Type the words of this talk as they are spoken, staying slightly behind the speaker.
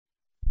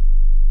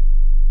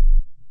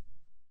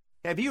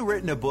Have you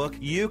written a book?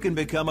 You can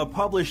become a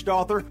published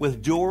author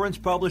with Dorrance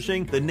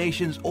Publishing, the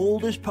nation's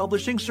oldest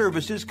publishing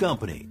services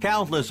company.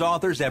 Countless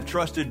authors have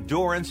trusted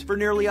Dorrance for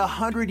nearly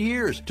 100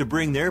 years to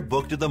bring their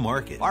book to the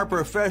market. Our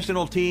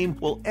professional team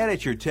will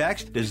edit your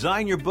text,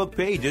 design your book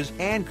pages,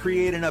 and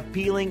create an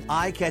appealing,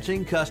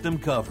 eye-catching custom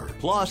cover.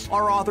 Plus,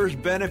 our authors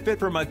benefit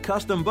from a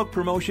custom book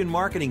promotion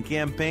marketing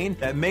campaign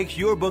that makes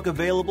your book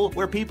available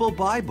where people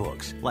buy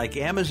books, like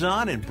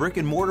Amazon and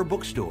brick-and-mortar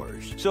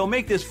bookstores. So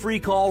make this free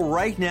call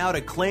right now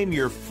to claim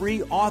your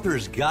free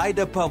author's guide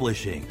to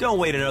publishing. Don't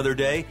wait another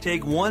day.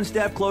 Take one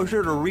step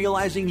closer to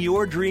realizing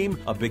your dream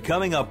of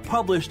becoming a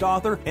published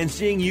author and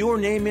seeing your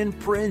name in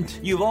print.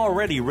 You've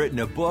already written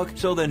a book,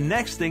 so the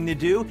next thing to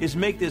do is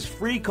make this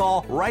free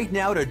call right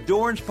now to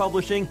Dorrance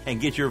Publishing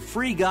and get your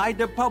free guide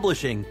to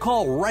publishing.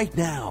 Call right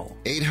now.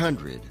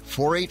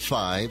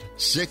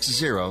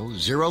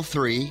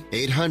 800-485-6003.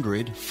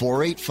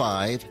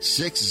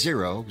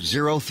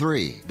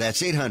 800-485-6003.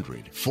 That's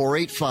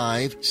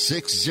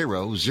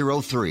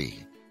 800-485-6003.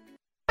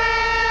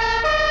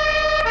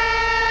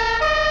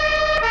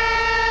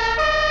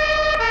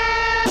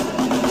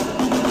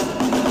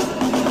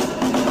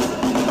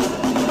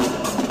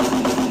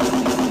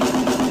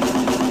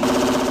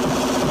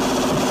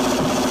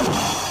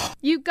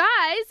 You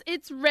guys,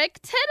 it's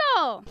Rick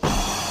Tittle.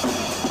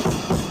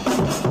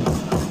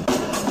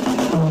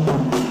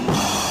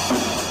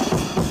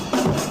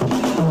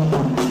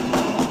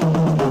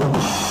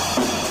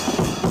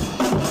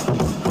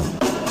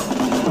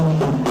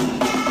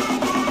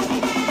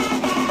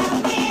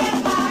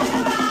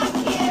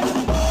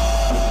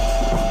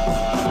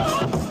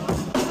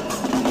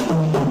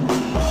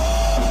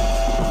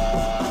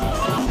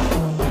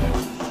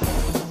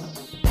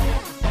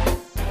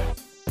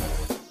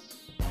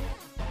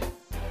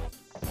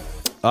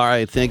 All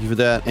right, thank you for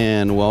that,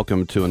 and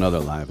welcome to another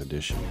live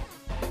edition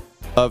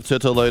of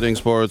Titillating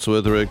Sports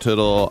with Rick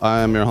Tittle.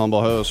 I am your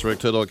humble host, Rick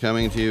Tittle,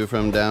 coming to you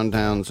from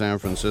downtown San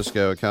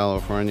Francisco,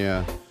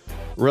 California.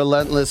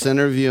 Relentless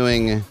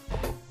interviewing.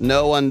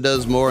 No one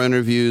does more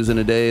interviews in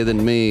a day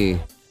than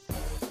me.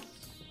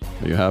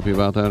 Are you happy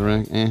about that,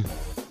 Rick?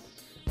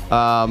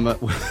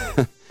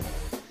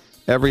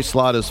 Every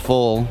slot is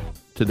full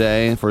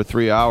today for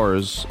 3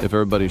 hours if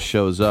everybody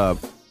shows up.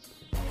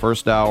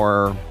 First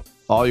hour,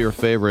 all your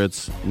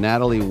favorites,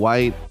 Natalie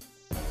White,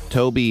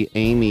 Toby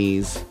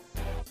Amies,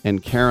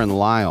 and Karen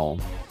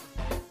Lyle.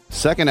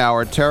 Second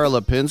hour, Tara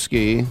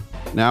Lipinski.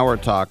 Now we're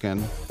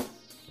talking.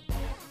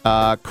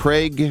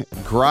 Craig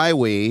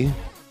Greiwe.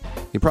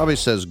 He probably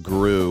says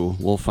Grew.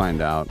 We'll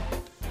find out.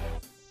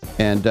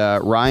 And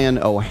Ryan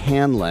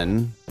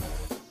O'Hanlon.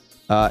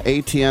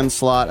 ATN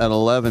slot at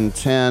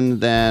 11:10.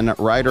 Then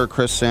writer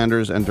Chris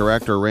Sanders and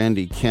director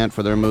Randy Kent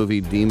for their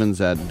movie Demons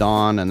at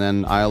Dawn. And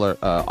then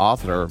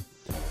author,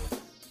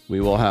 we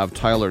will have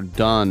Tyler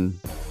Dunn.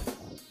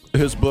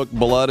 His book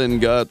Blood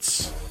and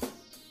Guts.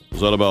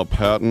 Is that about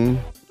Patton?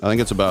 I think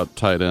it's about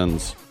tight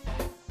ends.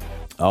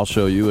 I'll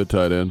show you a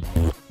tight end.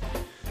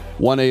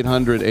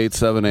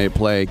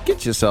 1-800-878-PLAY.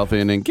 Get yourself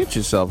in and get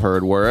yourself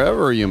heard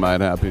wherever you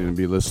might happen to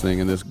be listening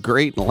in this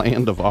great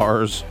land of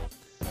ours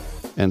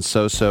and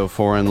so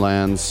foreign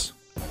lands.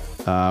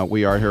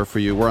 We are here for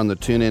you. We're on the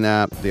TuneIn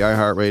app, the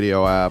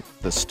iHeartRadio app,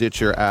 the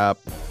Stitcher app.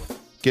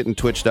 Getting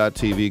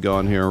Twitch.tv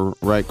going here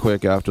right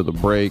quick after the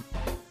break.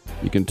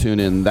 You can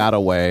tune in that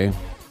away.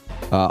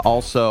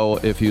 Also,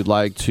 if you'd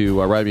like to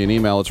write me an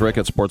email, it's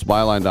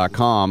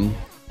rick@sportsbyline.com.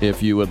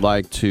 If you would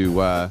like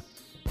to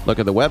look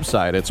at the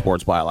website at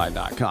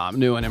sportsbyline.com,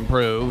 new and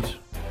improved.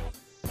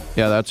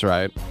 Yeah, that's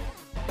right.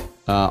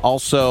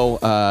 Also,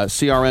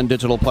 CRN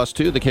Digital Plus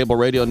 2, the cable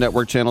radio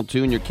network channel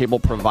 2, and your cable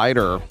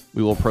provider.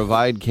 We will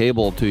provide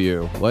cable to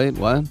you. Wait,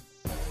 what?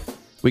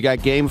 We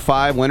got Game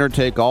 5, winner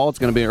take all. It's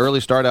going to be an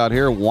early start out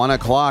here, 1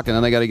 o'clock, and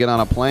then they got to get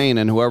on a plane,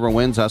 and whoever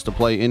wins has to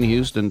play in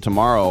Houston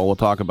tomorrow. We'll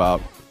talk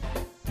about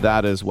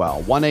that as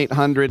well.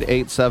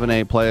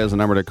 1-800-878-PLAY is the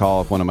number to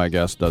call if one of my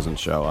guests doesn't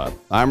show up.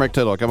 I'm Rick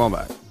Tittle. Come on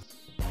back.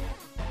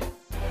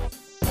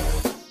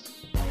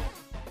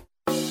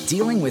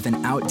 Dealing with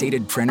an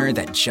outdated printer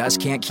that just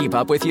can't keep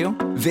up with you?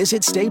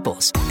 Visit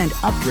Staples and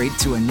upgrade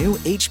to a new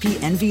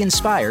HP Envy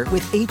Inspire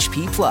with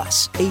HP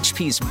Plus,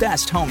 HP's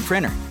best home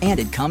printer. And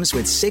it comes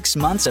with 6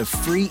 months of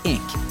free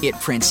ink. It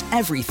prints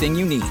everything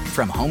you need,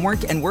 from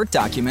homework and work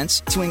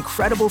documents to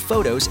incredible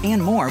photos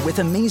and more with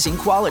amazing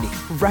quality.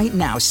 Right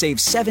now, save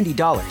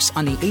 $70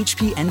 on the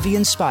HP Envy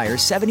Inspire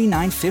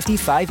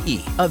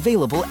 7955E.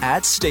 Available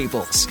at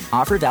Staples.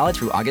 Offer valid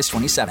through August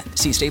 27th.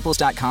 See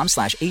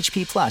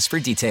staples.com/HP Plus for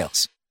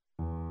details.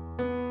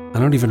 I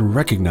don't even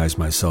recognize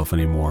myself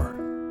anymore.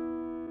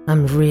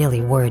 I'm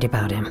really worried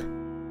about him.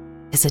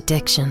 His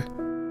addiction.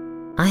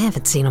 I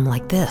haven't seen him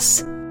like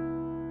this.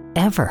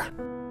 Ever.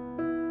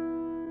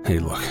 Hey,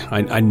 look,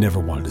 I never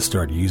wanted to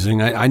start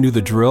using. I knew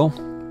the drill,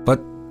 but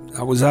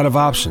I was out of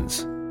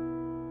options.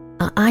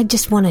 I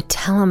just want to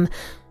tell him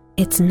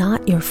it's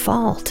not your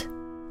fault.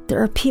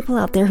 There are people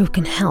out there who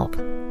can help.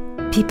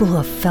 People who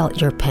have felt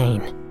your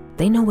pain.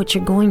 They know what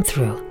you're going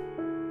through.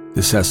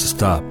 This has to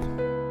stop.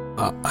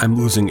 I'm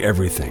losing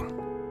everything.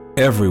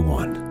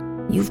 Everyone.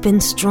 You've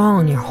been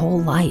strong your whole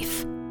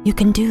life. You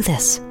can do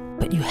this,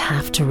 but you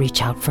have to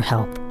reach out for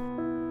help.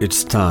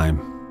 It's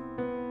time.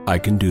 I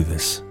can do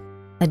this.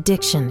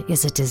 Addiction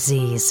is a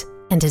disease,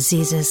 and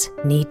diseases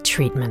need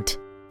treatment.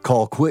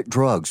 Call Quit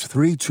Drugs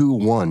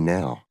 321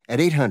 now at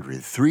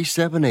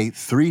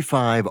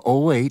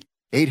 800-378-3508,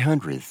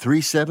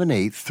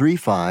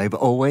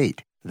 800-378-3508.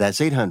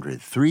 That's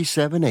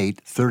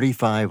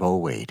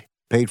 800-378-3508.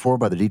 Paid for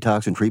by the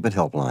Detox and Treatment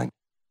Helpline.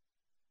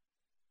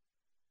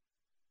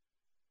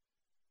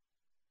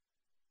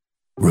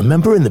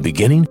 Remember in the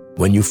beginning,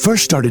 when you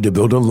first started to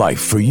build a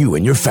life for you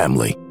and your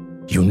family,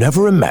 you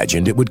never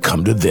imagined it would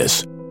come to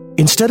this.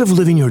 Instead of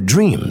living your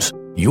dreams,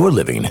 you're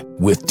living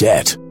with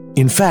debt.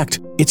 In fact,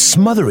 it's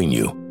smothering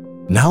you.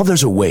 Now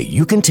there's a way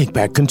you can take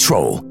back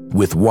control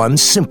with one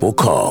simple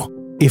call.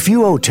 If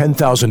you owe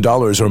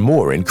 $10,000 or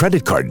more in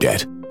credit card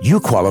debt, you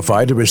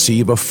qualify to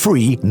receive a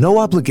free,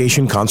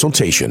 no-obligation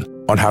consultation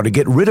on how to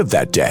get rid of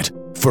that debt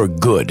for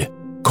good.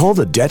 Call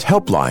the Debt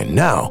Helpline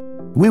now.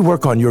 We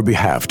work on your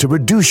behalf to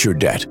reduce your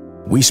debt.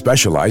 We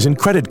specialize in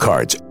credit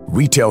cards,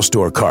 retail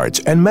store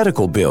cards, and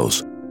medical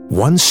bills.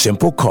 One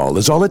simple call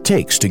is all it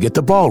takes to get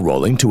the ball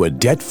rolling to a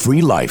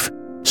debt-free life.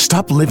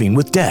 Stop living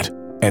with debt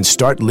and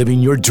start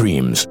living your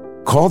dreams.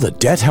 Call the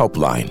Debt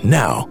Helpline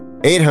now.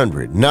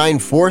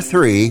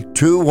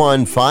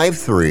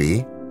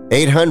 800-943-2153.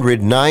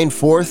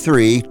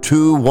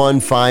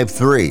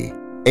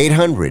 800-943-2153.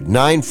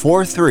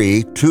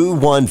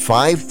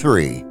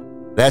 800-943-2153.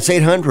 That's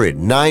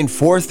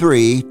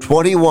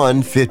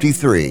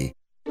 800-943-2153.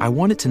 I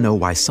wanted to know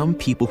why some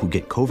people who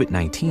get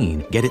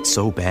COVID-19 get it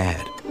so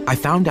bad. I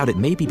found out it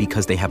may be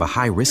because they have a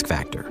high risk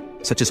factor,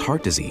 such as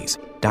heart disease,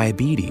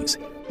 diabetes,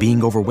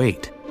 being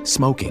overweight,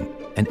 smoking,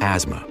 and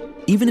asthma.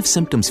 Even if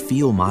symptoms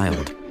feel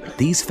mild,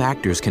 these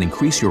factors can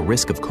increase your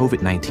risk of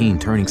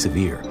COVID-19 turning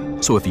severe.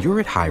 So if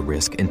you're at high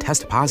risk and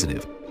test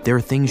positive, there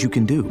are things you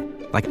can do,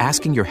 like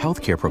asking your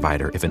healthcare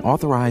provider if an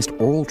authorized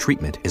oral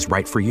treatment is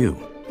right for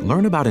you.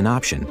 Learn about an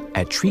option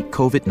at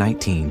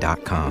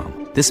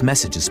treatcovid19.com. This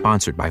message is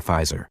sponsored by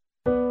Pfizer.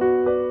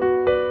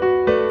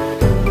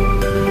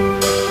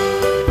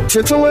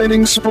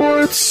 Titillating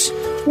Sports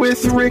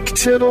with Rick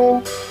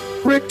Tittle.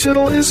 Rick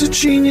Tittle is a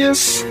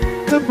genius,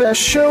 the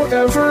best show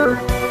ever.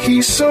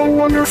 He's so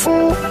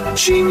wonderful,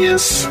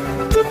 genius,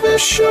 the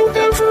best show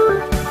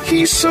ever.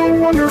 He's so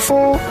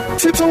wonderful.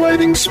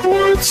 Titillating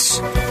Sports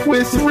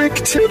with Rick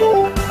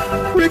Tittle.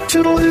 Rick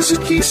Tittle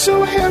he's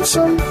so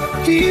handsome,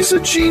 he's a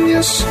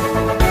genius.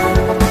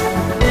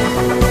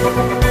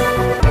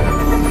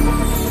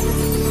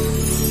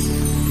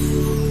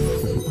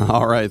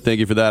 All right, thank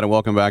you for that, and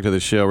welcome back to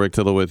the show. Rick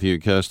Tittle with you,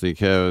 coast to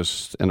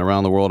coast and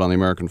around the world on the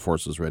American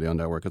Forces Radio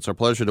Network. It's our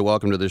pleasure to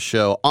welcome to the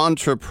show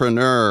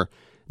entrepreneur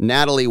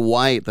Natalie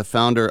White, the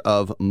founder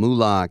of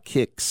Moolah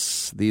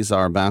Kicks. These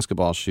are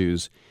basketball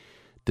shoes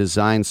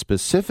designed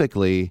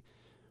specifically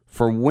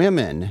for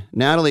women.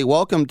 Natalie,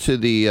 welcome to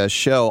the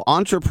show.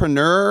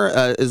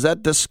 Entrepreneur, does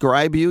that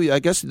describe you? I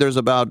guess there's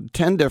about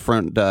 10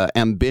 different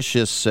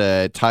ambitious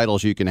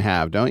titles you can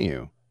have, don't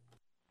you?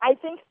 I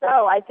think so.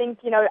 I think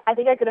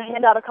I could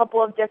hand out a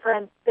couple of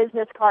different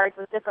business cards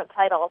with different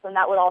titles, and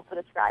that would also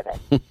describe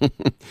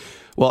it.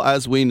 Well,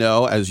 as we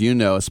know, as you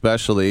know,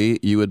 especially,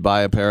 you would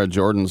buy a pair of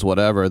Jordans,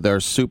 whatever. They're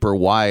super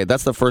wide.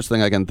 That's the first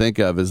thing I can think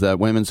of, is that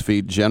women's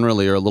feet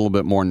generally are a little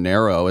bit more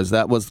narrow. Is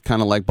that what's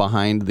kind of like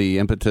behind the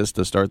impetus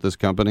to start this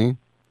company?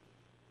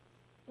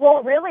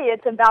 Well, really,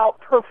 it's about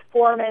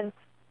performance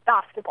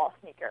basketball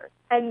sneakers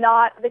and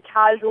not the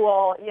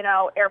casual,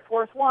 Air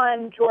Force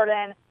One,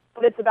 Jordan,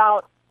 but it's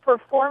about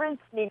performance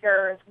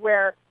sneakers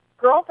where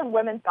girls and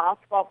women's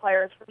basketball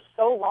players for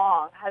so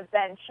long have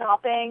been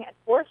shopping and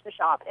forced to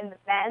shop in the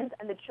men's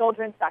and the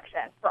children's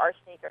section for our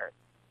sneakers.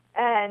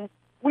 And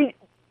the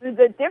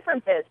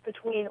differences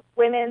between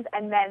women's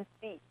and men's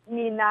feet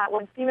mean that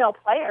when female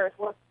players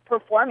were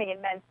performing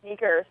in men's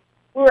sneakers,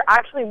 we were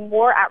actually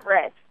more at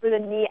risk for the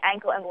knee,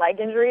 ankle, and leg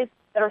injuries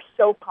that are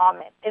so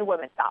common in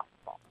women's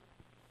basketball.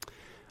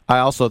 I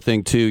also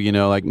think, too,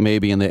 like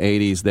maybe in the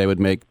 80s they would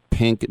make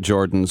pink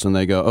Jordans and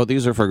they go, oh,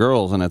 these are for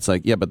girls. And it's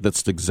like, yeah, but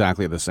that's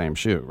exactly the same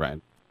shoe, right?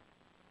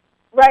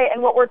 Right,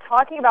 and what we're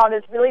talking about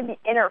is really the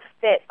inner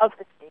fit of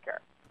the sneaker.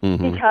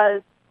 Mm-hmm.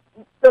 Because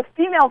the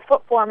female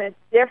foot form is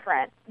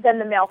different than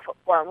the male foot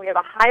form. We have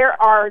a higher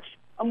arch,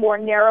 a more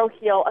narrow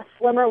heel, a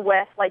slimmer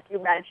width, like you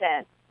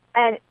mentioned.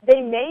 And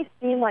they may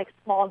seem like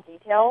small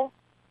details,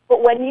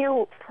 but when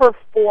you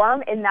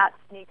perform in that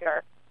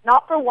sneaker,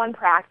 not for one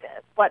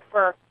practice, but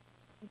for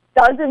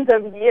dozens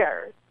of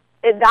years,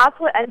 that's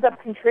what ends up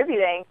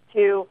contributing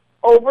to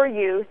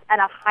overuse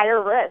and a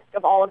higher risk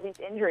of all of these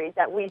injuries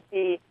that we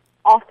see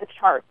off the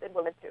charts in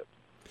women's hoops.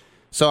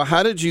 So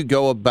how did you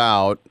go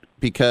about,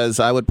 because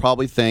I would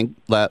probably think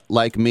that,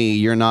 like me,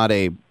 you're not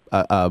a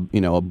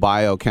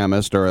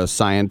biochemist or a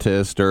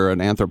scientist or an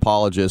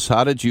anthropologist.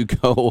 How did you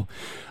go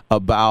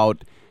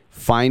about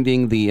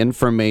finding the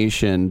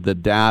information, the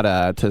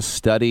data, to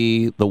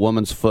study the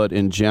woman's foot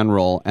in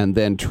general and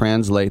then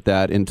translate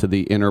that into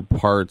the inner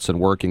parts and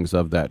workings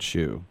of that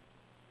shoe?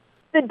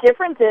 the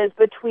differences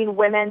between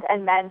women's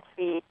and men's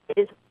feet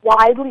is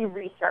widely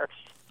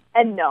researched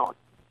and known.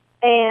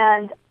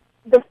 And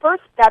the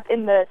first step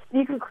in the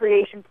sneaker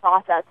creation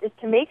process is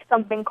to make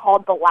something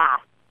called the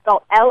last,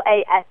 spelled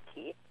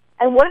L-A-S-T.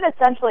 And what it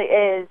essentially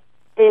is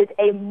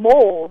a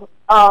mold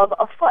of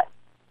a foot.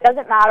 It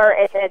doesn't matter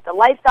if it's a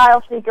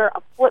lifestyle sneaker,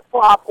 a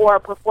flip-flop, or a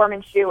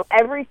performance shoe.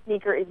 Every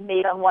sneaker is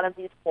made on one of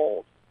these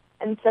molds.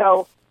 And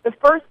so the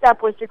first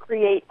step was to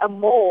create a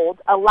mold,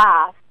 a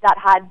last, that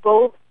had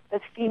both the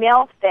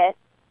female fit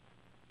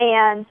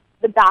and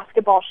the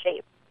basketball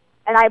shape.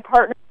 And I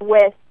partnered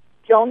with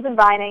Jones &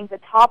 Vining, the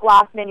top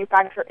last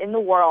manufacturer in the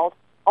world,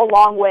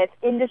 along with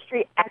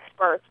industry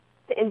experts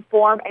to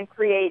inform and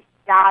create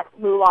that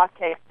Moolah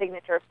Kicks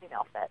signature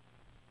female fit.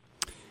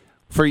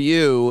 For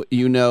you,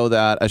 you know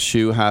that a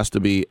shoe has to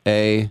be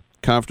A,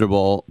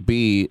 comfortable,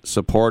 B,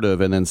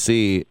 supportive, and then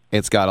C,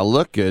 it's got to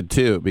look good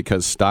too,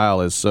 because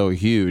style is so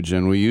huge.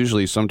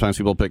 And sometimes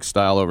people pick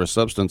style over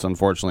substance,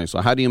 unfortunately.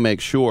 So how do you make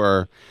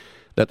sure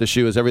that the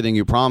shoe is everything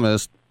you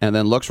promised and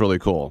then looks really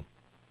cool?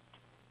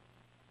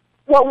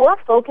 What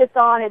we're focused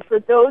on is for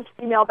those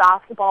female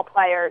basketball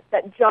players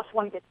that just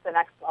want to get to the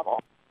next level.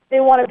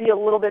 They want to be a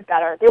little bit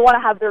better. They want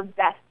to have their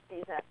best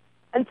season.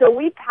 And so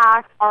we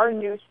packed our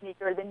new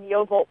sneaker, the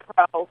NeoVolt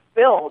Pro,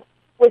 filled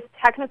with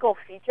technical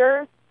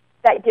features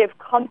that give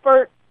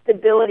comfort,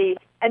 stability,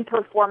 and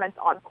performance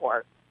on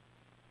court.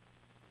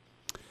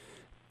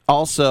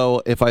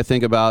 Also, if I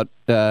think about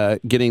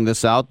getting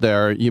this out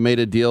there, you made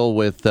a deal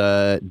with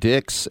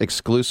Dick's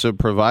exclusive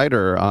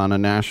provider on a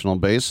national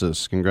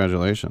basis.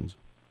 Congratulations.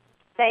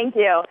 Thank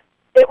you.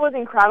 It was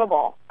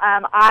incredible.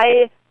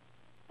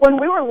 When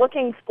we were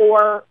looking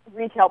for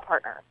retail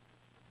partners,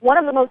 one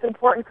of the most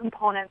important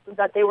components was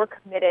that they were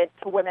committed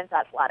to women's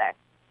athletics.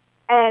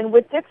 And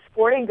with Dick's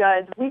Sporting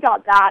Goods, we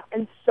got that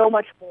and so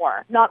much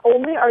more. Not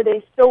only are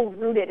they so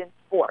rooted in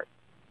sports,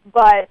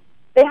 but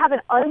they have an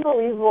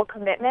unbelievable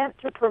commitment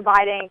to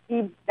providing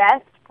the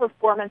best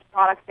performance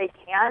products they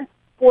can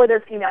for their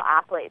female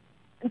athletes.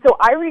 And so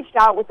I reached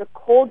out with a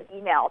cold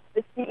email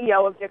to the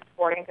CEO of Dick's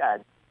Sporting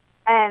Goods,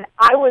 and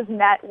I was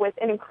met with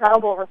an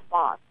incredible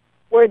response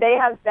where they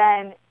have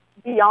been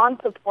beyond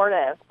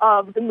supportive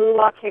of the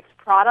Moolah Kicks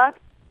product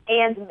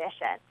and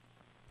mission.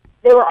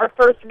 They were our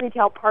first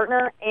retail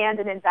partner and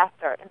an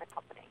investor in the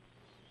company.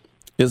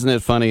 Isn't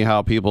it funny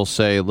how people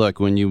say, look,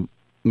 when you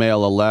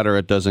mail a letter,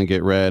 it doesn't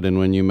get read, and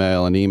when you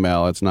mail an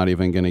email, it's not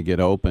even going to get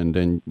opened,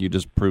 and you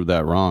just proved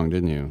that wrong,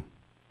 didn't you?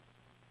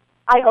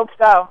 I hope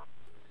so.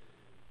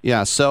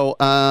 Yeah, so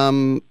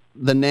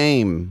the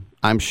name,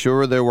 I'm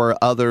sure there were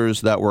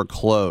others that were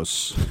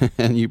close,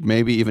 and you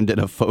maybe even did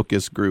a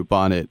focus group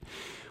on it.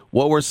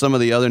 What were some of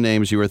the other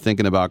names you were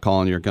thinking about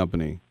calling your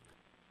company?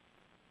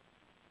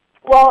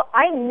 Well,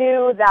 I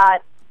knew that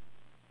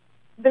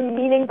the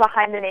meaning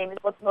behind the name is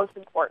what's most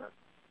important,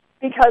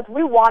 because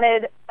we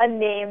wanted a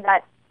name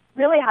that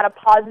really had a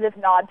positive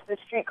nod to the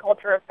street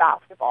culture of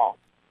basketball.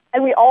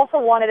 And we also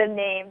wanted a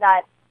name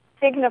that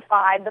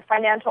signified the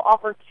financial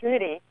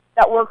opportunity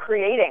that we're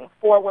creating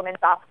for women's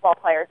basketball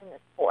players in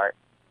this sport.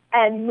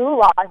 And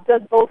Moolah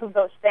does both of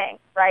those things,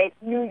 right?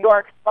 New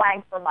York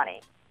slang for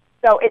money.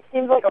 So it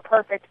seemed like a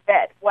perfect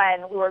fit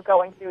when we were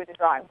going through the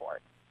drawing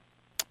board.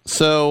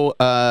 So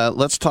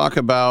let's talk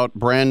about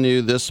brand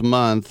new this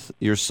month,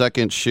 your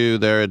second shoe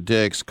there at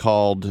Dick's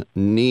called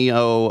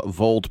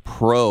NeoVolt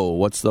Pro.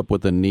 What's up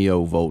with the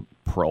NeoVolt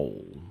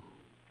Pro?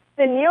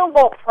 The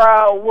NeoVolt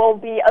Pro will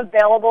be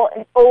available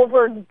in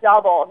over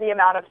double the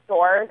amount of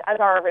stores as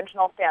our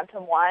original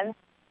Phantom 1.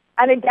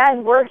 And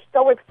again, we're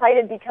so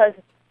excited because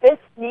this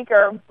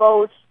sneaker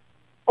boasts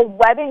a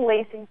webbing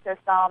lacing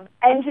system,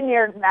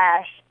 engineered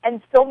mesh,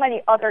 and so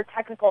many other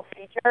technical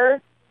features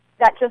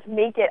that just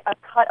make it a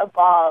cut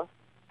above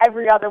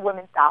every other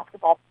women's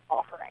basketball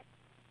offering.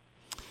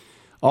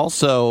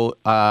 Also,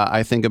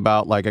 I think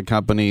about like a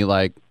company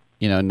like,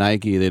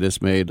 Nike, they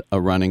just made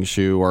a running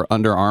shoe, or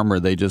Under Armour,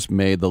 they just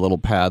made the little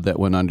pad that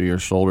went under your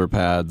shoulder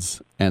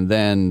pads, and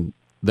then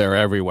they're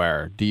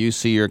everywhere. Do you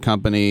see your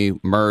company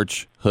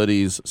merch,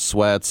 hoodies,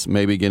 sweats,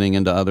 maybe getting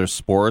into other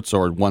sports,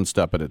 or one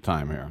step at a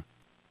time here?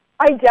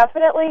 I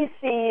definitely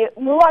see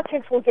Moolah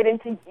Kicks will get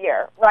into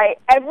gear, right?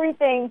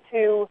 Everything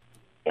to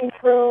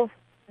improve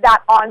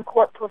that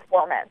on-court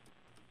performance.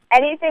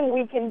 Anything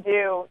we can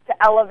do to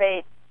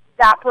elevate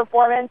that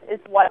performance is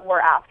what we're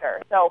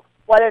after. So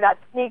whether that's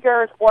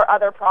sneakers or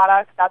other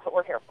products, that's what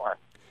we're here for.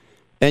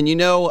 And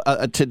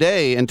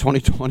today in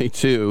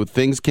 2022,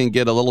 things can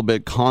get a little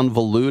bit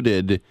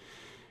convoluted.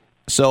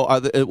 So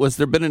was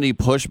there been any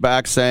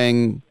pushback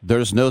saying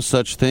there's no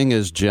such thing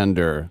as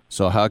gender?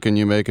 So how can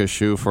you make a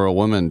shoe for a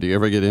woman? Do you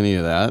ever get any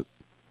of that?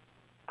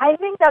 I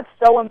think that's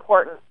so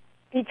important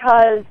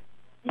because,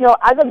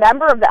 as a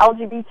member of the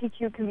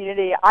LGBTQ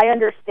community, I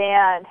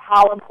understand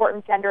how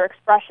important gender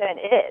expression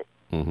is.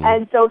 Mm-hmm.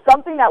 And so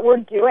something that we're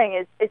doing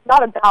is it's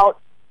not about,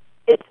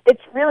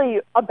 it's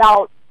really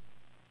about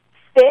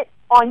fit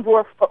on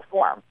your foot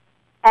form.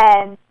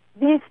 And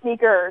these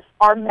sneakers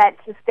are meant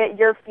to fit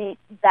your feet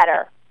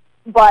better.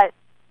 But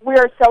we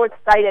are so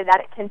excited that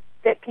it can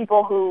fit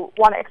people who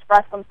want to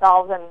express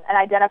themselves and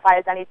identify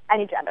as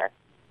any gender.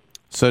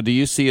 So do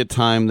you see a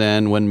time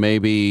then when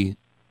maybe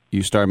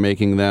you start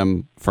making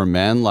them for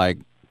men, like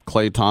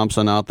Klay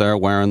Thompson out there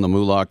wearing the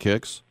moolah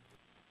kicks?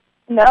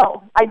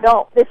 No, I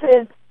don't. This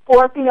is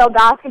for female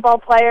basketball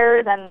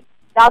players, and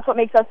that's what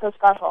makes us so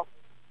special.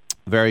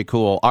 Very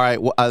cool. All right.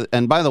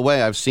 And by the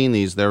way, I've seen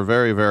these. They're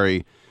very,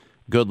 very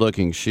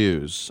good-looking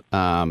shoes.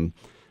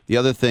 The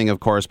other thing, of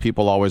course,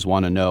 people always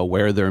want to know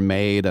where they're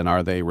made and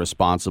are they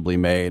responsibly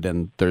made,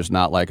 and there's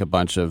not like a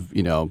bunch of,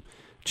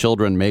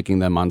 children making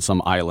them on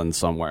some island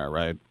somewhere,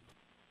 right?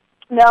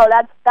 No,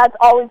 that's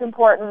always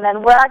important,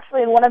 and we're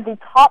actually in one of the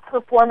top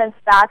performance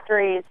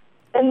factories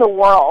in the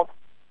world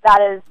that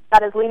is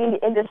leading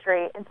the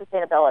industry in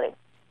sustainability.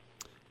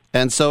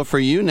 And so for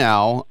you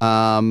now,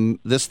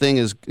 this thing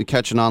is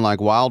catching on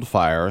like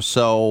wildfire.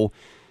 So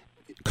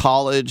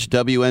college,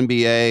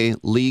 WNBA,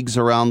 leagues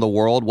around the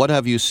world, what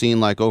have you seen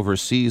like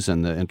overseas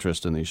in the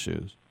interest in these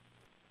shoes?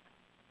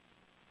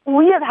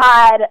 We have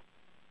had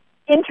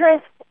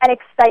interest and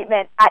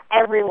excitement at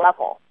every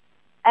level.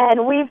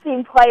 And we've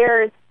seen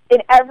players in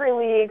every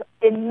league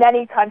in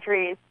many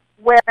countries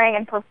wearing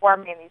and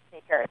performing in these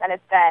sneakers, and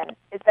it's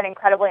been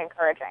incredibly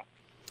encouraging.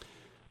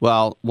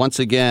 Well, once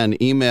again,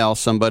 email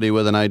somebody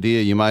with an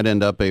idea. You might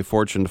end up a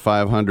Fortune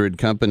 500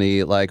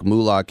 company like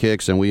Moolah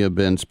Kicks, and we have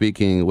been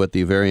speaking with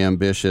the very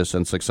ambitious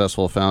and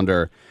successful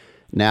founder,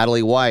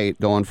 Natalie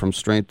White, going from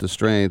strength to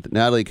strength.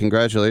 Natalie,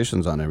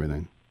 congratulations on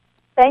everything.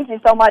 Thank you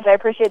so much. I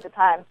appreciate the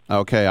time.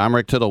 Okay, I'm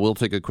Rick Tittle. We'll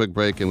take a quick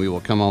break, and we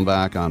will come on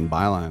back on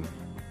Byline.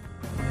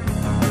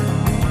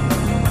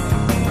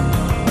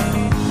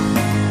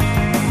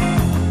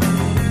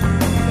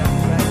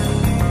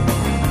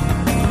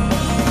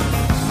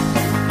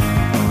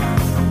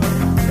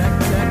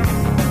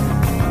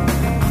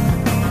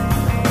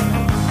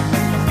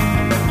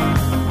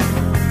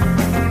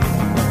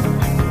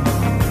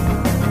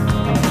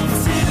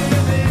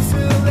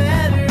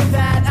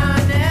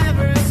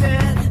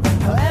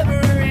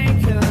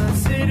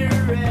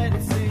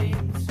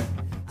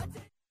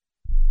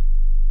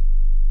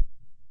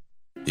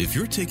 If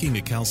you're taking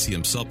a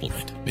calcium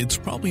supplement, it's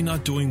probably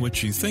not doing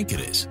what you think it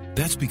is.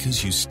 That's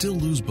because you still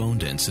lose bone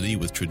density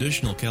with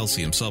traditional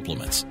calcium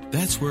supplements.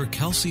 That's where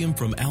calcium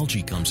from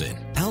algae comes in.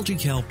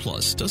 AlgaeCal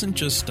Plus doesn't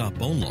just stop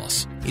bone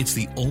loss. It's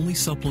the only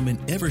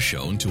supplement ever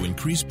shown to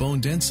increase bone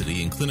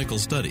density in clinical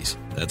studies.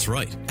 That's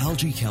right.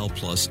 AlgaeCal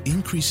Plus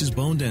increases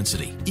bone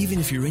density, even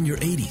if you're in your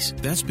 80s.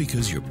 That's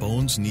because your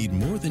bones need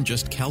more than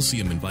just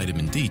calcium and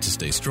vitamin D to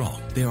stay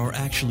strong. There are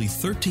actually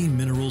 13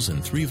 minerals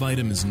and 3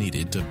 vitamins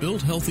needed to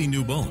build healthy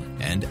new bone.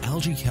 And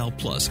AlgaeCal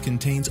Plus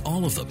contains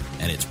all of them,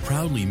 and it's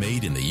proudly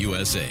made in the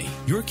USA.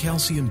 Your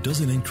calcium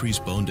doesn't increase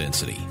bone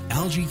density.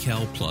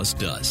 AlgaeCal Plus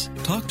does.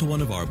 Talk to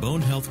one of our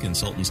bone health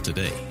consultants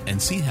today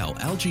and see how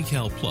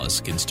AlgaeCal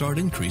Plus can start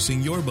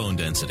increasing your bone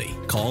density.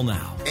 Call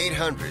now.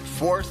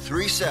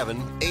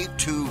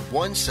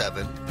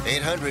 800-437-8217.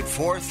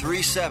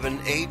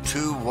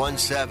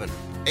 800-437-8217.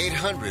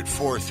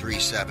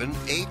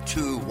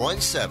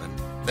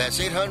 800-437-8217. That's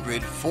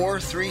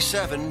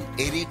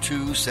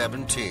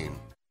 800-437-8217.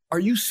 Are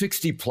you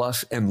 60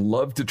 plus and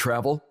love to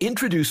travel?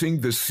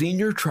 Introducing the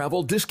Senior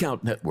Travel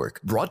Discount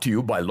Network, brought to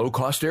you by Low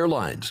Cost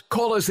Airlines.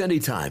 Call us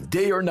anytime,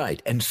 day or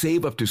night, and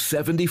save up to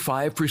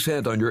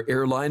 75% on your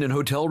airline and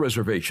hotel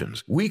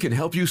reservations. We can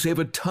help you save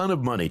a ton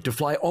of money to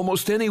fly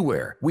almost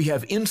anywhere. We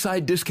have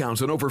inside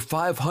discounts on over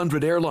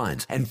 500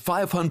 airlines and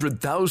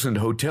 500,000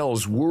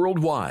 hotels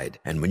worldwide.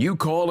 And when you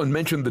call and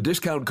mention the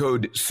discount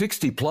code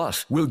 60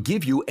 plus, we'll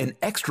give you an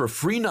extra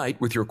free night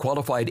with your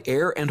qualified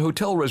air and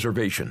hotel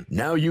reservation.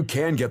 Now you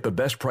can get the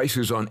best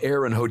prices on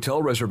air and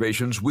hotel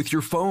reservations with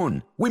your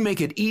phone. We make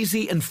it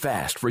easy and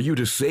fast for you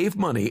to save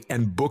money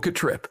and book a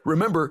trip.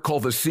 Remember, call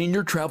the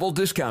Senior Travel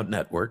Discount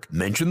Network,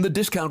 mention the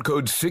discount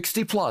code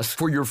 60 plus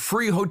for your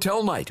free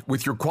hotel night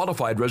with your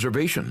qualified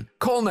reservation.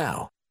 Call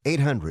now.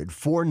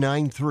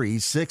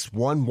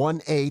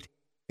 800-493-6118.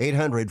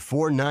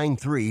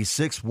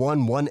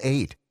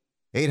 800-493-6118.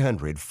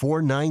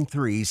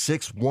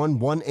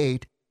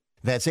 800-493-6118.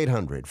 That's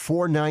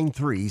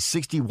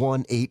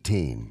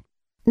 800-493-6118.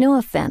 No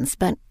offense,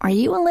 but are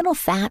you a little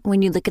fat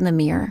when you look in the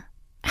mirror?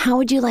 How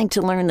would you like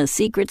to learn the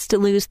secrets to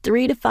lose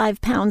 3 to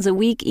 5 pounds a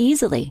week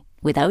easily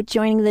without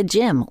joining the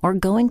gym or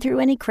going through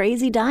any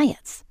crazy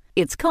diets?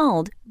 It's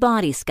called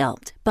Body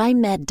Sculpt by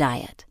Med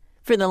Diet.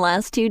 For the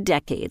last 2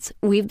 decades,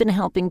 we've been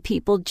helping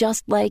people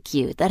just like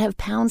you that have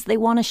pounds they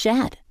want to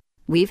shed.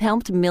 We've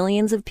helped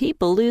millions of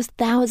people lose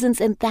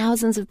thousands and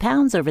thousands of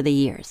pounds over the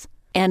years.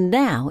 And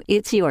now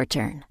it's your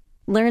turn.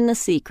 Learn the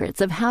secrets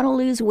of how to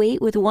lose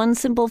weight with one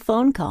simple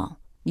phone call.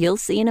 You'll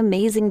see an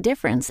amazing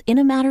difference in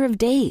a matter of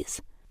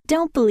days.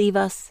 Don't believe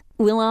us?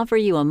 We'll offer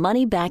you a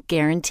money-back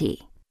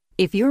guarantee.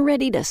 If you're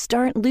ready to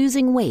start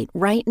losing weight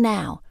right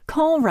now,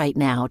 Call right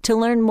now to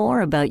learn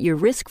more about your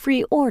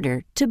risk-free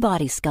order to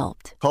Body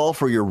Sculpt. Call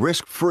for your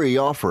risk-free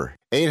offer.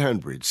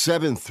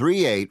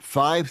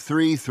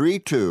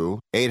 800-738-5332.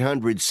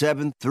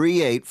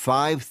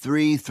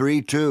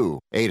 800-738-5332.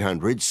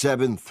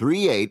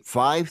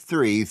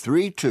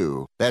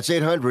 800-738-5332. That's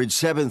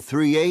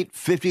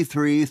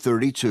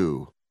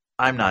 800-738-5332.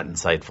 I'm not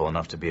insightful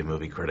enough to be a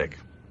movie critic.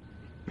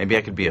 Maybe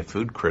I could be a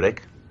food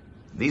critic.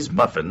 These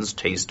muffins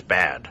taste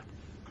bad.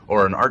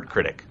 Or an art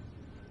critic.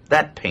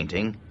 That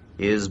painting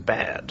is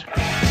bad.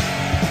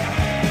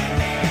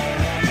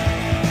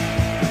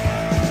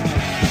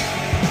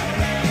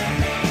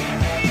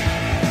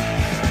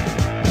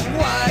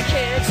 Why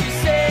can't you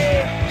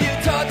say you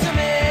talk to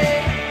me?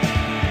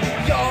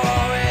 You're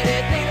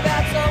already thinking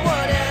about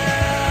someone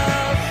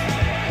else.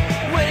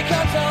 When it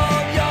comes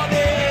home, your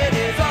bed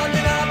is on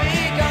and I'll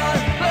be gone.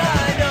 But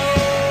I know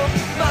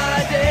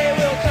my day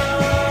will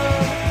come.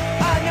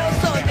 I know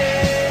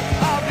someday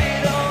I'll be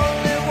the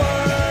only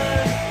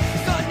one.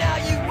 So now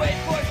you wait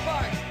for a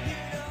spark.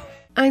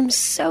 I'm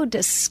so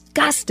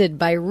disgusted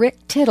by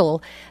Rick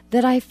Tittle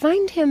that I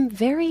find him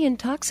very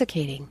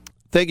intoxicating.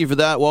 Thank you for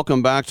that.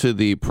 Welcome back to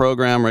the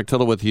program. Rick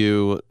Tittle with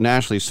you,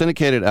 nationally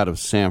syndicated out of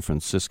San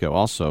Francisco.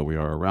 Also, we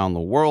are around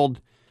the world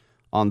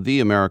on the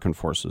American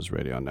Forces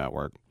Radio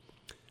Network.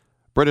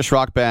 British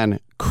rock band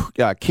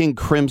King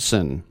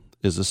Crimson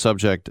is the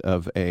subject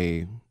of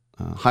a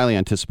highly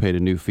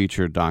anticipated new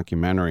feature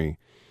documentary,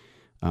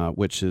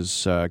 which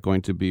is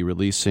going to be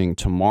releasing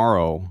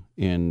tomorrow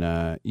in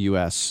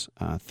U.S.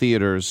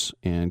 theaters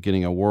and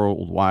getting a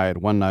worldwide,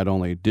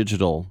 one-night-only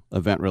digital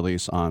event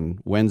release on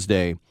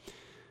Wednesday,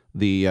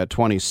 the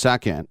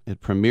 22nd.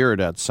 It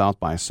premiered at South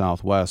by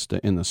Southwest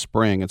in the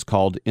spring. It's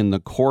called In the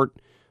Court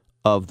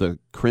of the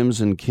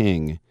Crimson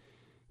King,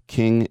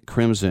 King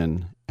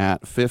Crimson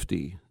at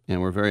 50.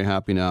 And we're very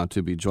happy now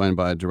to be joined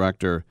by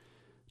director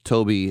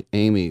Toby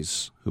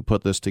Amies, who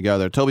put this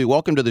together. Toby,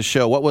 welcome to the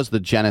show. What was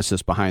the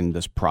genesis behind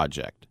this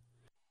project?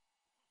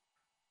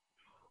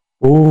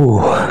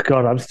 Oh,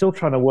 God, I'm still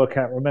trying to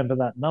remember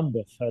that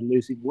number for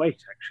losing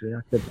weight, actually.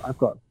 I've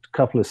got a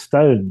couple of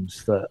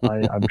stones that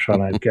I'm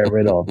trying to get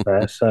rid of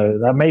there, so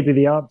that may be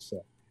the answer.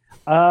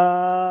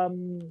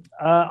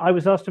 I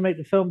was asked to make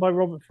the film by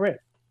Robert Fripp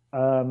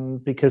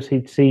because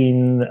he'd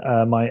seen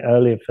my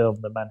earlier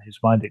film, The Man Whose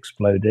Mind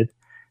Exploded,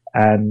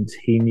 and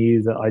he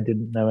knew that I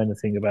didn't know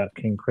anything about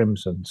King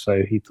Crimson,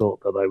 so he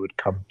thought that I would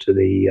come to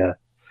the...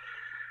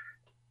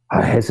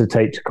 I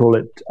hesitate to call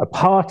it a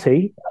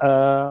party,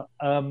 but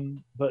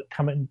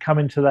come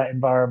into that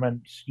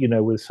environment,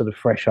 with sort of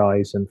fresh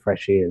eyes and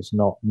fresh ears,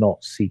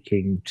 not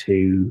seeking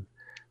to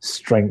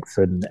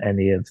strengthen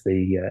any of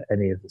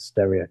the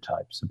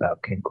stereotypes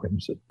about King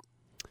Crimson.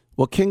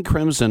 Well, King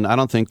Crimson, I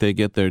don't think they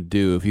get their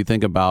due. If you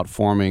think about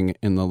forming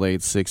in the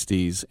late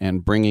 60s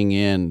and bringing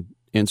in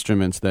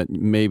instruments that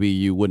maybe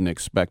you wouldn't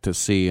expect to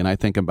see, and I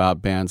think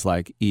about bands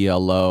like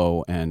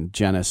ELO and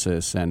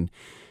Genesis and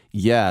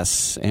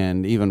Yes,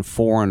 and even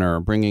Foreigner,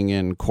 bringing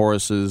in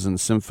choruses and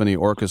symphony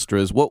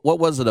orchestras. What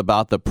was it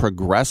about the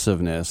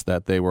progressiveness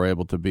that they were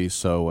able to be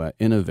so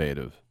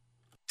innovative?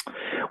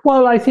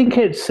 Well, I think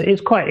it's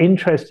quite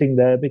interesting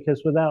there,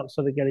 because without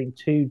sort of getting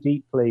too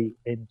deeply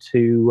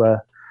into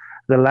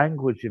the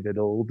language of it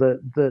all,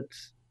 that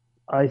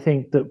I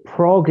think that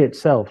prog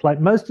itself,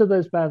 like most of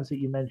those bands that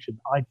you mentioned,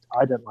 I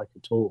don't like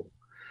at all.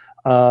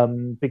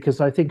 Because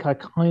I think I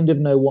kind of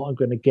know what I'm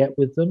going to get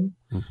with them.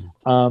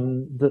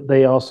 Mm-hmm. That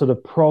they are sort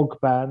of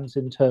prog bands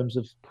in terms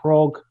of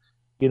prog,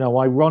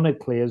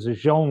 ironically as a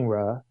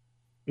genre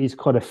is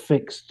quite a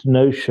fixed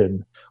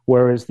notion,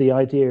 whereas the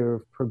idea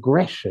of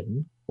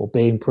progression or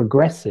being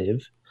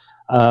progressive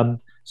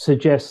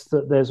suggests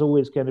that there's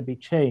always going to be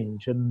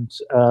change. And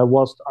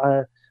whilst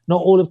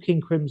not all of King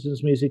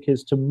Crimson's music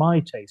is to my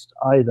taste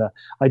either,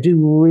 I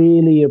do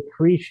really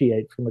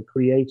appreciate from a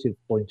creative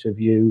point of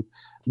view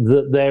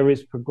that there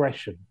is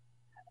progression,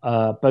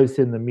 both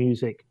in the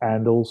music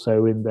and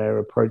also in their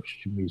approach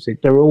to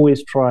music. They're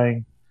always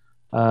trying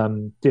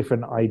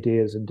different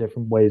ideas and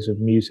different ways of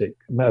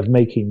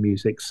making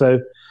music.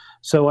 So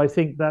I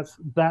think that's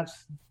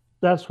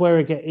where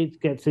it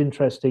gets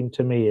interesting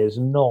to me, is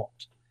not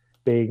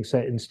being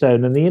set in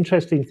stone. And the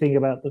interesting thing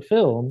about the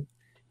film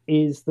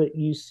is that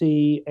you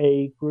see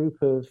a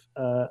group of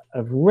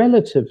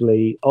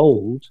relatively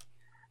old,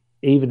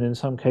 even in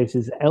some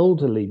cases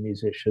elderly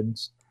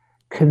musicians,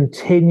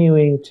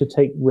 continuing to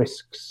take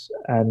risks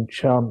and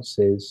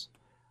chances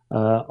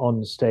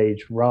on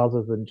stage,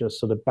 rather than just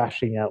sort of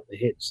bashing out the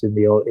hits in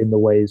the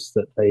ways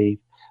that they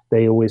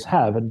always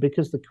have. And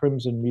because the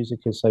Crimson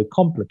music is so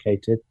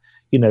complicated,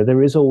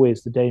 there is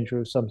always the danger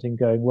of something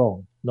going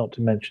wrong, not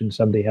to mention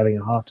somebody having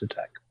a heart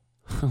attack.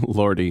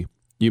 Lordy,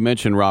 you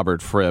mentioned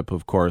Robert Fripp.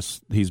 Of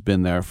course, he's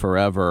been there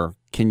forever.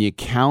 Can you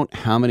count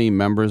how many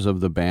members of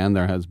the band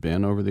there has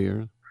been over the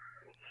years?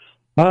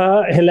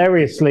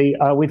 Hilariously,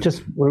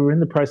 we're in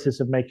the process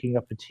of making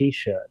up a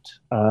T-shirt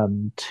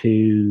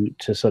to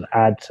sort of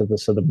add to the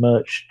sort of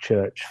merch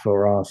church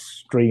for our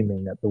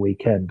streaming at the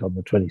weekend on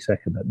the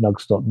 22nd at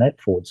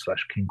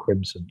nugs.net/King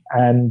Crimson.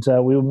 And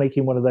we were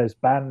making one of those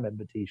band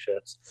member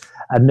T-shirts,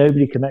 and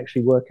nobody can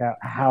actually work out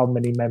how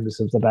many members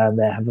of the band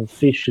there have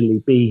officially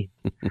been,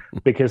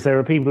 because there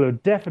are people who are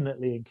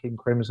definitely in King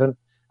Crimson,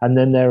 and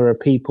then there are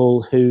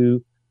people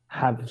who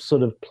have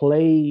sort of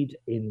played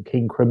in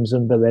King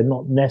Crimson, but they're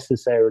not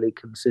necessarily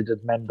considered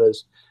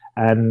members.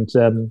 And,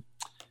 I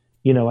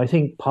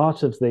think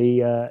part of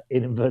the,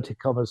 in inverted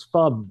commas,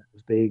 fun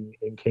of being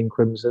in King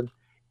Crimson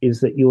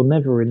is that you're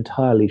never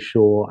entirely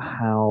sure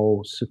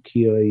how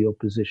secure your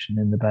position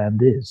in the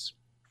band is.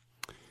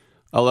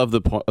 I love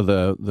the point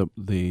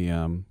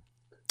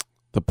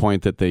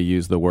that they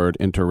use the word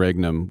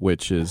interregnum,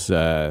 which is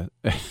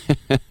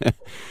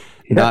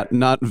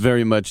not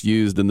very much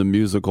used in the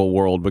musical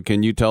world. But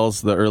can you tell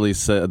us the early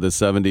the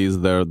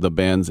 70s, the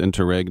band's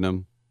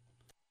interregnum?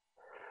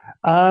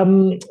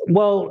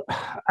 Well,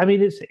 I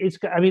mean, I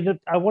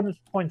wanted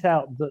to point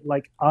out that,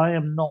 like, I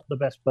am not the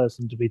best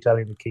person to be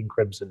telling the King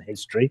Crimson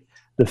history.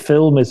 The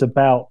film is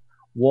about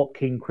what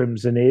King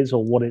Crimson is,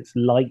 or what it's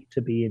like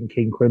to be in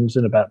King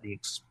Crimson, about the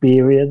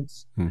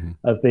experience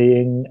of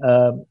being,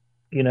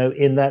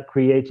 in that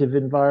creative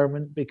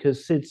environment.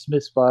 Because Sid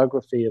Smith's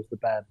biography of the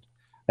band,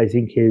 I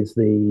think, is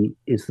the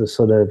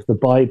sort of the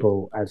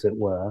Bible, as it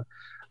were.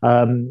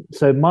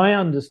 So my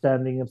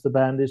understanding of the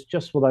band is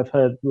just what I've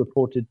heard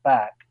reported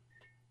back,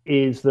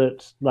 is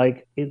that,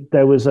 like,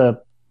 there was a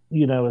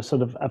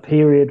sort of a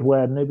period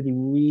where nobody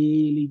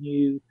really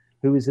knew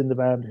who was in the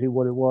band,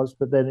 what it was,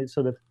 but then it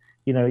sort of,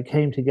 it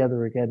came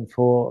together again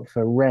for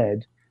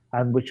Red,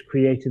 and which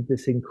created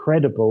this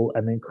incredible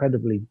and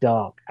incredibly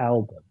dark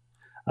album.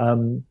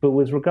 But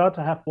with regard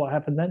to what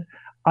happened then,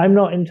 I'm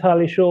not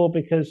entirely sure,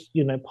 because,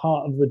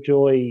 part of the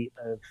joy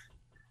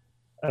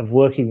of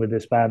working with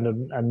this band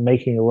and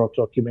making a rock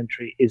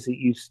documentary is that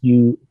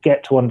you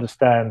get to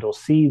understand or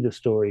see the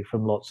story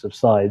from lots of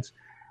sides,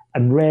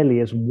 and rarely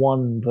as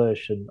one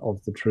version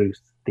of the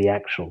truth, the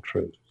actual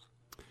truth.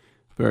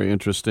 Very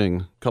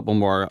interesting. A couple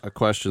more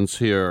questions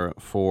here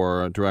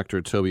for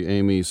director Toby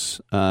Amies.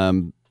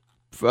 The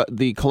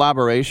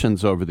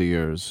collaborations over the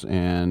years,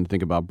 and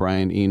think about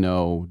Brian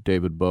Eno,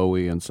 David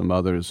Bowie, and some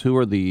others. Who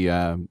are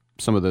the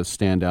some of the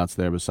standouts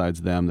there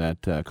besides them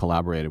that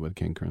collaborated with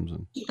King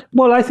Crimson?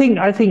 Well, I think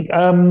if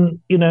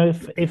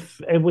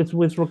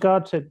with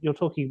regard to, you're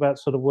talking about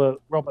sort of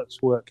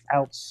Robert's work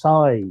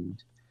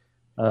outside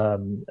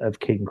of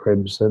King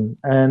Crimson,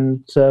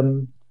 and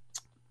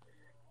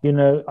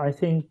I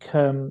think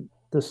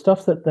the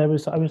stuff that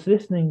I was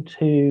listening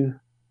to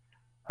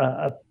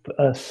a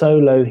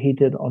solo he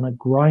did on a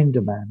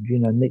Grinderman,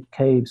 Nick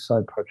Cave's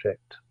side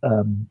project,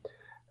 a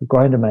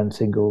Grinderman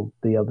single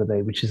the other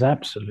day, which is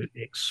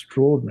absolutely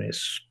extraordinary.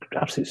 It's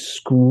absolutely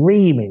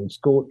screaming,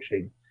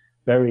 scorching,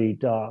 very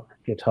dark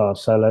guitar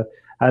solo.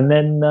 And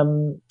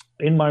then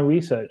in my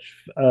research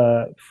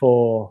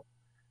for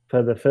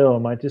the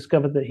film, I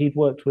discovered that he'd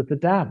worked with The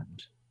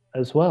Damned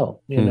as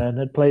well, and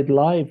had played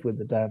live with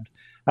The Damned.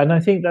 And I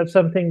think that's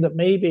something that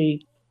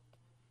maybe,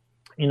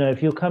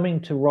 if you're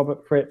coming to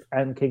Robert Fripp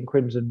and King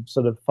Crimson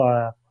sort of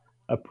via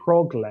a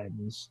prog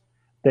lens,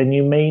 then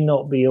you may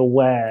not be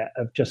aware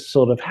of just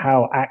sort of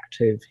how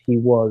active he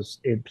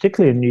was,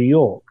 particularly in New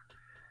York,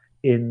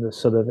 in the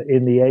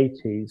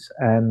 80s,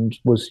 and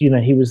was,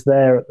 he was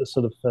there at the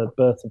sort of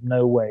birth of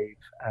No Wave,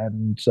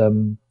 and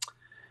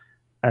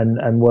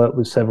worked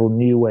with several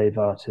new wave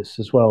artists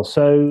as well.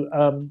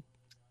 So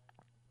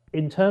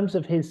in terms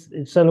of his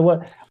solo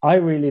work, I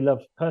really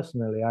love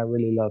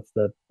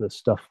the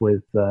stuff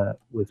with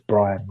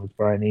Brian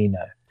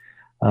Eno.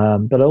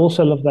 But I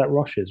also love that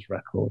Roches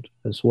record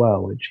as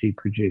well, which he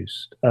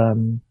produced.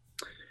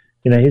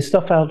 His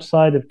stuff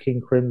outside of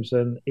King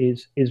Crimson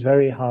is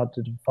very hard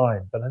to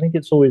define, but I think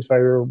it's always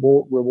very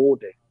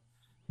rewarding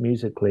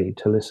musically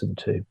to listen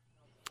to.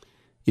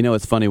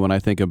 It's funny when I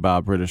think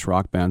about British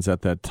rock bands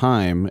at that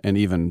time, and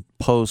even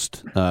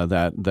post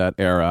that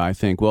era, I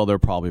think, well, they're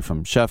probably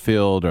from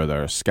Sheffield, or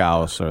they're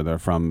Scouse, or they're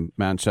from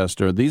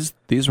Manchester. These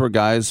were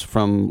guys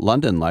from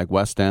London, like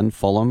West End,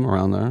 Fulham,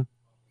 around there.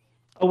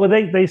 Oh, well,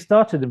 they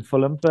started in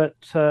Fulham, but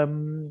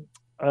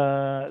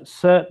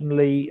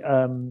certainly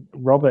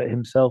Robert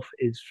himself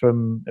is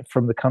from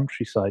the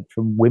countryside,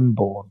 from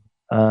Wimborne.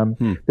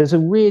 There's a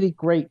really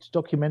great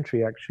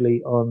documentary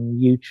actually on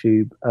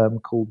YouTube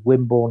called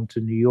Wimborne to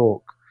New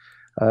York,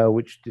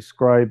 which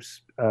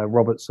describes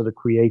Robert's sort of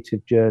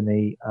creative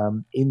journey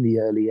in the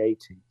early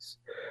 80s.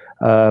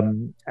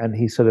 And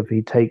he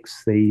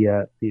takes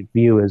the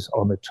viewers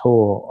on a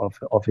tour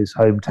of his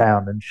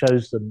hometown and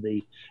shows them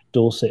the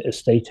Dorset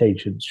estate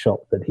agent's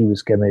shop that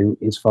his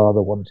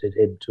father wanted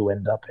him to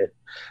end up in.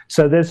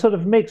 So there's sort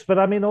of mixed, but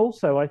I mean,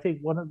 also I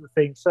think one of the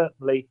things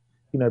certainly,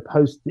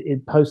 post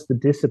the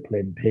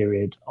Discipline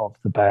period of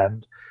the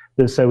band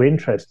that's so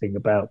interesting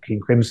about King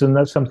Crimson,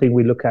 that's something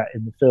we look at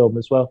in the film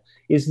as well,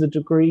 is the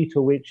degree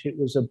to which it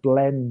was a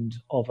blend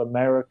of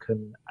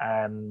American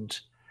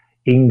and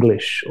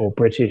English or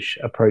British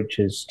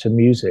approaches to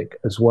music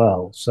as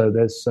well. So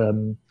there's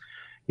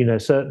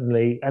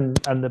certainly, and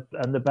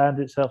the band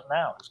itself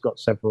now has got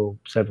several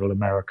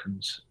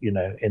Americans, in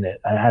it.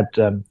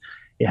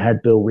 It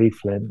had Bill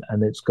Rieflin,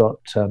 and it's got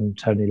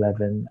Tony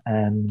Levin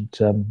and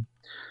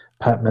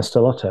Pat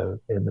Mestelotto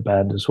in the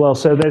band as well.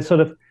 So there's sort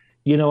of,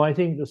 I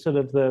think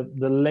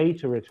the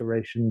later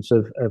iterations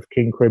of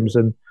King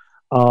Crimson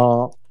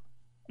are,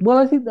 well,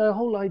 I think the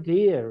whole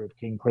idea of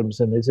King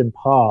Crimson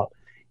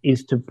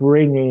is to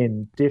bring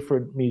in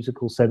different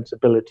musical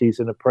sensibilities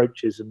and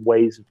approaches and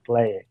ways of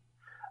playing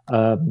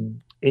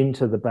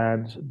into the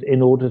band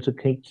in order to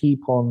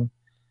keep on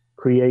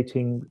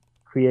creating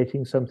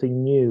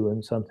something new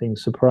and something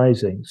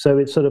surprising. So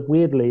it's sort of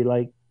weirdly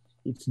like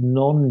it's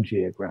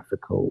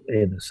non-geographical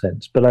in a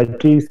sense, but I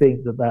do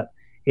think that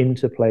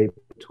interplay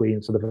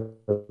between sort of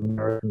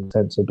American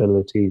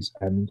sensibilities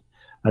and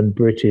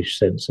British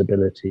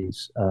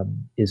sensibilities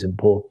is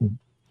important.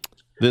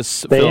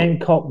 They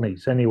ain't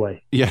Cockneys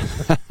anyway. Yeah,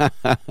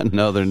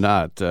 no, they're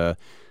not. I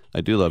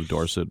do love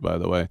Dorset, by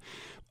the way.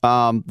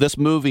 This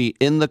movie,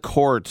 In the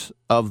Court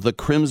of the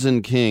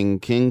Crimson King,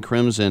 King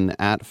Crimson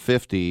at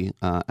 50,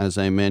 as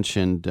I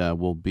mentioned,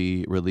 will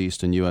be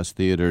released in U.S.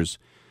 theaters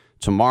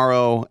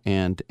tomorrow,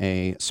 and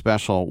a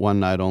special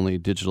one-night-only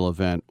digital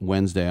event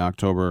Wednesday,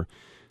 October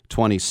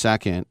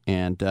 22nd.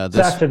 And Saturday.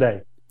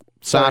 Saturday.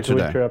 Sorry to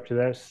interrupt you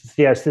there.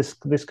 Yes,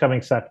 this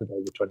coming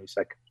Saturday, the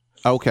 22nd.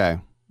 Okay.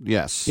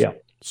 Yes. Yeah.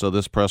 So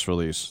this press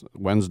release,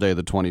 Wednesday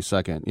the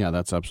 22nd. Yeah,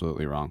 that's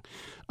absolutely wrong.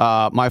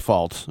 My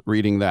fault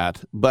reading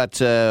that.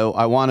 But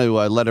I want to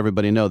let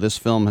everybody know this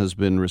film has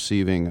been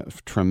receiving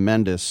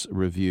tremendous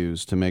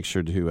reviews. To make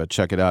sure to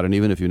check it out. And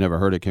even if you've never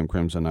heard of King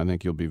Crimson, I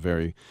think you'll be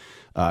very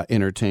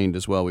entertained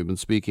as well. We've been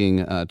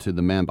speaking to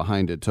the man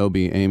behind it,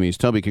 Toby Ames.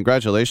 Toby,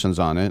 congratulations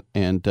on it.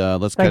 And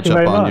let's catch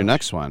up on your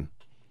next one.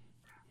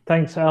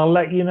 Thanks. I'll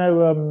let you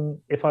know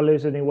if I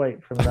lose any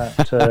weight from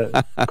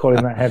that,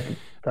 calling that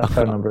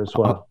phone number as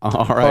well.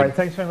 All right. All right.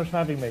 Thanks very much for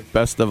having me.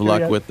 Best of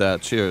luck with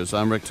that. Cheers.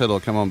 I'm Rick Tittle.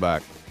 Come on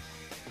back.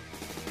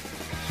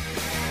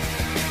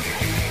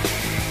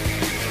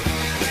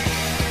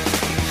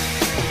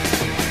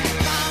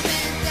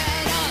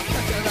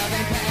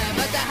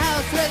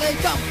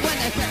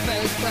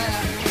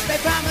 They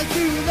promise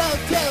you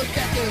those till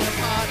death do us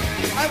part.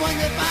 I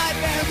wonder if my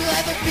parents will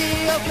ever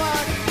be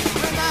apart.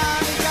 My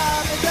mom is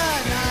off at the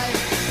night.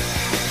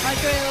 I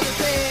thrill to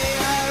see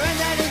her and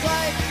daddy's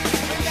wife.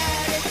 And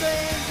daddy's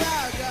twins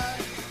are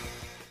gone.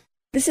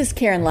 This is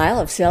Karen Lyle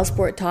of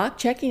Salesport Talk,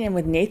 checking in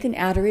with Nathan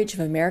Outteridge of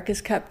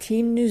America's Cup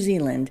Team New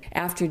Zealand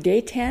after day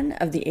 10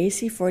 of the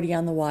AC40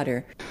 on the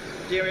water.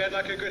 Yeah, we had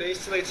like a good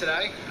easterly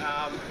today.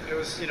 It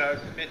was,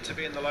 meant to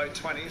be in the low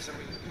 20s, and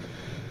we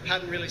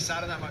hadn't really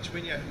started that much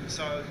wind yet.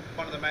 So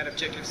one of the main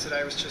objectives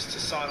today was just to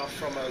sign off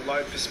from a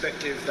load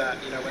perspective that,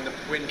 when the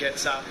wind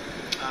gets up,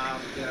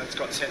 it's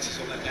got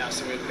sensors on it now,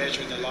 so we're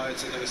measuring the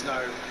loads, and there was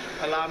no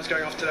alarms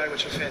going off today,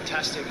 which was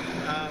fantastic.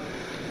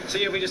 So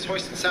yeah, we just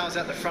hoisted sails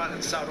out the front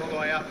and sailed all the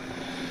way up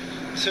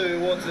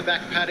towards the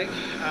back paddock.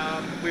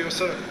 We were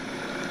sort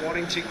of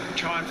wanting to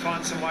try and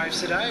find some waves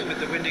today.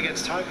 With the wind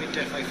against tide, we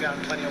definitely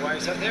found plenty of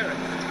waves out there.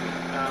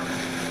 And,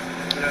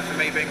 for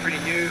me being pretty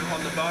new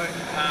on the boat,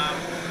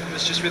 it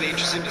was just really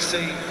interesting to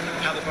see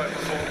how the boat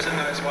performs in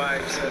those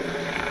waves.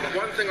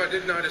 One thing I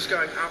did notice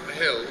going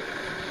uphill,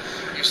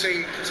 you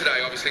seem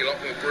today obviously a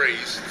lot more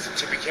breeze,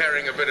 to be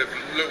carrying a bit of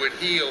leeward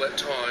heel at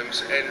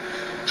times, and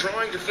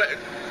trying to flatten,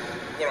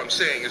 what I'm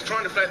seeing is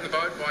trying to flatten the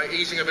boat by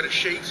easing a bit of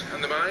sheet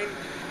on the main,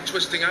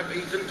 twisting up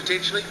even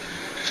potentially,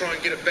 to try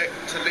and get it back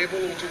to level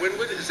or to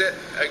windward. Is that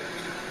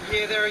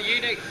Yeah, they're a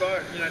unique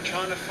boat,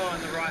 trying to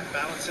find the right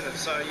balance in it.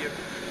 So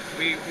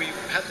we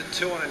had the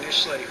 2 on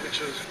initially, which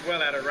was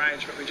well out of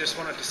range, but we just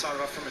wanted to sign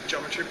it off from a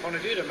geometry point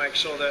of view to make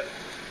sure that,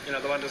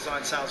 the one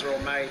design sails are all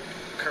made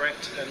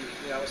correct, and,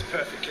 it was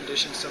perfect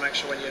conditions to make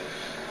sure when you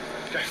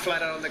go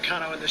flat out on the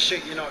Cano and the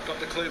sheet, you're not got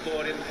the clue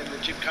board in the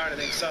jib current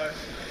and things. So,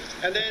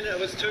 and then it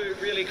was too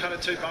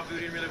bumpy.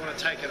 We didn't really want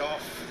to take it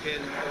off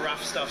in the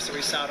rough stuff, so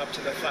we sailed up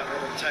to the flat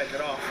water to take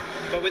it off.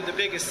 But with the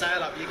bigger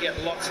sail up, you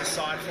get lots of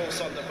side force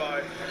on the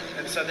boat,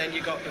 and so then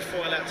you got the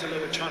foil out to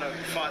leeward trying to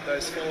fight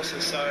those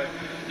forces. So,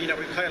 we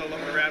played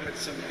along around with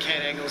some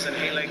can angles and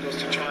heel angles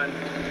to try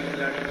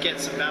and, get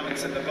some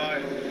balance in the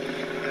boat.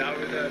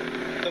 With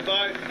the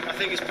boat, I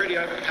think, is pretty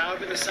overpowered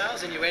with the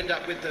sails, and you end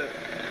up with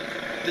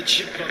the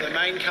chip or the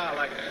main car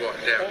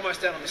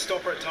almost down on the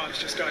stopper at times,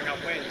 just going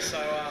upwind. So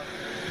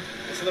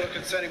it's a little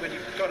concerning when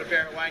you've got to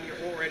bear it away and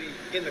you're already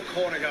in the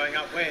corner going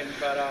upwind.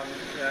 But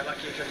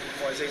lucky you can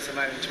always ease the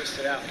main and twist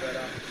it out. But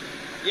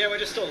yeah, we're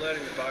just still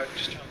learning the boat,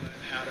 just trying to learn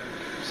how to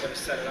sort of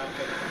set it up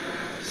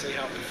and see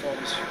how it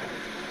performs.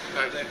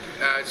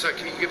 So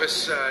can you give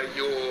us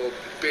your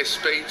best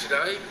speed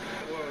today?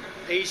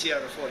 Easy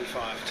over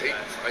 45 today.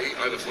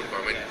 Over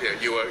 45. I mean, yeah,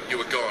 you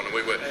were gone, and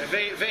we were.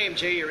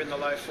 VMG, you're in the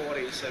low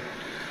 40s,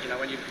 and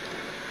when you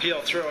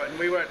peel through it, and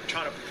we weren't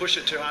trying to push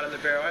it too hard in the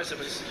barrows. It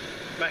was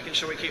making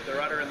sure we keep the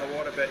rudder in the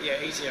water. But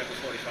yeah, easy over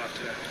 45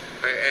 today.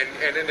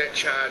 And in that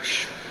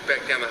charge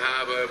back down the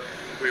harbour,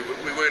 we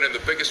weren't in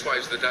the biggest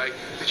waves of the day.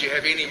 Did you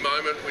have any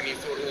moment when you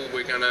thought, oh,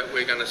 we're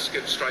gonna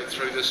skip straight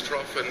through this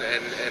trough and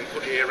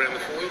put air around the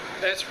foil?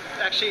 That's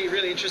actually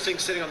really interesting,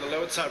 sitting on the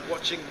leeward side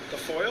watching the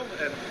foil,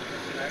 and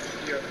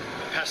you're a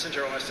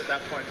passenger almost at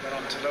that point, but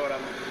onto leeward.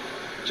 I'm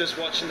just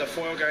watching the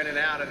foil go in and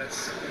out, and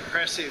it's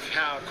impressive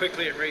how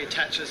quickly it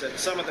reattaches. And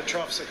some of the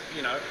troughs are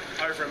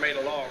over 1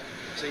 metre long,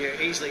 so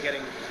you're easily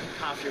getting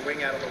half your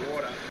wing out of the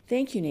water.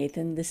 Thank you,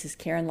 Nathan. This is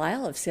Karen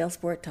Lyle of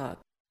Sailsport Talk.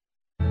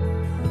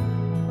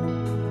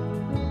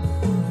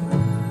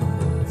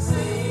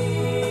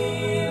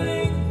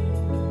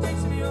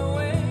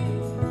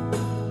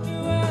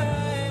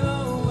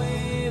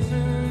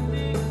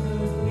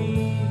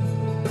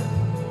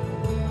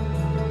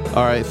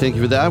 All right, thank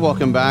you for that.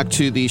 Welcome back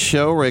to the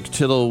show. Rick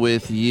Tittle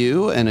with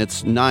you, and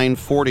it's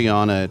 9:40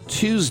 on a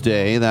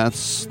Tuesday.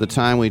 That's the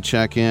time we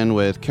check in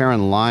with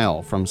Karen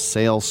Lyle from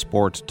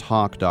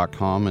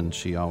SailSportTalk.com, and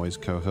she always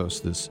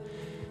co-hosts this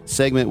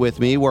segment with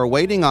me. We're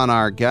waiting on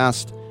our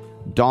guest,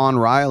 Dawn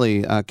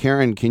Riley.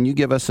 Karen, can you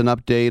give us an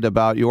update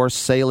about your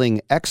sailing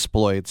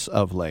exploits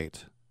of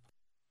late?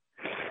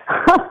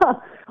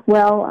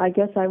 Well, I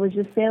guess I was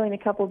just sailing a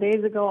couple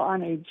days ago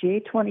on a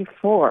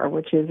J24,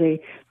 which is a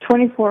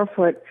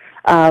 24-foot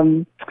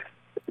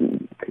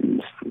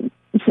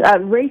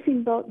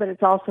racing boat, but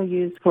it's also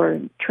used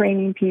for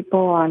training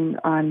people on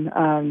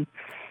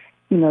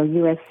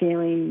U.S.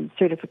 sailing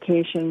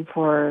certification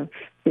for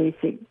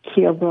basic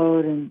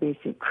keelboat and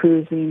basic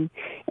cruising.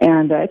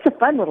 And it's a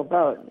fun little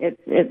boat.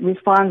 It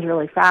responds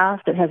really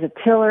fast. It has a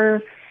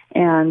tiller.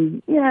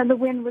 And, the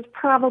wind was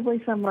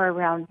probably somewhere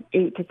around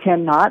 8 to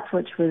 10 knots,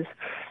 which was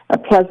a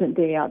pleasant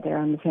day out there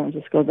on the San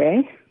Francisco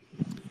Bay.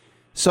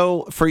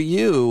 So for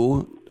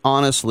you,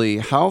 honestly,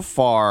 how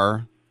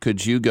far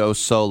could you go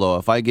solo?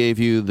 If I gave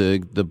you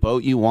the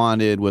boat you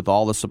wanted with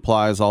all the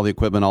supplies, all the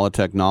equipment, all the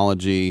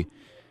technology,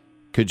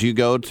 could you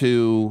go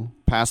to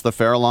past the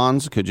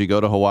Farallones? Could you go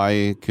to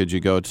Hawaii? Could you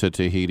go to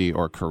Tahiti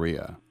or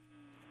Korea?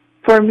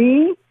 For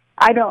me,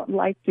 I don't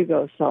like to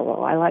go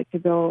solo. I like to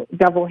go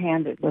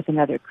double-handed with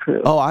another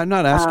crew. Oh, I'm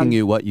not asking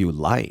you what you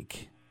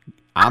like.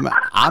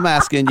 I'm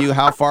asking you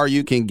how far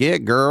you can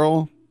get,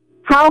 girl.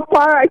 How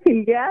far I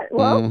can get?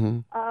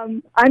 Well,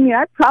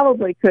 I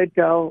probably could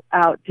go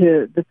out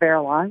to the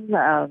Farallones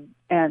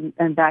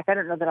and back. I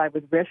don't know that I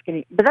would risk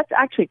any, but that's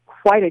actually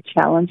quite a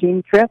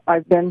challenging trip.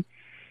 I've been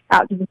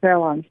out to the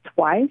Farallones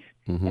twice,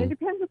 and it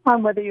depends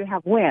upon whether you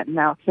have wind.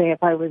 Now, say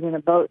if I was in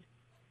a boat.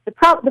 The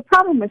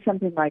problem with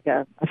something like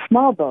a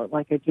small boat,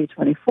 like a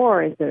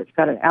G24, is that it's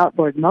got an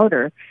outboard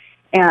motor.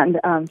 And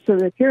so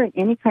that if you're in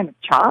any kind of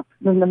chop,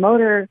 then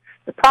the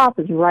prop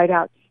is right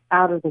out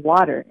of the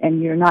water,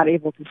 and you're not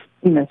able to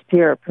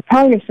steer or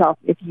propel yourself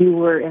if you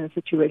were in a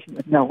situation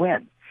with no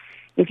wind.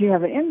 If you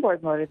have an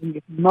inboard motor, then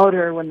you can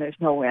motor when there's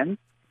no wind.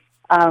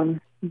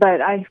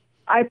 But I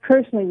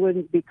personally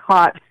wouldn't be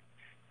caught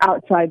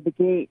outside the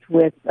gate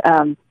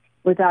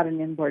without an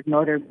inboard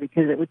motor,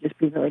 because it would just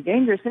be really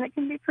dangerous, and it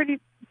can be pretty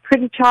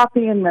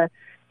choppy in the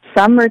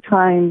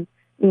summertime.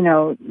 In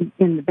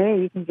the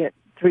bay, you can get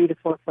 3 to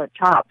 4 foot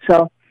chop.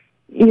 So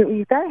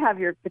you've got to have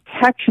your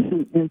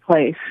protection in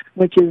place,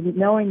 which is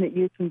knowing that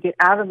you can get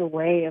out of the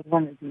way of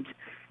one of these,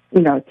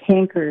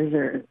 tankers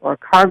or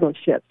cargo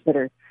ships that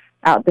are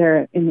out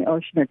there in the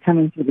ocean or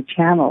coming through the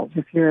channels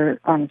if you're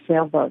on a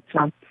sailboat.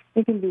 So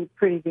it can be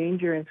pretty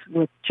dangerous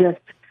with just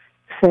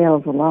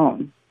sails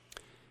alone.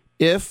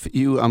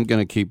 I'm going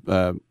to keep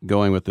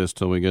going with this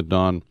till we get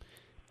done.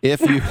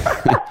 If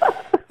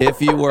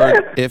you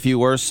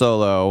were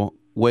solo,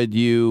 would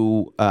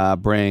you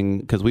bring?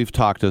 Because we've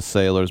talked to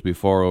sailors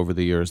before over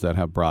the years that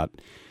have brought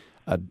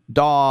a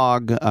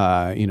dog,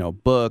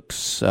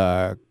 books,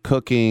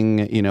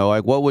 cooking.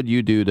 What would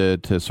you do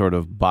to sort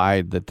of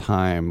bide the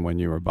time when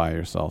you were by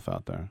yourself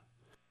out there?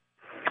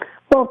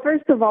 Well,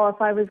 first of all,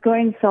 if I was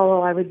going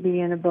solo, I would be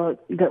in a boat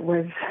that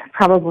was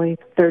probably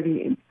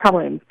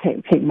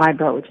take my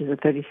boat, which is a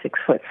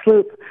 36-foot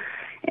sloop.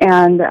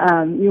 And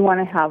you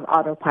want to have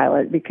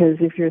autopilot, because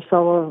if you're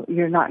solo,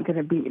 there's going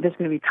to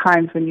be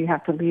times when you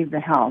have to leave the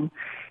helm.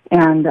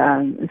 And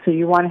so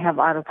you want to have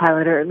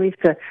autopilot, or at least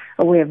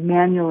a way of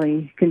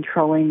manually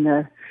controlling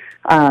the,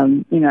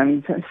 some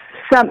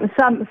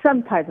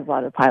type of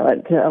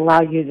autopilot to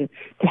allow you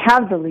to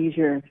have the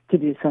leisure to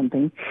do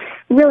something.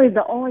 Really,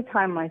 the only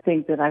time I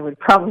think that I would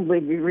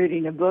probably be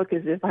reading a book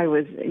is if I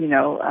was,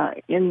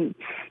 in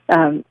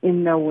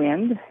no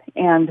wind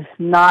and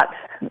not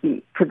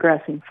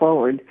progressing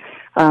forward.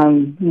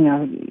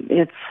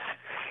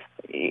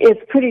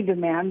 It's pretty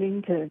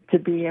demanding to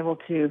be able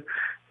to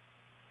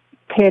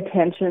pay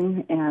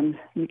attention, and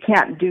you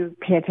can't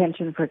pay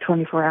attention for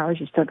 24 hours.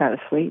 You still got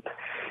to sleep.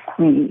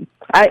 I mean,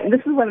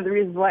 this is one of the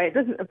reasons why it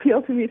doesn't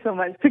appeal to me so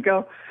much to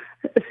go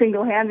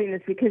single-handing,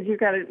 is because you've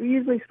got to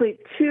usually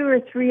sleep 2 or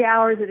 3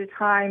 hours at a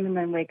time and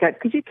then wake up,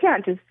 because you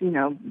can't just,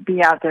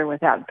 be out there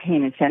without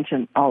paying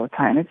attention all the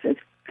time.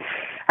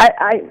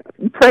 I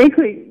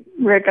frankly,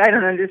 Rick, I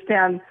don't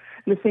understand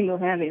the single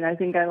handing. I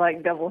think I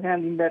like double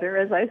handing better,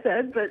 as I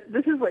said. But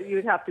this is what you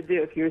would have to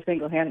do if you were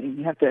single handing.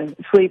 You have to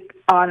sleep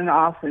on and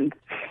off and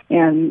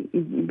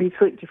be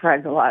sleep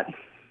deprived a lot.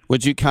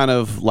 Would you kind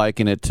of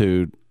liken it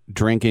to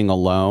drinking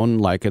alone,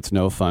 like it's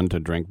no fun to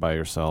drink by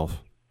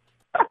yourself?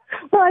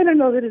 Well, I don't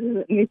know that it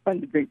isn't any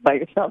fun to drink by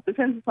yourself.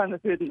 Depends upon the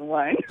food and the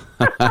wine.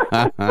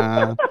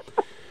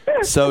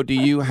 So do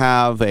you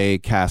have a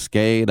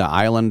Cascade, a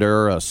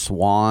Islander, a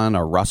Swan,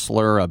 a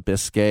Rustler, a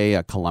Biscay,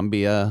 a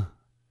Columbia?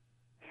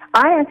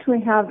 I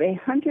actually have a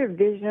Hunter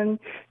Vision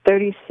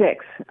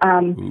 36.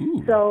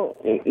 So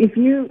if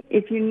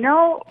you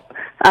know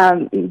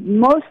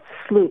most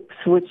sloops,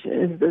 which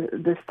is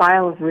the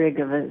style of rig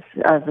of a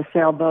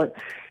sailboat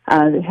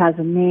that has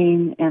a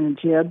main and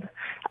a jib,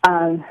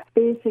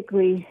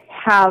 basically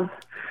have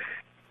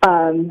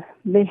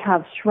they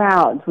have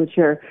shrouds, which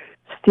are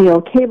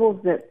steel cables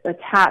that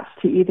attach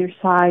to either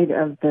side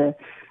of the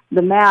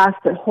mast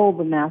that hold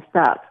the mast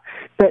up.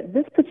 But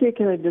this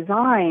particular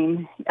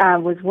design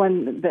was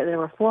one that there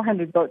were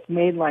 400 boats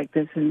made like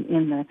this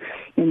in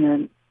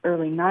the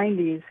early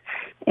 90s,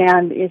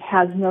 and it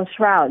has no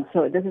shroud,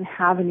 so it doesn't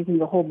have anything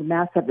to hold the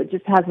mast up. It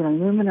just has an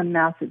aluminum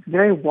mast. It's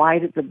very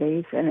wide at the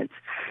base, and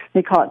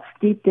they call it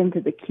steeped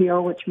into the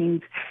keel, which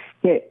means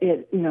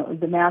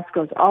the mast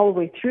goes all the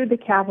way through the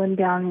cabin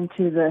down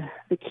into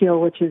the keel,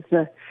 which is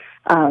the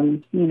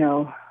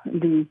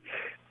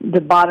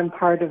bottom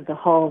part of the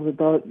hull of the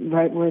boat,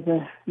 right where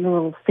the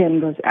little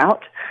fin goes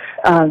out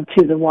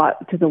to the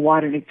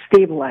water to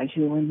stabilize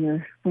you when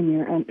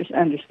you're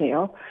under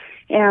sail,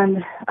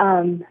 and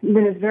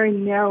then it's very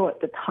narrow at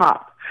the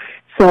top.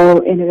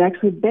 So and it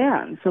actually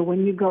bends. So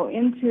when you go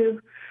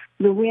into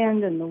the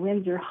wind and the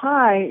winds are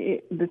high,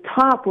 the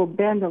top will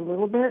bend a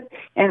little bit,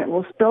 and it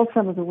will spill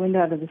some of the wind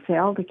out of the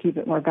sail to keep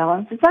it more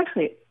balanced. It's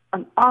actually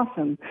an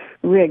awesome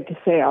rig to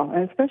sail,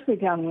 and especially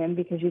downwind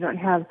because you don't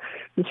have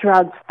the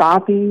shroud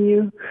stopping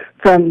you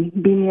from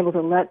being able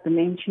to let the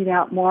main sheet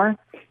out more.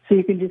 So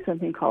you can do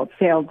something called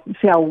sail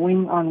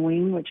wing on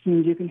wing, which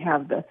means you can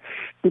have the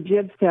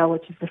jib sail,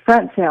 which is the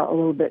front sail, a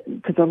little bit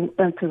to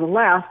the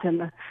left, and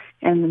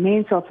the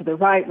mainsail to the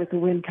right, with the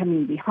wind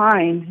coming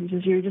behind.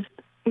 You're just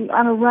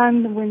on a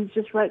run, the wind's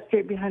just right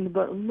straight behind the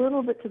boat, a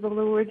little bit to the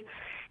leeward,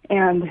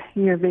 and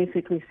you're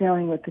basically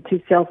sailing with the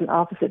two sails in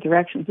opposite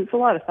directions. It's a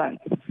lot of fun.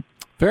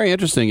 Very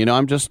interesting.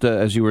 I'm just,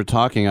 as you were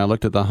talking, I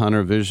looked at the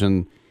Hunter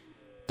Vision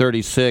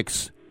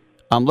 36.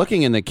 I'm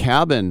looking in the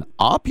cabin,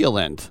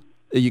 opulent.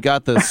 You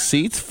got the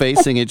seats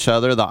facing each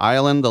other, the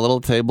island, the little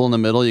table in the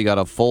middle. You got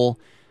a full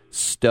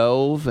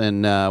stove,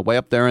 and way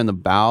up there in the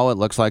bow, it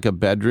looks like a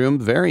bedroom.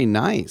 Very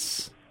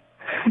nice.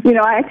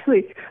 I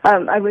actually,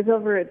 I was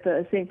over at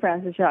the St.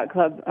 Francis Yacht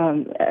Club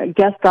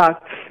guest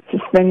dock,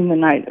 just spending the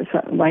night.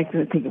 I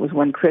think it was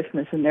one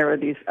Christmas, and there were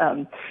these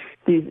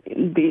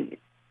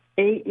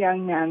 8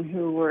 young men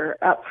who were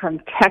up from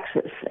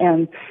Texas,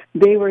 and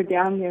they were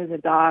down near the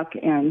dock,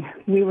 and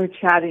we were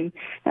chatting,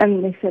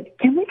 and they said,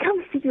 "Can we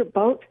come see your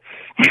boat?"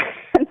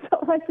 And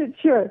so I said,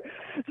 "Sure."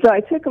 So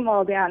I took them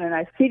all down, and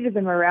I seated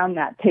them around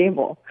that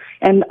table,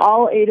 and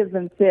all 8 of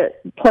them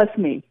fit, plus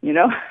me,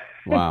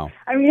 Wow.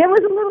 I mean, it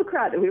was a little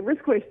crowded. We were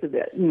squished a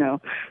bit,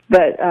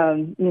 but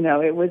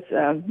it was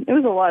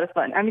a lot of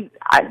fun. I mean,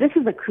 this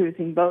is a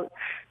cruising boat,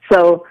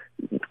 so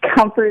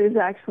comfort is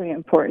actually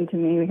important to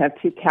me. We have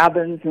 2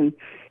 cabins,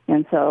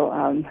 and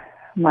so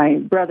my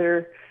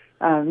brother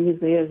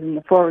usually is in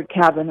the forward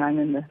cabin. I'm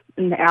in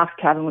the aft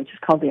cabin, which is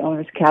called the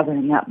owner's cabin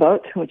in that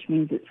boat, which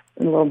means it's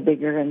a little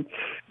bigger and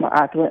more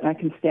opulent, and I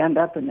can stand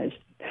up, and there's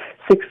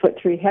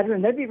 6'3"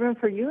 headroom. There'd be room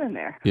for you in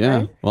there. Yeah.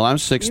 Right? Well, I'm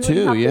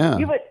 6'2", yeah.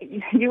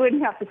 You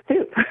wouldn't have to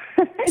stoop.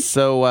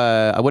 So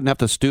I wouldn't have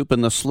to stoop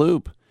in the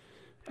sloop.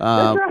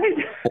 That's right.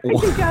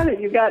 You got it.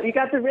 You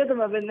got the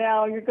rhythm of it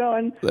now. You're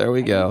going. There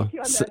we go.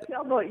 You on that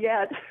sailboat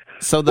yet?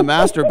 So the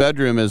master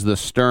bedroom is the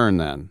stern,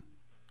 then?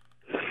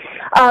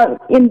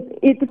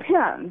 It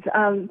depends.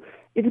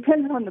 It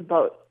depends on the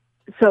boat.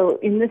 So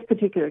in this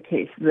particular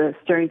case, the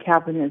stern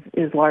cabin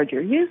is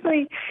larger.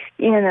 Usually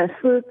in a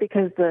sloop,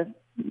 because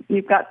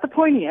you've got the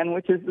pointy end,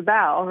 which is the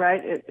bow,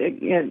 right?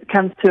 It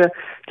comes to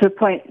a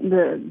point.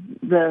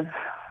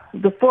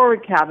 The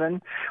forward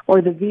cabin,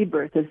 or the V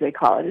berth as they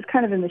call it, is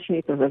kind of in the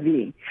shape of a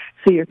V.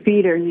 So your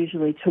feet are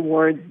usually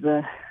towards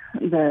the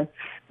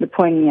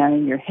pointy end,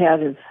 and your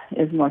head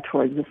is more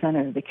towards the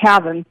center of the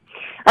cabin.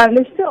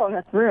 There's still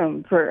enough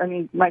room for. I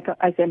mean, my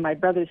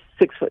brother's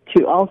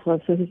 6'2" also,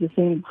 so he's the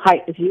same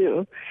height as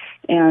you,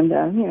 and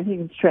he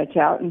can stretch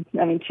out. And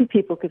 2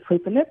 people could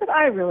sleep in it, but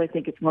I really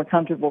think it's more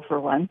comfortable for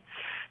one.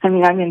 I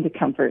mean, I'm into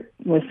comfort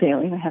with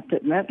sailing, I have to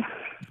admit.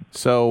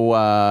 So,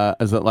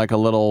 is it like a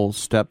little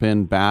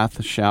step-in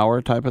bath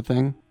shower type of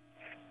thing?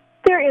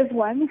 There is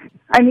one.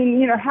 I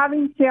mean,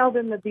 having sailed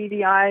in the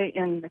BDI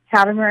in the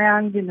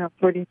catamaran,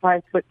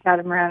 45-foot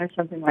catamaran or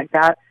something like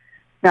that,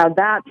 now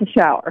that's a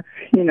shower.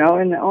 In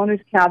the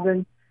owner's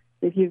cabin,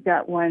 if you've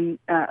got one,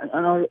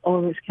 an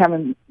owner's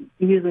cabin,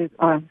 usually,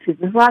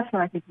 this last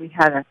one I think we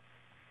had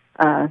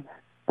a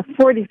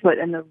 40-foot,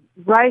 and the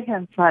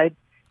right-hand side,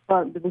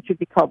 which would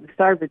be called the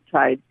starboard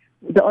side,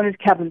 the owner's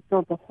cabin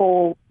filled the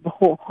whole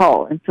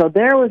hull, and so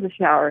there was a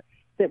shower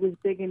that was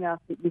big enough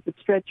that you could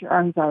stretch your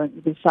arms out on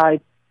either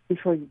side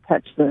before you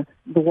touch the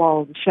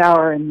wall of the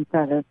shower, and you've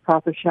got a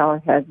proper shower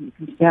head, and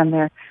you can stand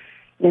there.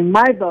 In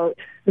my boat,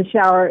 the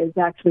shower is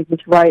actually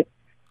just right.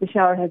 The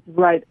shower head's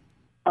right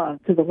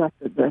to the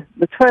left of the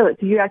toilet,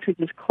 so you actually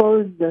just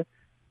close the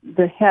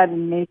head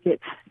and make it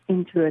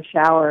into a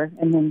shower,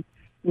 and then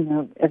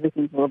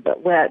everything's a little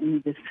bit wet, and you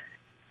just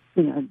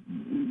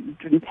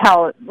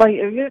towel it. Like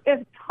if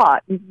it's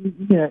hot,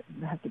 you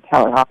have to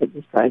towel it off. It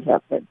just dries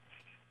up, but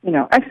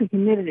actually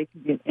humidity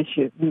can be an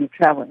issue when you're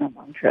traveling on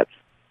long trips.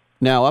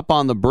 Now, up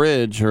on the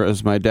bridge, or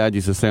as my dad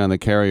used to say on the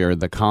carrier,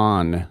 the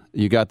con,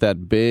 you got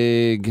that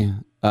big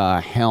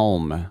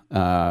helm.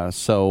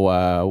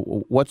 So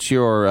what's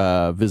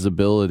your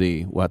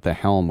visibility at the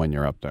helm when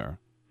you're up there?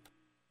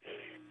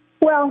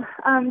 Well,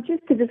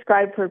 just to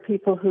describe for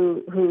people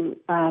who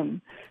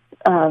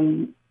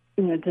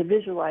to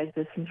visualize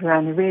this is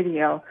around the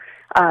radio,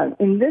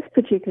 in this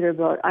particular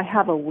boat, I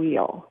have a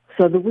wheel.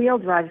 So the wheel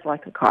drives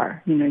like a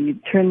car. You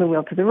turn the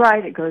wheel to the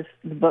right, it goes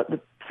to the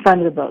front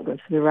of the boat goes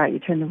to the right. You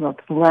turn the wheel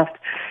to the left,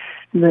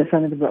 and the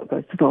front of the boat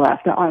goes to the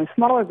left. Now, on a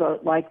smaller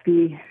boat like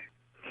the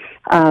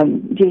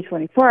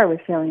J24 I was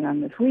sailing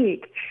on this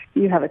week,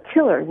 you have a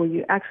tiller where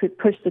you actually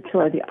push the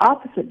tiller the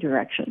opposite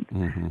direction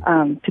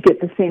to get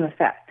the same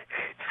effect.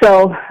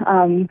 So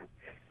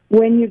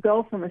when you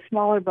go from a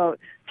smaller boat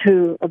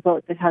to a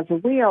boat that has a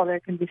wheel,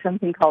 there can be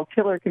something called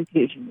tiller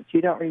confusion, which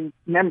you don't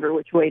remember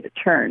which way to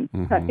turn.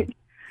 Right?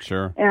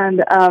 Sure.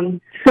 And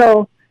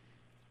so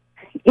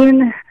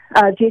in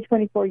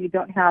J24, you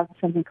don't have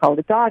something called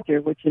a dodger,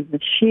 which is a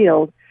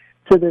shield,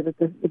 so that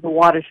the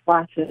water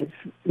splashes,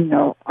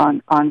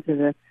 onto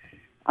the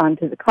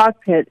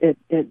cockpit. It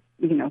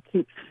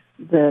keeps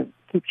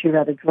you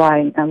rather dry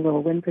and a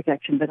little wind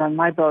protection. But on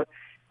my boat,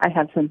 I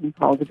have something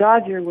called a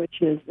dodger,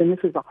 which is, and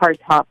this is a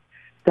hardtop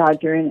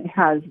dodger, and it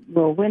has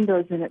little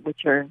windows in it,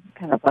 which are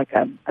kind of like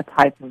a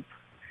type of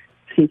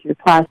see-through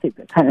plastic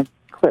that kind of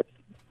clips,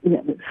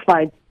 that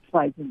slides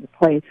into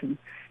place and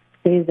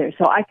stays there.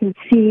 So I can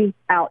see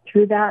out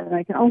through that, and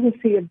I can also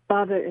see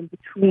above it in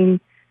between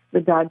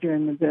the dodger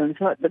and the boom.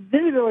 So the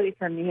visibility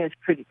for me is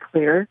pretty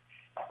clear.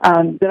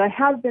 But I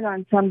have been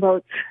on some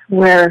boats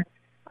where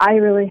I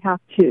really have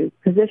to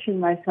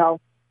position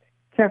myself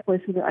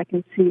carefully so that I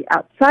can see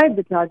outside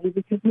the dodger,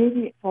 because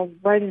maybe it falls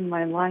right in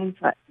my line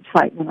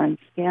sight when I'm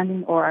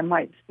standing, or I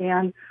might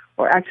stand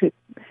or actually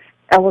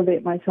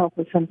elevate myself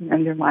with something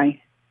under my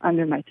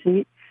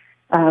seat,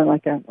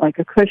 like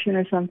a cushion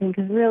or something,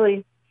 because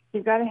really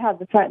you've got to have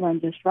the sight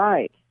line just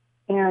right.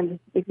 And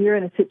if you're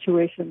in a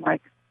situation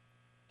like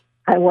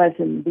I was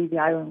in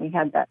BVI when we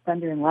had that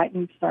thunder and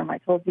lightning storm I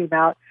told you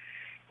about,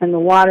 and the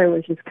water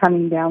was just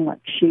coming down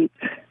like sheets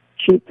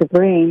of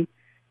rain,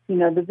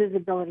 the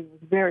visibility was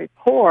very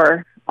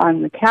poor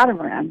on the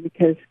catamaran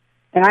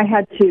and I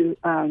had to,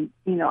 I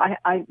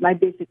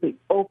basically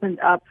opened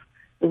up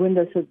the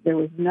window so that there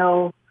was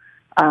no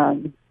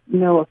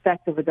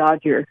effect of a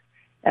dodger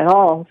at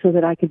all, so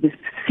that I could just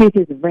see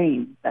through the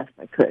rain as best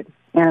I could.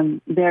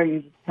 And there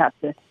you just have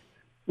to,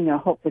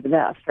 hope for the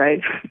best,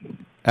 right?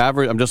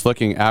 I'm just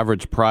looking,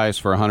 average price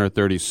for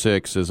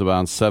 136 is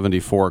about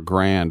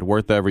 $74,000,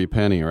 worth every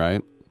penny,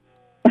 right?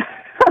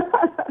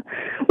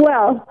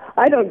 Well,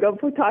 I don't go.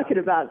 We're talking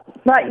about.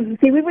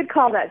 See, we would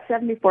call that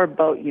 74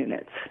 boat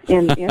units.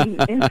 In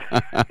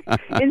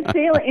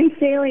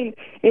sailing,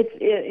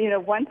 it's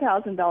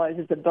 $1,000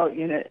 is a boat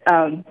unit,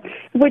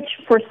 which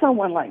for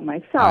someone like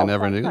myself, I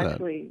never knew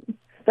actually,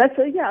 that.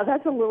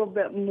 That's a little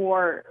bit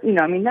more.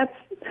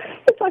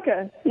 It's like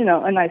a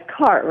nice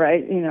car,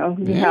 right?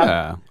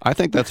 I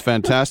think that's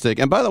fantastic.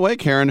 And by the way,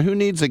 Karen, who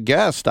needs a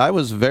guest? I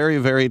was very,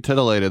 very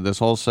titillated this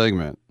whole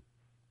segment.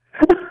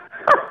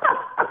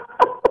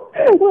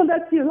 Well,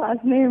 that's your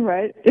last name,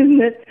 right?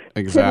 Isn't it?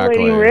 Exactly.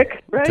 Titillating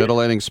Rick, right?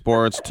 Titillating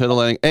Sports,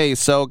 titillating. Hey,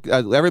 so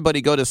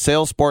everybody go to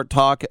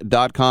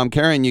sailsporttalk.com.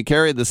 Karen, you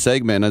carried the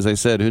segment. As I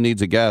said, who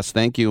needs a guest?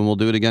 Thank you, and we'll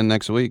do it again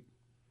next week.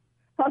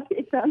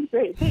 Okay, sounds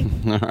great. Thanks.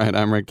 All right,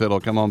 I'm Rick Tittle.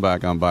 Come on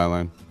back on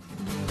Byline.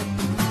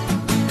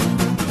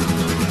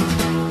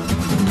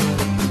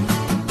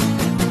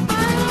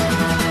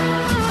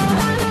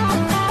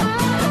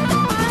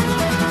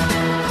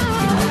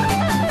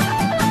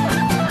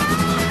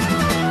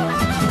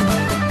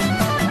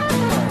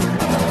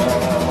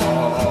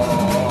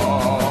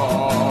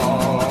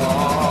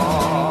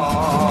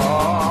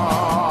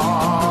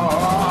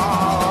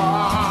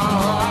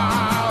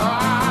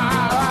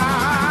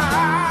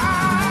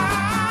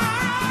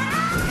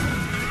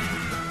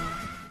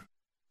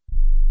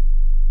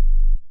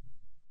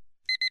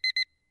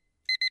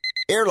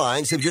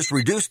 Airlines have just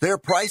reduced their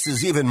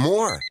prices even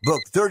more.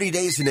 Book 30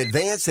 days in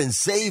advance and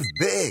save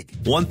big.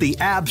 Want the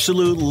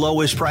absolute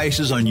lowest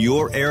prices on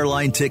your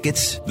airline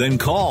tickets? Then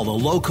call the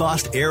Low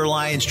Cost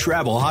Airlines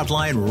Travel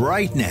Hotline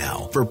right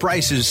now for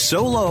prices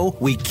so low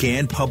we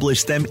can't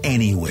publish them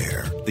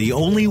anywhere. The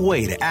only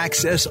way to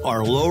access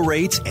our low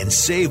rates and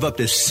save up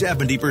to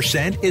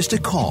 70% is to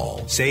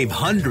call. Save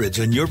hundreds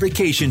on your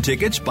vacation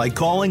tickets by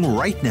calling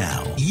right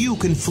now. You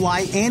can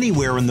fly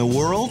anywhere in the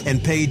world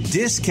and pay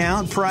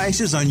discount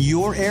prices on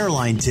your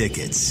airline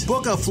tickets.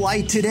 Book a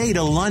flight today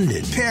to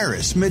London,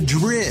 Paris,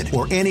 Madrid,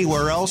 or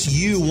anywhere else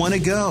you want to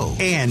go.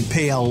 And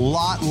pay a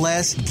lot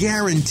less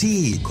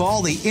guaranteed.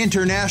 Call the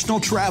International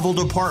Travel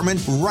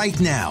Department right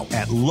now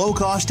at Low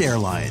Cost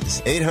Airlines.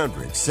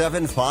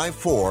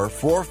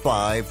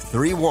 800-754-4531.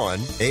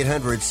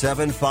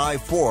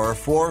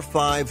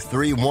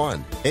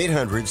 800-754-4531.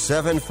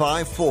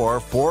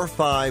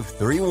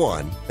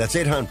 800-754-4531. That's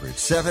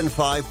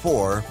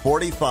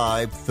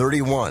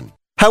 800-754-4531.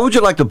 How would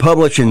you like to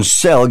publish and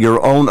sell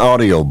your own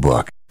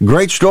audiobook?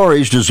 Great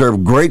stories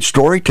deserve great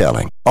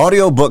storytelling.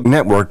 Audiobook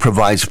Network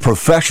provides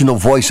professional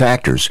voice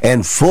actors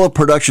and full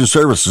production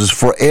services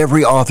for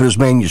every author's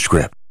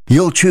manuscript.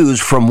 You'll choose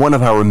from one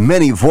of our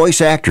many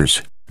voice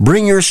actors.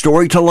 Bring your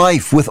story to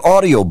life with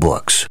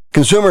audiobooks.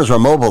 Consumers are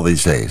mobile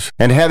these days,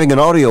 and having an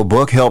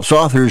audiobook helps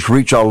authors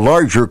reach a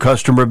larger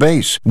customer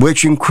base,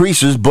 which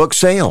increases book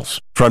sales.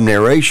 From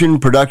narration,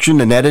 production,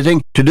 and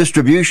editing to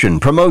distribution,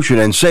 promotion,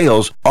 and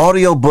sales,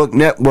 Audiobook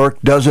Network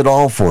does it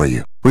all for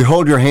you. We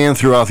hold your hand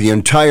throughout the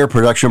entire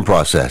production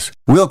process.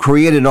 We'll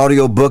create an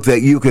audiobook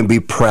that you can be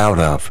proud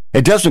of.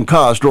 It doesn't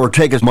cost or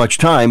take as much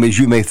time as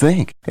you may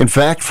think. In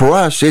fact, for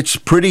us, it's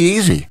pretty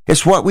easy.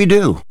 It's what we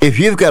do. If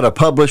you've got a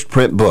published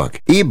print book,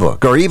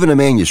 ebook, or even a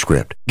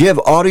manuscript, give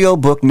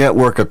Audiobook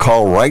Network a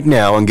call right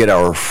now and get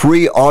our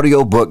free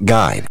audiobook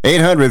guide.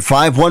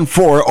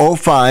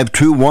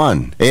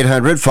 800-514-0521.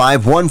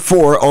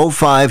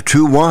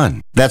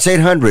 800-514-0521. That's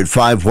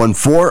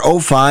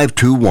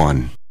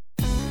 800-514-0521.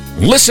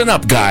 Listen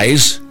up,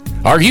 guys.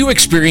 Are you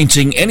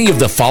experiencing any of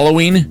the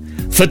following?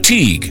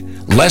 Fatigue,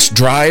 less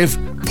drive,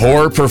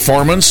 poor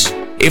performance?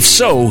 If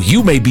so,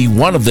 you may be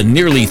one of the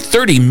nearly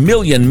 30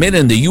 million men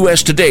in the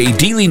U.S. today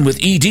dealing with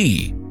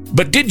ED.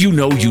 But did you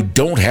know you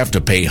don't have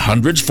to pay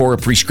hundreds for a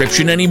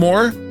prescription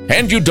anymore?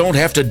 And you don't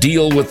have to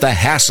deal with the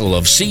hassle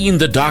of seeing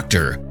the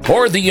doctor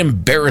or the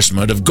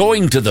embarrassment of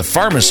going to the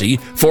pharmacy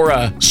for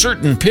a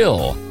certain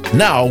pill.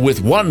 Now,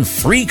 with one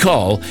free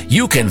call,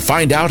 you can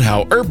find out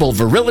how Herbal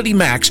Virility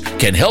Max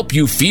can help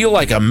you feel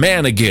like a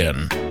man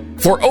again.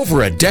 For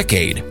over a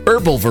decade,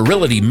 Herbal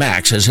Virility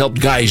Max has helped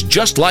guys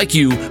just like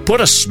you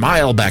put a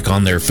smile back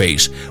on their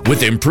face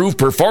with improved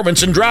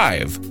performance and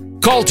drive.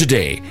 Call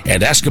today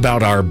and ask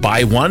about our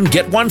buy one,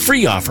 get one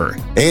free offer.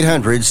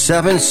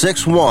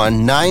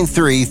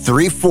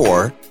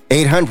 800-761-9334.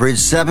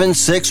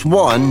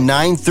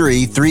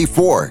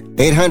 800-761-9334.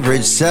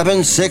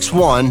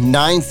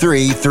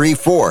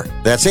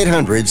 800-761-9334. That's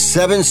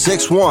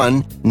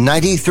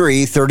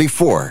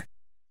 800-761-9334.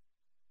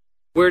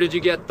 Where did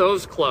you get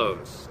those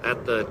clothes?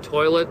 At the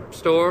toilet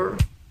store?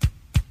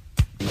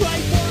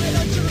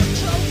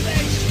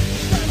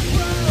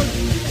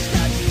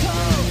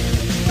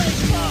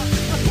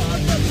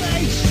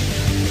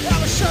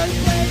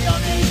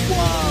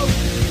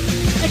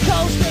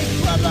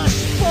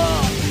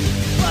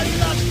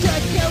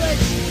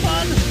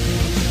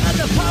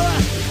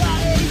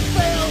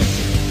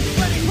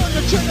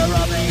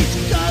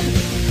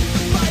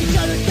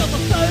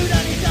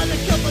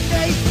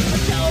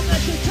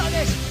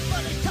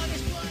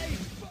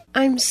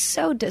 I'm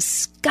so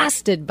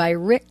disgusted by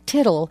Rick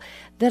Tittle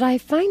that I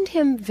find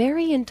him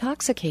very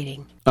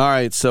intoxicating. All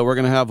right, so we're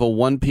going to have a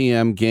 1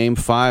 p.m. Game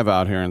 5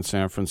 out here in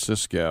San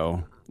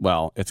Francisco.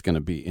 Well, it's going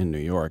to be in New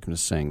York. I'm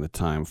just saying the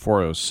time.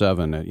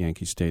 4:07 at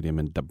Yankee Stadium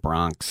in the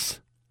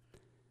Bronx.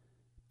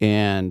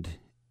 And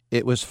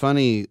it was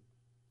funny,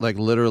 like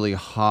literally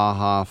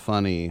ha-ha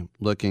funny,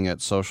 looking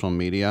at social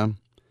media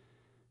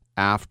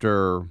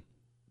after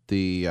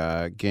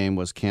the game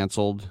was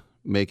canceled,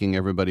 making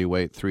everybody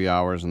wait 3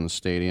 hours in the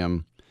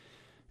stadium.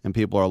 And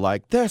people are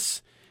like,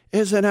 this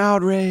is an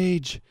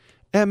outrage.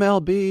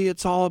 MLB,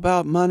 it's all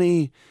about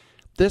money.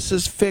 This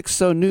is fixed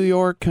so New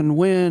York can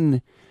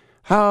win.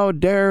 How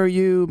dare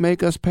you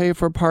make us pay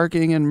for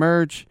parking and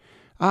merch?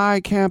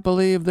 I can't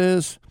believe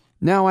this.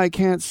 Now I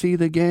can't see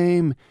the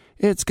game.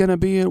 It's going to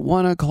be at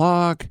 1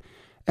 o'clock.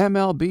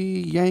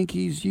 MLB,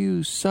 Yankees,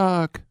 you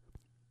suck.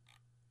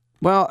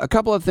 Well, a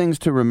couple of things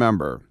to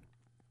remember.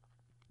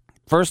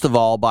 First of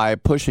all, by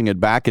pushing it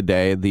back a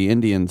day,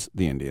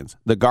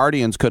 the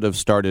Guardians could have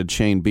started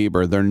Shane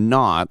Bieber. They're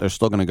not. They're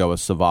still going to go with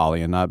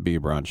Savali and not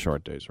Bieber on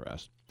short days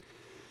rest.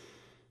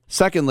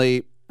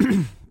 Secondly,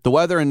 the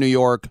weather in New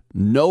York,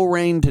 no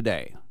rain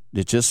today.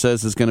 It just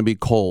says it's going to be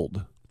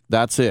cold.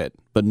 That's it.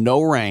 But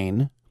no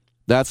rain.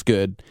 That's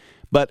good.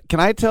 But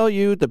can I tell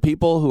you, the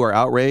people who are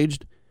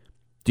outraged,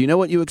 do you know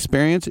what you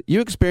experienced?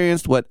 You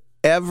experienced what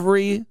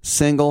every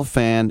single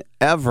fan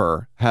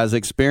ever has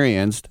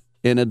experienced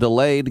in a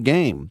delayed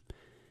game.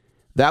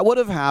 That would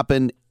have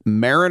happened,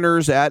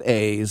 Mariners at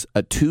A's,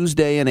 a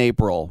Tuesday in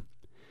April.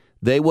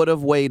 They would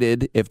have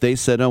waited if they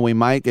said, oh, it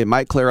might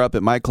clear up,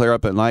 it might clear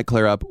up, it might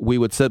clear up. We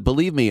would say,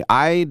 believe me,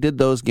 I did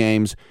those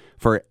games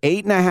for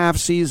 8.5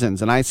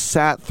 seasons, and I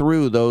sat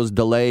through those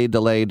delay,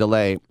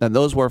 and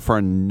those were for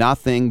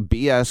nothing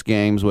BS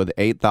games with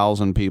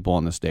 8,000 people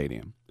in the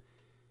stadium.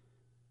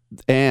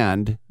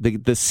 And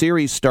the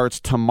series starts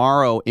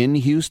tomorrow in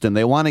Houston.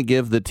 They want to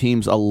give the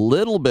teams a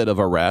little bit of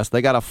a rest.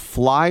 They got to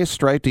fly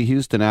straight to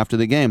Houston after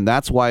the game.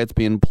 That's why it's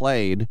being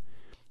played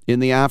in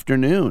the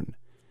afternoon.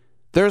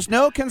 There's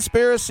no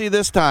conspiracy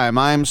this time.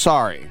 I'm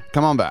sorry.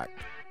 Come on back.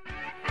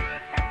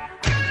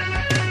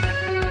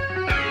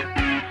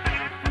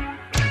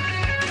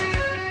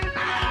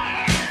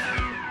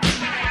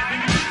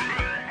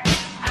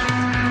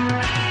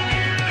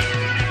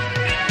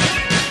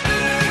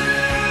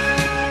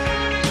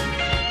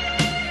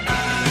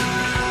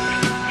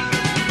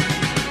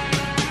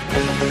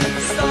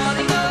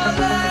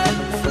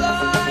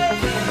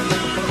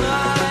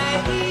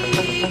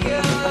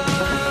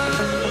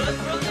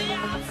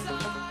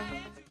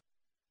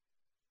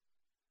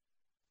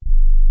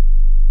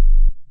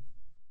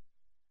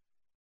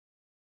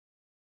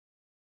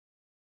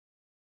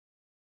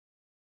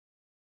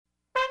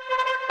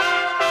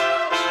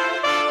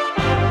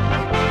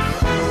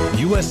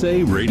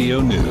 USA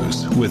Radio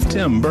News with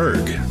Tim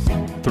Berg.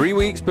 3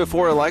 weeks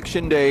before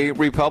Election Day,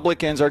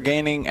 Republicans are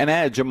gaining an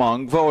edge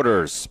among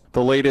voters.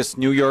 The latest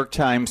New York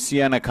Times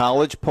Siena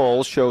College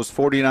poll shows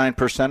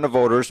 49% of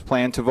voters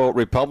plan to vote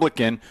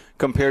Republican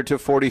compared to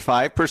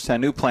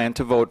 45% who plan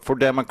to vote for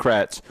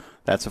Democrats.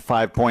 That's a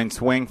 5-point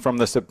swing from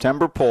the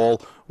September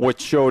poll, which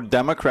showed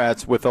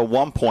Democrats with a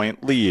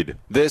 1-point lead.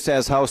 This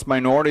as House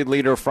Minority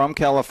Leader from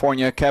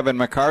California Kevin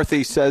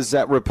McCarthy says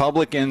that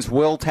Republicans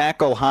will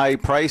tackle high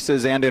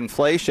prices and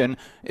inflation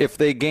if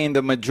they gain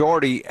the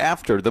majority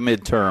after the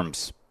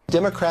midterms.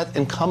 Democrat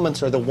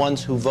incumbents are the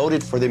ones who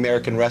voted for the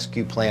American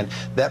Rescue Plan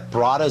that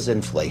brought us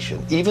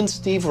inflation. Even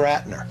Steve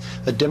Ratner,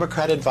 a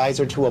Democrat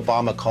advisor to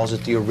Obama, calls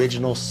it the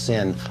original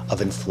sin of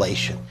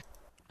inflation.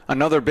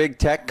 Another big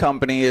tech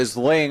company is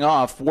laying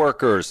off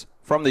workers.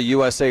 From the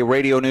USA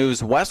Radio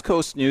News West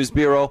Coast News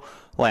Bureau,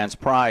 Lance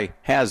Pry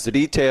has the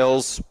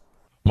details.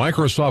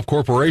 Microsoft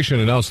Corporation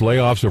announced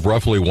layoffs of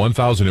roughly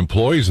 1,000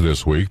 employees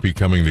this week,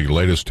 becoming the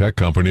latest tech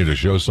company to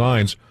show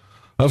signs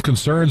of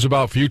concerns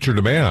about future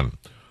demand.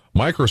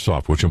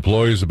 Microsoft, which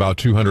employs about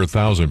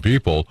 200,000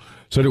 people,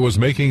 said it was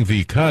making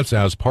the cuts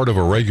as part of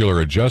a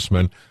regular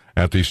adjustment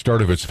at the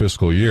start of its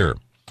fiscal year.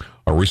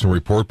 A recent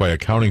report by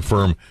accounting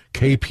firm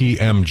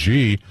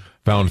KPMG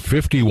found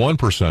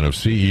 51% of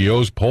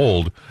CEOs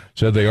polled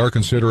said they are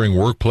considering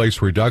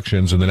workplace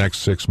reductions in the next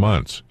 6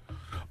 months.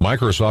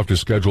 Microsoft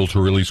is scheduled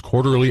to release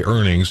quarterly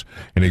earnings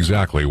in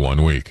exactly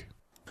 1 week.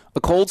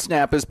 A cold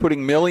snap is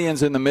putting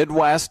millions in the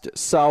Midwest,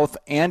 South,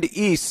 and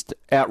East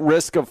at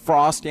risk of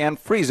frost and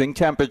freezing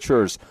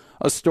temperatures.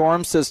 A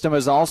storm system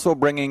is also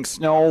bringing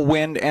snow,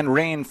 wind, and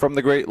rain from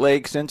the Great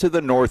Lakes into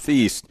the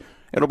Northeast.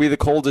 It'll be the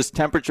coldest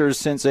temperatures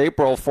since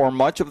April for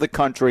much of the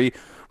country,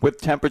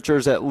 with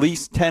temperatures at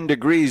least 10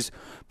 degrees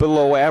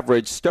below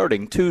average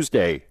starting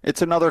Tuesday.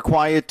 It's another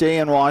quiet day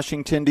in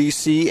Washington,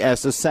 D.C.,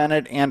 as the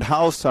Senate and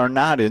House are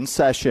not in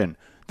session.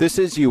 This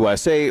is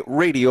USA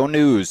Radio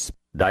News.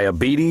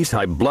 Diabetes,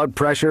 high blood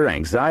pressure,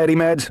 anxiety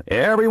meds,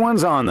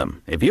 everyone's on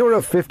them. If you're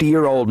a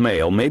 50-year-old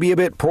male, maybe a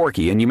bit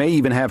porky, and you may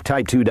even have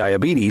type 2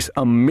 diabetes,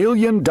 $1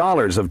 million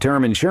of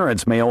term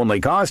insurance may only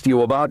cost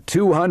you about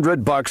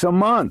 $200 a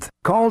month.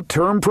 Call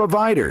Term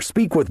Provider.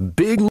 Speak with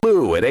Big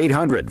Lou at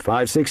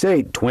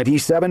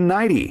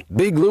 800-568-2790.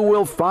 Big Lou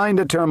will find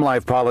a term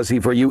life policy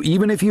for you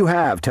even if you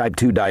have type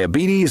 2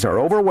 diabetes, are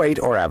overweight,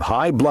 or have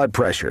high blood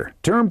pressure.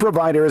 Term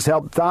Provider has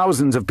helped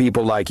thousands of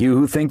people like you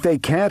who think they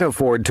can't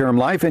afford term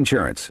life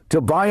insurance. To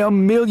buy $1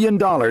 million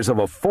of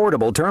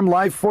affordable term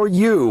life for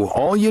you,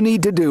 all you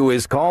need to do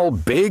is call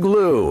Big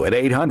Lou at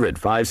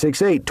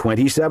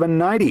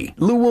 800-568-2790.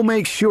 Lou will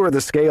make sure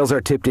the scales are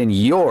tipped in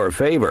your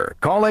favor.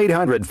 Call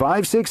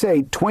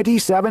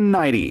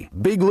 800-568-2790.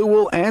 Big Lou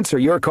will answer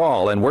your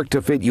call and work to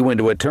fit you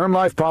into a term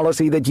life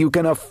policy that you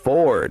can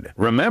afford.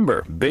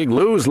 Remember, Big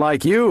Lou's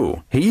like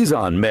you. He's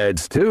on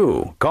meds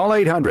too. Call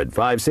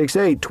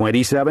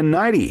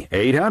 800-568-2790.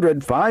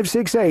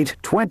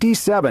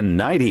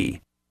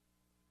 800-568-2790.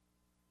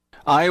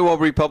 Iowa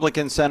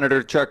Republican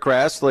Senator Chuck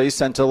Grassley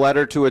sent a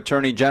letter to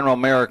Attorney General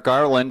Merrick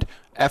Garland,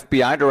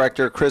 FBI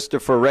Director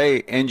Christopher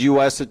Wray, and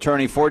U.S.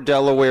 Attorney for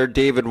Delaware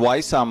David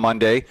Weiss on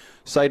Monday,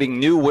 citing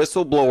new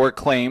whistleblower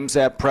claims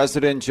that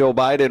President Joe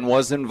Biden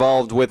was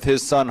involved with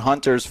his son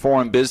Hunter's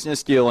foreign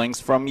business dealings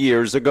from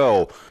years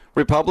ago.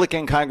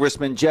 Republican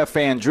Congressman Jeff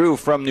Van Drew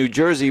from New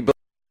Jersey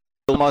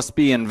must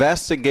be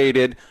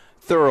investigated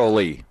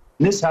thoroughly.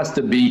 This has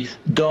to be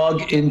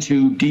dug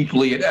into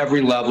deeply at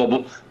every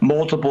level,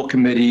 multiple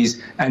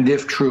committees, and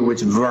if true,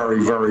 it's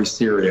very, very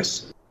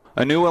serious.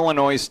 A new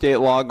Illinois state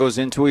law goes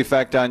into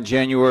effect on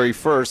January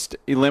 1st,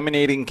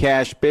 eliminating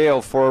cash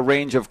bail for a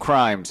range of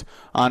crimes.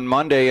 On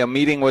Monday, a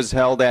meeting was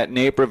held at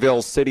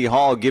Naperville City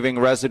Hall, giving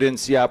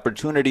residents the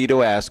opportunity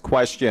to ask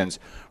questions.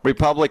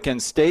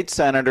 Republican State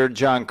Senator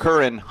John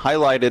Curran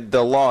highlighted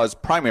the law's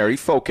primary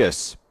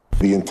focus.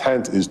 The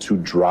intent is to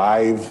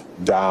drive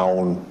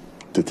down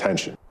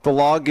detention. The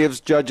law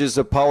gives judges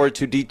the power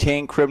to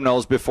detain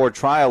criminals before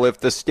trial if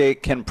the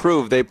state can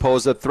prove they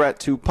pose a threat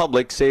to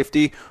public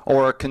safety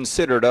or are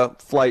considered a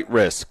flight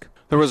risk.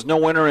 There was no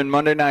winner in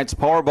Monday night's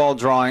Powerball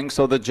drawing,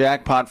 so the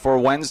jackpot for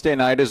Wednesday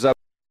night is up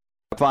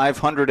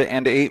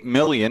 $508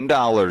 million.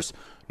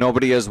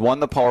 Nobody has won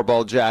the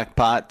Powerball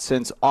jackpot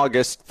since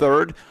August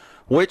 3rd,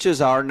 which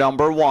is our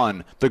number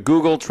one. The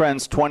Google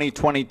Trends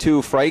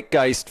 2022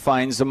 Frightgeist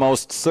finds the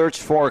most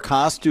searched for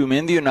costume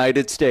in the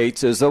United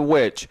States is a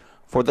witch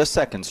for the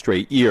second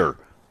straight year.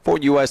 For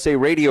USA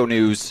Radio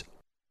News,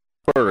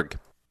 Berg.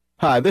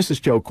 Hi, this is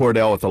Joe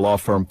Cordell with the law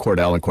firm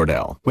Cordell &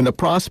 Cordell. When the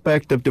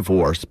prospect of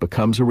divorce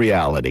becomes a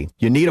reality,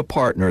 you need a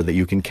partner that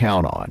you can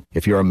count on.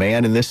 If you're a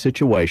man in this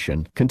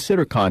situation,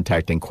 consider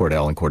contacting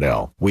Cordell &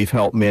 Cordell. We've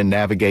helped men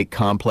navigate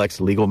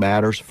complex legal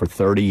matters for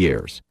 30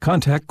 years.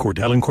 Contact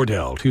Cordell &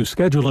 Cordell to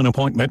schedule an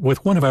appointment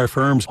with one of our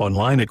firms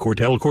online at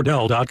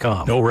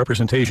CordellCordell.com. No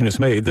representation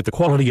is made that the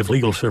quality of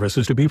legal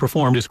services to be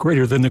performed is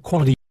greater than the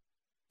quality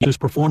is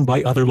performed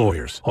by other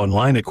lawyers.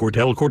 Online at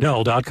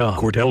CordellCordell.com.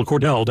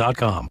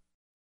 CordellCordell.com.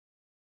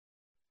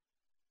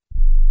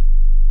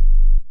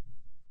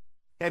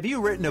 Have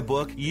you written a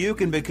book? You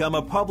can become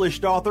a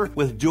published author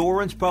with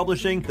Dorrance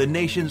Publishing, the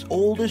nation's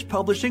oldest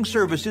publishing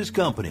services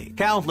company.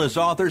 Countless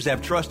authors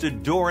have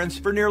trusted Dorrance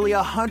for nearly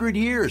 100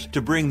 years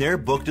to bring their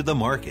book to the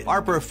market.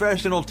 Our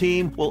professional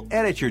team will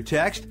edit your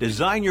text,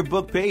 design your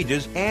book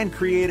pages, and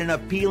create an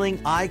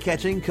appealing,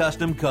 eye-catching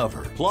custom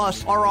cover.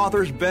 Plus, our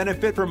authors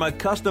benefit from a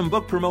custom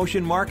book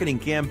promotion marketing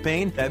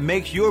campaign that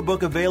makes your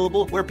book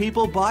available where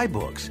people buy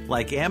books,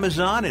 like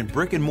Amazon and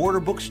brick-and-mortar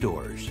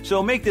bookstores.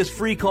 So make this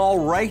free call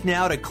right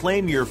now to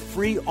claim your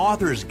free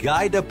author's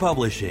guide to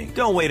publishing.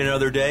 Don't wait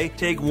another day.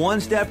 Take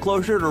one step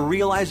closer to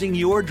realizing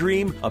your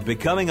dream of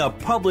becoming a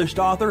published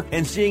author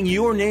and seeing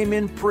your name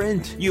in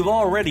print. You've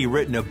already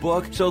written a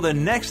book, so the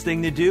next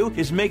thing to do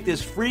is make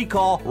this free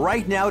call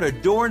right now to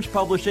Dorrance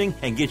Publishing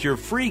and get your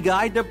free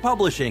guide to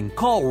publishing.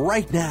 Call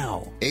right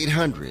now.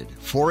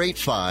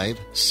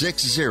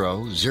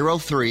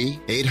 800-485-6003.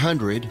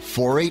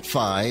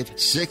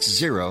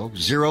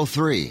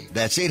 800-485-6003.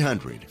 That's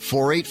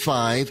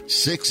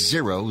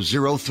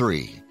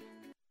 800-485-6003.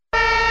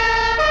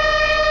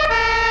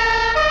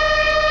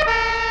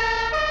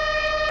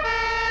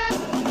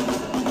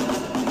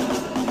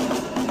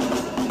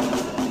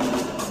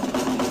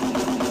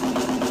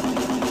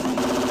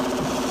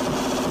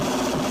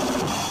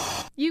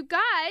 You guys,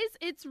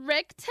 it's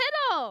Rick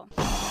Tittle.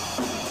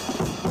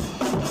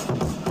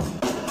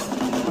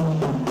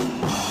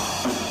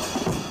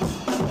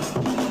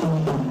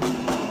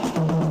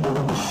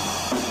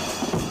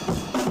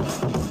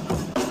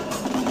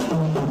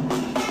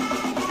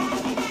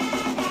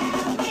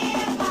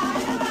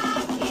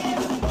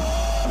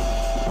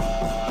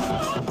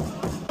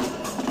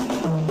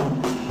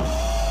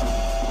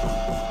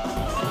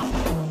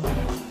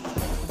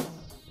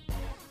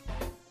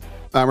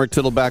 I'm Rick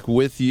Tittle back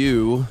with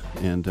you,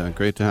 and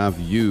great to have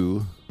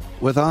you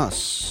with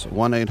us.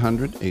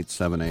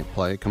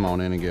 1-800-878-PLAY. Come on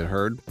in and get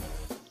heard.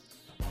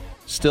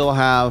 Still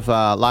have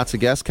lots of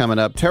guests coming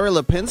up. Terry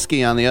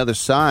Lipinski on the other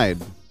side.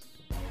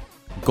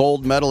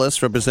 Gold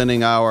medalist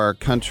representing our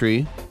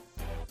country.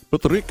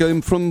 Patrika,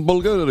 I'm from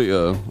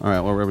Bulgaria. All right,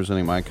 well,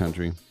 representing my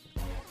country.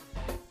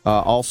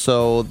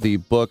 Also, the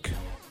book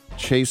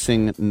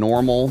Chasing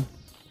Normal,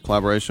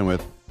 collaboration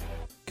with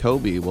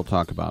Kobe. We'll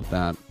talk about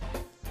that.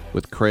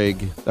 With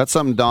Craig. That's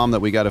something, Dom, that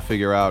we got to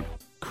figure out.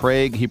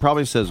 Craig, he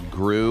probably says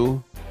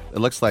Grew. It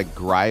looks like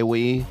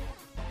Grywe.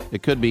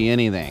 It could be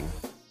anything.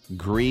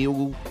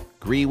 Grewe.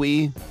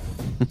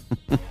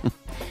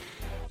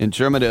 In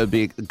German, it would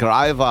be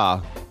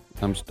Greiva.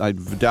 I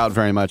doubt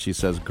very much he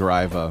says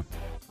Greiva.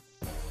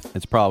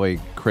 It's probably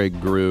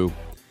Craig Grew.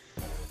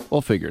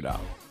 We'll figure it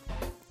out.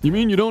 You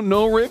mean you don't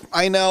know, Rick?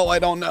 I know, I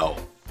don't know.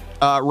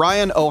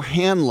 Ryan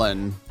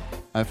O'Hanlon.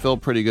 I feel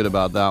pretty good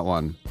about that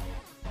one.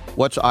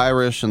 What's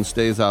Irish and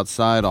stays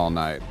outside all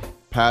night?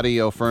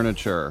 Patio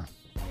furniture.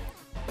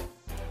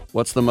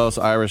 What's the most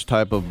Irish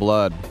type of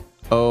blood?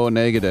 O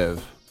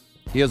negative.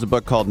 He has a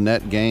book called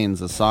Net Gains,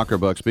 a soccer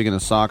book. Speaking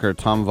of soccer,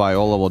 Tom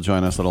Viola will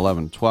join us at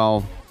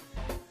 11:12.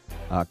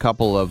 A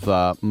couple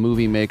of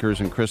movie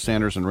makers and Chris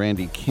Sanders and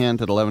Randy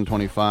Kent at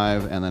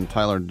 11:25. And then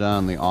Tyler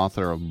Dunn, the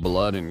author of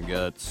Blood and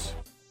Guts.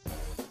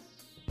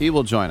 He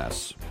will join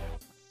us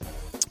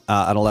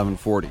at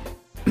 11:40.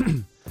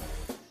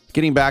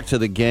 Getting back to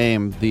the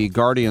game, the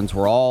Guardians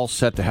were all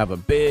set to have a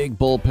big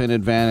bullpen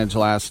advantage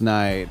last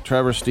night.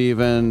 Trevor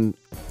Stephen,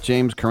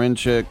 James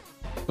Karinchak,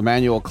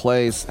 Emmanuel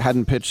Clase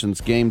hadn't pitched since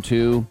Game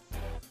 2.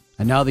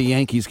 And now the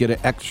Yankees get an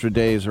extra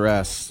day's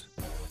rest.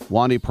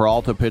 Wandy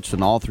Peralta pitched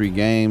in all 3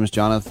 games.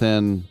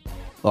 Jonathan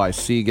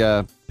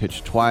Loaisiga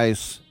pitched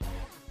twice.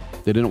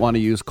 They didn't want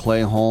to use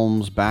Clay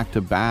Holmes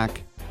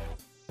back-to-back.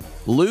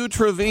 Lou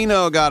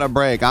Trevino got a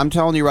break. I'm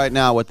telling you right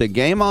now, with the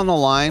game on the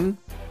line...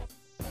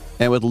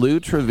 And with Lou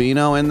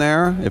Trevino in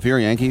there, if you're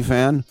a Yankee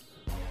fan,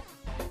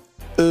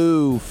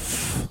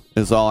 oof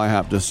is all I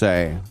have to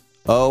say.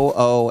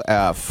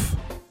 OOF.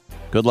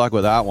 Good luck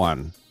with that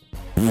one.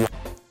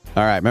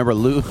 All right. Remember,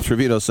 Lou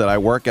Trevito said, I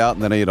work out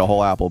and then I eat a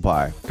whole apple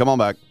pie. Come on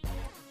back.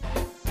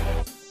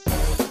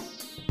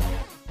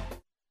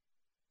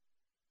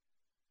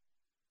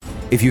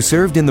 If you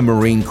served in the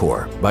Marine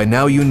Corps, by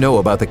now you know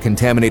about the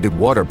contaminated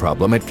water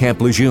problem at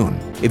Camp Lejeune.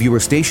 If you were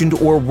stationed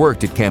or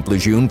worked at Camp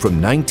Lejeune from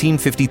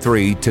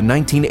 1953 to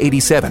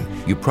 1987,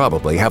 you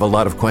probably have a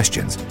lot of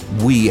questions.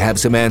 We have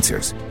some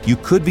answers. You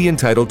could be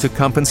entitled to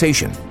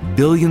compensation.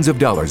 Billions of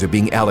dollars are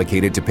being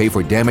allocated to pay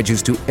for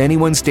damages to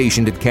anyone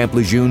stationed at Camp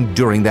Lejeune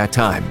during that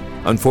time.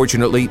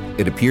 Unfortunately,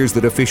 it appears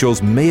that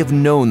officials may have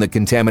known the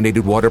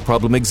contaminated water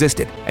problem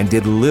existed and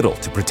did little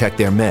to protect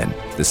their men.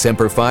 The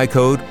Semper Fi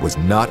code was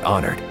not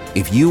honored.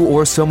 If you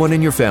or someone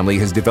in your family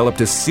has developed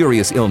a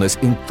serious illness,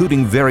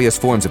 including various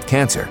forms of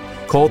cancer,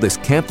 call this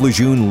Camp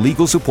Lejeune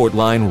legal support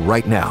line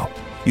right now.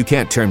 You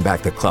can't turn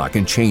back the clock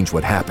and change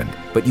what happened,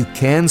 but you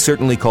can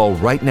certainly call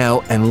right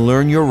now and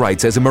learn your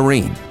rights as a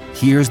Marine.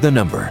 Here's the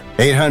number.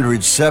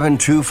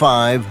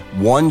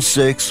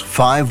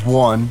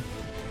 800-725-1651.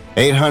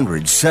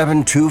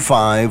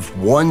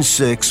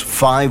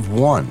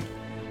 800-725-1651.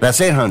 That's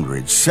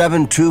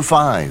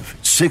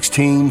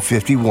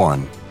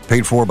 800-725-1651.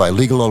 Paid for by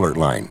Legal Alert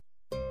Line.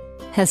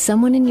 Has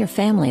someone in your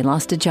family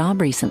lost a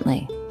job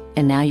recently,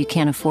 and now you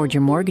can't afford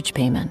your mortgage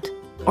payment?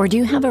 Or do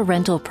you have a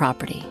rental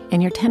property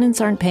and your tenants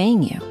aren't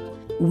paying you?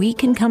 We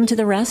can come to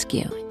the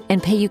rescue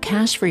and pay you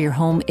cash for your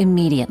home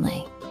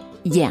immediately.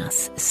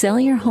 Yes, sell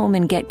your home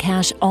and get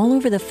cash all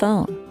over the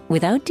phone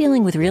without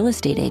dealing with real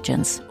estate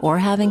agents or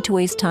having to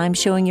waste time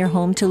showing your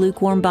home to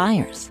lukewarm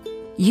buyers.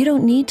 You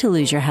don't need to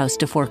lose your house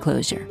to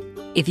foreclosure.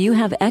 If you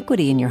have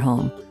equity in your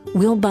home,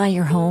 we'll buy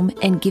your home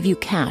and give you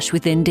cash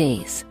within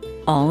days,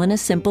 all in a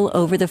simple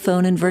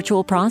over-the-phone and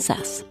virtual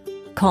process.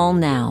 Call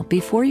now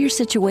before your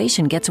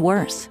situation gets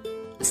worse.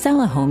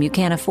 Sell a home you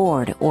can't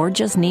afford or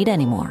just need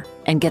anymore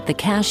and get the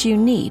cash you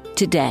need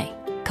today.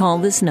 Call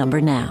this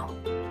number now.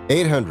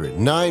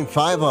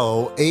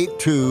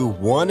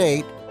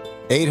 800-950-8218.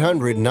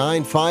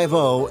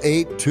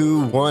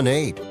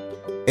 800-950-8218.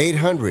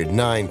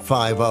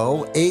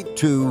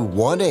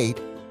 800-950-8218.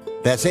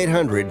 That's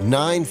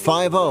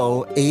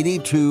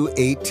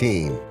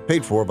 800-950-8218.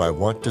 Paid for by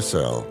Want to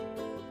Sell.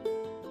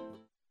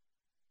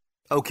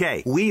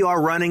 Okay, we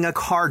are running a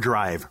car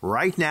drive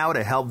right now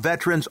to help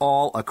veterans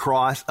all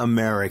across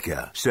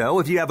America. So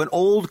if you have an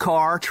old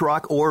car,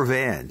 truck, or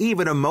van,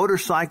 even a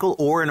motorcycle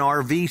or an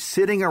RV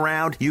sitting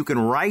around, you can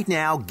right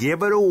now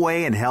give it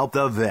away and help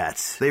the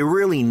vets. They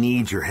really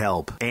need your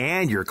help.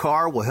 And your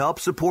car will help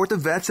support the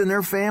vets and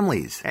their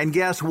families. And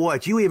guess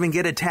what? You even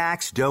get a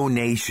tax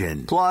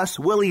donation. Plus,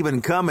 we'll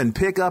even come and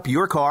pick up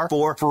your car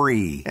for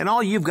free. And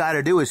all you've got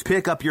to do is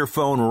pick up your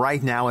phone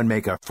right now and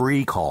make a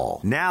free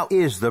call. Now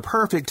is the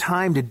perfect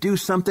time to do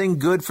something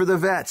good for the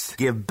vets.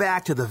 Give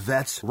back to the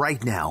vets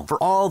right now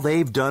for all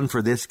they've done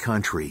for this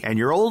country. And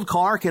your old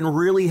car can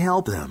really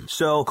help them.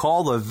 So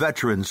call the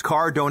Veterans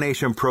Car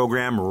Donation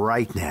Program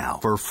right now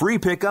for free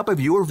pickup of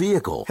your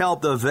vehicle.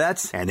 Help the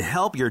vets and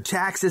help your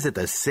taxes at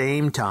the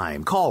same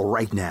time. Call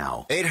right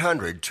now.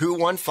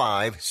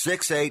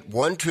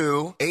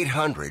 800-215-6812.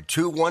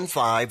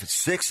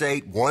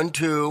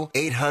 800-215-6812.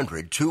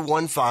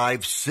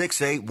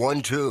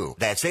 800-215-6812.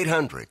 That's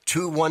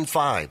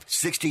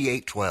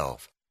 800-215-6812.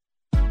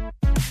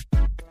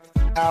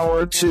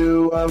 Hour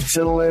 2 of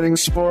titillating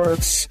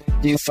sports.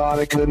 You thought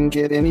it couldn't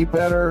get any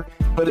better,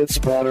 but it's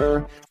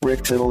better.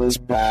 Rick Tittle is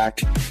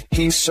back.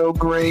 He's so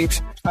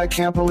great. I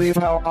can't believe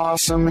how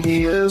awesome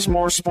he is.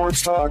 More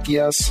sports talk,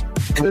 yes.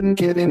 Couldn't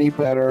get any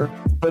better,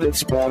 but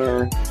it's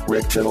better.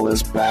 Rick Tittle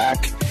is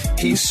back.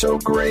 He's so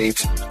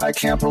great. I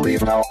can't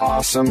believe how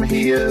awesome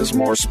he is.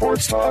 More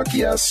sports talk,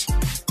 yes.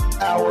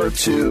 Hour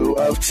 2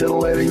 of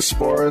titillating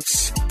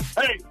sports.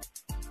 Hey,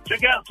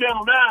 check out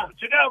Channel 9.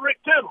 Check out Rick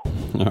Tittle.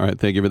 All right,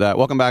 thank you for that.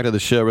 Welcome back to the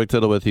show. Rick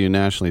Tittle with you,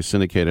 nationally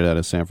syndicated out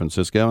of San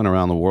Francisco and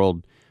around the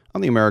world on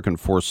the American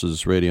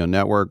Forces Radio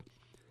Network.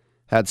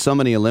 Had so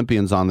many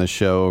Olympians on this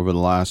show over the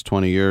last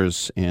 20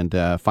 years, and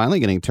finally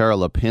getting Tara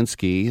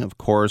Lipinski, of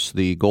course,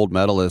 the gold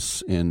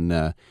medalist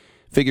in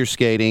figure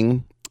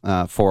skating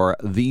for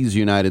these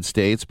United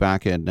States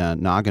back at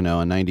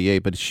Nagano in 98.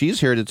 But she's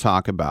here to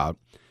talk about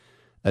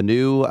a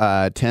new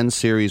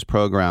 10-series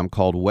program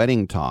called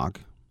Wedding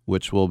Talk,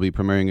 which will be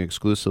premiering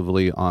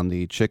exclusively on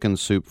the Chicken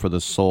Soup for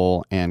the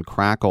Soul and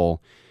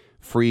Crackle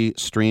free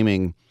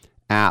streaming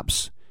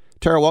apps.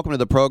 Tara, welcome to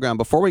the program.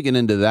 Before we get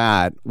into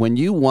that, when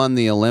you won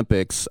the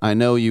Olympics, I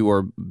know you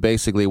were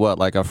basically,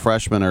 like a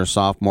freshman or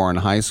sophomore in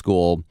high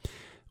school,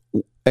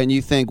 and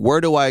you think,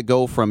 where do I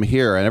go from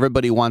here? And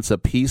everybody wants a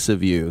piece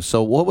of you.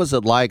 So what was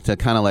it like to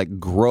kind of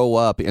grow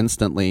up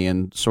instantly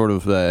and sort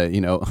of,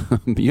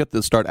 you have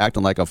to start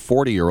acting like a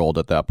 40-year-old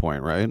at that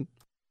point, right?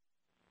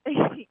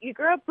 You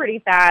grew up pretty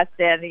fast,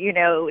 and,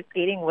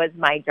 skating was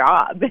my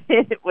job.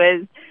 It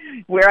was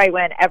where I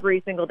went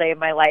every single day of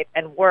my life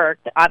and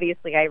worked.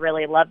 Obviously, I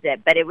really loved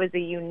it, but it was a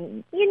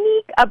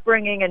unique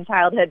upbringing and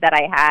childhood that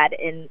I had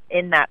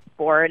in that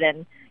sport,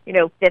 and,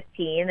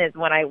 15 is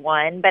when I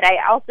won. But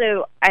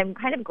I'm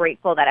kind of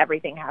grateful that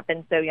everything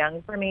happened so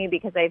young for me,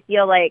 because I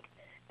feel like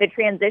the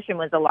transition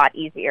was a lot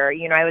easier.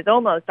 You know, I was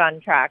almost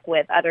on track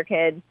with other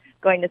kids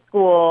going to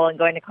school and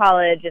going to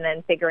college and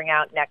then figuring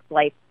out next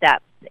life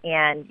steps.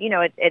 And, you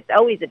know, it's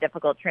always a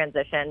difficult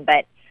transition,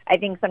 but I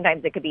think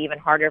sometimes it could be even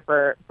harder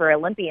for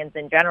Olympians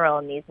in general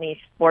in these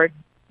niche sports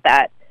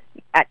that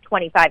at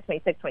 25,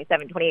 26,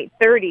 27, 28,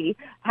 30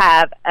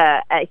 have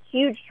a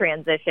huge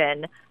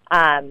transition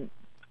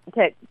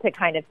to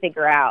kind of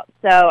figure out.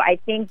 So I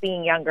think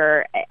being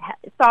younger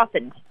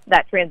softened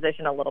that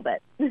transition a little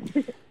bit.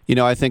 You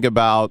know, I think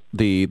about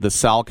the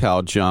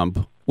Salchow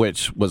jump,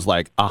 which was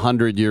like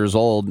 100 years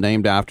old,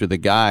 named after the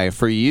guy.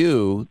 For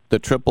you, the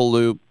triple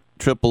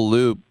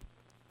loop,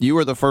 you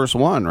were the first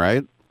one,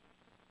 right?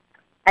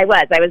 I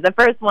was the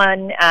first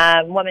woman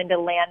to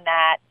land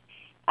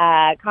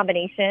that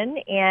combination,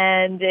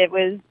 and it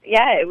was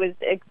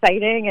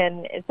exciting,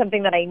 and it's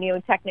something that I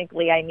knew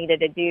technically I needed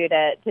to do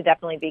to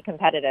definitely be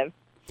competitive.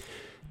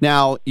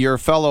 Now, your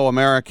fellow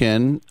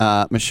American,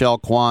 Michelle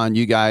Kwan,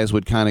 you guys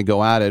would kind of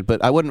go at it,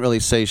 but I wouldn't really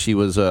say she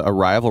was a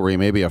rivalry,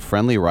 maybe a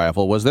friendly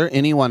rival. Was there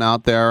anyone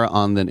out there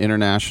on the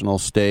international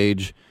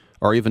stage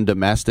or even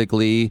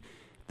domestically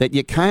that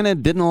you kind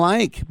of didn't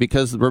like?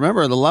 Because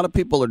remember, a lot of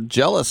people are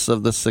jealous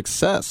of the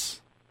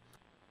success.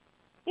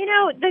 You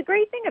know, the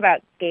great thing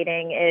about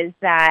skating is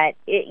that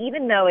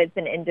even though it's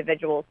an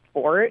individual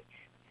sport,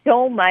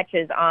 so much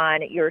is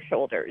on your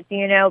shoulders.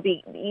 You know,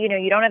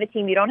 you don't have a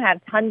team, you don't have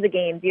tons of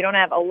games, you don't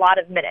have a lot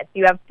of minutes.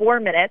 You have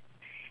 4 minutes,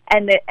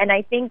 and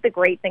I think the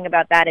great thing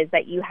about that is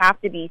that you have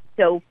to be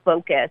so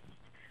focused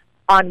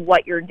on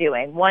what you're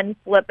doing. One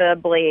slip of a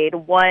blade,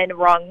 one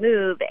wrong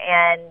move,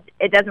 and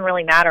it doesn't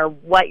really matter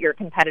what your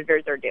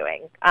competitors are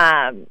doing.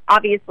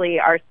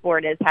 Obviously, our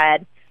sport has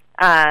had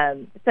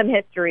some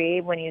history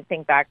when you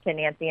think back to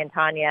Nancy and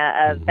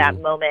Tanya of that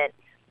moment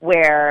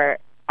where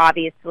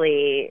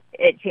obviously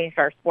it changed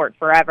our sport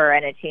forever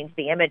and it changed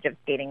the image of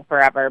skating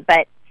forever.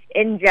 But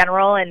in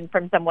general, and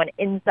from someone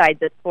inside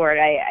the sport,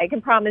 I can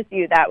promise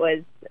you that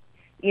was,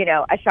 you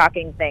know, a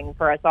shocking thing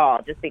for us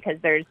all, just because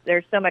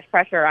there's so much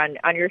pressure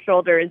on your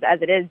shoulders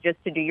as it is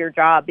just to do your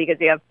job because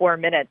you have 4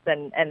 minutes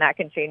and that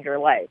can change your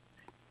life.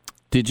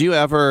 Did you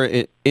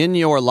ever, in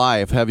your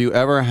life, have you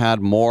ever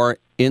had more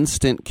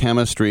instant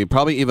chemistry,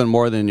 probably even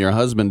more than your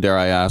husband, dare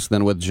I ask,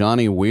 than with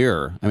Johnny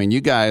Weir? I mean,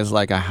 you guys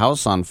like a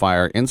house on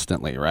fire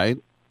instantly, right?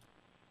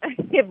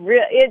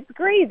 It's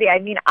crazy. I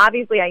mean,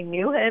 obviously I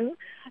knew him,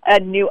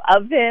 knew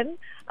of him,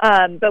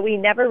 but we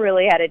never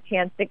really had a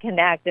chance to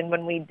connect. And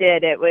when we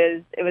did, it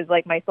was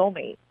like my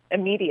soulmate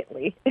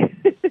immediately.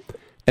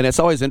 And it's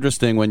always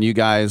interesting when you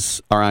guys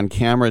are on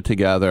camera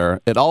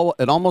together. It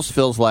almost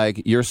feels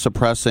like you're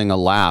suppressing a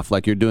laugh,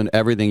 like you're doing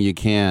everything you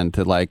can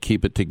to like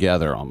keep it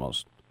together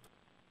almost.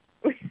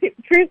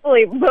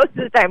 Truthfully, most of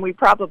the time we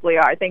probably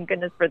are. Thank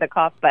goodness for the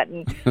cough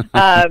button.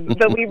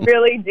 But we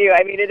really do.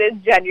 I mean, it is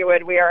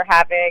genuine. We are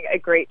having a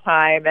great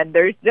time, and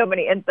there's so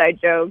many inside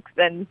jokes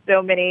and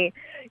so many,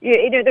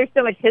 you know, there's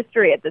so much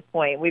history at this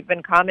point. We've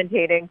been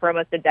commentating for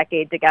almost a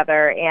decade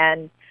together,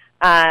 and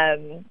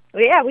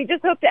we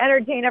just hope to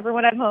entertain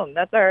everyone at home.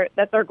 That's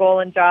our goal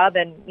and job,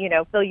 and, you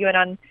know, fill you in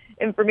on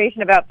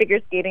information about figure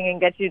skating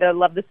and get you to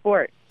love the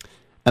sport.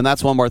 And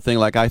that's one more thing.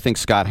 Like, I think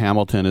Scott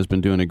Hamilton has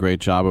been doing a great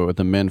job with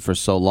the men for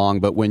so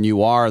long. But when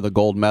you are the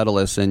gold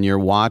medalist and you're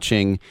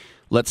watching,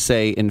 let's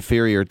say,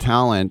 inferior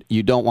talent,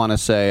 you don't want to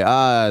say,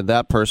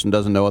 that person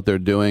doesn't know what they're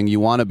doing.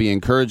 You want to be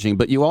encouraging,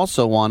 but you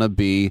also want to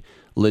be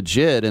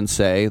legit and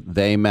say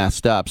they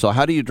messed up. So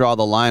how do you draw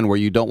the line where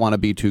you don't want to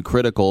be too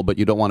critical, but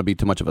you don't want to be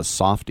too much of a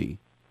softie?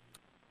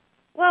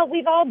 Well,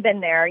 we've all been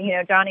there. You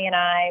know, Johnny and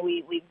I,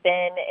 we've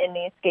been in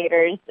these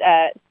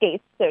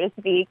skates, so to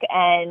speak,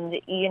 and,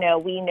 you know,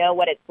 we know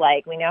what it's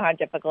like. We know how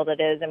difficult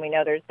it is, and we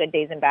know there's good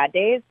days and bad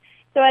days.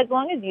 So as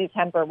long as you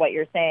temper what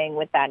you're saying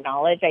with that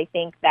knowledge, I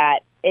think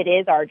that it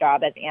is our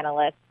job as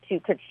analysts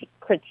to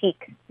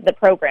critique the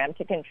program,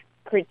 to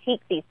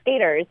critique these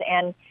skaters,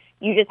 and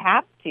you just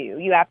have to.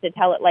 You have to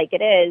tell it like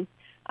it is.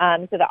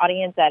 So the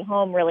audience at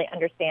home really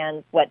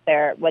understands what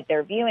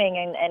they're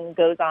viewing and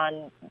goes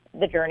on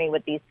the journey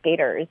with these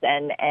skaters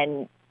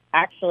and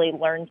actually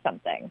learn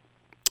something.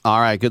 All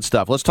right, good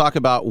stuff. Let's talk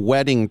about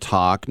Wedding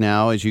Talk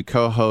now as you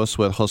co-host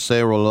with Jose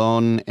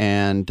Rolon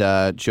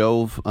and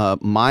Jove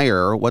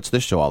Meyer. What's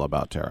this show all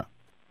about, Tara?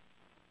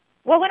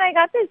 Well, when I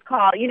got this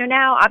call, you know,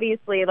 now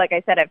obviously, like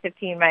I said, at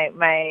 15,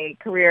 my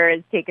career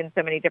has taken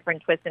so many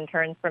different twists and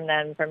turns from,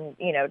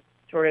 you know,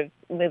 sort of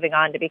moving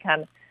on to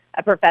become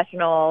a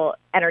professional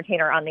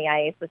entertainer on the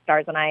ice with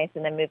Stars on Ice,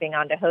 and then moving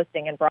on to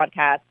hosting and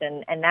broadcast.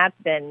 And that's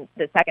been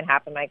the second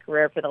half of my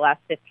career for the last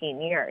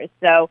 15 years.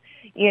 So,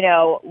 you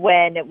know,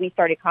 when we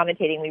started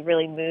commentating,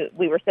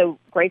 we were so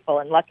grateful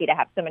and lucky to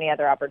have so many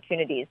other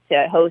opportunities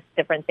to host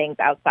different things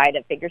outside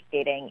of figure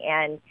skating.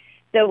 And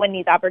so when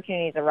these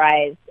opportunities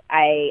arise,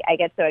 I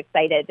get so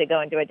excited to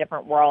go into a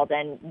different world.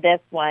 And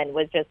this one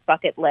was just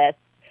bucket list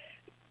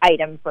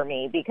item for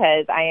me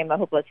because I am a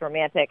hopeless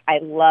romantic. I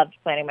loved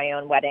planning my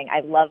own wedding.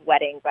 I love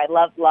weddings. I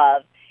love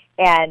love.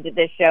 And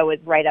this show was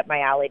right up my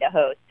alley to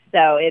host.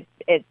 So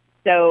it's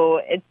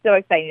so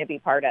exciting to be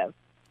part of.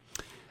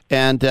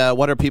 And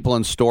what are people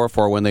in store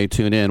for when they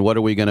tune in? What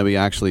are we going to be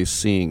actually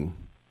seeing?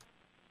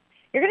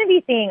 You're going to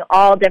be seeing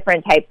all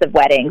different types of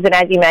weddings. And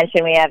as you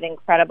mentioned, we have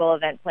incredible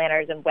event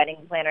planners and wedding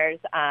planners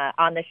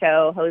on the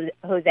show,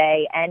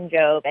 Jose and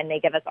Job, and they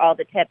give us all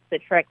the tips, the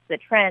tricks, the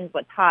trends,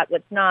 what's hot,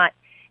 what's not.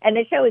 And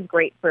the show is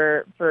great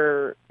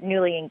for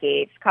newly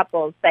engaged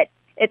couples, but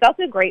it's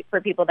also great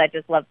for people that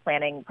just love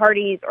planning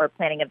parties or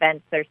planning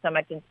events. There's so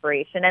much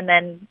inspiration. And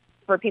then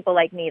for people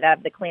like me that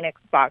have the Kleenex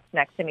box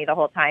next to me the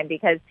whole time,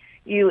 because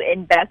you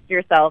invest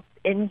yourself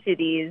into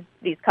these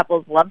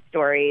couples' love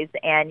stories,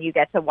 and you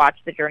get to watch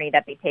the journey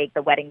that they take,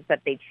 the weddings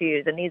that they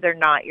choose. And these are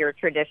not your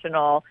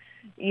traditional,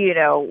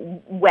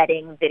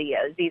 wedding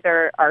videos. These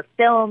are our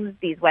films.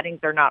 These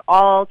weddings are not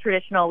all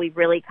traditional. We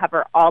really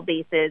cover all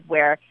bases,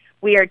 where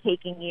we are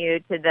taking you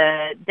to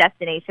the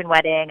destination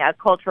wedding, a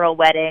cultural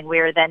wedding. We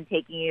are then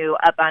taking you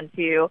up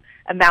onto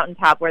a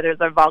mountaintop where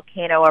there's a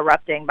volcano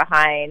erupting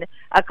behind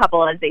a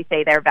couple as they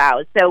say their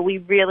vows. So we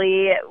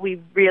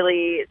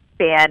really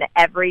span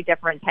every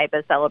different type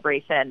of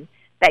celebration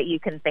that you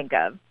can think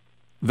of.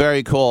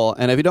 Very cool.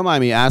 And if you don't mind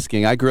me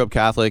asking, I grew up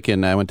Catholic,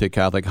 and I went to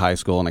Catholic high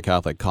school and a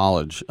Catholic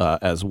college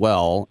as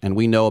well. And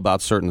we know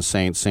about certain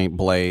saints, Saint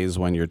Blaise,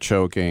 when you're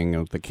choking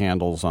with the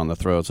candles on the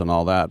throats and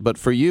all that. But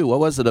for you, what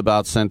was it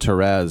about Saint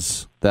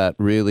Therese that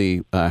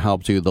really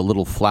helped you, the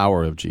little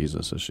flower of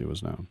Jesus, as she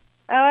was known?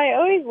 Oh, I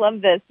always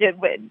love this,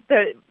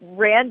 the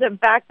random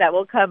fact that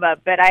will come up.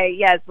 But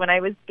when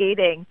I was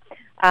skating,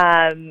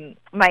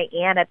 my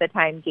aunt at the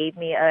time gave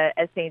me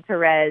a Saint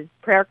Therese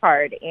prayer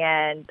card,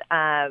 and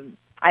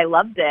I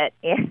loved it,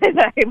 and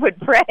I would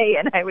pray,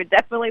 and I would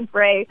definitely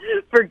pray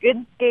for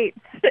good skates.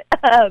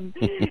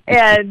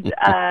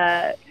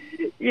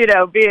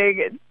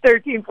 Being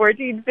 13,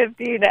 14,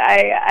 15,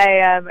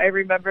 I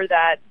remember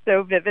that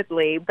so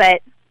vividly.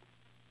 But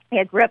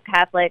I grew up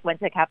Catholic,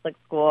 went to Catholic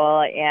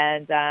school,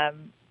 and I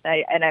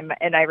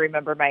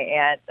remember my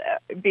aunt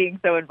being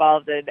so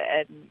involved and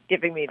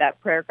giving me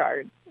that prayer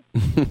card.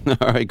 All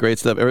right, great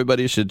stuff.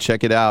 Everybody should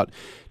check it out.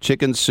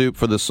 Chicken Soup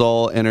for the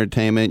Soul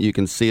Entertainment. You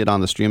can see it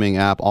on the streaming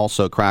app.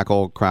 Also,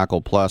 Crackle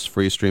Plus,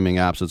 free streaming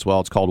apps as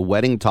well. It's called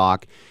Wedding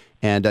Talk,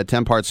 and a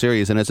 10-part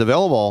series, and it's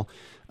available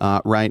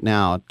right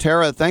now.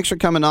 Tara, thanks for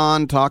coming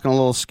on, talking a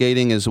little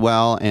skating as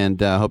well,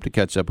 and hope to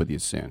catch up with you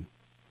soon.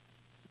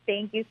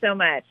 Thank you so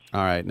much.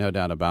 All right, no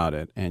doubt about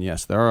it. And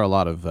yes, there are a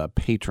lot of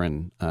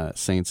patron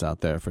saints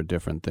out there for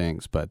different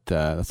things, but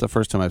that's the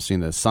first time I've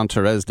seen this. Sainte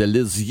Thérèse de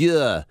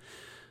Lisieux,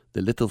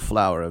 the little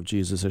flower of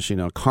Jesus, as she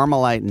known,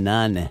 Carmelite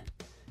nun.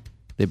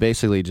 They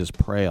basically just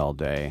pray all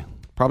day.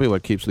 Probably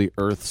what keeps the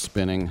earth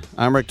spinning.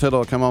 I'm Rick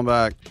Tittle. Come on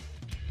back.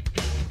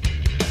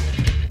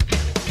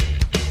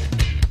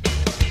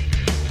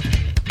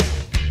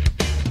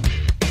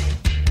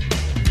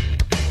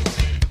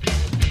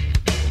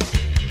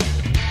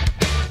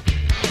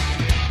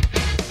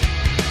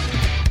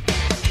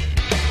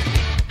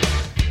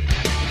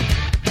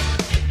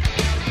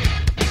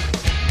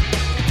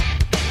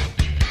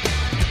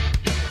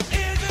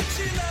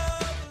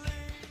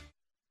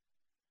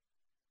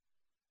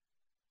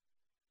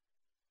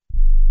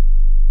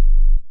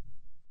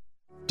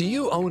 Do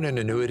you own an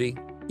annuity,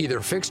 either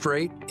fixed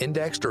rate,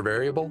 indexed, or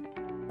variable?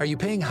 Are you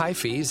paying high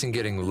fees and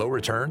getting low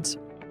returns?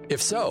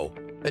 If so,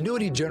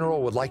 Annuity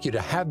General would like you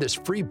to have this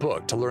free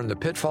book to learn the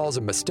pitfalls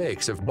and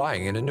mistakes of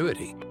buying an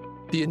annuity.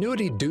 The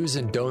Annuity Do's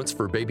and Don'ts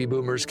for Baby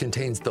Boomers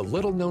contains the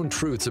little-known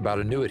truths about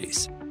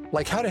annuities,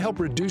 like how to help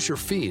reduce your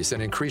fees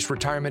and increase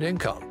retirement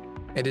income.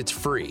 And it's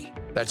free.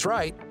 That's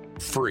right,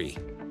 free.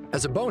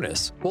 As a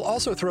bonus, we'll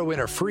also throw in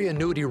a free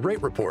annuity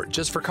rate report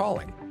just for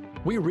calling.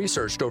 We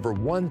researched over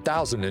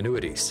 1,000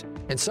 annuities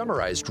and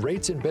summarized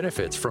rates and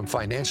benefits from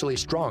financially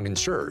strong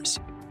insurers.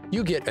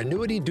 You get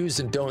Annuity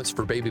Do's and Don'ts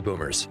for Baby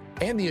Boomers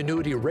and the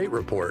Annuity Rate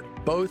Report,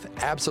 both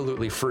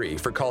absolutely free,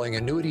 for calling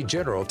Annuity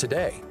General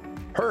today.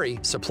 Hurry,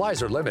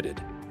 supplies are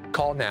limited.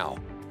 Call now.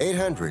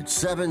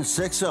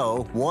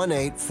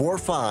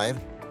 800-760-1845.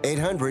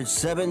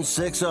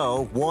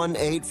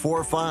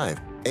 800-760-1845.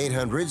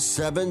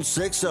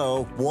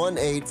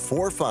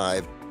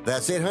 800-760-1845.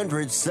 That's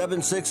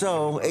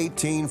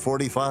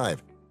 800-760-1845.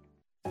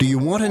 Do you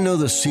want to know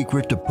the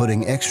secret to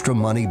putting extra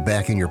money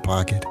back in your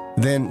pocket?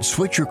 Then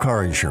switch your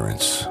car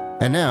insurance.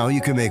 And now you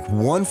can make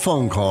one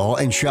phone call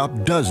and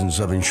shop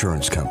dozens of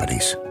insurance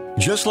companies.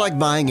 Just like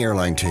buying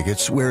airline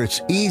tickets, where it's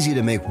easy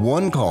to make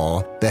one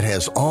call that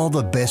has all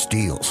the best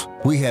deals.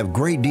 We have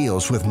great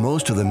deals with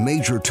most of the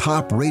major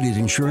top-rated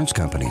insurance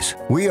companies.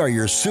 We are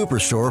your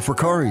superstore for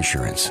car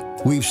insurance.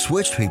 We've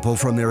switched people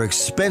from their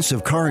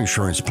expensive car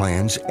insurance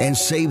plans and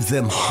saved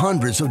them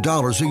hundreds of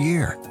dollars a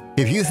year.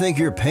 If you think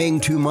you're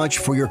paying too much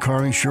for your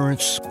car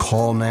insurance,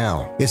 call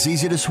now. It's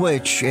easy to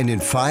switch, and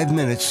in 5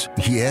 minutes,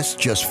 yes,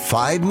 just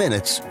 5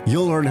 minutes,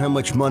 you'll learn how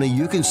much money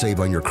you can save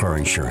on your car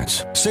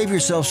insurance. Save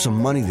yourself some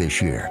money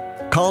this year.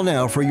 Call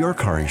now for your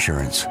car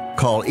insurance.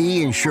 Call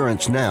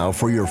E-Insurance now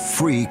for your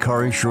free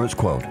car insurance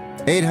quote.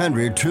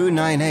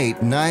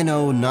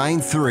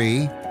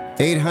 800-298-9093.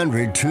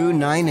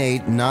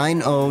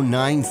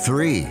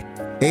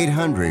 800-298-9093.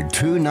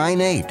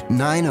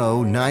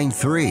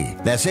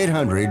 800-298-9093. That's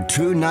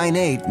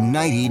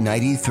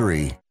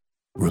 800-298-9093.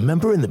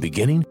 Remember in the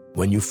beginning,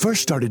 when you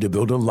first started to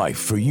build a life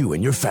for you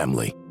and your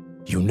family,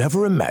 you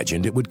never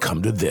imagined it would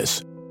come to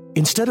this.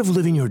 Instead of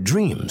living your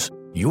dreams,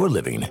 you're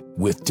living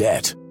with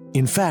debt.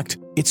 In fact,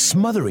 it's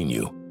smothering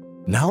you.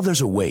 Now there's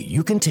a way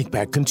you can take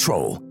back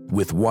control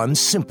with one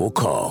simple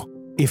call.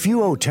 If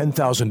you owe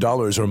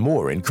 $10,000 or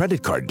more in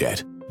credit card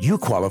debt, you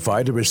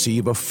qualify to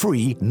receive a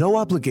free,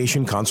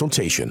 no-obligation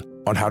consultation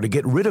on how to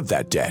get rid of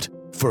that debt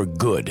for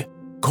good.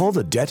 Call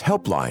the Debt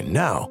Helpline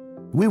now.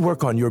 We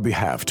work on your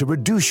behalf to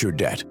reduce your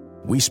debt.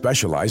 We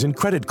specialize in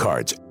credit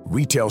cards,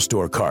 retail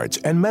store cards,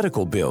 and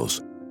medical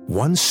bills.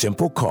 One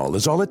simple call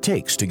is all it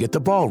takes to get the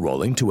ball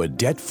rolling to a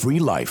debt-free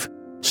life.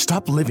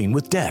 Stop living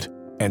with debt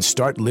and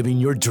start living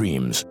your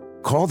dreams.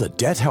 Call the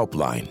Debt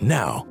Helpline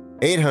now.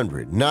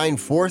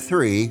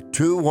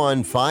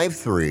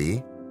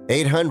 800-943-2153.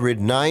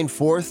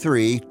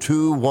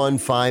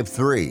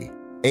 800-943-2153.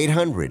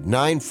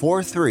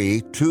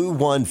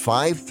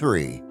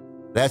 800-943-2153.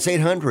 That's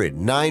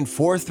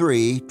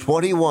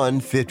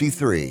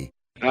 800-943-2153.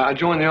 I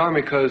joined the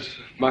Army because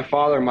my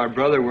father and my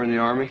brother were in the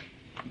Army.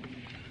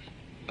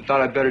 I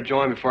thought I'd better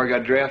join before I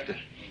got drafted.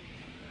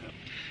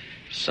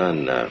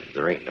 Son,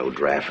 there ain't no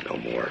draft no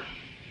more.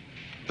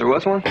 There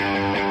was one?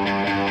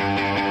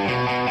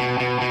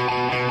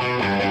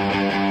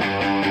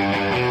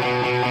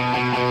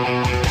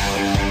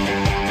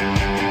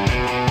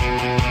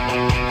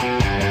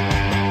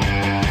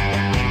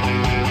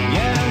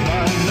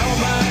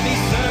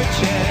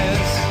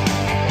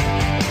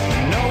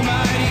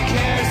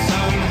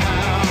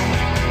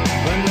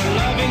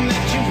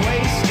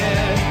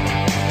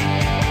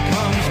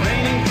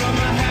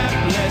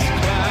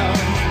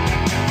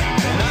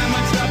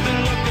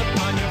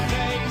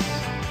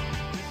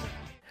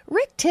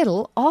 Rick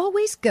Tittle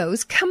always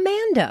goes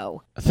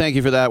commando. Thank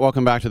you for that.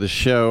 Welcome back to the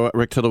show.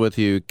 Rick Tittle with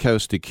you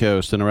coast to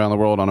coast and around the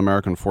world on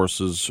American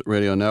Forces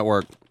Radio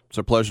Network. It's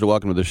a pleasure to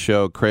welcome to the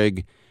show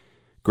Craig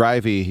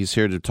Grivey. He's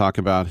here to talk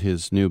about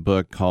his new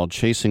book called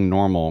Chasing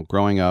Normal,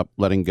 Growing Up,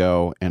 Letting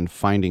Go, and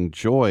Finding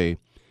Joy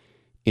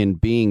in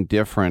Being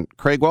Different.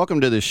 Craig, welcome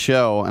to the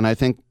show. And I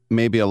think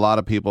maybe a lot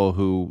of people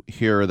who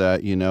hear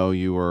that, you know,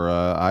 you were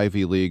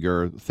Ivy League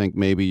or think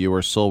maybe you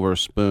were Silver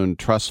Spoon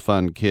Trust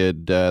Fund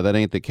kid. That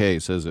ain't the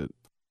case, is it?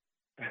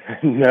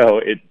 No,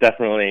 it's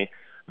definitely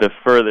the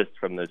furthest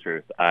from the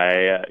truth.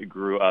 I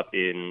grew up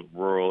in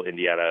rural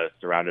Indiana,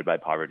 surrounded by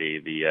poverty,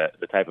 the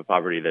type of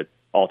poverty that's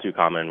all too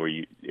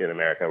common in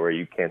America, where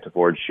you can't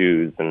afford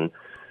shoes and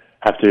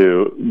have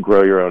to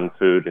grow your own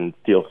food and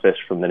steal fish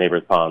from the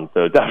neighbor's pond.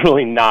 So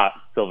definitely not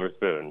Silver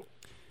Spoon.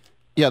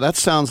 Yeah, that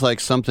sounds like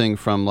something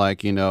from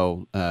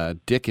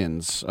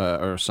Dickens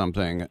or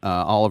something,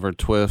 Oliver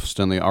Twist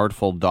and the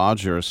Artful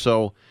Dodger.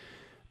 So,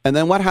 and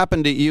then what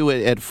happened to you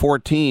at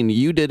 14?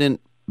 You didn't,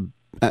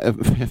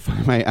 if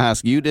I may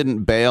ask, you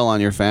didn't bail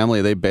on your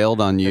family. They bailed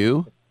on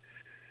you?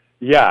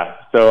 Yeah.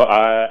 So,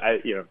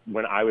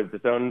 when I was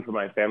disowned from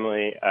my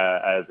family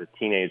as a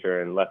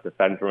teenager and left to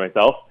fend for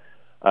myself,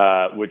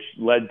 which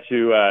led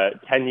to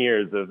 10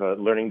 years of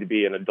learning to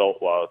be an adult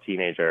while a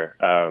teenager.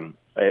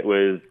 It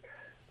was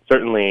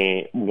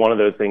certainly one of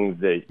those things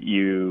that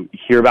you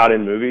hear about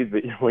in movies,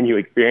 but when you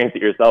experience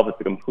it yourself,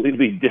 it's a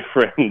completely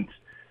different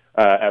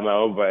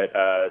MO, but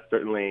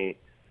certainly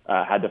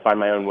had to find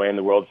my own way in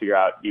the world, figure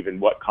out even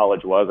what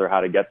college was or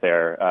how to get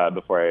there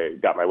before I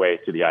got my way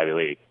to the Ivy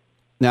League.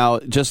 Now,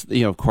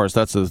 of course,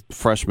 that's a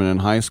freshman in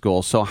high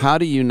school. So how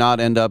do you not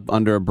end up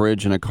under a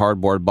bridge in a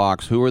cardboard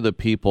box? Who are the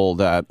people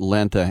that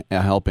lent a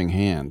helping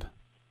hand?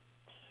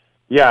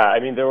 Yeah, I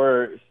mean, there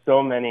were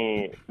so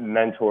many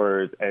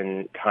mentors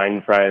and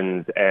kind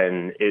friends,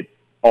 and it's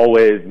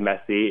always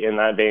messy in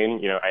that vein.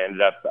 You know, I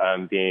ended up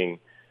being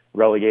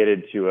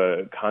relegated to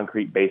a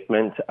concrete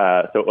basement.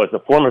 So it was a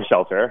form of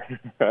shelter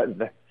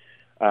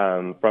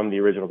from the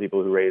original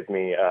people who raised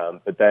me.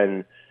 But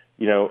then,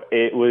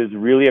 it was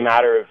really a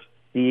matter of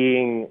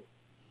seeing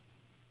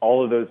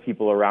all of those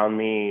people around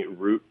me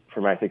root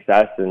for my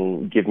success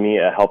and give me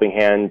a helping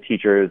hand,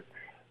 teachers,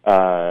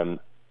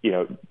 friends,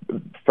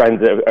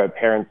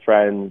 parents'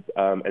 friends,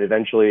 and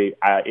eventually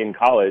in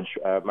college,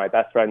 my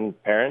best friend's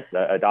parents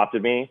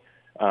adopted me,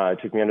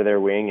 took me under their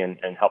wing, and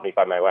helped me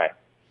find my way.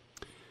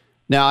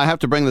 Now, I have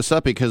to bring this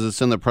up because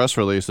it's in the press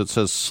release. It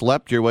says,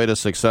 slept your way to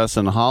success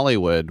in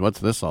Hollywood. What's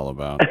this all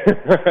about?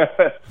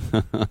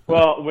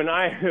 Well, when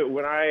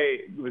I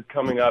was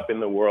coming up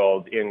in the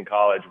world in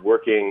college,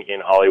 working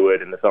in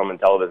Hollywood in the film and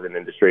television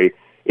industry,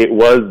 it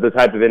was the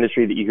type of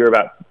industry that you hear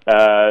about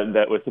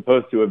that was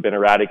supposed to have been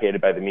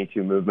eradicated by the Me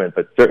Too movement,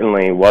 but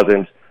certainly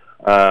wasn't.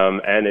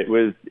 And it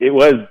was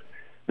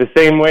the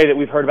same way that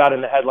we've heard about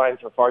in the headlines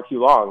for far too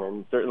long.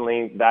 And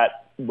certainly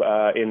that,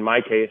 in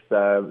my case,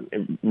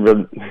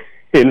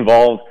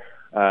 involved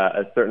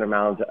a certain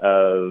amount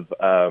of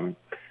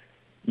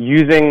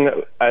using,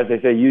 as they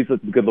say, use what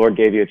the good Lord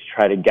gave you to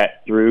try to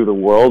get through the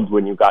world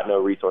when you've got no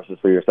resources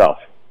for yourself.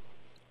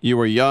 You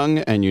were young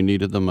and you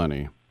needed the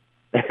money.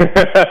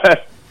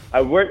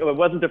 I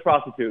wasn't a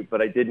prostitute,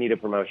 but I did need a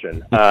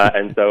promotion.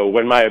 And so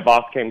when my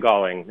boss came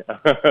calling,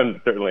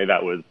 certainly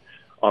that was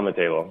on the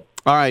table.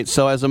 All right.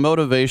 So as a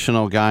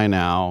motivational guy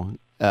now,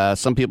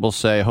 some people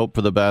say hope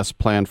for the best,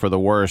 plan for the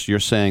worst. You're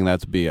saying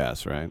that's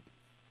BS, right?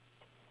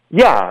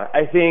 Yeah,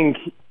 I think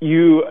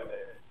you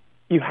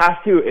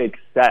have to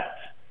accept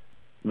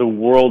the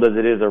world as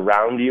it is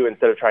around you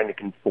instead of trying to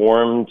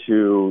conform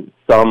to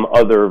some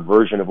other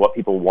version of what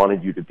people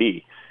wanted you to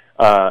be.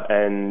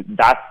 And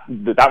that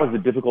was the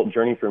difficult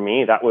journey for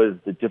me. That was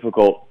the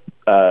difficult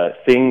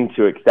thing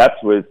to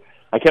accept. Was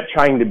I kept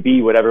trying to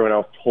be what everyone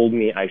else told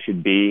me I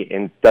should be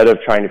instead of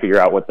trying to figure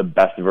out what the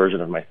best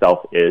version of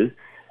myself is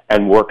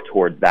and work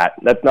towards that.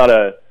 That's not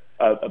a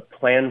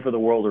plan for the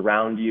world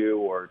around you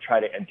or try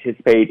to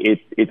anticipate.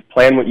 It's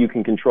plan what you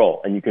can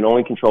control, and you can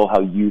only control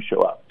how you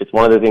show up. It's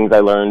one of the things I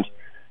learned,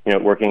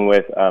 working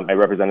with, I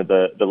represented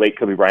the late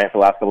Kobe Bryant for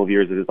the last couple of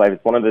years of his life.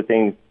 It's one of the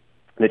things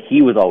that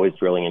he was always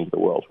drilling into the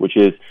world, which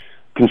is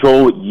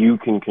control what you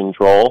can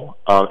control,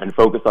 and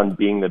focus on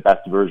being the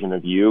best version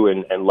of you,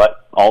 and let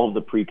all of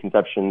the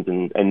preconceptions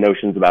and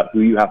notions about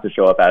who you have to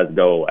show up as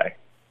go away.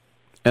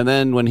 And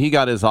then when he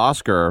got his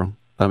Oscar,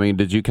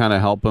 did you kind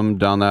of help him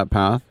down that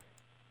path?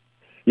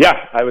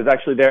 Yeah, I was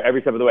actually there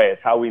every step of the way.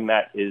 It's how we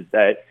met, is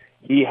that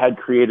he had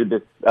created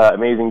this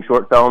amazing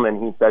short film,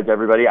 and he said to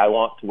everybody, I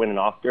want to win an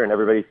Oscar. And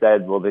everybody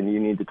said, well, then you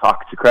need to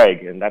talk to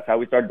Craig. And that's how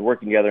we started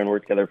working together and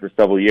worked together for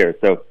several years.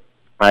 So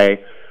I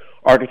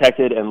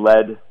architected and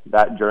led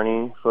that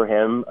journey for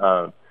him,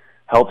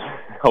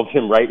 helped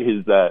him write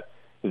his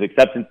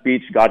acceptance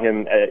speech, got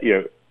him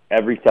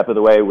every step of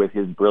the way with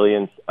his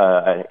brilliance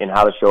in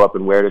how to show up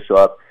and where to show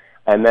up.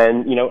 And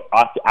then,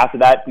 after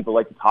that, people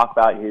like to talk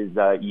about his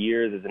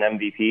years as an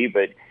MVP,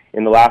 but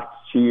in the last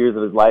 2 years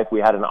of his life, we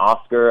had an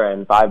Oscar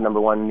and 5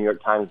 #1 New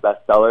York Times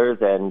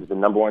bestsellers and the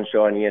 #1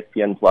 show on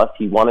ESPN+.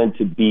 He wanted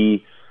to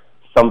be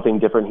something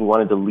different. He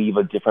wanted to leave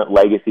a different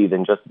legacy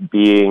than just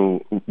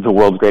being the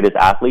world's greatest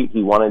athlete.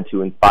 He wanted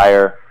to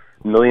inspire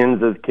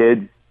millions of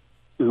kids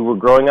who were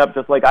growing up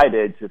just like I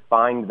did to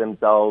find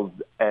themselves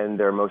and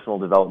their emotional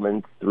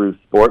development through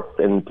sports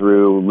and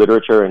through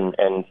literature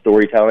and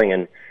storytelling.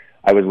 And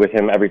I was with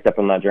him every step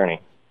on that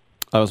journey.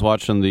 I was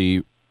watching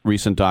the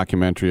recent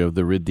documentary of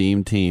the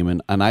Redeem Team,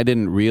 and I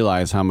didn't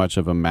realize how much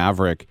of a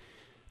maverick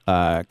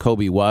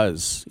Kobe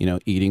was,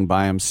 eating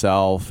by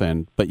himself,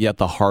 but yet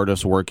the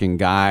hardest working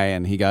guy,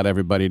 and he got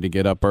everybody to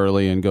get up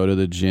early and go to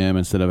the gym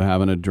instead of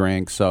having a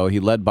drink. So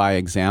he led by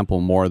example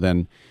more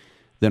than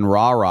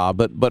rah-rah.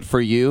 But for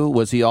you,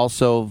 was he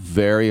also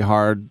very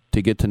hard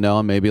to get to know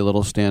and maybe a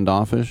little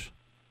standoffish?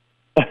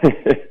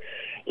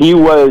 He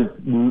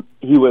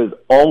was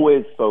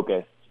always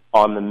focused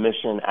on the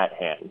mission at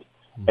hand.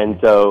 And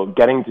so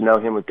getting to know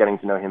him was getting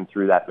to know him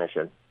through that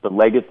mission. The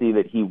legacy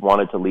that he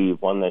wanted to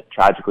leave, one that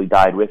tragically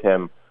died with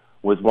him,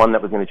 was one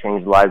that was going to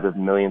change the lives of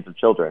millions of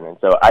children. And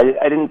so I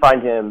didn't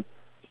find him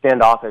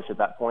standoffish at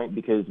that point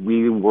because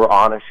we were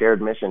on a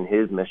shared mission,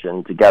 his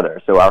mission, together.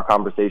 So our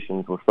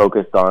conversations were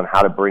focused on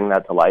how to bring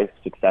that to life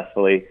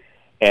successfully.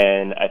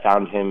 And I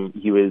found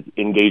he was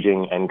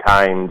engaging and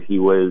kind. He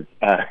was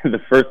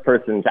the first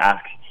person to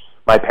ask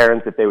my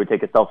parents if they would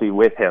take a selfie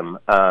with him,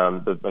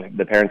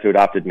 the parents who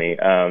adopted me.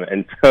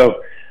 And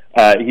so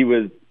he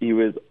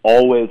was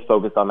always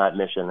focused on that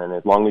mission. And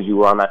as long as you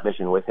were on that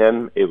mission with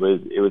him, it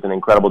was an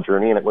incredible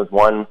journey. And it was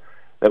one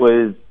that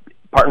was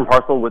part and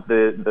parcel with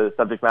the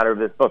subject matter of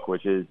this book,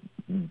 which is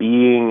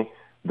being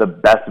the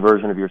best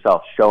version of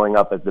yourself, showing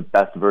up as the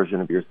best version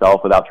of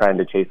yourself without trying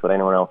to chase what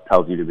anyone else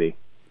tells you to be.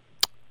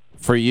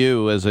 For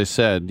you, as I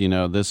said,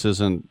 this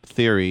isn't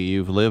theory.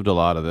 You've lived a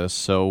lot of this.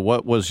 So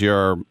what was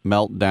your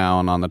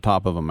meltdown on the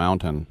top of a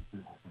mountain?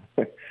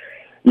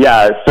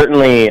 Yeah,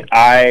 certainly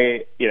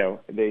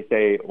they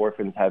say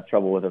orphans have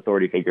trouble with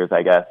authority figures,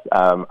 I guess.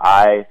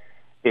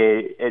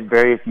 At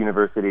various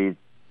universities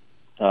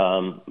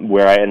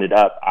where I ended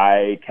up,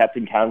 I kept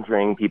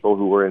encountering people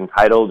who were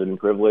entitled and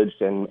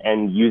privileged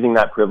and using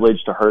that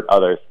privilege to hurt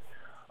others.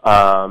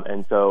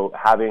 And so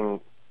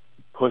having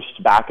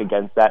pushed back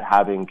against that,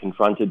 having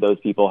confronted those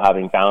people,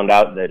 having found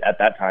out that at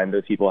that time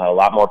those people had a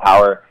lot more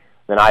power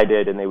than I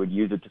did and they would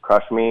use it to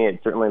crush me,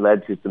 it certainly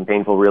led to some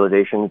painful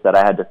realizations that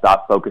I had to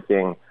stop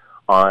focusing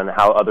on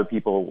how other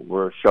people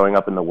were showing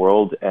up in the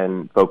world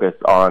and focus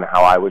on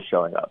how I was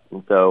showing up.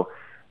 And so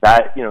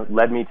that,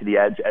 led me to the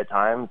edge at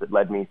times. It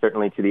led me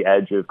certainly to the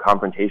edge of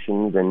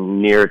confrontations and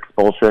near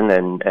expulsion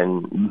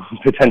and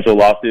potential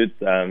lawsuits.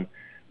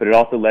 But it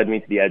also led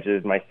me to the edge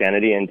of my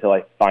sanity until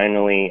I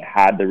finally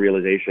had the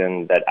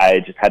realization that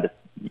I just had to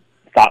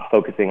stop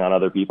focusing on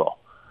other people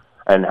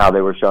and how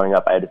they were showing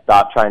up. I had to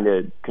stop trying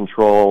to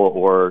control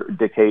or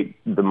dictate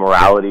the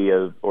morality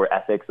or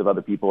ethics of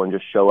other people and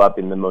just show up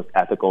in the most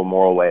ethical,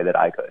 moral way that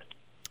I could.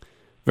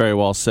 Very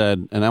well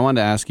said. And I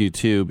wanted to ask you,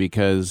 too,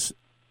 because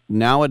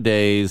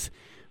nowadays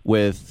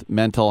with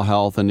mental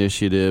health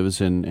initiatives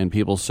and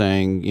people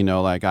saying,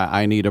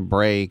 I need a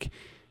break,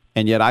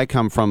 and yet I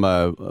come from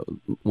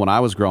when I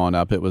was growing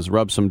up, it was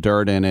rub some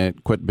dirt in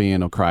it, quit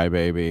being a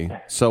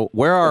crybaby. So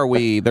where are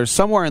we? There's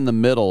somewhere in the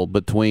middle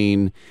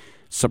between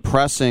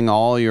suppressing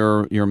all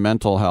your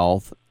mental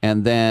health,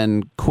 and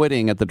then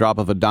quitting at the drop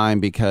of a dime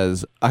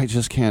because I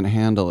just can't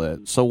handle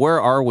it. So where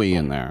are we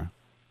in there?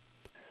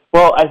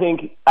 Well, I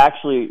think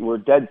actually we're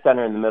dead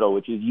center in the middle,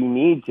 which is you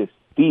need to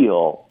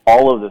feel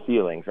all of the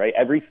feelings, right?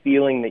 Every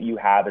feeling that you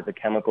have is a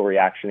chemical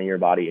reaction in your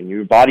body, and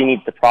your body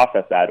needs to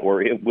process that,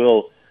 or it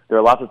will. There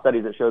are lots of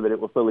studies that show that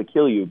it will slowly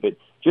kill you. But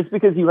just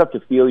because you have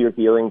to feel your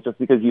feelings, just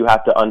because you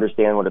have to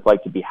understand what it's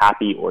like to be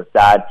happy or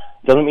sad,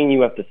 doesn't mean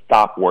you have to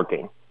stop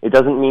working. It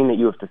doesn't mean that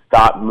you have to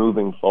stop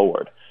moving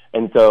forward.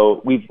 And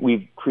so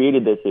we've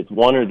created this, it's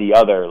one or the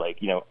other, like,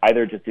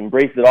 either just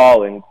embrace it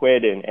all and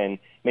quit and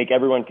make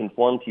everyone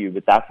conform to you,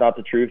 but that's not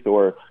the truth,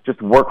 or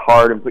just work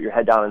hard and put your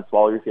head down and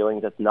swallow your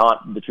feelings. That's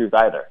not the truth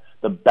either.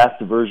 The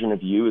best version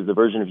of you is the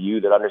version of you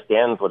that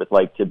understands what it's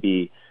like to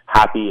be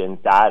happy and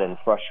sad and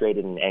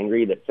frustrated and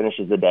angry, that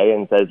finishes the day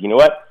and says, you know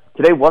what,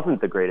 today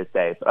wasn't the greatest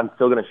day, but I'm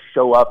still going to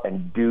show up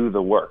and do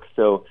the work.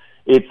 So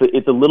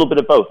it's a little bit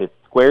of both. It's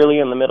squarely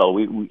in the middle.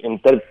 We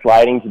instead of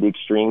sliding to the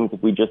extremes,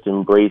 if we just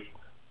embrace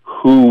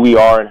who we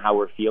are and how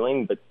we're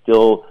feeling, but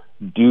still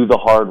do the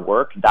hard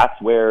work,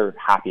 that's where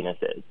happiness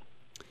is.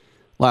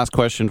 Last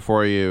question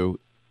for you.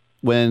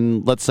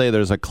 When, let's say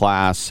there's a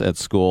class at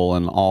school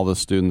and all the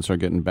students are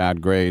getting bad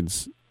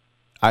grades,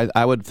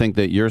 I would think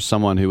that you're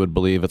someone who would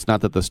believe it's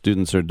not that the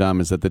students are dumb,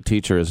 it's that the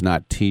teacher is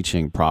not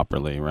teaching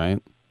properly, right?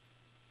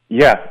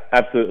 Yeah,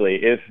 absolutely.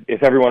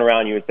 If everyone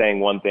around you is saying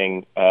one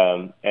thing,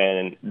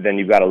 and then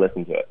you've got to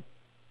listen to it.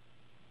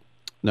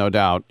 No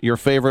doubt. Your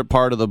favorite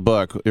part of the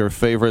book, your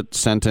favorite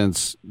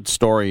sentence,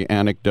 story,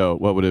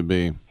 anecdote, what would it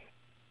be?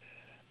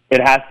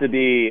 It has to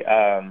be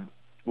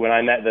when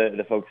I met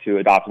the folks who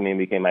adopted me and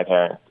became my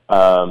parents.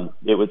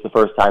 It was the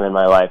first time in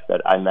my life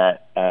that I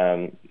met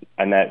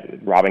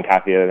Rob and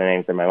Kathy, the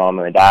names are my mom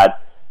and my dad.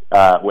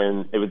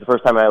 When it was the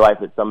first time in my life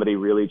that somebody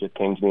really just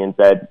came to me and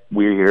said,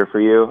 "We're here for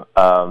you,"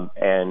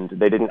 and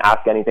they didn't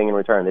ask anything in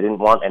return. They didn't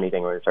want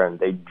anything in return.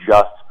 They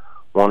just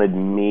wanted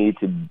me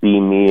to be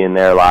me in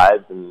their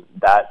lives, and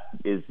that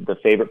is the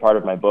favorite part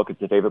of my book. It's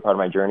the favorite part of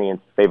my journey, and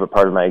it's the favorite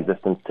part of my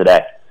existence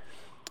today.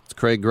 It's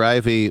Craig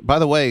Greivy. By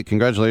the way,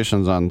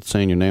 congratulations on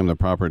saying your name the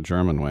proper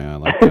German way. I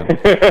like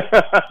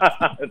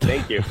that.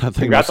 Thank you.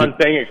 Congrats on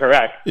saying it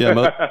correct.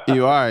 Yeah,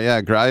 you are.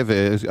 Yeah,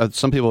 Greivy.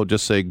 Some people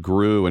just say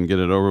Gru and get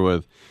it over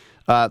with.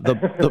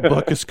 The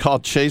book is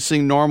called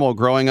Chasing Normal,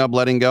 Growing Up,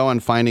 Letting Go,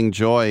 and Finding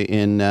Joy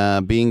in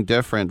Being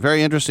Different.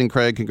 Very interesting,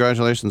 Craig.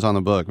 Congratulations on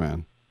the book,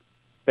 man.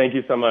 Thank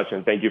you so much,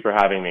 and thank you for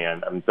having me.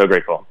 I'm so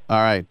grateful. All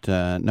right,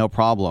 no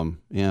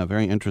problem. Yeah,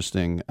 very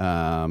interesting.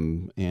 So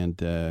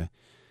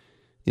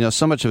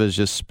much of it is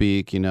just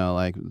speak,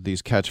 like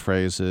these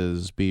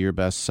catchphrases, be your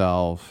best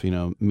self,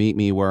 meet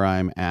me where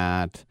I'm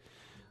at.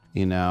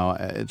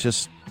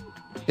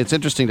 It's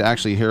interesting to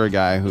actually hear a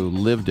guy who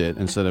lived it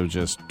instead of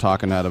just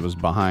talking out of his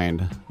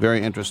behind.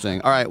 Very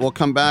interesting. All right, we'll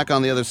come back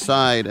on the other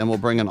side, and we'll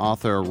bring in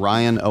author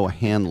Ryan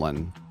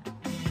O'Hanlon.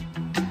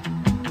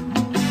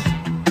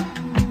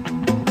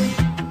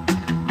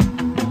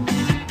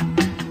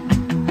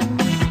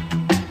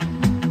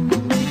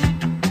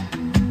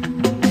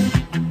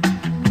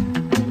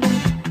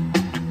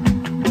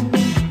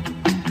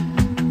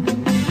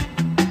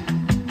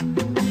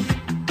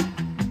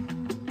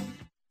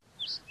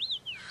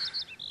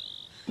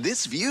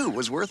 This view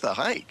was worth a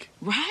hike.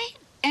 Right?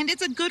 And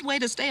it's a good way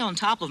to stay on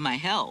top of my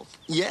health.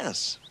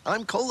 Yes,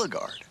 I'm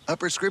Cologuard, a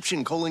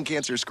prescription colon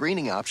cancer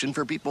screening option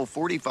for people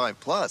 45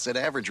 plus at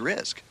average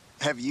risk.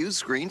 Have you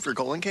screened for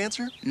colon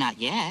cancer? Not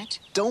yet.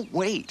 Don't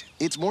wait.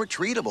 It's more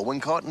treatable when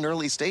caught in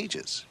early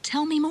stages.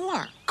 Tell me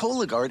more.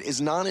 Cologuard is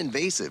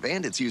non-invasive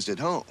and it's used at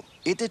home.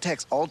 It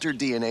detects altered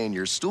DNA in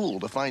your stool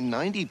to find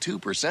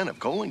 92% of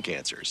colon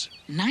cancers.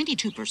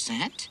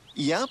 92%?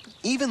 Yep,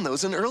 even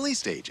those in early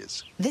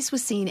stages. This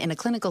was seen in a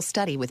clinical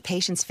study with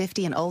patients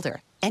 50 and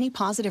older. Any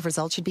positive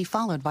result should be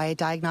followed by a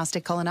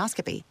diagnostic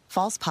colonoscopy.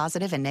 False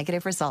positive and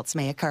negative results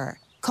may occur.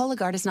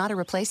 Cologuard is not a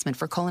replacement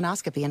for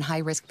colonoscopy in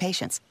high-risk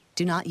patients.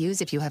 Do not use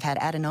if you have had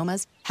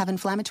adenomas, have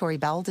inflammatory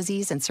bowel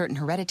disease and certain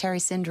hereditary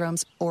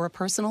syndromes, or a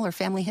personal or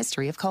family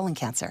history of colon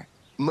cancer.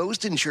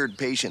 Most insured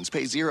patients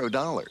pay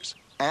 $0.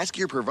 Ask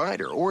your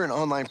provider or an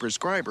online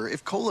prescriber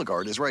if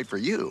Cologuard is right for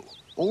you,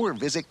 or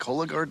visit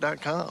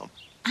Cologuard.com.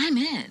 I'm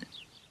in.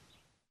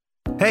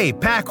 Hey,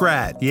 Pack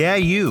Rat. Yeah,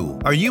 you.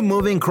 Are you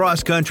moving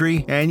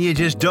cross-country and you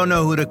just don't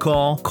know who to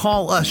call?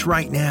 Call us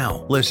right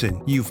now.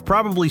 Listen, you've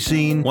probably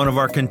seen one of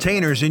our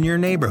containers in your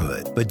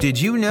neighborhood. But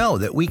did you know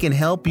that we can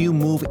help you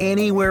move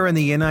anywhere in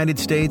the United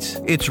States?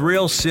 It's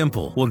real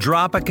simple. We'll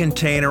drop a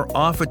container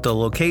off at the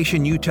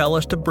location you tell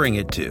us to bring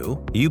it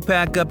to. You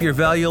pack up your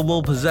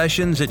valuable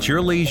possessions at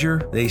your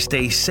leisure. They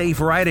stay safe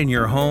right in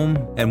your home.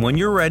 And when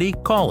you're ready,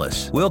 call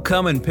us. We'll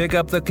come and pick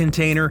up the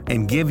container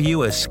and give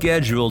you a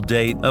scheduled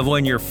date of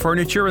when your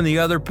furniture and the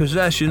other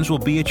possessions will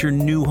be at your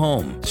new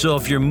home. So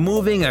if you're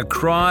moving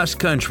across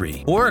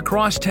country or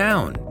across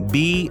town,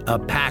 be a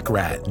Pack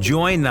Rat.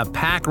 Join the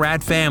Pack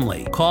Rat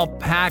family. Call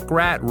Pack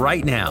Rat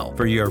right now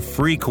for your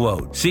free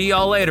quote. See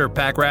y'all later,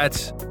 Pack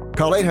Rats.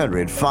 Call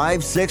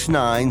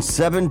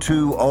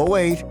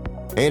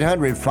 800-569-7208.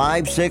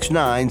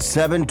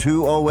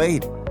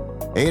 800-569-7208.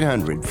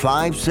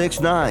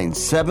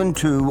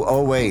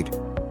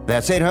 800-569-7208.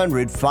 That's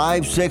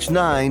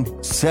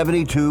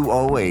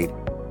 800-569-7208.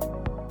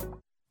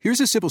 Here's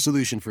a simple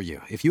solution for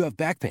you. If you have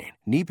back pain,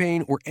 knee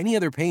pain, or any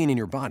other pain in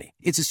your body,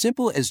 it's as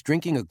simple as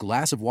drinking a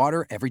glass of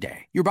water every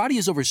day. Your body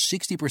is over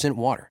 60%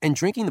 water, and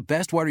drinking the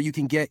best water you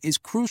can get is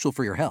crucial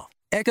for your health.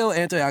 Echo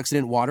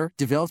Antioxidant Water,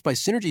 developed by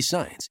Synergy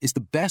Science, is the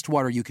best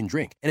water you can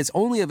drink, and it's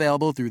only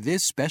available through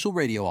this special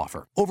radio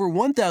offer. Over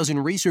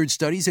 1,000 research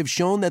studies have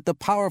shown that the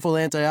powerful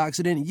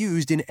antioxidant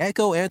used in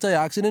Echo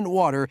Antioxidant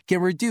Water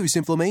can reduce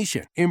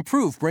inflammation,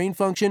 improve brain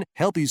function,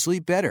 help you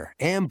sleep better,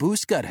 and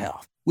boost gut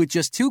health. With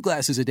just 2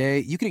 glasses a day,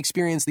 you can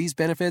experience these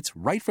benefits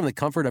right from the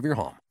comfort of your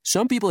home.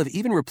 Some people have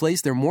even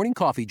replaced their morning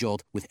coffee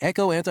jolt with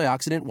Echo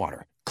Antioxidant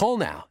Water. Call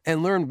now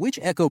and learn which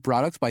Echo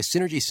product by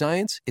Synergy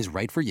Science is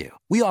right for you.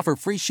 We offer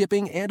free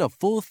shipping and a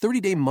full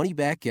 30-day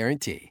money-back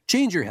guarantee.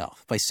 Change your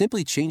health by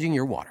simply changing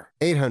your water.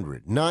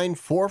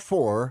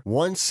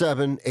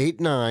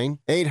 800-944-1789.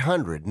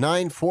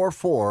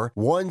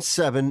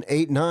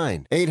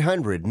 800-944-1789.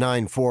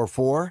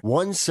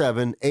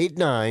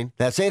 800-944-1789.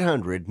 That's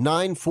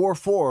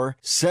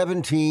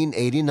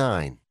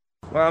 800-944-1789.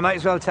 Well, I might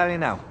as well tell you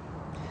now.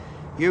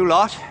 You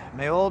lot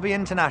may all be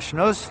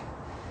internationals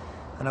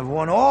and have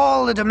won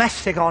all the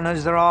domestic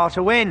honours there are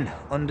to win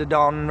under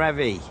Don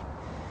Revie.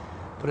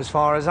 But as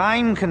far as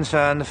I'm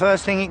concerned, the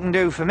first thing you can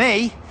do for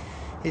me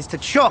is to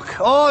chuck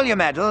all your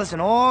medals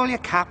and all your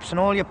caps and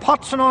all your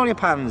pots and all your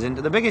pans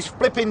into the biggest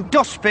flipping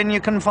dustbin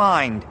you can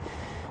find,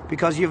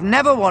 because you've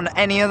never won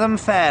any of them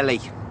fairly.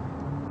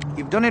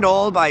 You've done it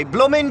all by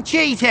bloomin'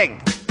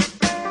 cheating.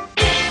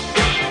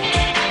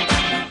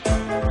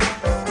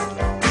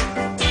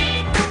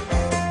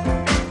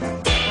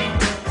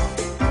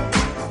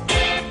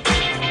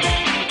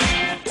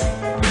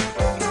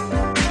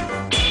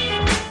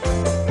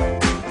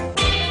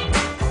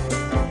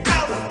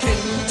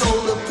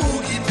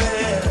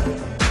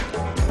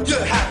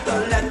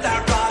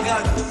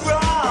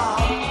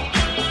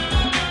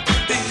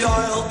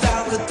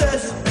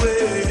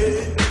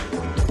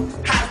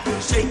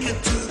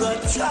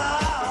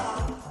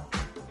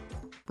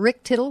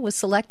 Rick Tittle was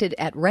selected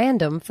at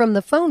random from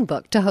the phone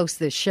book to host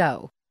this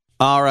show.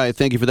 All right.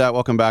 Thank you for that.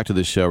 Welcome back to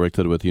the show. Rick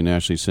Tittle with you,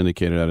 nationally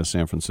syndicated out of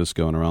San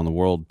Francisco and around the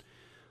world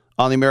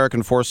on the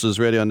American Forces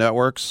radio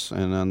networks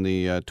and on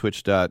the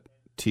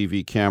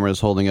Twitch.tv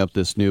cameras, holding up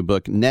this new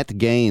book, Net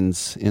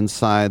Gains,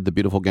 Inside the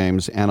Beautiful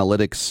Games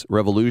Analytics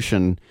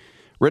Revolution,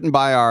 written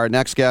by our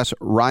next guest,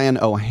 Ryan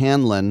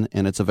O'Hanlon,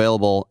 and it's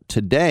available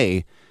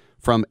today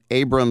from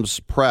Abrams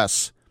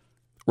Press.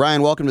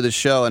 Ryan, welcome to the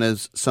show. And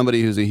as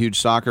somebody who's a huge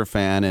soccer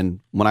fan, and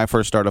when I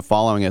first started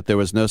following it, there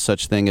was no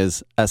such thing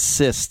as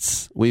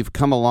assists. We've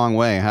come a long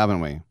way,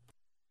 haven't we?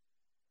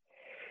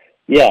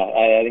 Yeah,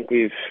 I think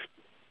we've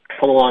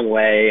come a long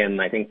way,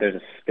 and I think there's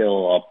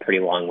still a pretty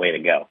long way to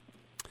go.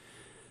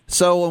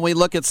 So when we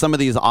look at some of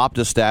these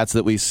Opta stats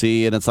that we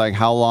see, and it's like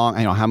how long,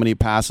 how many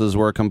passes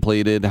were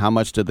completed, how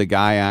much did the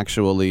guy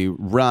actually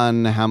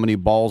run, how many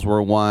balls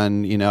were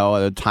won,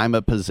 a time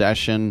of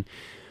possession.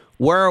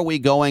 Where are we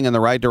going in the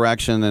right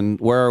direction,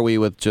 and where are we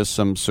with just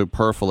some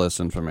superfluous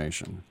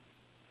information?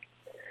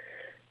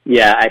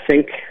 Yeah, I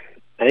think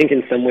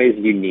in some ways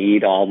you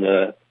need all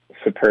the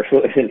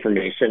superfluous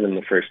information in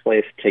the first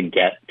place to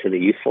get to the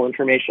useful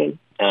information.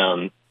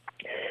 A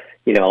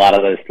lot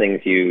of those things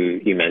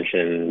you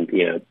mentioned,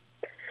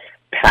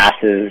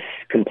 passes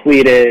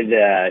completed,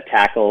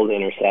 tackles,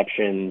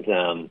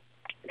 interceptions,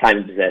 time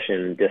of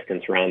possession,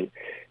 distance run.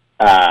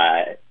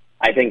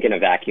 I think in a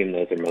vacuum,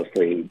 those are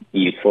mostly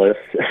useless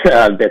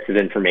bits of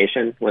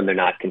information when they're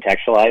not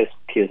contextualized,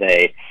 because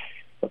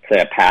let's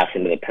say a pass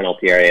into the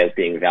penalty area is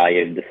being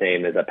valued the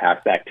same as a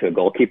pass back to a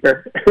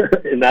goalkeeper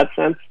in that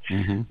sense.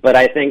 Mm-hmm. But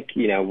I think,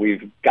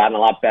 we've gotten a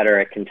lot better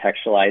at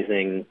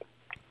contextualizing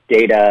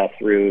data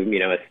through,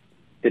 a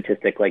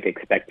statistic like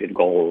expected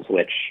goals,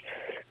 which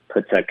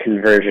puts a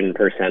conversion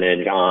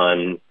percentage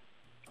on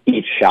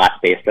each shot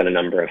based on a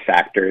number of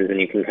factors, and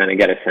you can kind of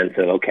get a sense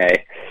of,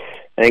 okay,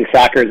 I think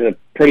soccer is a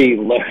pretty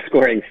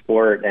low-scoring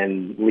sport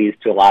and leads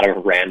to a lot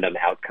of random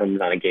outcomes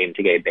on a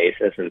game-to-game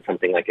basis, and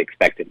something like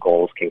expected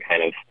goals can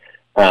kind of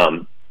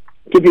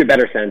give you a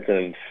better sense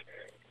of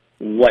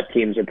what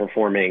teams are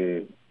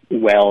performing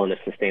well in a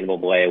sustainable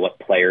way, what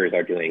players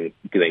are doing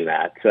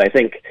that. So I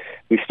think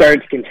we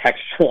started to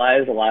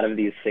contextualize a lot of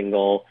these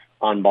single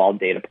on-ball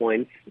data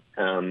points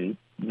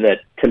that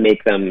to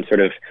make them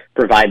sort of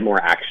provide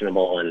more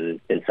actionable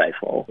and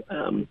insightful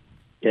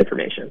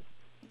information.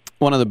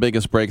 One of the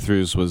biggest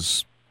breakthroughs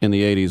was in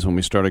the 80s when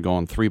we started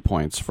going 3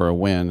 points for a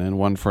win and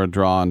 1 for a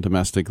draw in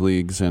domestic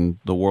leagues and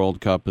the World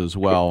Cup as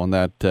well, and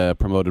that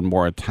promoted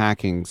more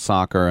attacking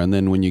soccer. And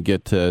then when you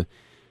get to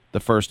the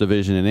first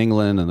division in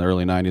England in the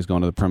early 90s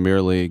going to the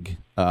Premier League,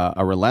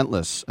 a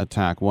relentless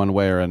attack one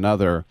way or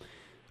another.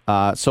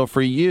 So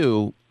for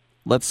you,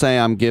 let's say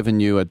I'm giving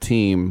you a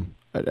team.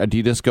 Do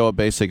you just go a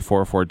basic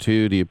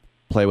 4-4-2? Do you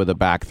play with a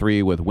back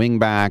three with wing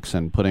backs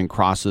and put in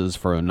crosses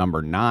for a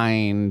number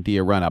 9? Do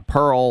you run a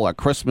pearl, a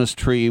Christmas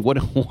tree? What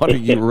are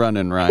you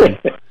running, Ryan?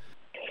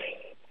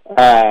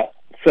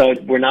 So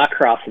we're not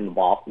crossing the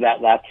ball.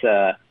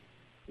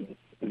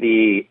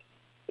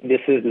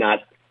 This is not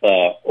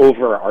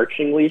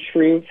overarchingly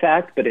true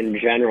fact, but in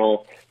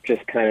general,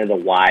 just kind of the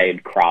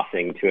wide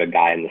crossing to a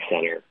guy in the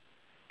center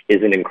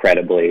is an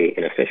incredibly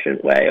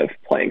inefficient way of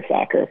playing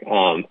soccer.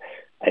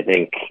 I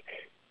think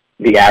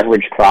the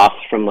average cross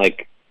from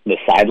like the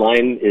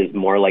sideline is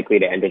more likely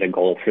to end in a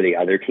goal for the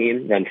other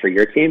team than for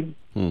your team.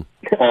 So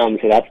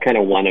that's kind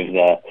of one of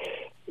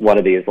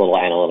these little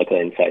analytical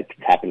insights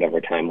that's happened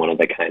over time. One of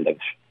the kind of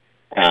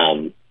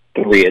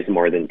 3 is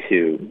more than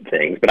 2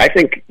 things. But I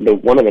think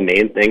one of the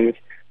main things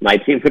my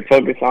team would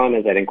focus on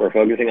is I think we're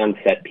focusing on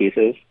set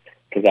pieces,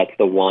 because that's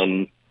the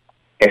one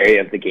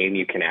area of the game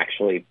you can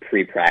actually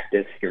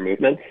pre-practice your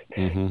movements.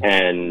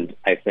 And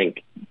I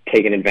think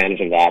taking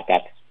advantage of that,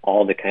 that's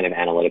all the kind of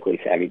analytically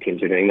savvy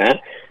teams are doing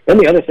that. Then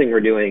the other thing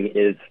we're doing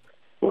is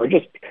we're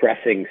just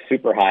pressing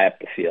super high up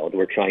the field.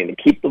 We're trying to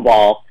keep the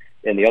ball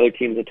in the other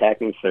team's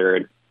attacking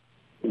third.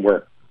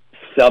 We're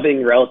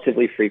subbing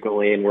relatively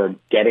frequently, and we're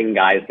getting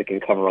guys that can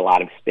cover a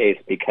lot of space,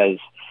 because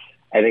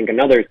I think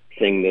another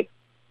thing that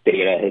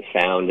data has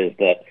found is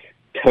that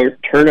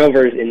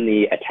turnovers in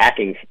the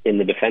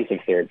defensive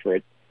third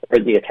or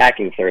the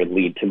attacking third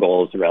lead to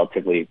goals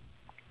relatively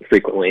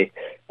frequently.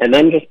 And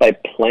then just by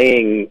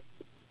playing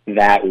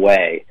that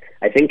way,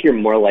 I think you're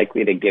more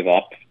likely to give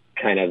up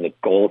kind of the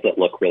goals that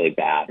look really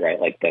bad,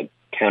 right? Like the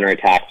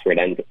counterattacks where it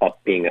ends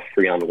up being a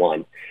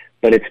 3-on-1.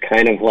 But it's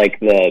kind of like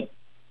the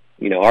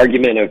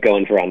argument of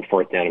going for on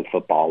 4th down in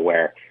football,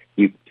 where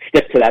you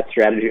stick to that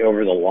strategy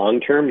over the long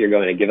term, you're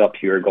going to give up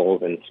fewer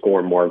goals and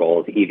score more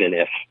goals, even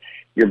if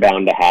you're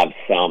bound to have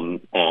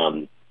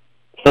sometimes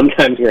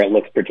where it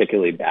looks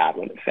particularly bad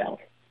when it fails.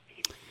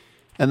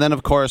 And then,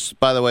 of course,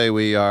 by the way,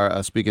 we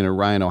are speaking to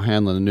Ryan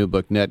O'Hanlon, the new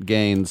book, Net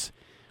Gains.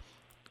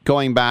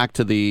 Going back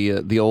to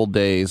the old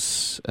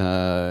days,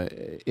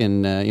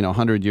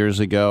 100 years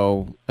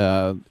ago,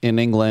 in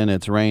England,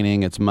 it's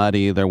raining, it's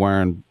muddy, they're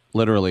wearing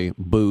literally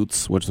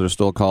boots, which they're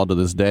still called to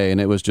this day, and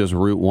it was just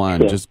Route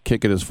 1, just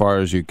kick it as far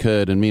as you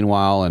could. And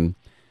meanwhile, in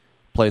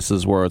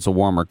places where it's a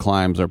warmer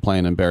climes, they're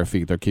playing in bare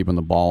feet, they're keeping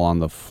the ball on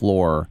the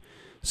floor.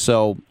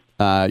 So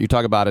you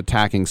talk about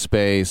attacking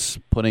space,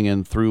 putting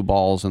in through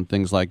balls and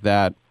things like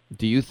that.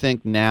 Do you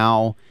think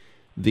now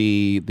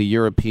the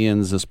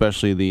Europeans,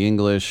 especially the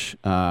English,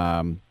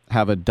 have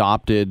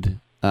adopted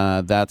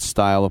that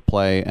style of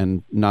play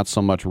and not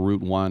so much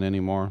Route 1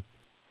 anymore?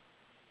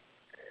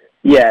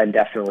 Yeah,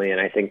 definitely. And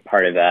I think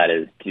part of that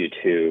is due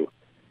to,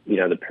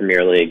 the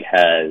Premier League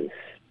has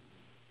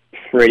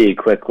pretty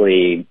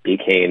quickly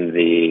became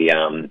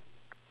the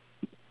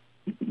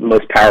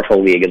most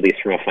powerful league, at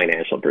least from a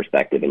financial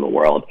perspective, in the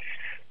world.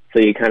 So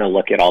you kind of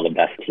look at all the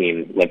best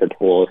teams.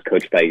 Liverpool is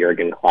coached by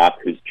Jurgen Klopp,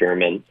 who's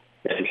German.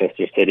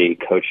 Manchester City,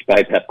 coached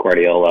by Pep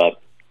Guardiola,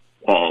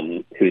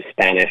 who's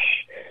Spanish.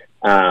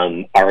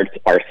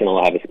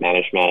 Arsenal have a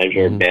Spanish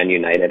manager. Man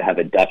United have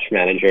a Dutch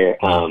manager.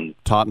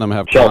 Tottenham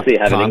have Chelsea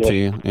have Conte. an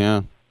English.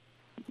 Yeah.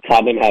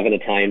 Tottenham have an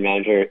Italian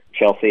manager.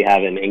 Chelsea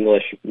have an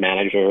English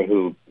manager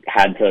who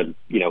had to,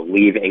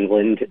 leave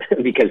England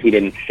because he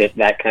didn't fit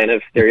that kind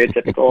of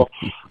stereotypical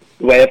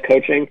way of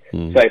coaching.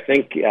 So I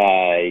think,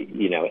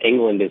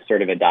 England has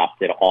sort of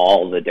adopted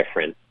all the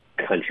different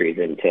countries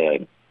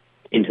into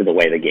the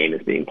way the game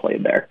is being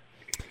played there.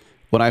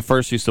 When I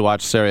first used to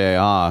watch Serie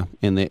A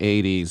in the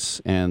 80s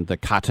and the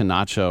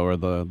catenaccio or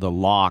the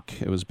lock,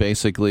 it was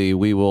basically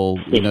we will,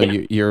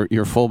 your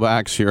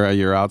fullbacks,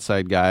 your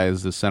outside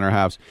guys, the center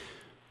halves,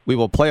 we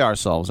will play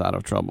ourselves out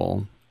of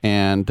trouble.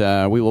 And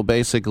we will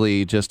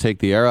basically just take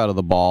the air out of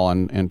the ball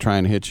and try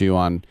and hit you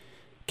on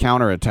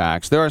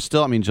counterattacks. There are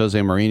still, Jose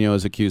Mourinho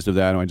is accused of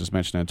that, and I just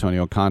mentioned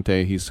Antonio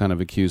Conte. He's kind of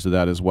accused of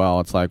that as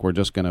well. It's like we're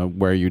just going to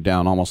wear you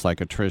down almost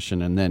like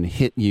attrition and then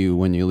hit you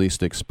when you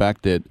least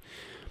expect it.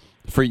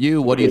 For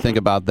you, what do you think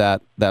about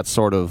that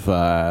sort of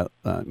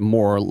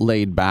more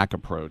laid-back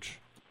approach?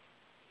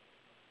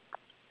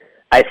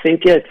 I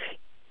think it's,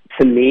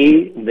 to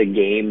me, the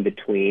game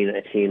between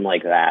a team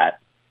like that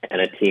and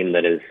a team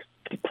that is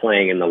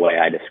playing in the way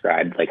I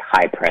described, like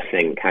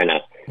high-pressing, kind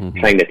of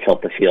trying to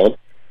tilt the field.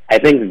 I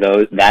think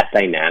that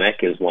dynamic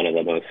is one of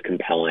the most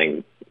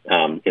compelling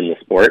in the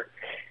sport,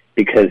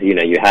 because,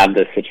 you have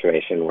this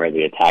situation where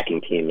the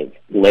attacking team is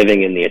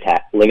living in the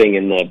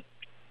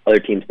other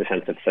team's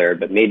defensive third,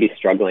 but maybe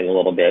struggling a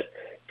little bit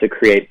to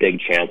create big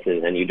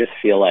chances. And you just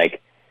feel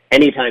like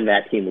anytime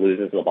that team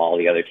loses the ball,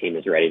 the other team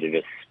is ready to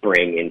just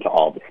spring into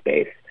all the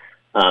space.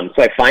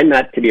 So I find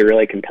that to be a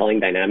really compelling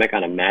dynamic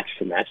on a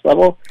match-to-match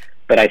level.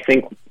 But I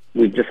think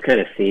we've just kind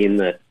of seen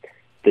the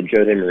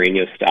Jose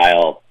Mourinho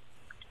style.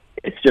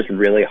 It's just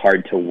really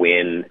hard to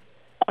win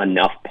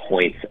enough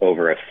points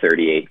over a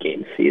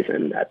 38-game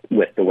season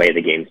with the way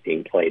the game's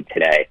being played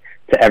today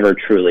to ever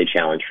truly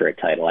challenge for a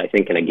title. I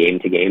think in a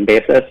game-to-game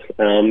basis,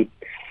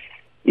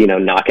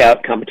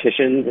 knockout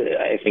competitions,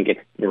 I think it's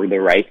the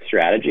right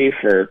strategy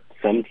for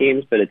some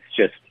teams, but it's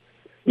just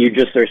you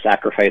just are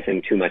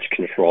sacrificing too much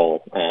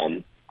control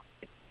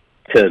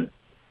to,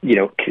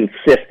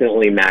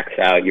 consistently max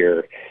out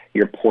your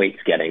points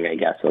getting, I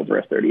guess, over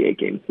a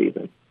 38-game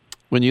season.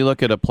 When you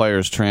look at a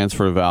player's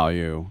transfer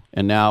value,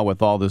 and now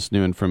with all this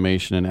new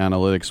information and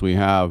analytics we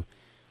have,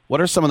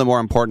 what are some of the more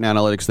important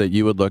analytics that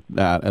you would look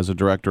at as a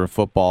director of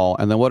football?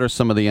 And then what are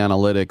some of the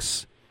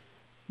analytics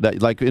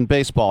that, like in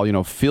baseball,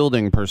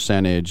 fielding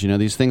percentage,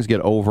 these things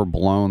get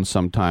overblown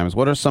sometimes.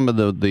 What are some of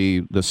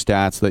the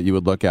stats that you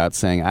would look at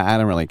saying, I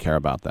don't really care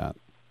about that?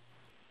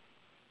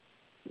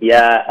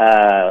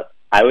 Yeah,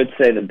 I would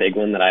say the big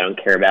one that I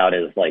don't care about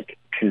is like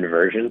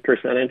conversion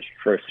percentage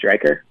for a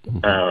striker.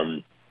 Mm-hmm.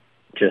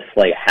 Just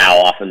like how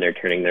often they're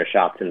turning their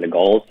shots into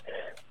goals.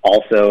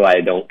 Also,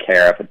 I don't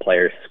care if a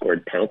player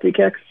scored penalty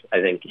kicks.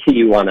 I think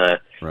you want to,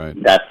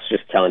 that's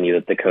just telling you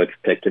that the coach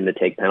picked him to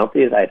take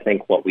penalties. I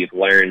think what we've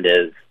learned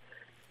is,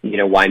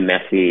 why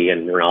Messi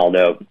and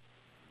Ronaldo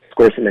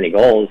score so many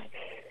goals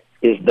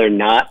is they're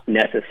not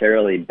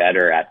necessarily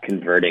better at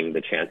converting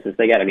the chances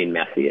they get. I mean,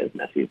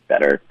 Messi's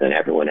better than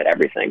everyone at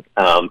everything.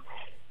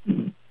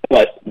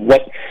 But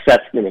what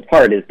sets them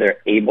apart is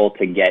they're able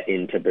to get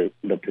into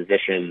the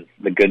positions,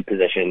 the good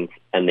positions,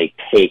 and they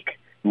take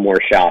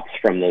more shots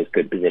from those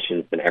good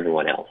positions than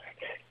everyone else.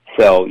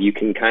 So you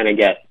can kind of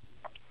get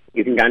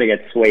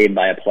swayed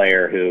by a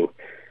player who,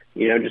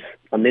 just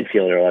a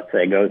midfielder, let's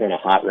say, goes on a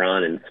hot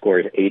run and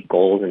scores 8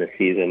 goals in a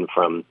season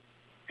from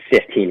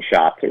 15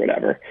 shots or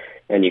whatever.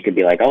 And you could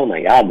be like, oh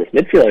my God, this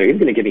midfielder, he's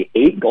going to give me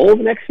 8 goals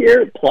next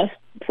year plus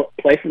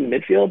play from the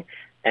midfield.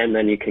 And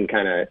then you can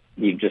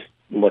you just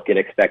look at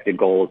expected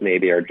goals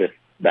maybe, or just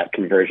that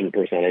conversion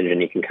percentage, and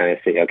you can kind of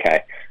see,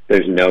 okay,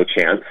 there's no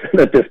chance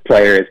that this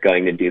player is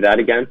going to do that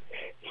again.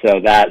 So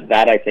that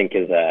I think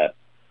is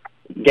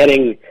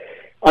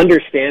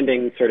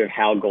understanding sort of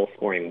how goal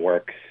scoring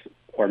works,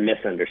 or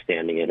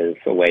misunderstanding it is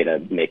a way to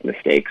make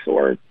mistakes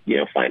or,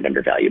 find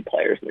undervalued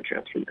players in the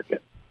transfer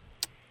market.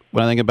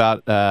 When I think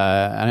about,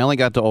 I only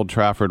got to Old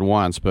Trafford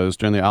once, but it was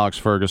during the Alex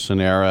Ferguson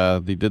era.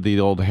 They did the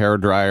old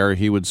hairdryer.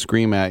 He would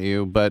scream at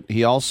you, but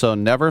he also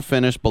never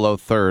finished below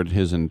third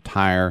his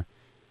entire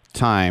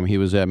time he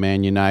was at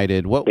Man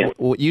United. What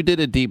you did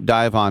a deep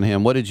dive on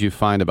him. What did you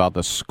find about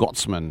the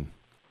Scotsman?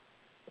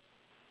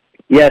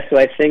 Yeah, so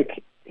I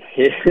think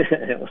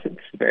it's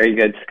a very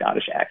good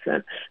Scottish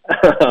accent.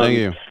 Thank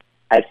you.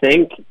 I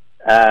think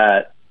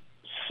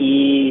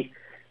he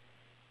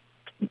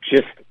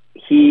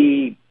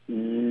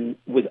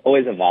was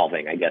always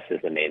evolving, I guess,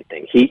 is the main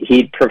thing.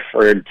 He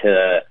preferred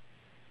to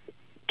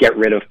get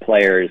rid of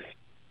players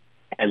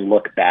and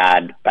look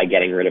bad by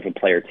getting rid of a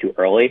player too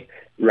early,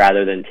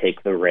 rather than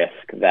take the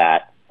risk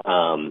that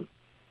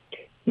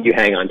you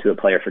hang on to a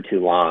player for too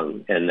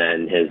long and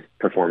then his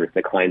performance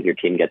declines, your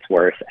team gets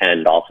worse,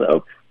 and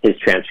also his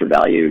transfer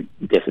value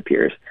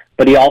disappears.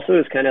 But he also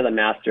is kind of the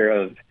master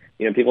of,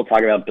 people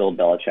talk about Bill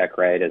Belichick,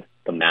 right, as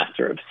the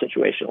master of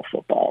situational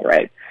football,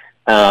 right?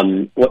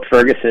 What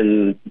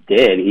Ferguson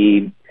did,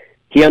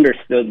 he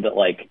understood that,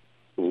 like,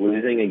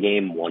 losing a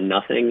game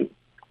 1-0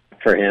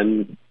 for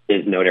him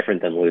is no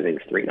different than losing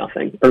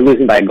 3-0, or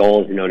losing by a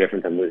goal is no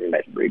different than losing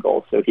by 3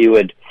 goals. So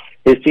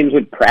his teams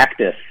would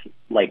practice,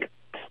 like,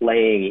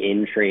 playing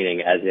in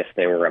training as if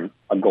they were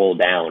a goal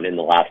down in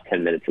the last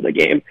 10 minutes of the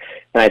game.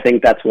 And I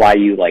think that's why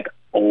you, like,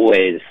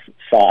 always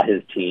saw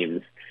his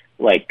teams,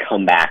 like,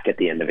 come back at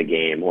the end of a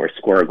game or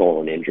score a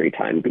goal in injury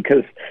time,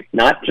 because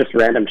not just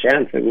random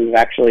chance, it was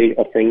actually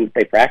a thing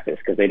they practiced,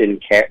 because they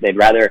didn't care. They'd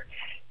rather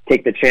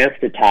take the chance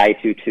to tie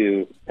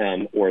 2-2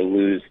 or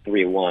lose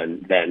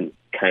 3-1 than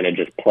kind of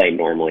just play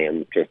normally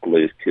and just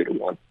lose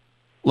 2-1.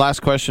 Last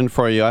question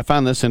for you. I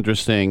found this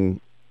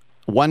interesting.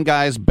 One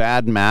guy's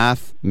bad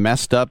math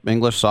messed up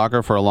English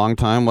soccer for a long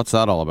time. What's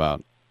that all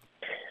about?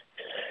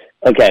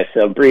 Okay,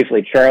 so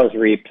briefly, Charles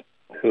Reap,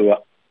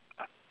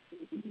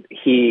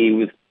 he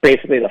was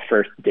basically the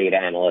first data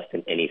analyst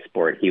in any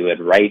sport. He would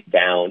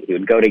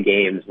go to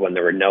games when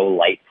there were no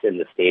lights in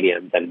the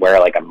stadiums and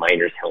wear like a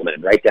miner's helmet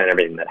and write down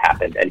everything that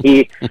happened. And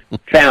he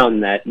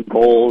found that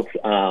goals,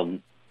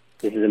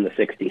 this is in the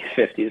 60s,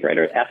 50s, right,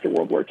 or after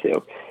World War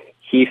II,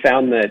 he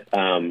found that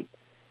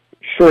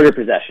shorter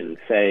possessions,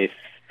 say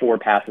 4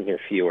 passes or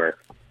fewer,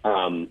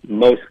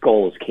 most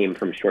goals came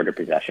from shorter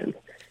possessions.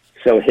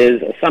 So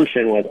his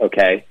assumption was,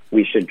 okay,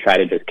 we should try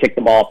to just kick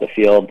the ball up the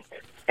field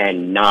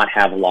and not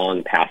have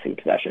long passing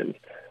possessions.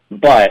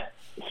 But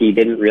he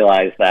didn't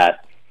realize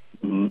that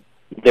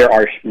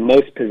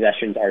most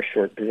possessions are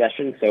short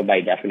possessions, so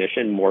by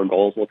definition, more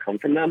goals will come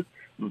from them.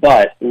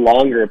 But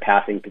longer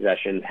passing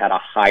possessions had a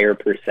higher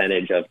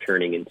percentage of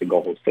turning into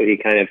goals. So he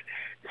kind of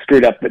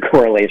screwed up the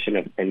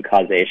correlation and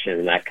causation,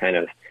 and that kind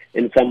of,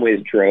 in some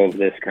ways, drove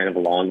this kind of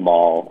long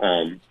ball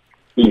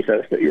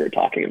ethos that you were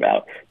talking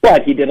about.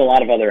 But he did a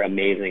lot of other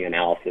amazing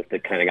analysis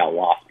that kind of got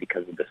lost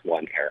because of this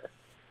one error,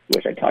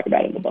 which I talk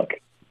about in the book.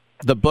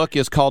 The book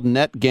is called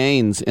Net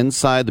Gains,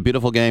 Inside the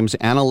Beautiful Game's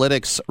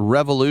Analytics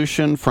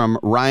Revolution, from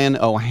Ryan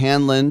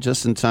O'Hanlon,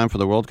 just in time for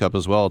the World Cup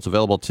as well. It's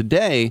available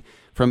today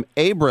from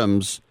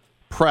Abrams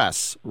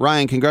Press.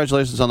 Ryan,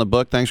 congratulations on the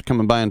book. Thanks for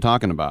coming by and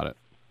talking about it.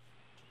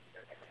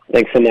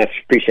 Thanks so much.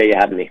 Appreciate you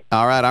having me.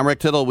 All right, I'm Rick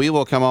Tittle. We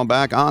will come on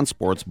back on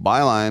Sports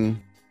Byline.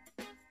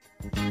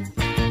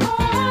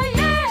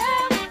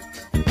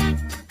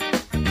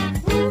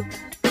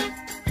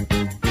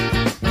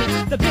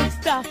 The big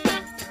stuff.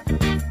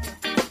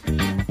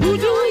 Who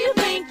do you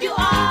think you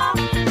are?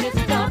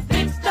 Mr.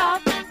 Big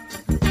Stuff.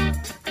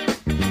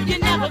 You're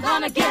never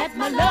gonna get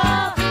my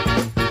love.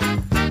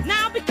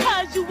 Now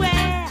because you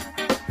wear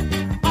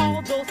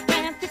all those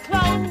fancy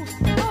clothes.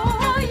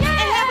 Oh,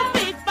 yeah. And have a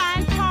big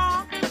fine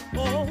car.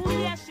 Oh,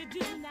 yes, you do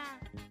now.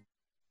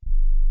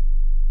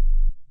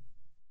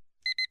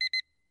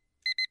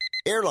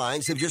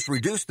 Airlines have just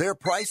reduced their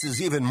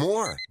prices even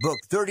more. Book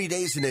 30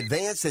 days in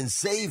advance and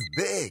save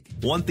big.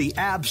 Want the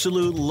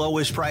absolute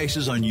lowest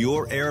prices on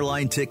your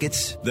airline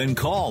tickets? Then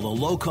call the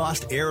Low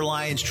Cost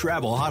Airlines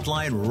Travel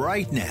Hotline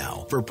right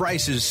now. For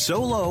prices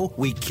so low,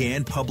 we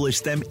can't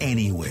publish them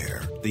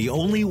anywhere. The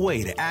only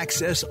way to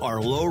access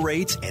our low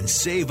rates and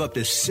save up to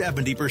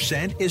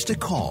 70% is to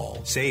call.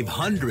 Save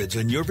hundreds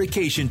on your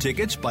vacation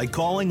tickets by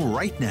calling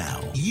right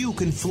now. You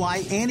can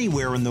fly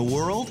anywhere in the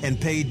world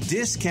and pay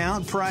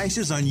discount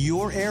prices on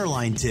your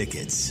airline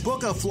tickets.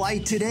 Book a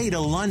flight today to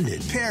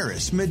London,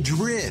 Paris,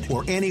 Madrid,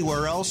 or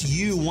anywhere else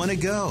you want to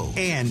go.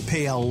 And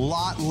pay a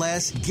lot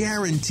less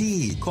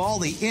guaranteed. Call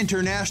the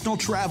International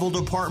Travel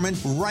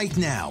Department right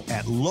now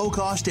at Low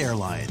Cost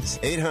Airlines.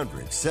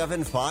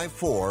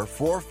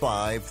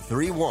 800-754-4531.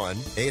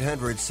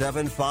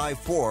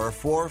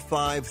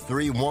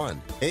 800-754-4531.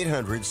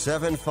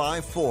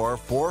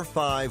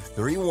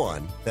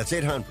 800-754-4531. That's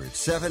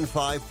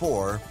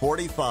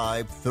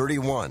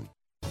 800-754-4531.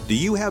 Do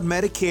you have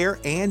Medicare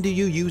and do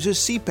you use a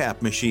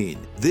CPAP machine?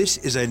 This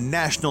is a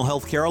national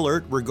healthcare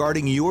alert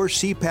regarding your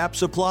CPAP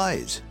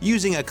supplies.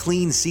 Using a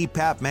clean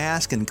CPAP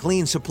mask and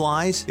clean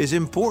supplies is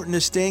important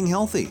to staying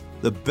healthy.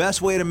 The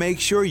best way to make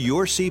sure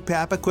your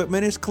CPAP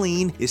equipment is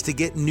clean is to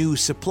get new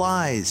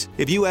supplies.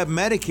 If you have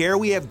Medicare,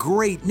 we have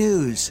great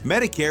news.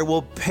 Medicare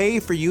will pay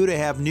for you to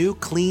have new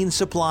clean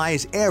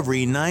supplies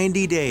every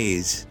 90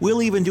 days.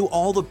 We'll even do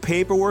all the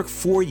paperwork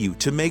for you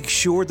to make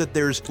sure that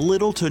there's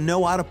little to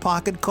no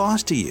out-of-pocket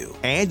cost to you.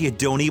 And you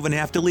don't even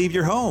have to leave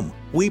your home.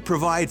 We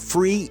provide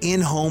free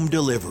in-home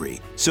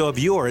delivery. So if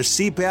you're a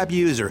CPAP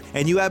user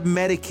and you have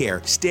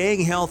Medicare,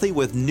 staying healthy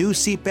with new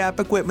CPAP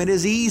equipment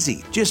is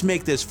easy. Just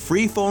make this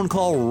free phone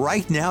call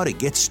right now to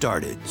get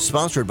started.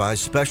 Sponsored by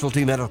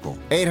Specialty Medical.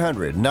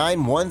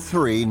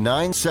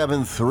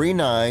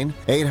 800-913-9739.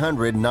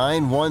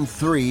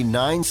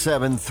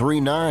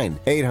 800-913-9739.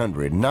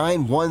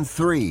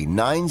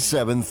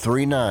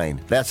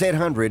 800-913-9739. That's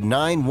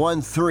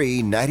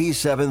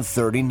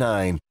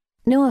 800-913-9739.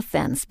 No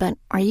offense, but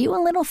are you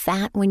a little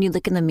fat when you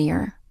look in the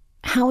mirror?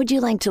 How would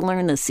you like to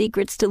learn the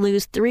secrets to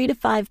lose 3 to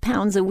 5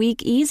 pounds a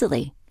week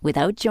easily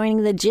without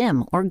joining the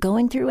gym or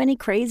going through any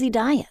crazy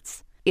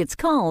diets? It's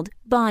called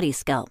Body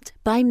Sculpt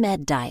by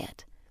Med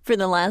Diet. For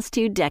the last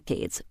 2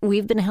 decades,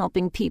 we've been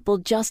helping people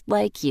just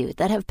like you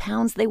that have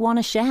pounds they want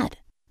to shed.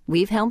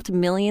 We've helped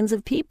millions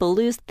of people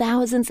lose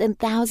thousands and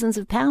thousands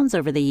of pounds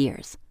over the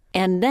years.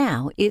 And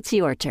now it's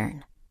your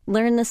turn.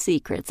 Learn the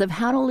secrets of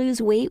how to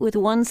lose weight with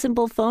one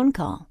simple phone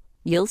call.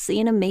 You'll see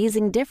an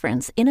amazing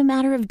difference in a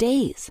matter of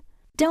days.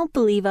 Don't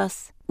believe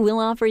us? We'll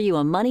offer you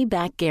a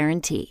money-back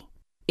guarantee.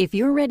 If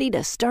you're ready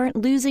to start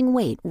losing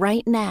weight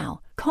right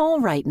now, call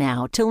right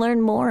now to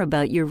learn more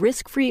about your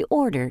risk-free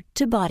order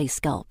to Body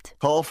Sculpt.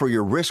 Call for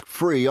your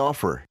risk-free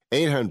offer.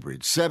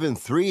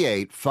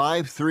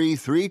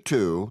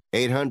 800-738-5332.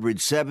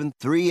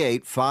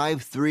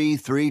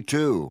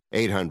 800-738-5332.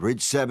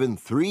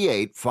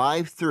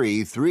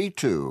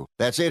 800-738-5332.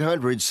 That's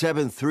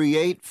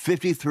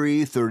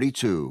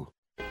 800-738-5332.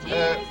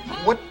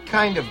 What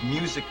kind of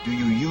music do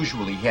you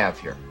usually have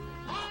here?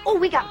 Oh,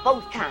 we got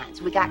both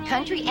kinds. We got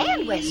country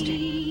and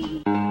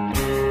western.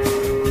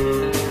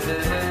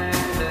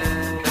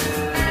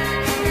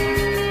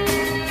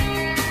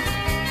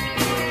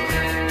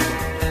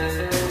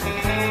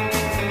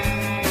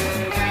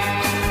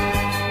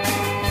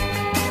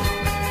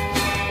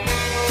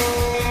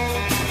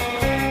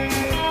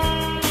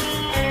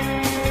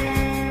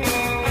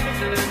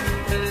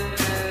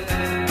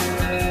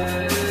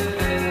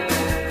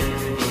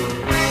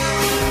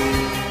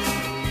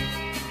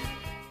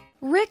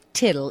 Rick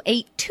Tittle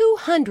ate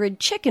 200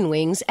 chicken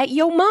wings at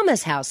Yo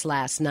Mama's house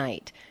last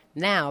night.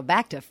 Now,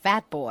 back to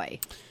Fat Boy.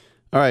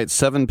 All right,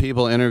 7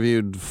 people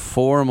interviewed,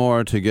 4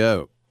 more to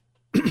go.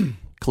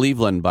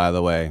 Cleveland, by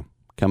the way,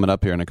 coming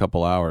up here in a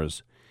couple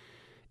hours.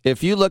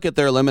 If you look at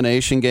their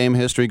elimination game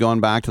history going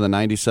back to the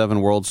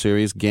 97 World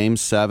Series, Game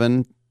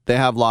 7, they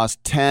have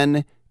lost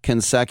 10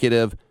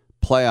 consecutive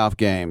playoff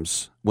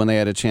games when they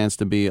had a chance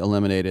to be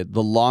eliminated,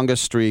 the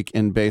longest streak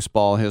in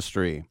baseball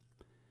history.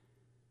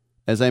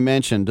 As I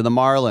mentioned, to the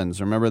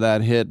Marlins, remember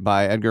that hit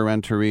by Edgar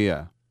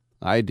Renteria?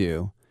 I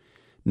do.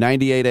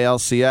 98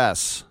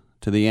 ALCS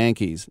to the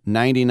Yankees.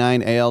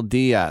 99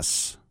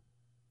 ALDS,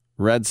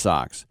 Red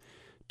Sox.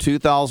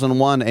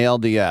 2001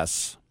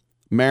 ALDS,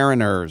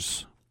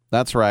 Mariners.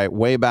 That's right,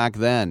 way back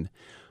then.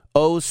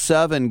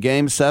 07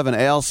 Game 7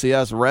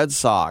 ALCS, Red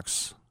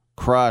Sox.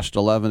 crushed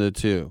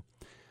 11-2.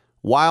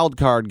 Wild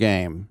card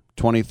game,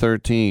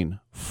 2013,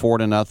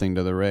 4-0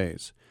 to the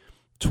Rays.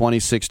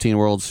 2016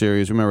 World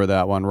Series, remember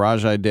that one?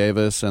 Rajai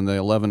Davis and the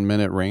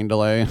 11-minute rain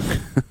delay.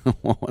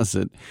 What was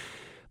it?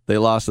 They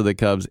lost to the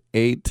Cubs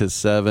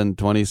 8-7.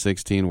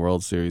 2016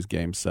 World Series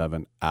Game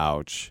 7.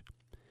 Ouch.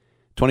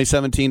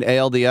 2017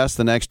 ALDS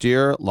the next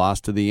year,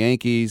 lost to the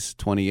Yankees.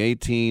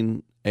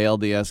 2018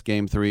 ALDS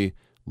Game 3,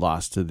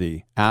 lost to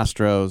the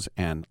Astros.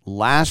 And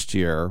last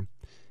year,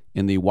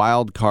 in the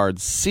Wild Card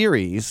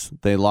Series,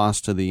 they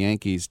lost to the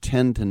Yankees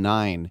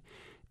 10-9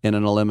 in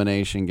an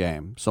elimination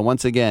game. So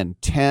once again,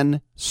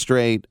 10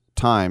 straight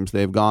times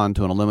they've gone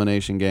to an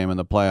elimination game in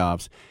the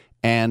playoffs,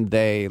 and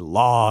they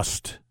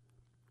lost.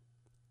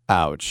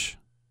 Ouch.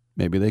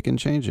 Maybe they can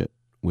change it.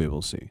 We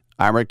will see.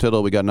 I'm Rick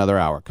Tittle. We got another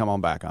hour. Come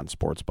on back on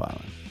Sports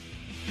Byline.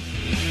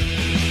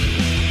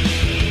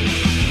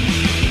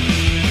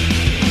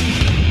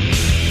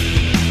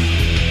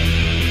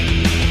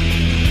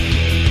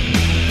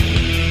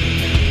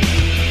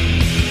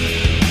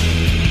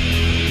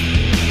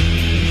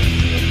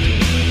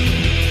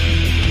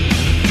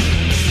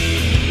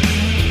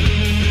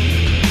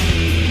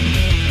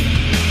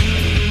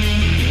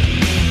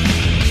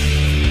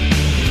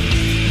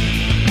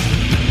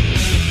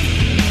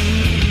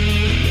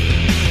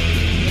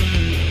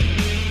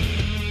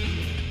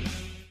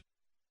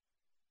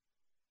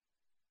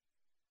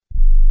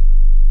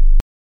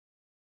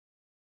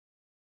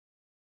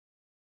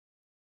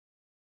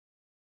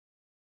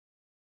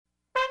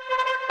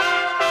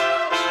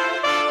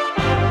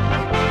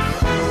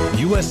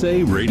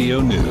 USA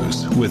Radio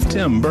News with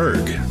Tim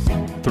Berg.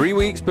 3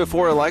 weeks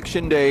before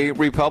Election Day,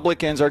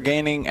 Republicans are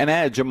gaining an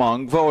edge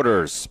among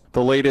voters.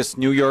 The latest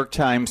New York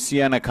Times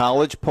Siena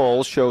College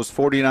poll shows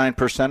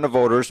 49% of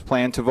voters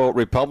plan to vote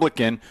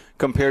Republican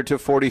compared to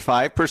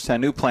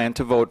 45% who plan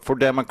to vote for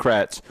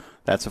Democrats.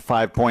 That's a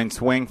 5-point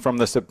swing from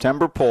the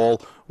September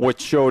poll, which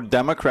showed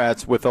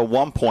Democrats with a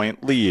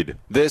 1-point lead.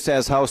 This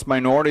as House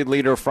Minority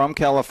Leader from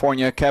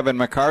California Kevin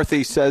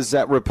McCarthy says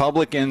that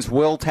Republicans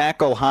will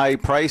tackle high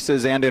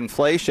prices and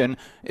inflation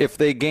if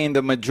they gain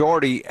the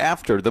majority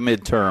after the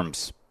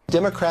midterms.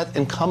 Democrat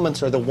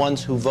incumbents are the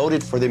ones who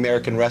voted for the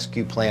American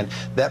Rescue Plan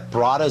that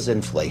brought us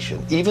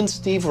inflation. Even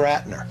Steve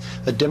Ratner,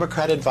 a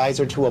Democrat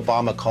advisor to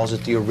Obama, calls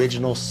it the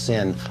original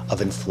sin of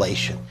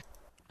inflation.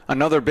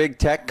 Another big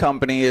tech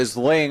company is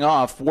laying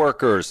off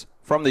workers.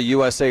 From the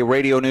USA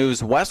Radio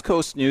News West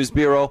Coast News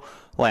Bureau,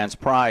 Lance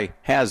Pry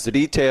has the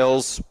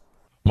details.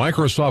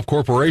 Microsoft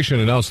Corporation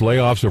announced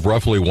layoffs of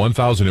roughly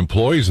 1,000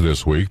 employees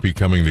this week,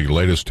 becoming the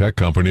latest tech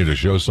company to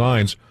show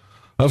signs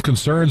of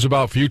concerns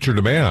about future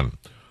demand.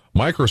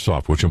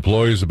 Microsoft, which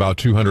employs about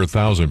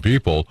 200,000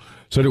 people,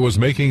 said it was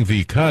making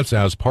the cuts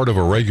as part of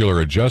a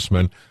regular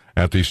adjustment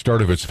at the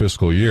start of its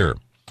fiscal year.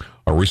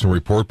 A recent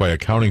report by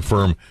accounting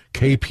firm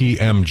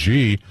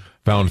KPMG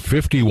found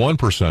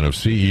 51% of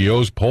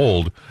CEOs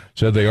polled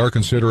said they are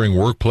considering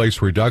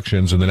workplace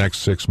reductions in the next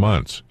 6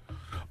 months.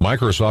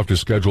 Microsoft is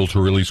scheduled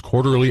to release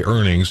quarterly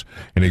earnings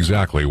in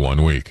exactly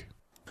 1 week.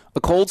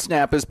 A cold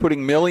snap is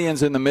putting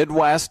millions in the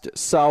Midwest,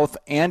 South,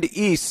 and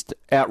East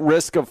at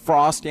risk of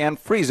frost and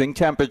freezing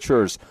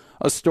temperatures.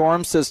 A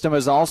storm system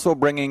is also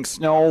bringing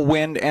snow,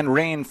 wind, and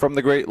rain from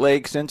the Great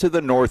Lakes into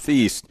the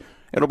Northeast.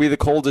 It'll be the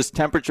coldest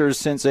temperatures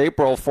since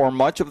April for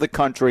much of the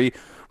country,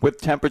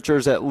 with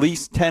temperatures at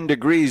least 10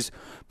 degrees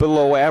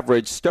below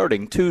average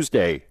starting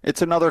Tuesday.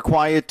 It's another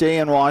quiet day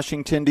in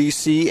Washington,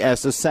 D.C.,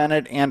 as the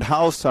Senate and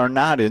House are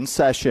not in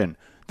session.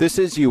 This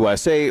is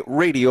USA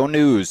Radio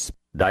News.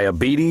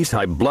 Diabetes,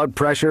 high blood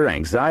pressure,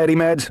 anxiety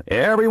meds,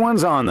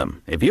 everyone's on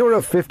them. If you're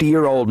a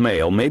 50-year-old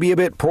male, maybe a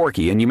bit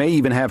porky, and you may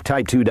even have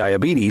type 2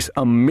 diabetes,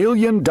 $1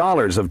 million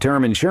of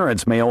term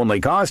insurance may only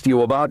cost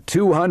you about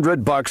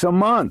 $200 a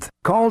month.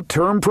 Call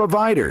Term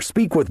Provider.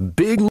 Speak with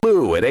Big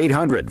Lou at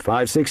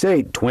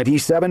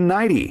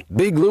 800-568-2790.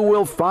 Big Lou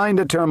will find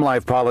a term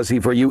life policy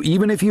for you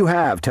even if you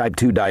have type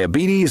 2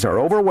 diabetes, are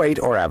overweight,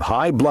 or have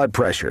high blood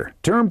pressure.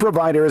 Term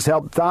Provider has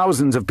helped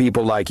thousands of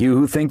people like you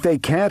who think they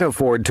can't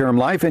afford term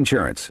life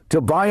insurance. To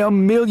buy $1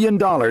 million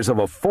of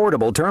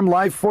affordable term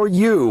life for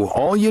you,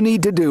 all you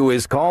need to do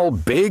is call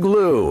Big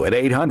Lou at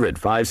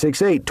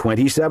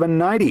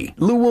 800-568-2790.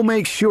 Lou will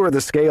make sure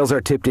the scales are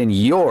tipped in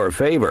your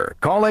favor.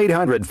 Call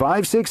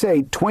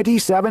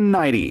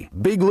 800-568-2790.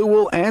 Big Lou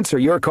will answer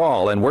your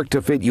call and work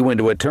to fit you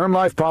into a term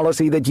life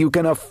policy that you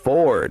can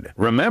afford.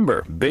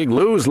 Remember, Big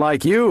Lou's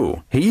like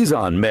you. He's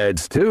on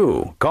meds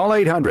too. Call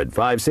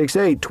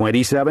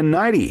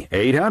 800-568-2790.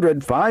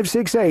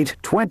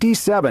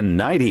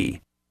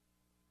 800-568-2790.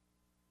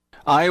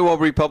 Iowa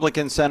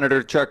Republican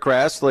Senator Chuck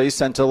Grassley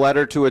sent a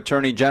letter to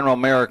Attorney General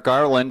Merrick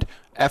Garland,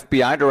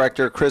 FBI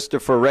Director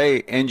Christopher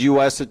Wray, and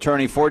U.S.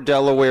 Attorney for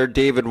Delaware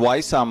David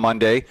Weiss on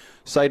Monday,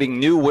 citing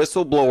new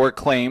whistleblower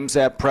claims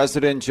that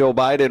President Joe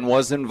Biden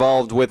was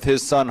involved with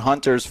his son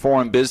Hunter's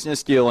foreign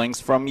business dealings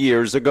from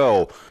years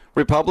ago.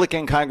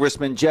 Republican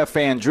Congressman Jeff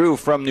Van Drew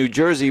from New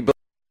Jersey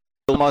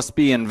must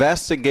be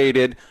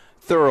investigated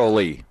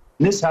thoroughly.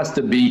 This has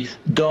to be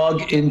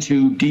dug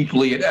into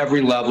deeply at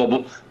every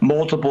level,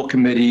 multiple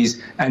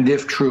committees, and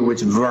if true,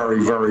 it's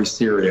very, very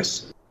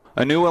serious.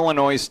 A new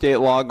Illinois state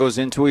law goes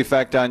into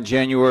effect on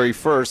January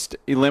 1st,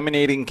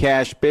 eliminating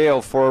cash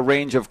bail for a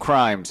range of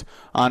crimes.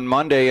 On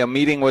Monday, a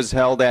meeting was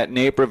held at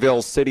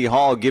Naperville City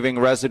Hall, giving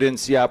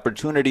residents the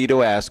opportunity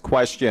to ask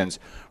questions.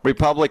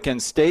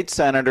 Republican State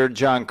Senator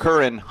John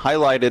Curran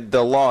highlighted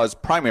the law's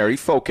primary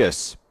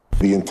focus.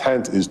 The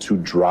intent is to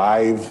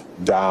drive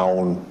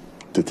down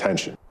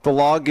detention. The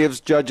law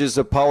gives judges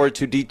the power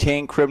to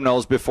detain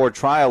criminals before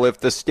trial if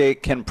the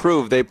state can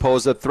prove they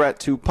pose a threat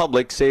to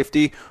public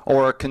safety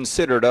or are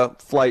considered a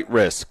flight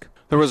risk.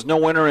 There was no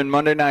winner in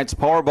Monday night's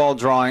Powerball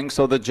drawing,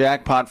 so the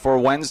jackpot for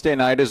Wednesday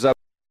night is up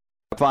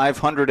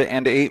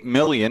 $508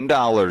 million.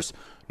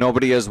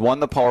 Nobody has won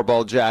the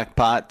Powerball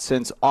jackpot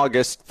since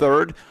August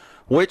 3rd,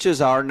 which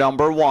is our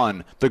number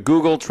one. The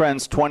Google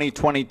Trends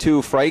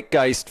 2022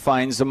 Frightgeist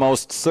finds the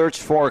most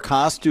searched for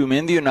costume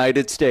in the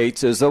United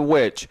States is a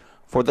witch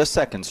for the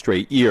second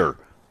straight year.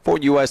 For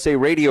USA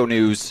Radio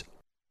News,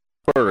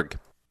 Berg.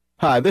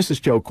 Hi, this is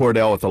Joe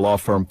Cordell with the law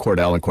firm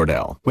Cordell &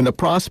 Cordell. When the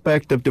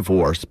prospect of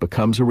divorce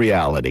becomes a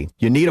reality,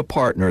 you need a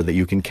partner that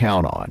you can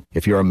count on.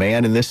 If you're a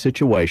man in this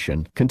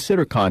situation,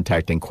 consider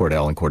contacting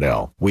Cordell &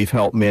 Cordell. We've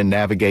helped men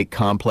navigate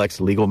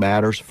complex legal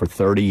matters for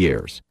 30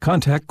 years.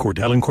 Contact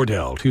Cordell &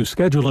 Cordell to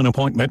schedule an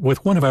appointment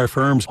with one of our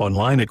firms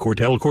online at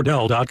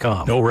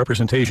CordellCordell.com. No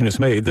representation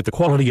is made that the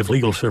quality of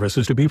legal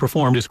services to be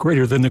performed is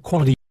greater than the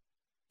quality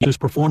is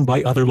performed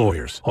by other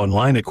lawyers.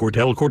 Online at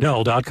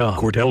CordellCordell.com.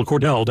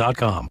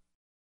 CordellCordell.com.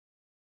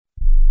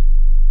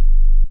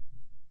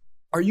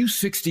 Are you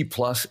 60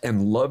 plus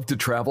and love to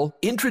travel?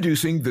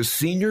 Introducing the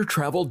Senior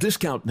Travel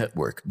Discount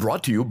Network,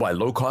 brought to you by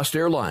Low Cost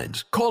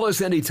Airlines. Call us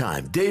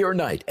anytime, day or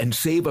night, and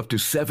save up to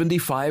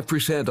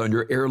 75% on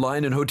your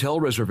airline and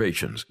hotel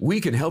reservations. We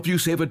can help you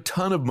save a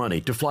ton of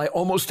money to fly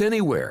almost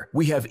anywhere.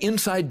 We have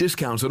inside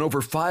discounts on over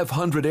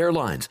 500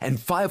 airlines and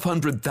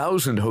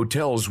 500,000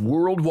 hotels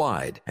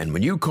worldwide. And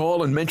when you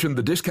call and mention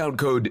the discount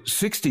code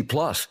 60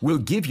 plus, we'll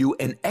give you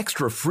an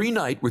extra free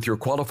night with your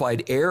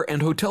qualified air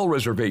and hotel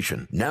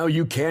reservation. Now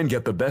you can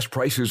get the best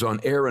prices on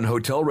air and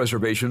hotel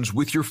reservations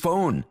with your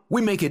phone.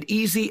 We make it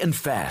easy and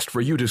fast for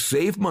you to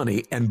save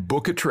money and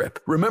book a trip.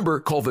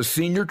 Remember, call the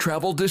Senior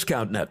Travel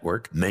Discount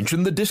Network,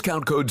 mention the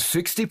discount code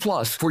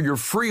 60+ for your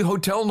free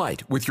hotel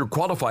night with your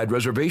qualified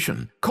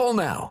reservation. Call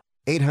now.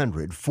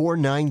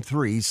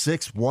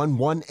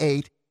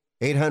 800-493-6118.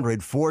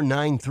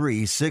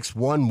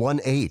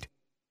 800-493-6118.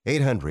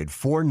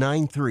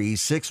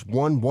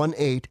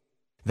 800-493-6118.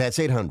 That's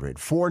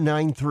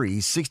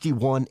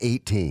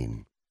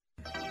 800-493-6118.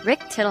 Rick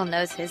Tittle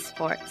knows his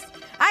sports.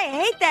 I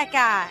hate that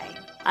guy.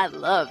 I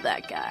love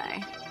that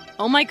guy.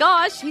 Oh my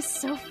gosh, he's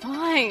so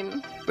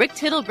fine. Rick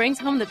Tittle brings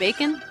home the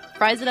bacon,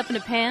 fries it up in a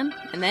pan,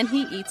 and then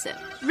he eats it.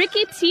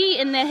 Ricky T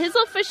in the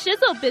hizzle for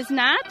shizzle,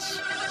 biznatch.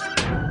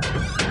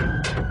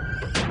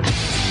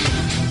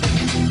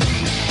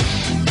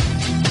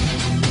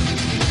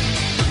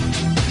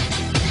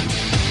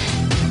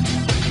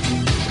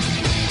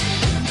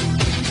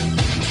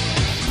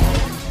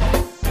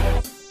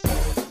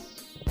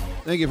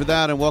 Thank you for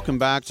that, and welcome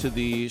back to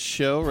the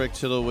show. Rick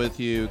Tittle with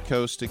you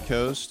coast to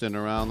coast and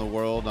around the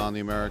world on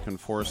the American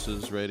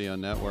Forces Radio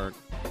Network.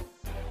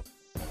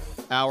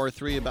 Hour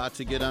 3 about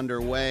to get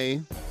underway,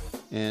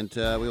 and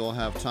we will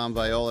have Tom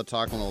Viola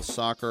talking a little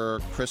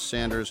soccer, Chris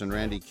Sanders and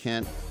Randy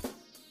Kent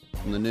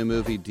from the new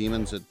movie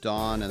Demons at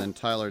Dawn, and then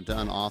Tyler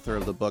Dunn, author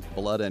of the book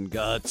Blood and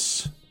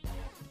Guts.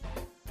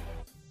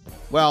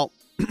 Well,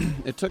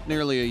 it took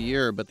nearly a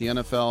year, but the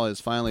NFL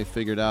has finally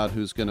figured out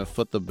who's going to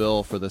foot the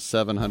bill for the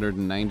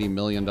 $790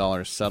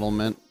 million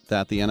settlement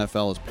that the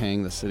NFL is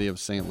paying the city of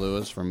St.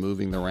 Louis for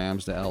moving the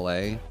Rams to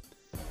L.A.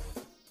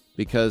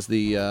 Because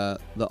the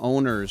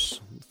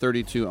owners,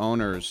 32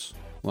 owners,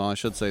 well, I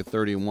should say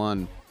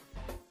 31,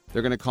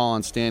 they're going to call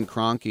on Stan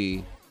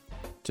Kroenke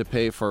to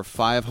pay for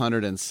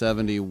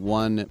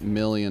 $571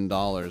 million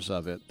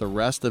of it. The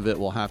rest of it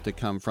will have to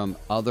come from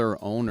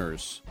other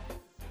owners.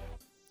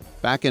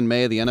 Back in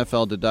May, the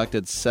NFL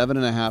deducted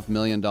 $7.5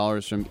 million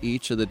from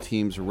each of the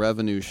team's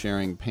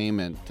revenue-sharing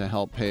payment to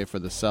help pay for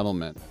the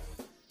settlement.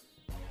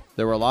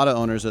 There were a lot of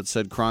owners that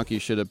said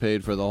Kroenke should have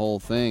paid for the whole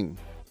thing.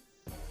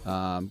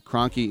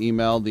 Kroenke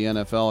emailed the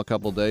NFL a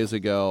couple days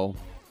ago,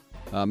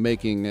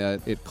 making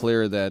it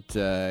clear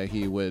that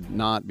he would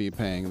not be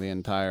paying the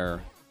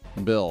entire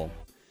bill.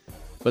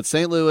 But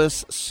St.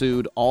 Louis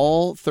sued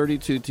all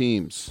 32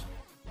 teams.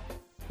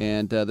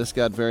 And this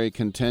got very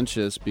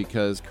contentious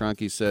because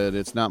Kroenke said,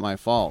 it's not my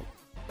fault.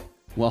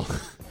 Well,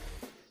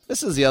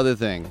 this is the other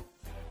thing.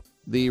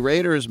 The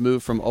Raiders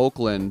moved from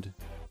Oakland,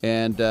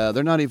 and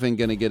they're not even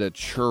going to get a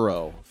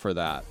churro for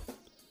that.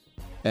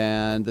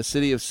 And the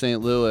city of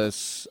St.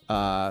 Louis,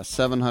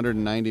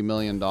 $790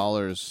 million.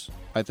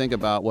 I think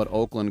about what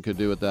Oakland could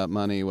do with that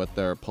money with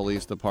their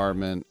police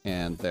department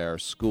and their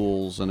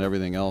schools and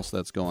everything else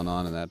that's going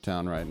on in that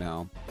town right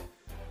now.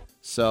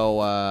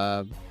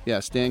 So,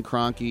 Stan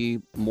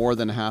Kroenke, more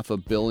than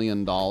 $500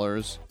 million.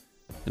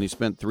 and he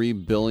spent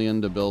 $3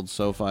 billion to build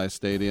SoFi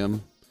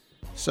Stadium.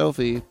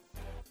 Sophie.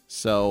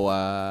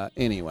 So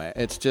anyway,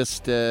 it's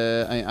just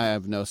I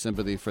have no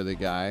sympathy for the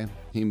guy.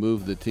 He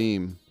moved the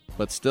team,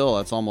 but still,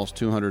 that's almost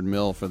 $200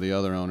 million for the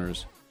other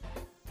owners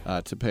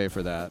to pay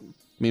for that.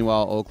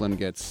 Meanwhile, Oakland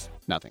gets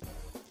nothing.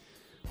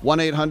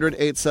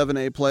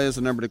 1-800-878-PLAY is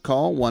the number to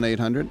call.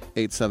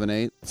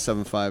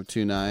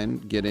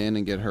 1-800-878-7529. Get in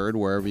and get heard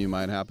wherever you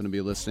might happen to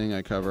be listening.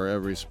 I cover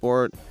every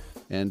sport.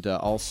 And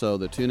also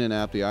the TuneIn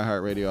app, the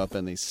iHeartRadio app,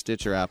 and the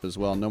Stitcher app as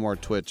well. No more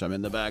Twitch. I'm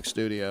in the back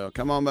studio.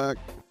 Come on back.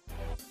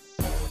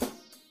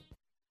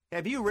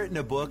 Have you written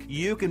a book?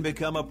 You can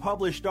become a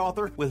published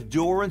author with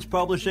Dorrance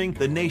Publishing,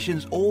 the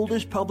nation's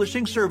oldest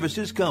publishing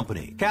services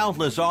company.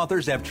 Countless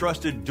authors have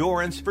trusted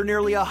Dorrance for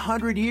nearly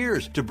 100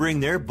 years to bring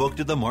their book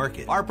to the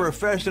market. Our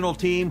professional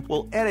team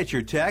will edit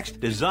your text,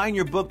 design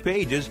your book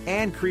pages,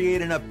 and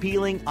create an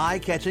appealing,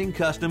 eye-catching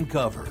custom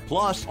cover.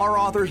 Plus, our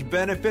authors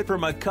benefit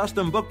from a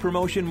custom book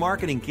promotion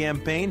marketing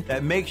campaign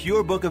that makes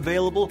your book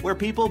available where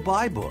people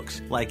buy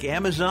books, like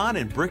Amazon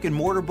and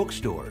brick-and-mortar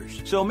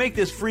bookstores. So make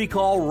this free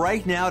call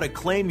right now to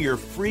claim your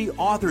free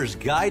author's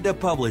guide to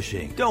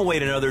publishing. Don't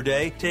wait another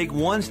day. Take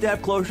one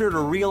step closer to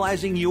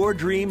realizing your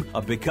dream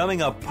of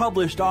becoming a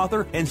published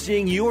author and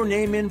seeing your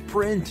name in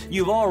print.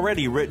 You've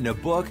already written a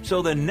book,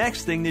 so the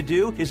next thing to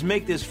do is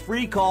make this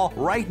free call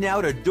right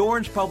now to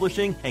Dorrance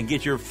Publishing and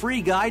get your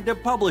free guide to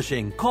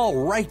publishing.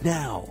 Call right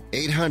now.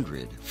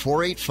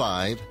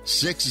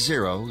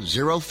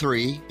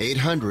 800-485-6003.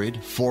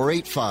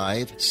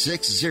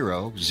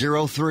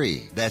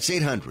 800-485-6003. That's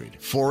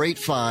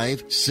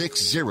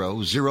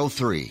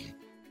 800-485-6003.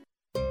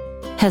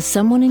 Has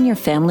someone in your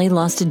family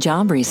lost a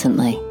job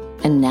recently,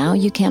 and now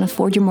you can't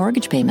afford your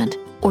mortgage payment?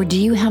 Or do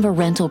you have a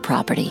rental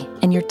property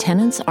and your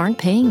tenants aren't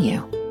paying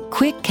you?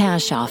 Quick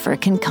Cash Offer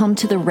can come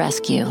to the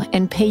rescue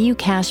and pay you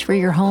cash for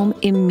your home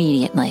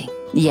immediately.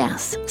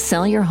 Yes,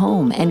 sell your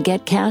home and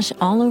get cash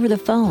all over the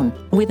phone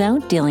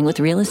without dealing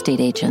with real estate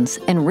agents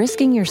and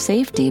risking your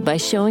safety by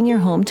showing your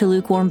home to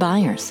lukewarm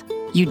buyers.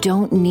 You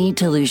don't need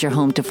to lose your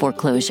home to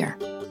foreclosure.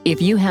 If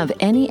you have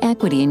any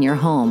equity in your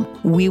home,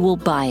 we will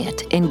buy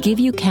it and give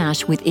you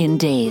cash within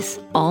days,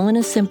 all in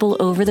a simple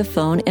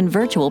over-the-phone and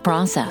virtual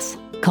process.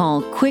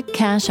 Call Quick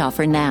Cash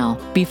Offer now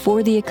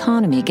before the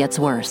economy gets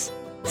worse.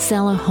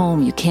 Sell a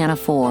home you can't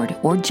afford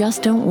or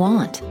just don't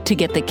want to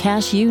get the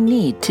cash you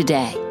need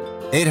today.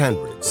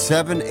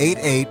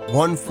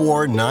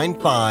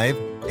 800-788-1495.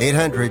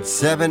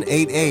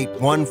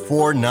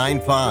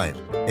 800-788-1495.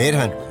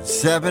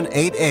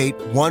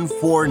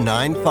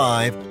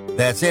 800-788-1495.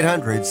 That's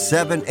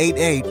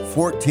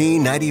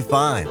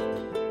 800-788-1495.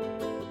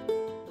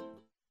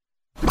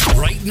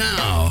 Right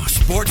now,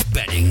 sports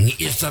betting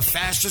is the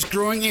fastest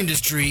growing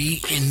industry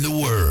in the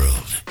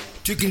world.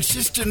 To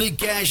consistently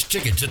cash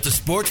tickets at the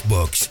sports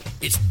books,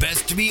 it's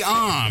best to be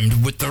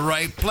armed with the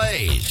right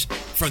plays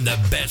from the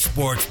best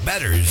sports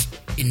bettors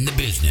in the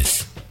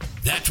business.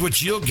 That's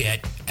what you'll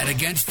get at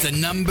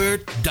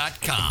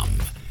AgainstTheNumber.com.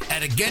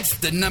 At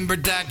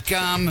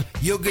AgainstTheNumber.com,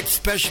 you'll get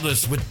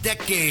specialists with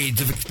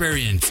decades of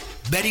experience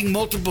betting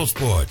multiple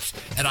sports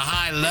at a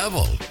high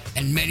level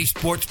and many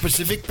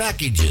sport-specific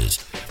packages,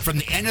 from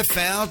the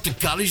NFL to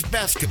college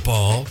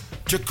basketball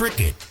to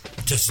cricket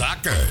to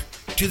soccer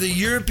to the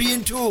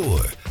European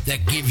Tour,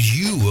 that gives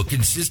you a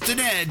consistent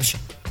edge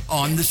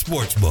on the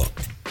sportsbook.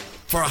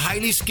 For a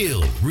highly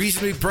skilled,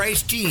 reasonably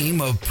priced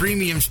team of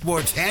premium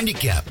sports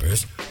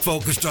handicappers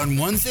focused on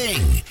one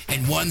thing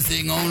and one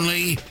thing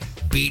only,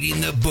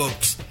 beating the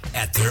books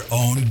at their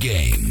own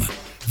game.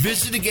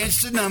 Visit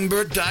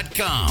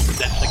AgainstTheNumber.com.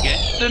 That's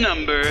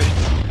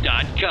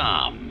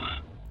AgainstTheNumber.com.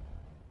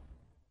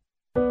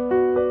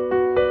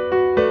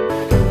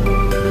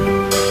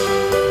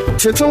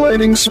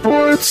 Titillating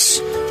Sports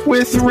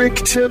with Rick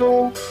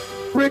Tittle.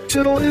 Rick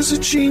Tittle is a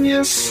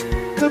genius,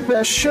 the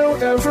best show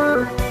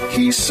ever.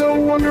 He's so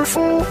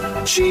wonderful,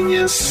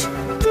 genius,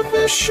 the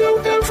best show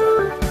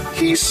ever.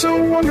 He's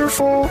so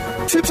wonderful.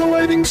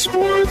 Titillating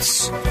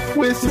Sports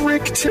with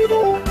Rick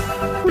Tittle.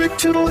 Rick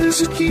Tittle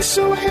he's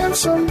so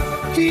handsome,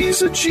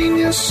 he's a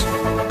genius.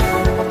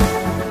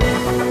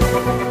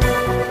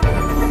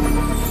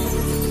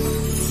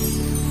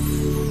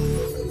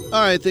 All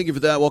right, thank you for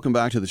that. Welcome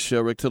back to the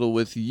show. Rick Tittle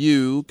with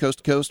you, coast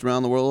to coast,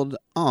 around the world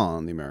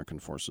on the American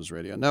Forces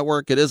Radio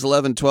Network. It is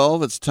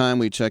 11:12. It's time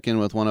we check in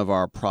with one of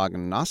our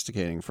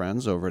prognosticating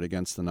friends over at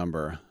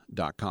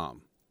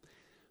AgainstTheNumber.com,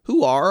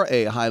 who are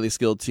a highly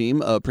skilled team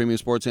of premium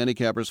sports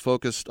handicappers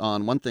focused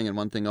on one thing and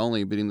one thing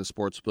only, beating the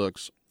sports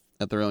books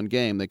at their own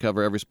game. They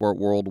cover every sport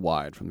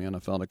worldwide, from the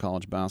NFL to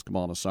college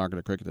basketball to soccer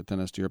to cricket to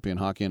tennis to European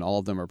hockey, and all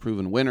of them are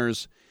proven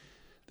winners.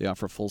 They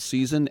offer full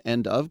season,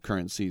 end of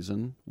current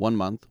season, 1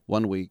 month,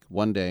 1 week,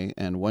 1 day,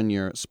 and 1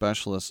 year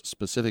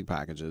specialist-specific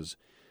packages.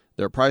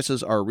 Their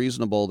prices are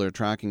reasonable, their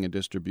tracking and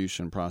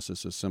distribution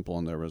process is simple,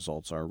 and their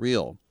results are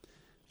real.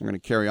 We're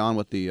going to carry on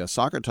with the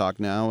soccer talk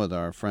now with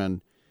our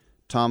friend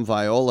Tom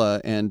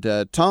Viola. And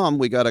Tom,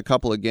 we got a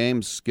couple of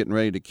games getting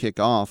ready to kick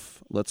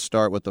off. Let's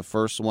start with the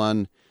first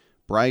one.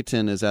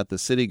 Brighton is at the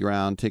City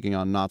Ground taking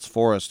on Notts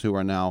Forest, who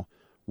are now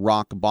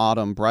rock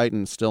bottom.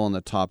 Brighton still in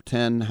the top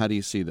 10. How do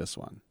you see this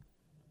one?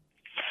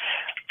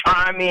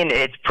 I mean,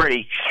 it's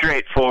pretty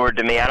straightforward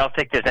to me. I don't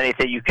think there's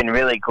anything you can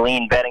really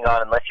glean betting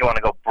on unless you want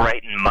to go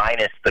Brighton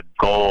minus the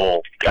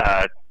goal.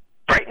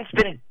 Brighton's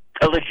been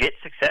a legit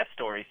success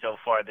story so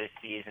far this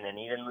season, and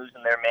even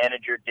losing their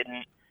manager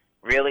didn't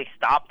really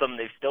stop them.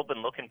 They've still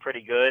been looking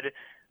pretty good.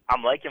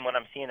 I'm liking what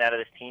I'm seeing out of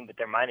this team, but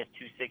they're minus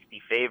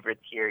 260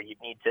 favorites here. You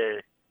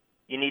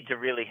need to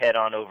really head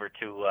on over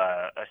to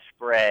a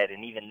spread,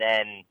 and even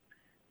then,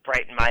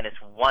 Brighton minus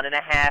 1.5.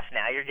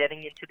 Now you're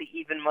getting into the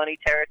even money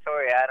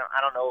territory. I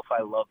don't know if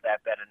I love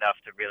that bet enough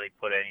to really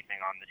put anything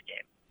on this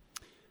game.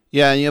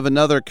 Yeah, and you have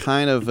another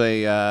kind of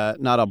a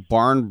not a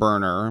barn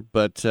burner,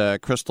 but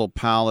Crystal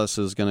Palace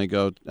is going to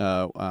go.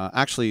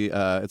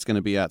 It's going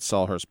to be at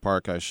Selhurst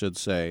Park, I should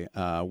say.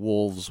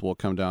 Wolves will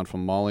come down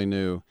from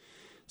Molineux.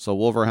 So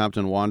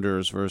Wolverhampton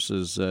Wanderers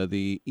versus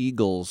the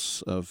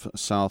Eagles of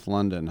South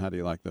London. How do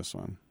you like this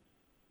one?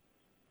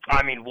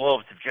 I mean,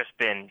 Wolves have just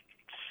been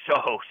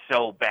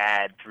so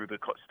bad through the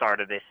start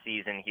of this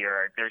season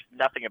here. There's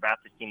nothing about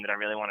this team that I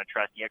really want to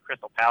trust. Yeah,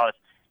 Crystal Palace,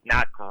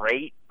 not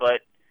great,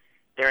 but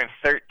they're in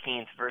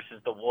 13th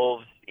versus the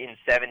Wolves in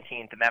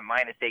 17th, and that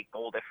 -8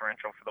 goal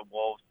differential for the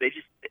Wolves.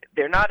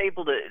 They're not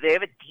able to. They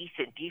have a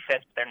decent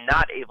defense, but they're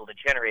not able to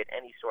generate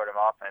any sort of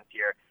offense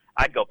here.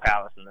 I'd go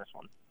Palace in this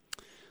one.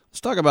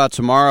 Let's talk about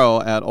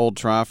tomorrow at Old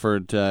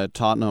Trafford.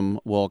 Tottenham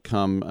will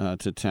come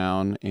to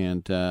town,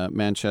 and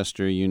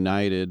Manchester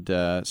United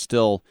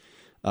still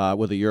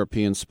with a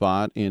European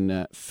spot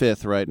in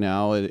 5th right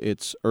now.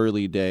 It's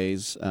early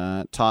days.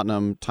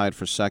 Tottenham tied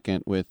for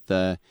 2nd with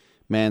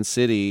Man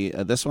City.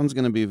 This one's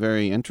going to be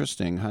very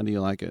interesting. How do you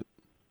like it?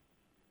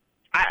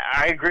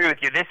 I agree with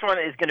you. This one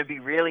is going to be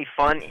really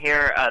fun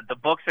here. The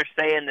books are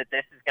saying that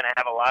this is going to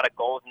have a lot of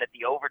goals and that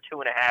the over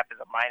 2.5 is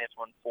a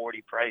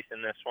 -140 price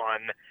in this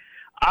one.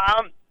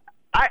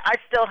 I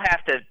still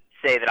have to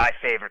say that I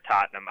favor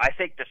Tottenham. I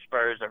think the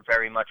Spurs are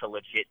very much a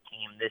legit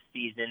team this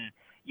season.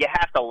 You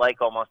have to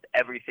like almost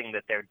everything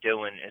that they're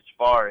doing as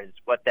far as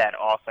what that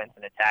offense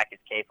and attack is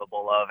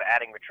capable of.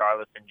 Adding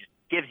Richarlison just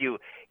gives you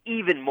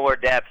even more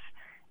depth.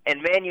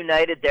 And Man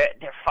United,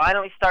 they're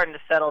finally starting to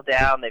settle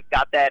down. They've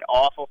got that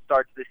awful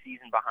start to the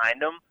season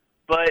behind them.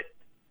 But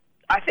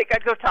I think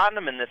I'd go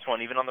Tottenham in this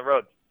one, even on the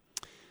road.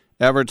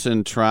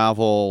 Everton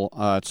travel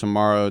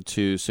tomorrow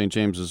to St.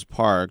 James's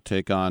Park,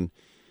 take on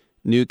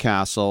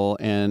Newcastle,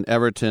 and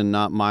Everton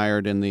not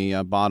mired in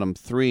the bottom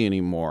 3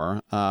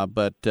 anymore.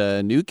 But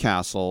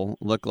Newcastle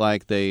look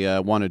like they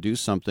want to do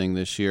something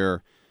this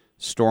year,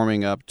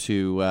 storming up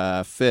to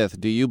 5th.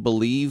 Do you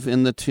believe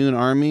in the Toon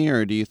Army,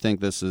 or do you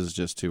think this is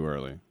just too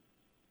early?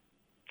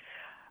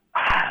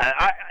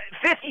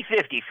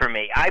 50-50 for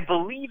me. I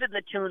believe in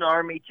the Toon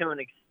Army to an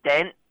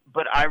extent,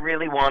 but I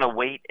really want to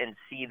wait and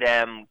see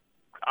them.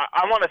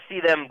 I want to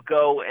see them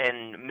go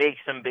and make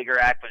some bigger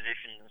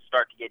acquisitions and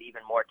start to get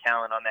even more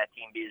talent on that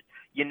team, because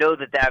you know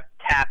that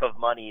tap of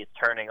money is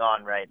turning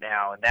on right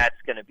now, and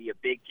that's going to be a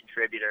big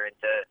contributor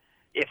into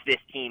if this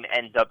team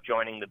ends up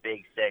joining the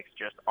Big Six,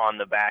 just on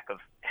the back of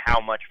how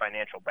much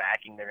financial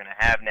backing they're going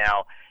to have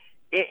now.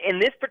 In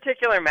this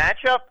particular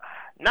matchup,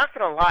 not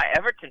going to lie,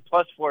 Everton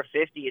plus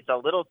 450, it's a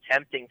little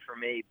tempting for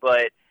me,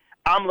 but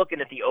I'm looking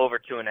at the over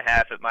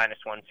 2.5 at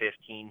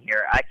 -115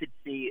 here. I could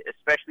see,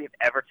 especially if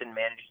Everton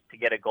manages to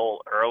get a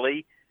goal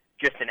early,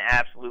 just an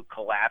absolute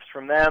collapse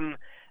from them.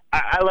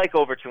 I like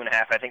over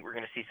 2.5. I think we're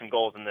going to see some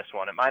goals in this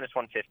one. At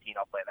 -115,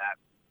 I'll play that.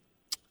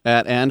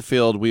 At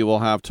Anfield, we will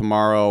have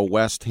tomorrow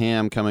West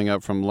Ham coming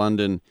up from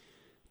London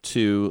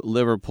to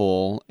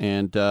Liverpool,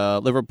 and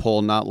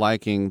Liverpool not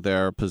liking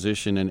their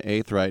position in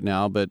 8th right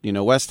now. But,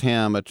 West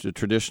Ham, a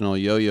traditional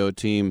yo-yo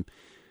team,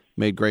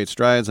 made great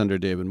strides under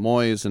David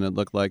Moyes, and it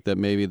looked like that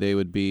maybe they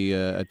would be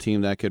a team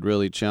that could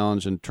really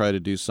challenge and try to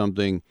do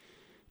something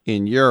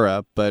in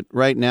Europe. But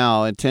right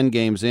now, at 10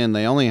 games in,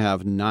 they only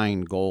have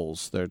 9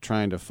 goals. They're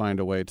trying to find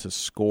a way to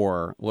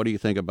score. What do you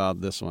think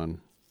about this one?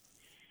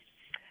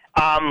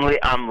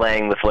 I'm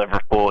laying with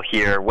Liverpool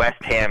here.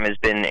 West Ham has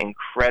been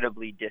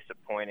incredibly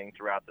disappointing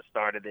throughout the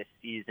start of this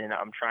season.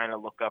 I'm trying to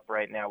look up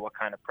right now what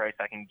kind of price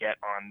I can get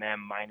on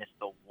them minus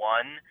the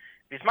 1.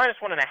 Because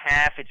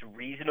 -1.5, it's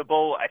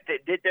reasonable.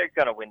 They're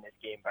going to win this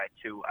game by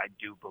 2, I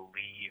do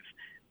believe.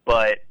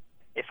 But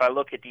if I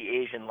look at the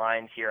Asian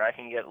lines here, I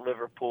can get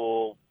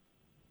Liverpool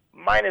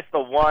minus the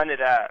 1 at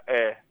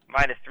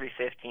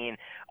 -315.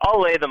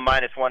 I'll lay them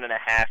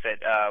 -1.5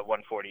 at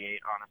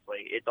 148,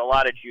 honestly. It's a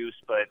lot of juice,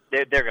 but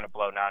they're going to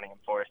blow Nottingham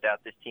Forest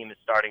out. This team is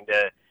starting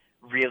to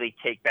really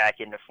take back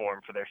into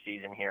form for their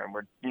season here, and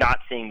we're not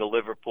seeing the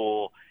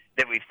Liverpool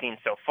that we've seen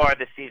so far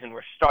this season.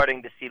 We're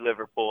starting to see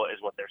Liverpool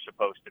as what they're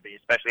supposed to be,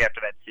 especially after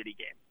that City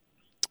game.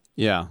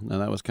 Yeah, no,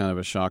 that was kind of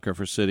a shocker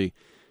for City.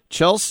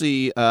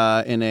 Chelsea,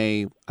 in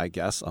a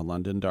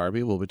London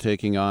derby, will be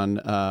taking on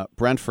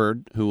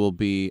Brentford, who will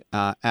be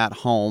at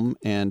home.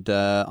 And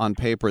on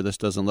paper, this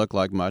doesn't look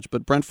like much,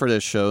 but Brentford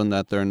has shown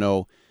that they're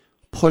no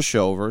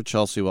pushover.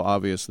 Chelsea will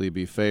obviously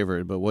be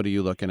favored, but what are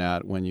you looking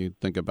at when you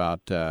think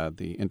about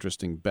the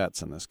interesting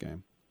bets in this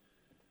game?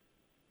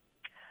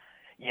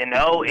 You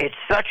know, it's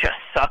such a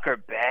sucker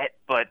bet,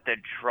 but the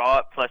draw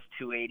at plus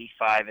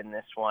 285 in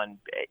this one,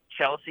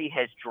 Chelsea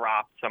has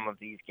dropped some of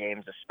these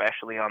games,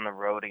 especially on the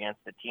road against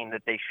a team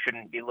that they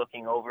shouldn't be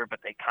looking over, but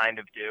they kind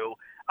of do.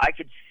 I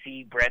could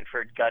see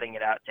Brentford gutting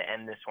it out to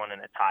end this one in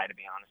a tie, to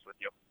be honest with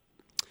you.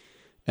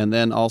 And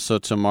then also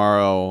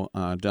tomorrow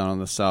down on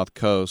the South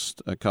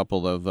Coast, a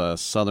couple of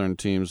southern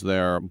teams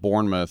there,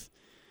 Bournemouth.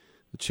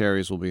 The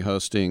Cherries will be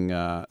hosting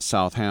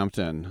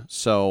Southampton.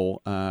 So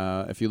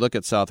if you look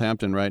at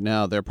Southampton right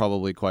now, they're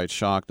probably quite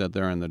shocked that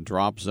they're in the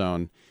drop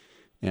zone.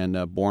 And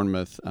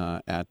Bournemouth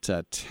at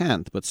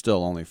 10th, but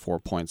still only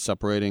 4 points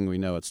separating. We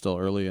know it's still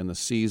early in the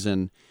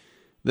season.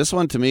 This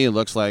one, to me,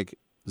 looks like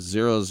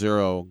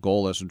 0-0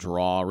 goalless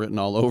draw written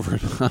all over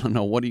it. I don't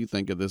know. What do you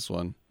think of this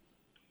one?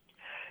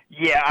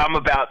 Yeah, I'm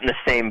about in the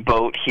same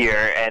boat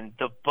here, and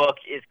the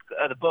books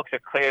are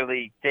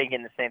clearly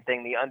thinking the same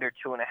thing. The under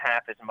 2.5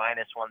 is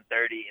minus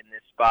 130 in this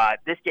spot.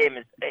 This game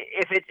is,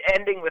 if it's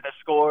ending with a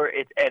score,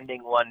 it's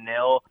ending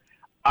 1-0.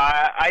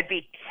 I'd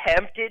be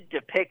tempted to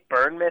pick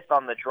Bournemouth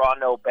on the draw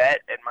no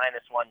bet at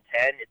minus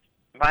 110. It's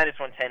minus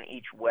 110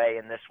 each way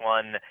in this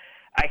one.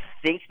 I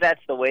think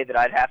that's the way that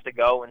I'd have to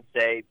go and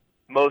say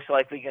most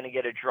likely going to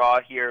get a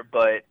draw here,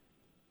 but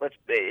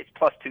it's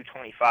plus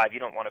 225. You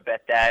don't want to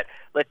bet that.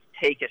 Let's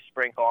take a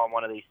sprinkle on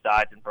one of these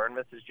sides, and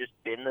Bournemouth has just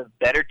been the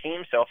better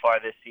team so far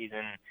this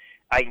season.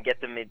 I can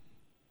get them in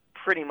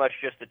pretty much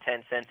just the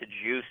 10 cents a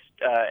juice,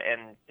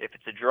 and if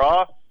it's a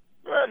draw,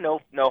 no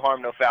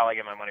harm, no foul. I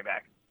get my money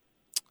back.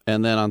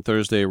 And then on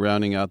Thursday,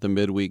 rounding out the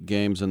midweek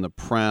games in the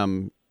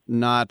Prem,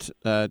 not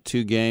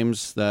two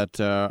games that,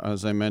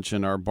 as I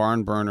mentioned, are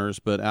barn burners,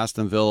 but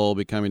Aston Villa will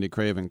be coming to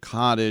Craven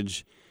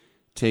Cottage,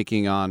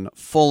 taking on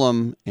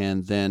Fulham,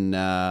 and then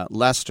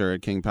Leicester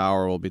at King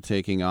Power will be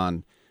taking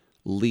on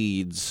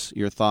Leeds.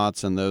 Your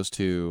thoughts on those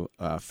two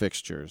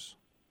fixtures?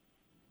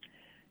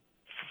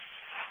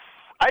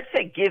 I'd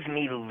say give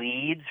me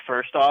Leeds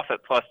first off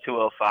at plus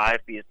 205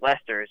 because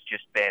Leicester has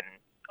just been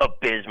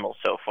abysmal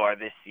so far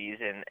this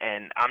season,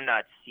 and I'm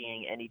not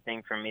seeing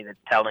anything from me that's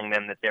telling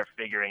them that they're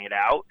figuring it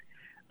out.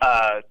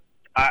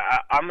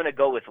 I'm going to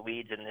go with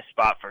Leeds in this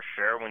spot for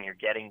sure when you're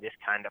getting this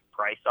kind of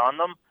price on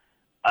them.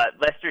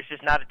 Leicester's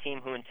just not a team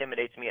who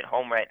intimidates me at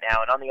home right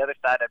now. And on the other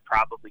side, I'd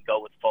probably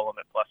go with Fulham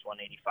at plus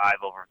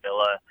 185 over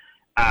Villa.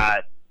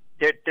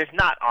 There's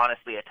not,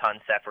 honestly, a ton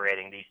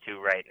separating these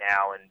two right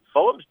now. And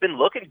Fulham's been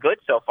looking good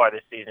so far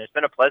this season. It's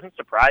been a pleasant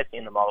surprise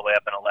seeing them all the way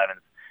up in 11th.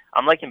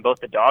 I'm liking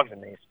both the dogs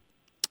in these.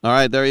 All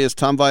right, there he is,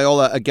 Tom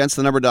Viola,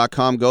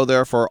 againstthenumber.com. Go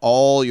there for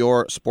all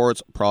your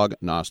sports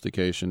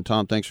prognostication.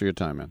 Tom, thanks for your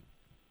time, man.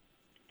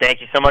 Thank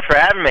you so much for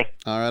having me.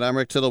 All right, I'm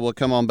Rick Tittle. We'll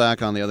come on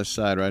back on the other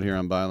side right here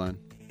on Byline.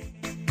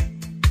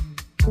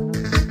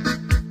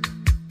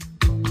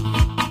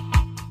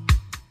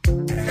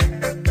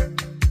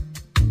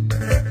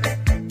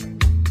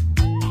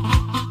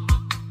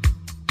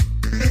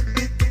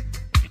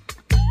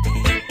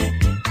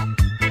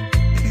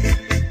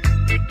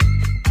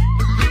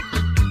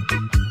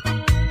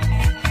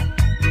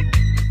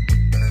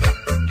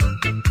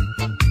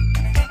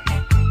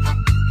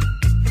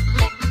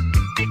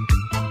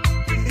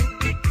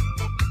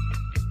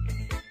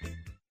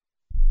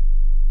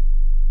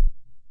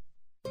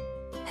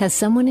 Has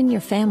someone in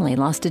your family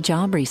lost a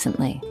job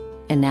recently,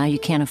 and now you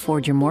can't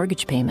afford your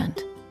mortgage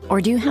payment?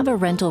 Or do you have a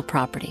rental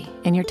property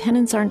and your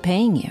tenants aren't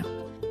paying you?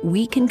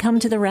 We can come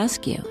to the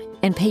rescue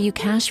and pay you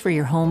cash for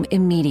your home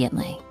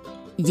immediately.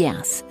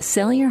 Yes,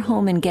 sell your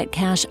home and get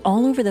cash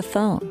all over the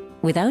phone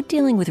without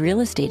dealing with real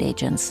estate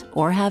agents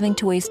or having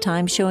to waste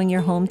time showing your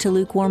home to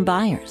lukewarm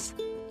buyers.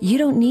 You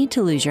don't need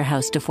to lose your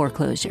house to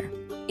foreclosure.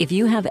 If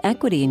you have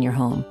equity in your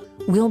home,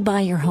 we'll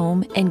buy your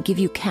home and give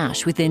you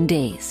cash within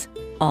days.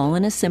 All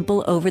in a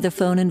simple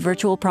over-the-phone and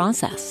virtual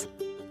process.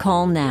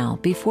 Call now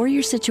before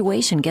your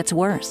situation gets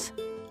worse.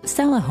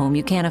 Sell a home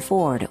you can't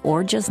afford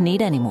or just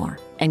need anymore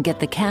and get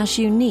the cash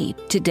you need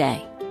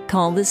today.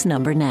 Call this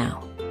number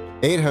now.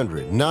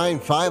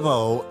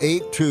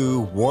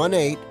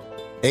 800-950-8218.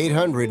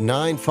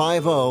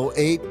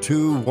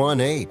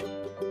 800-950-8218.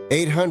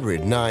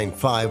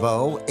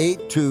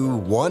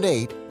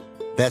 800-950-8218.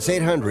 That's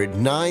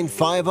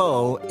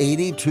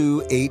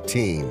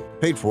 800-950-8218.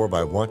 Paid for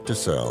by Want to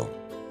Sell.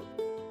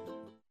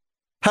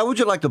 How would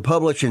you like to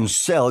publish and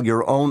sell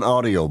your own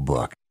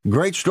audiobook?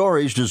 Great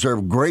stories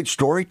deserve great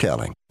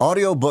storytelling.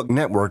 Audiobook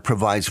Network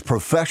provides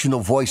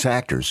professional voice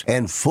actors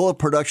and full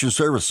production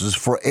services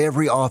for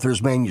every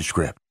author's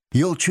manuscript.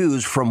 You'll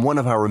choose from one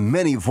of our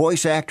many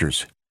voice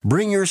actors.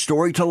 Bring your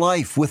story to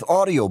life with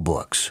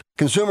audiobooks.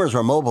 Consumers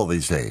are mobile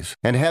these days,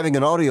 and having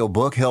an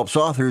audiobook helps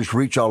authors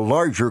reach a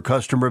larger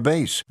customer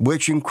base,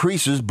 which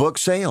increases book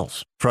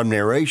sales. From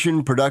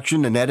narration,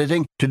 production, and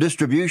editing to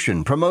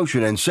distribution,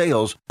 promotion, and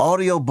sales,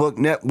 Audiobook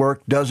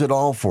Network does it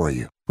all for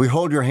you. We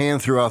hold your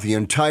hand throughout the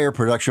entire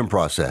production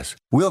process.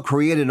 We'll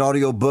create an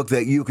audiobook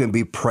that you can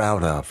be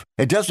proud of.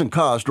 It doesn't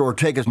cost or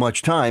take as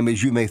much time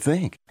as you may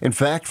think. In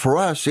fact, for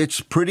us,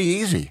 it's pretty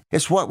easy.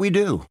 It's what we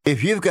do.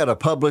 If you've got a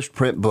published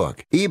print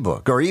book,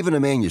 ebook, or even a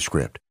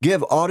manuscript,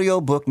 give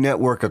Audiobook Network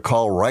Network a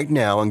call right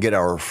now and get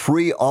our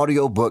free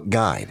audiobook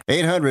guide.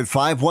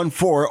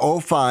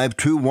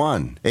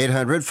 800-514-0521.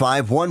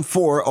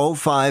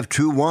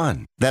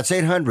 800-514-0521. That's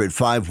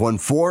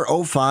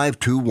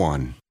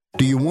 800-514-0521.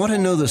 Do you want to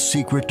know the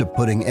secret to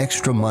putting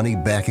extra money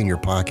back in your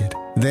pocket?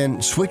 Then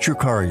switch your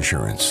car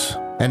insurance.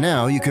 And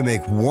now you can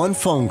make one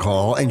phone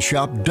call and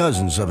shop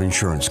dozens of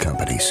insurance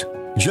companies.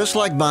 Just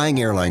like buying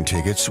airline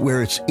tickets,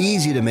 where it's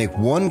easy to make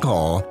one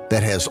call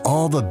that has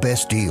all the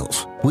best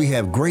deals. We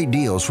have great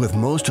deals with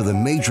most of the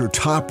major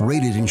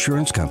top-rated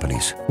insurance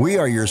companies. We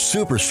are your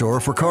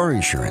superstore for car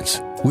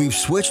insurance. We've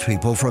switched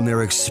people from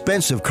their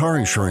expensive car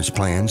insurance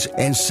plans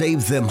and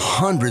saved them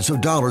hundreds of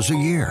dollars a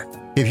year.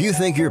 If you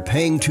think you're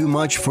paying too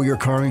much for your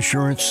car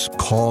insurance,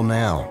 call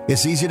now.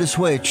 It's easy to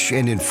switch,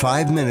 and in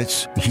 5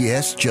 minutes,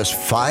 yes, just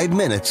 5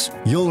 minutes,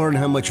 you'll learn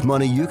how much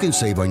money you can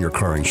save on your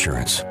car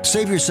insurance.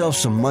 Save yourself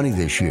some money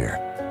this year.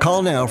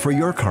 Call now for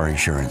your car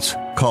insurance.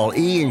 Call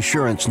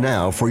E-Insurance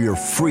now for your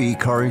free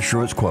car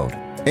insurance quote.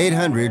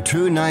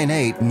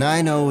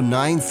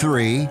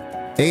 800-298-9093.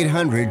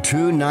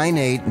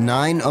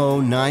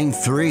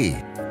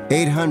 800-298-9093.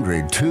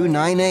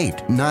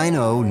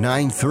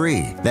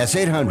 800-298-9093. That's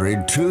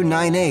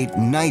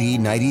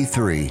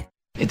 800-298-9093.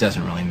 It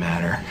doesn't really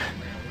matter.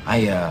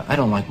 I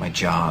don't like my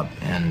job,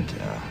 and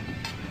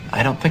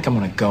I don't think I'm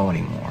going to go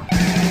anymore.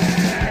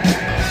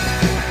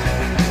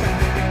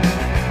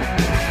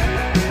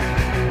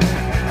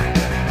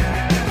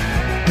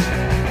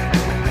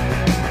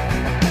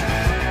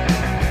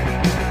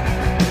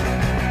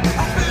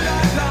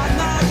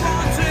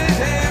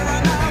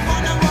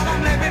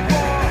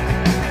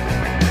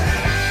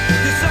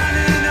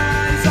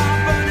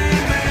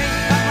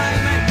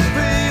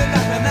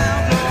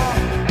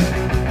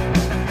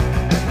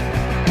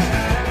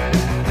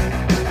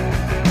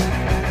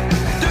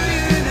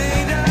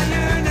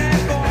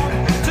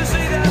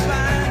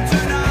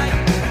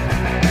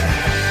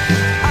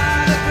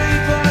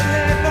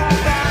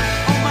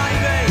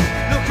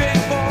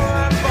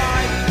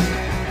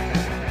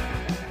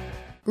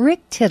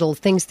 Rick Tittle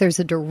thinks there's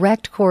a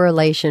direct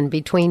correlation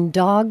between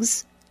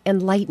dogs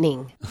and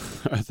lightning.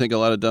 I think a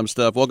lot of dumb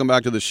stuff. Welcome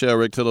back to the show.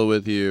 Rick Tittle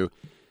with you,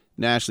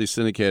 nationally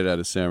syndicated out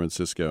of San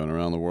Francisco and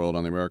around the world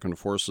on the American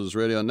Forces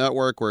Radio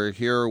Network. We're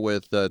here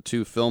with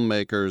two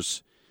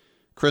filmmakers,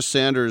 Chris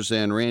Sanders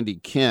and Randy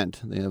Kent.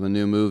 They have a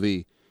new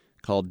movie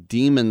called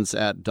Demons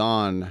at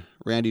Dawn.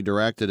 Randy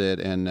directed it,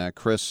 and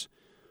Chris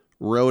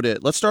wrote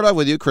it. Let's start off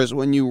with you, Chris.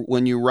 When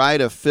you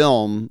write a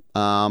film,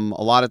 a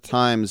lot of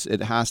times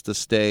it has to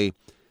stay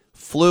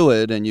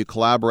fluid and you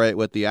collaborate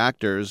with the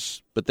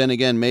actors, but then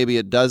again, maybe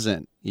it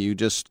doesn't. You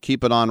just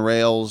keep it on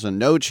rails and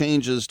no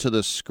changes to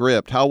the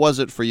script. How was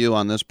it for you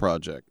on this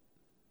project?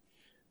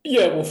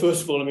 Yeah, well,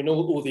 first of all, I mean,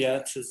 all the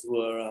actors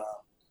were,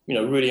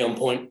 really on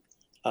point.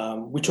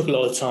 We took a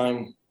lot of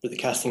time with the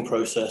casting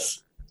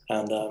process,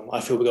 and I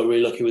feel we got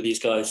really lucky with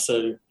these guys.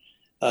 So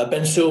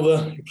Ben Silver,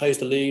 who plays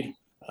the lead,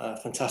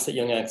 fantastic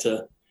young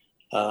actor,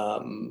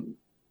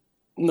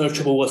 no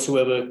trouble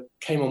whatsoever,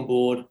 came on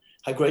board,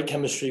 had great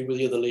chemistry with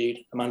the other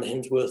lead, Amanda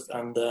Hinsworth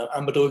and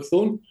Amber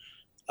Doig-Thorne.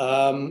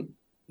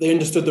 They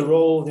understood the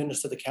role, they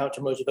understood the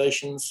character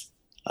motivations.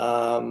 They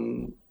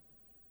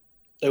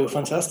were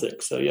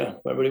fantastic. So yeah,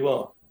 went really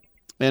well.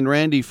 And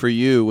Randy, for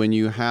you, when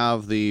you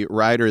have the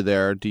writer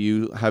there,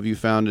 have you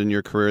found in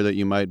your career that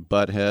you might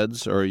butt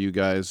heads, or are you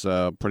guys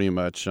pretty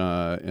much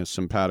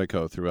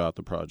simpatico throughout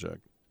the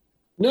project?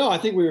 No, I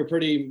think we were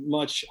pretty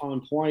much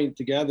on point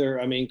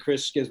together. I mean,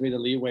 Chris gives me the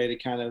leeway to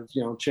kind of,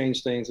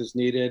 change things as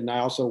needed. And I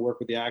also work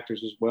with the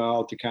actors as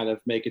well to kind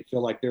of make it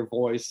feel like their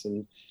voice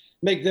and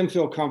make them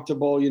feel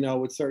comfortable,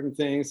 with certain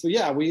things. So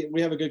yeah, we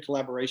have a good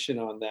collaboration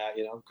on that.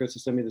 Chris will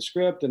send me the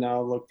script and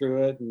I'll look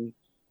through it and,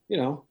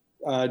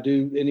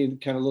 do any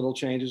kind of little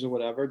changes or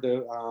whatever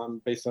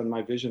based on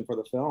my vision for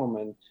the film.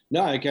 And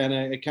no,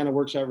 it kind of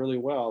works out really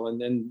well. And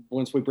then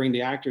once we bring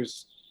the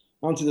actors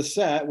onto the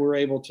set, we're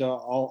able to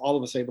all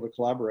of us able to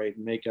collaborate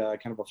and make a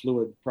kind of a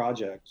fluid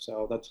project.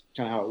 So that's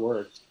kind of how it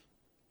works.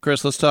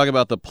 Chris, let's talk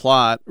about the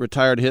plot.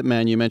 Retired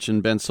hitman, you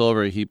mentioned Ben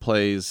Silver. He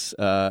plays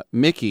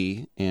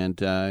Mickey, and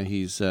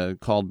he's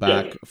called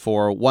back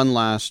for one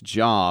last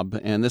job.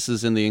 And this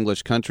is in the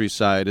English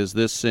countryside. Is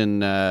this in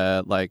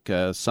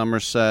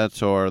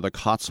Somerset or the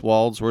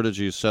Cotswolds? Where did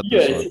you set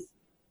this one?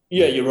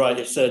 Yeah, you're right.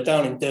 It's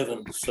down in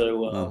Devon.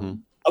 So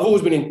I've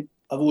always been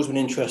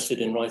interested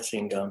in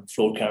writing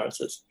flawed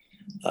characters.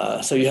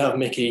 So you have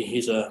Mickey.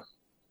 He's a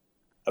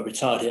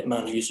retired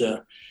hitman.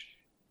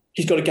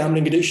 He's got a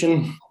gambling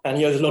addiction, and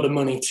he owes a lot of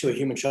money to a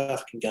human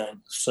trafficking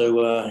gang.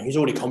 So he's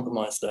already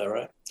compromised there,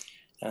 right?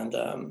 And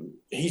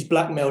he's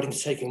blackmailed into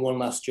taking one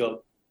last job.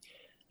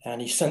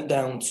 And he's sent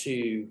down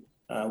to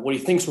what he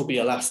thinks will be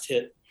a last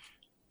hit,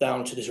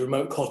 down to this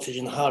remote cottage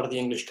in the heart of the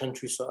English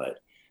countryside.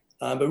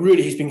 But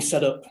really, he's being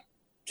set up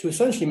to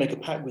essentially make a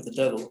pact with the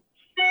devil.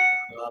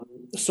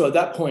 So at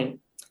that point,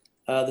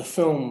 the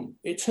film,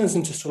 it turns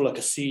into sort of like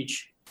a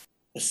siege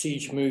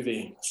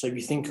movie. So if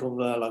you think of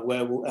like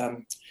werewolf,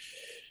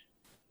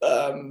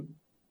 I'm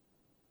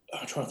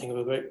trying to think of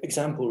a great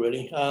example,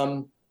 really.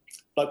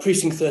 like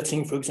Precinct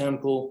 13, for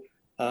example.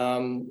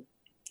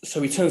 So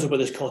he turns up at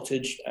this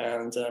cottage,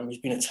 and he's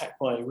been attacked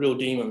by real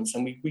demons.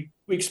 And we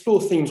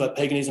explore themes like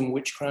paganism,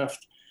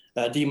 witchcraft,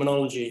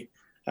 demonology,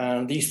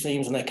 and these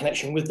themes and their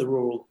connection with the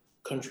rural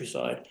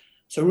countryside.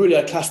 So really,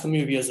 I class the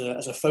movie as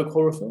a folk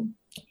horror film,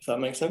 if that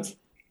makes sense.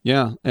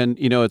 Yeah, and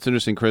it's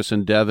interesting, Chris,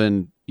 in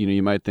Devon,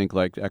 you might think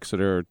like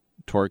Exeter,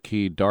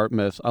 Torquay,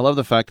 Dartmouth. I love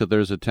the fact that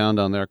there's a town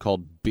down there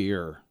called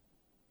Beer.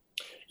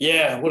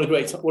 Yeah, what a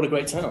great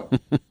town.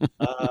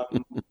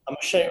 I'm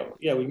ashamed.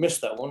 Yeah, we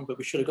missed that one, but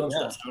we should have gone to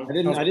that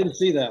town. I didn't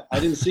see that. I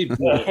didn't see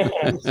beer.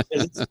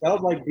 Is it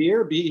spelled like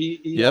beer?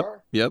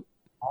 B-E-E-R? Yep.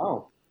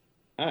 Oh,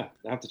 I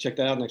have to check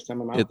that out next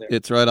time I'm out there.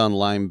 It's right on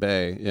Lime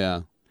Bay.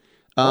 Yeah.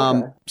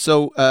 Okay.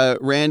 So,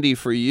 Randy,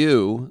 for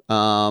you,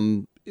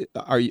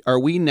 are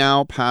we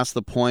now past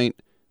the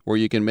point where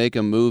you can make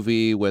a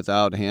movie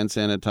without hand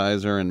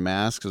sanitizer and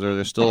masks, or are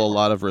there still a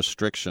lot of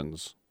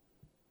restrictions?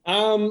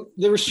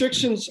 The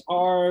restrictions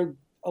are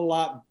a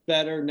lot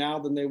better now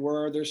than they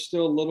were. There's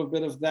still a little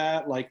bit of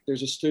that. Like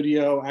there's a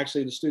studio,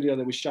 actually the studio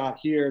that we shot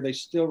here, they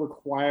still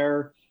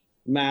require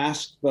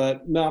masks,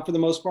 but no, for the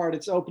most part,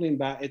 it's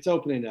opening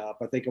up.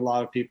 I think a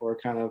lot of people are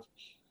kind of,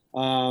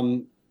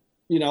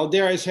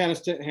 there is hand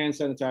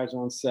sanitizer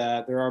on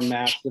set. There are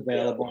masks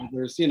available.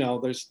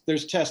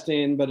 There's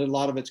testing, but a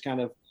lot of it's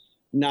kind of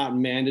not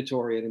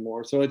mandatory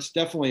anymore. So it's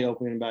definitely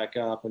opening back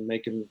up and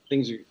making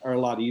things are a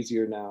lot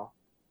easier now.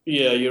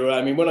 Yeah, you're right.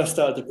 I mean, when I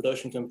started the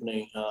production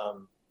company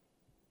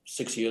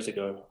 6 years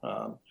ago,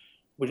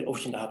 we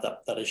didn't have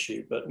that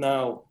issue. But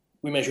now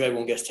we make sure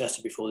everyone gets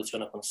tested before they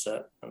turn up on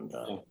set. And,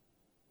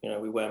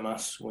 we wear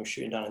masks when we're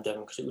shooting down in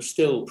Devon because it was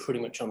still pretty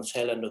much on the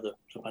tail end of the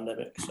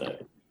pandemic. So,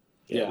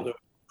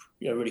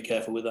 we're really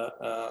careful with that.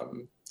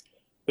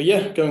 But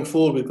yeah, going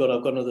forward,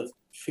 I've got another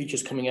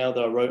features coming out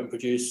that I wrote and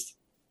produced.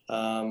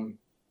 I'm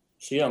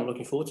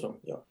looking forward to them.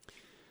 Yeah.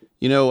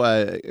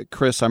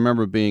 Chris, I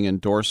remember being in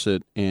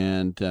Dorset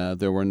and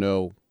there were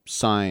no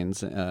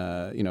signs,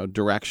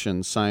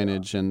 direction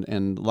signage.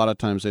 And a lot of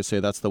times they say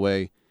that's the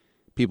way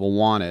people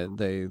want it.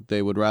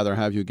 They would rather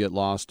have you get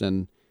lost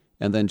and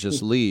then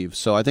just leave.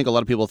 So I think a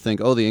lot of people think,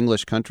 the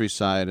English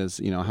countryside is,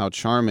 how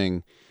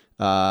charming.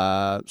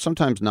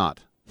 Sometimes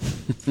not.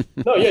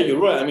 No, yeah, you're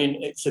right. I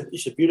mean, it's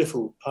a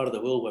beautiful part of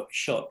the world where we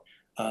shot.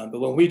 But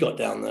when we got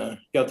down there,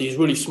 you have these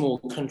really small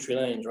country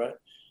lanes, right?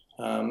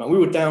 And we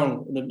were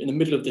down in the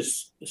middle of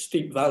this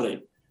steep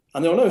valley,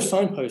 and there were no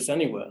signposts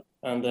anywhere,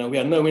 and we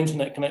had no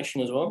internet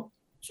connection as well.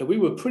 So we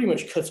were pretty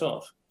much cut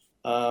off.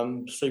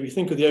 So if you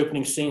think of the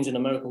opening scenes in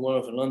American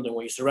Werewolf in London,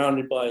 where you're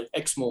surrounded by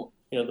Exmoor,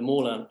 the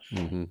moorland,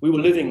 we were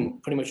living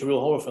pretty much a real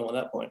horror film at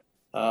that point.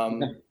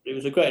 It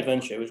was a great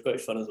adventure. It was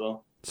great fun as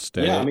well.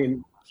 Yeah, I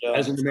mean,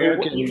 as an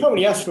American, you can't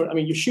really ask for it. I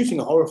mean, you're shooting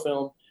a horror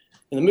film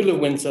in the middle of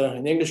winter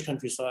in the English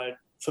countryside.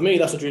 For me,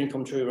 that's a dream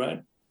come true,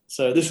 right?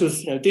 So this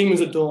was,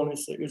 Demons at Dawn.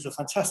 It was a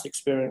fantastic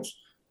experience.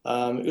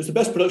 It was the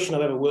best production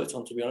I've ever worked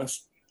on, to be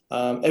honest.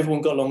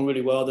 Everyone got along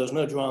really well. There was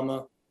no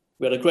drama.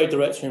 We had a great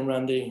director in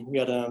Randy. We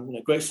had a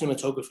great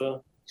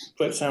cinematographer,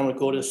 great sound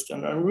recordist,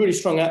 and really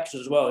strong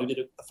actors as well who did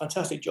a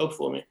fantastic job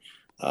for me.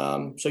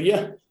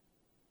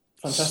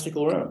 Fantastic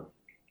all around.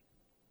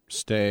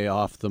 Stay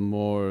off the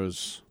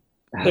moors.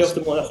 Stay off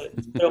the moors.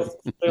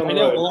 Stay on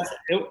the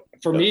road.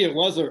 For me, it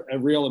was a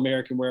real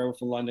American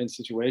Werewolf in London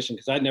situation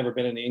because I'd never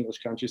been in the English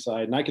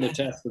countryside, and I can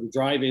attest to the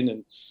driving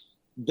and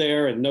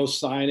no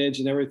signage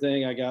and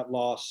everything. I got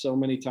lost so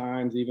many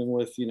times, even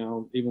with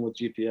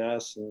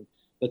GPS, and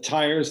the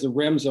tires, the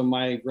rims of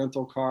my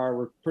rental car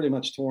were pretty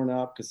much torn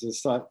up because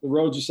the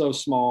roads are so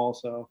small.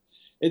 So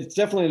it's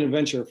definitely an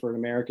adventure for an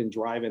American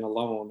driving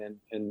alone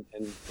in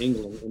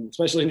England, and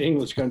especially in the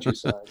English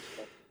countryside.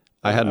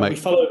 We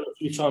followed a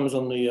few times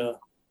on the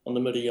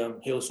muddy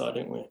hillside,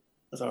 didn't we?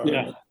 As I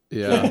remember.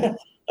 Yeah.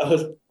 That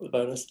was a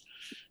bonus.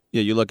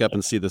 Yeah, you look up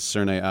and see the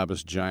Cerne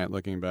Abbas giant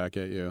looking back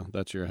at you.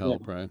 That's your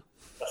help, right?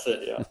 That's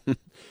it, yeah. Yeah,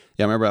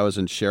 I remember I was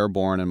in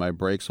Sherborne and my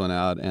brakes went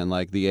out and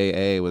like the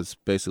AA was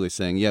basically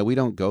saying, yeah, we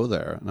don't go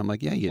there. And I'm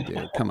like, yeah, you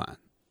do. Come on.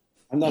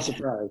 I'm not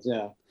surprised,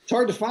 yeah. It's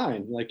hard to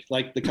find, like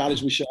the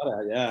cottage we shot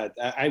at.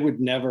 Yeah, I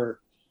would never,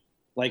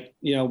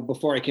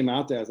 before I came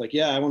out there, I was like,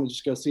 yeah, I want to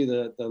just go see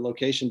the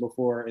location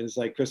before. And it's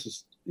like,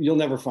 Chris, you'll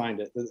never find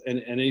it.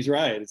 And he's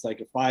right. It's like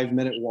a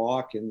 5-minute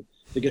walk and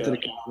to get to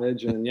the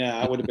cottage. And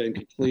I would have been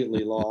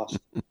completely lost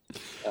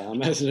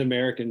as an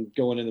American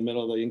going in the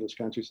middle of the English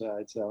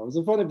countryside. So it was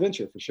a fun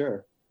adventure for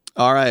sure.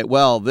 All right.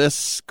 Well,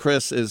 this,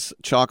 Chris, is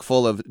chock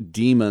full of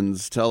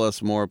demons. Tell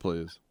us more,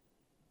 please.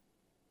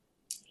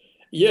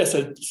 Yeah.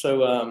 So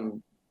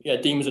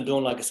Demons at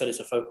Dawn, like I said, it's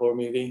a folk horror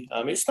movie.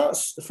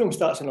 The film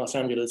starts in Los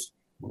Angeles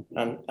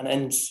and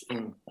ends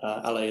in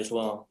LA as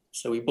well.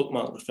 So we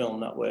bookmarked the film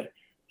that way.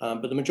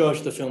 But the majority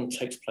of the film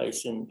takes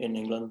place in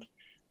England,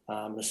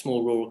 a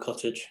small rural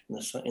cottage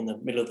in the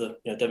middle of the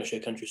Devonshire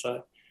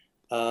countryside.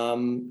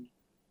 It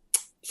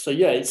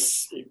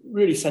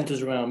really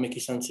centers around Mickey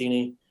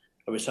Santini,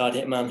 a retired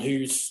hitman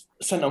who's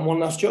sent on one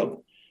last job.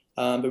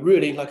 But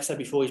really, like I said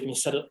before, he's been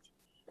set up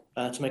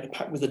to make a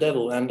pact with the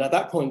devil. And at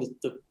that point,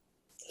 the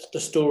the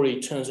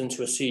story turns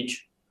into a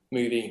siege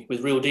movie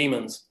with real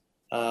demons.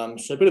 So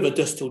a bit of a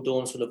Dusk Till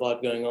Dawn sort of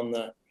vibe going on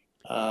there.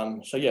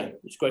 So yeah,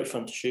 it's great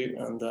fun to shoot,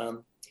 and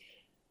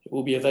it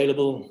will be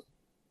available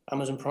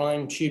Amazon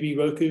Prime, Tubi,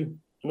 Roku,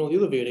 and all the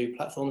other video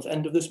platforms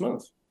end of this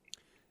month.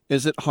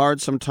 Is it hard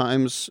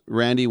sometimes,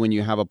 Randy, when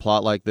you have a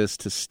plot like this,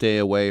 to stay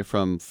away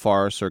from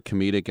farce or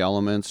comedic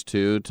elements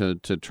too, to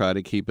try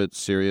to keep it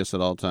serious at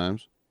all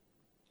times?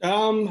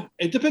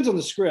 It depends on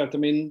the script. I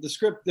mean, the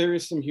script, there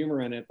is some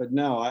humor in it, but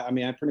no, I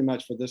mean, I pretty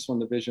much for this one,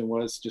 the vision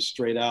was just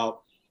straight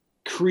out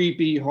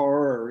creepy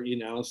horror, you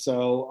know?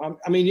 So,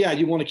 I mean, yeah,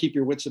 you want to keep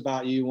your wits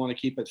about you. You want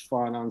to keep it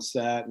fun on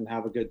set and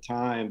have a good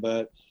time.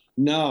 But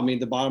no, I mean,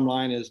 the bottom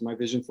line is my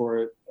vision for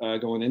it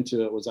going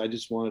into it was I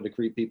just wanted to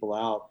creep people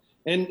out.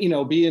 And, you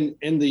know, being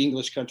in the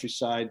English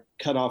countryside,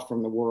 cut off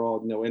from the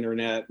world, no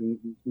internet,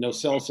 no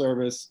cell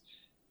service,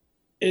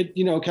 it,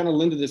 you know, kind of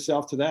lended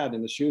itself to that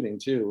in the shooting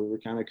too. We were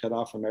kind of cut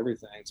off from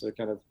everything. So it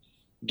kind of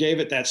gave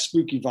it that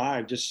spooky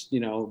vibe, just,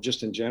 you know,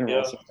 just in general.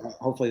 Yeah. So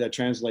hopefully that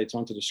translates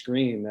onto the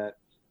screen,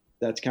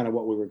 that's kind of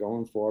what we were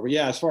going for. But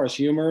yeah, as far as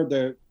humor,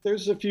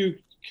 there's a few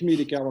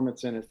comedic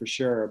elements in it for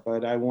sure,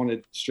 but I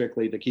wanted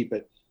strictly to keep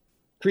it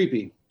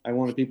creepy. I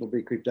wanted people to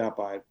be creeped out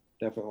by it,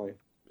 definitely.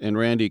 And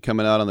Randy,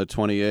 coming out on the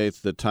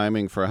 28th, the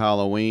timing for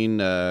Halloween,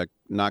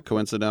 not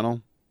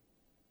coincidental?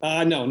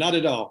 No, not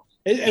at all.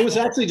 It was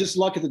actually just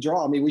luck of the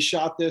draw. I mean, we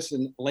shot this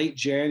in late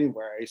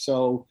January,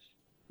 so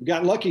we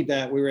got lucky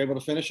that we were able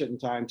to finish it in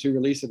time to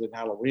release it in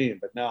Halloween.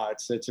 But no,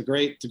 it's a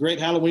great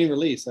Halloween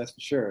release, that's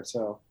for sure.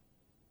 So,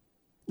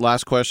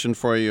 last question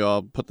for you.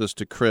 I'll put this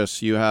to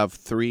Chris. You have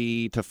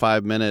 3 to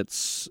 5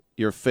 minutes.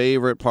 Your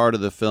favorite part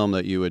of the film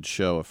that you would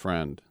show a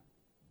friend?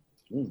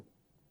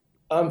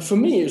 For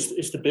me,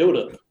 it's the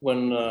build-up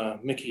when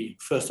Mickey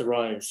first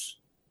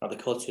arrives at the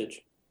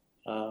cottage.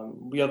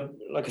 We have,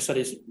 like I said,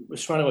 we're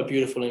surrounded by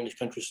beautiful English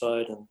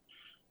countryside, and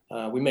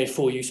we made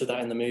full use of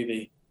that in the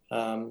movie.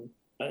 And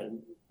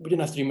we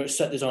didn't have to do much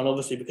set design,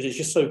 obviously, because it's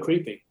just so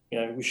creepy. You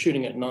know, we're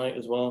shooting at night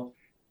as well.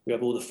 We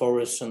have all the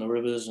forests and the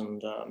rivers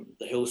and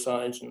the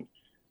hillsides, and it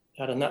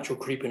had a natural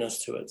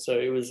creepiness to it. So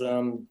it was.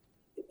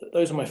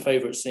 Those are my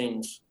favorite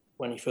scenes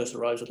when he first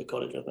arrives at the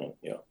cottage, I think.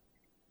 Yeah.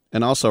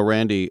 And also,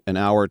 Randy, an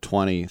hour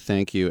 20.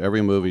 Thank you.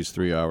 Every movie's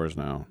 3 hours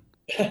now.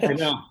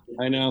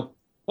 I know.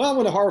 Well,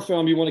 with a horror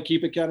film, you want to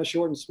keep it kind of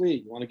short and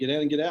sweet. You want to get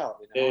in and get out.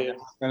 You know, yeah.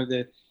 That's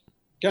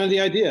kind of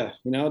the idea.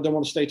 You know, don't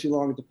want to stay too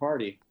long at the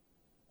party.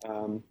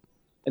 And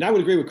I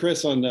would agree with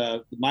Chris on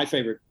my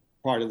favorite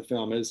part of the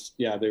film is,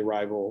 the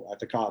arrival at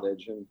the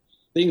cottage and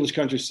the English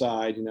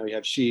countryside. You know, you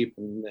have sheep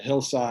and the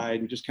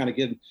hillside, and just kind of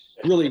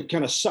really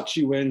kind of sucks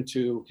you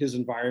into his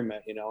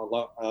environment. You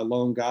know, a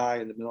lone guy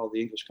in the middle of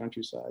the English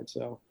countryside.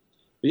 So,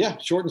 but yeah,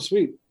 short and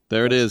sweet.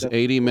 There it is.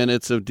 80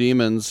 minutes of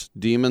Demons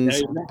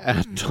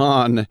at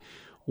Dawn.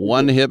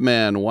 One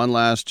hitman, one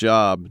last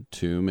job,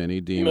 too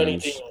many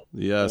demons.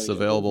 Yes,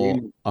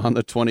 available on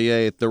the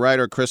 28th. The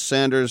writer, Chris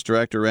Sanders,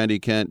 director, Randy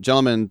Kent.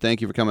 Gentlemen,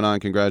 thank you for coming on.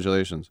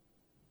 Congratulations.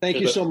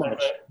 Thank you so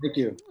much. Thank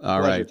you.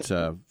 All right.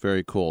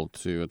 Very cool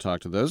to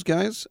talk to those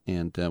guys.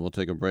 And we'll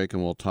take a break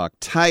and we'll talk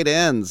tight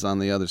ends on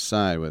the other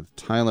side with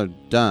Tyler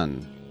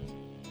Dunn.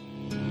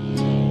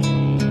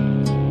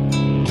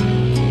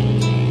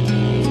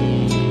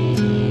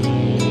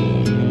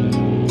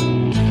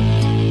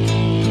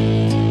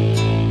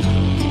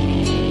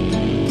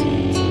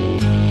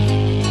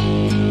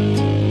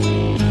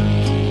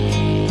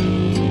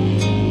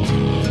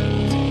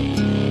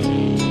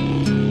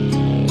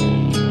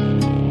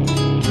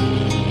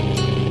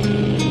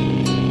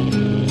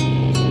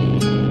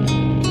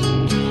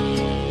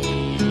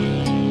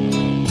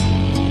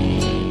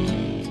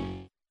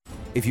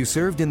 If you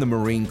served in the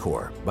Marine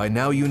Corps, by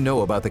now you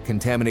know about the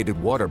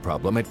contaminated water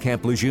problem at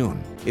Camp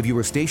Lejeune. If you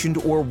were stationed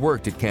or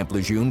worked at Camp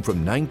Lejeune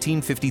from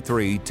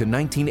 1953 to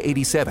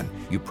 1987,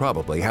 you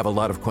probably have a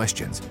lot of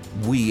questions.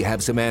 We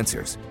have some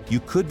answers. You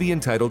could be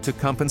entitled to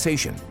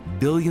compensation.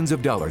 Billions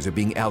of dollars are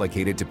being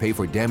allocated to pay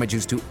for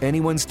damages to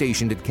anyone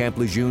stationed at Camp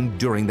Lejeune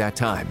during that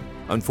time.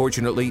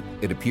 Unfortunately,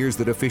 it appears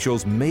that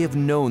officials may have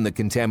known the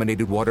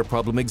contaminated water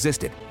problem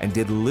existed and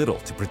did little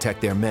to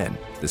protect their men.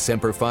 The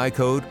Semper Fi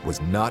code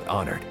was not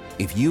honored.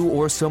 If you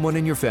or someone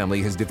in your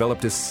family has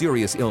developed a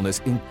serious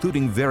illness,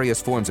 including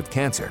various forms of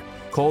cancer,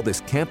 call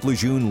this Camp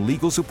Lejeune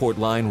legal support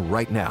line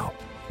right now.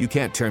 You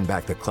can't turn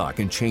back the clock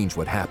and change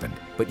what happened,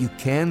 but you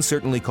can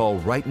certainly call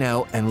right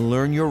now and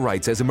learn your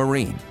rights as a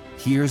Marine.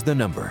 Here's the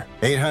number.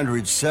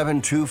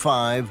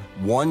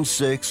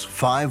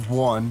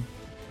 800-725-1651.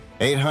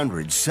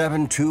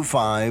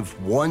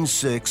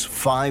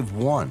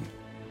 800-725-1651.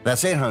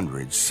 That's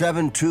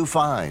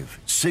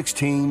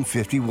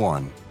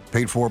 800-725-1651.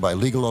 Paid for by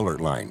Legal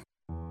Alert Line.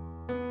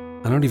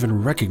 I don't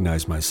even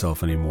recognize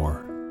myself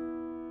anymore.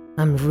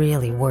 I'm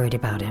really worried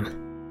about him.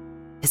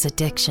 His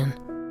addiction.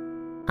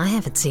 I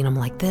haven't seen him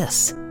like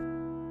this.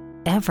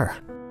 Ever.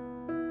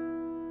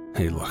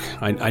 Hey, look,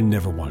 I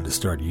never wanted to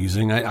start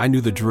using. I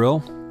knew the drill,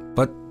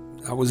 but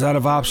I was out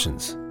of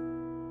options.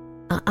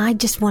 I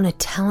just want to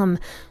tell him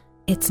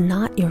it's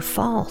not your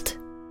fault.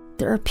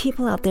 There are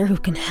people out there who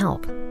can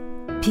help.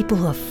 People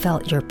who have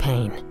felt your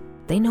pain.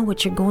 They know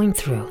what you're going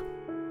through.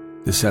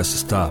 This has to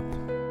stop.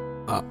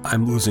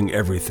 I'm losing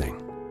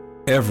everything.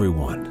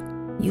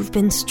 Everyone. You've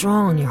been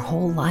strong your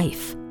whole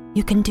life.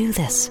 You can do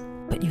this,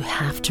 but you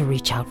have to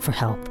reach out for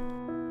help.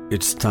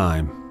 It's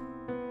time.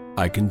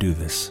 I can do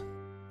this.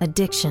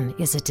 Addiction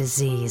is a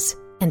disease,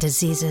 and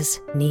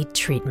diseases need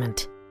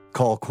treatment.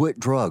 Call Quit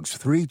Drugs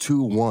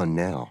 321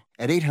 now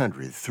at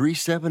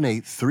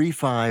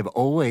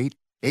 800-378-3508,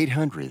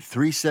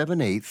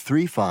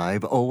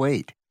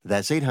 800-378-3508.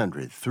 That's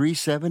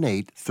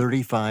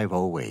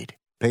 800-378-3508.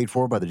 Paid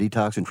for by the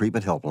Detox and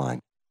Treatment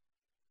Helpline.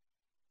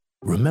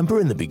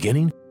 Remember in the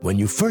beginning, when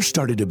you first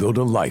started to build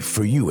a life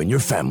for you and your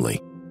family,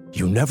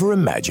 you never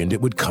imagined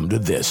it would come to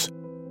this.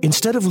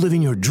 Instead of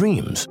living your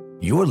dreams,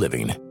 you're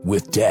living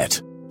with debt.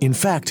 In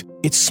fact,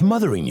 it's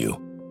smothering you.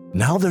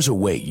 Now there's a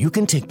way you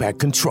can take back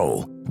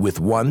control with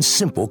one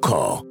simple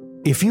call.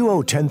 If you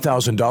owe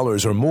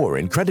 $10,000 or more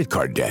in credit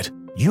card debt,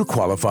 you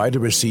qualify to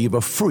receive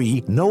a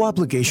free,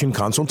 no-obligation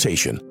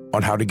consultation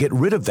on how to get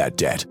rid of that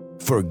debt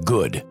for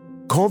good.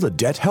 Call the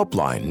Debt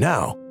Helpline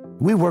now.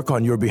 We work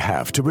on your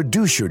behalf to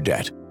reduce your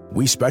debt.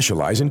 We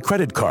specialize in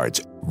credit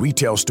cards,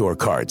 retail store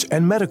cards,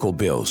 and medical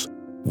bills.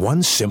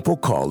 One simple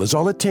call is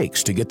all it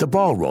takes to get the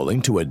ball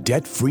rolling to a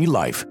debt-free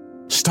life.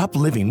 Stop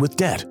living with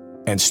debt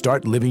and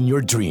start living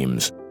your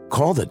dreams.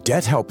 Call the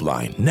Debt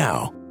Helpline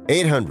now.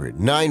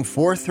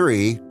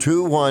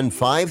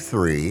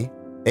 800-943-2153.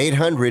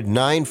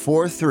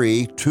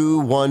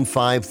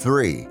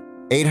 800-943-2153.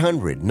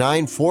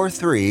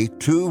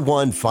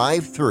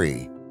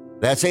 800-943-2153.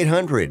 That's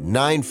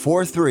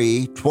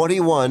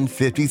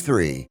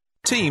 800-943-2153.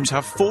 Teams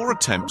have 4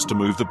 attempts to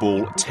move the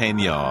ball 10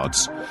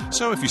 yards.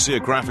 So if you see a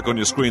graphic on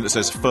your screen that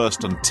says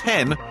first and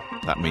 10,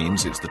 that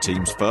means it's the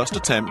team's first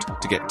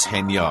attempt to get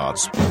 10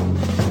 yards.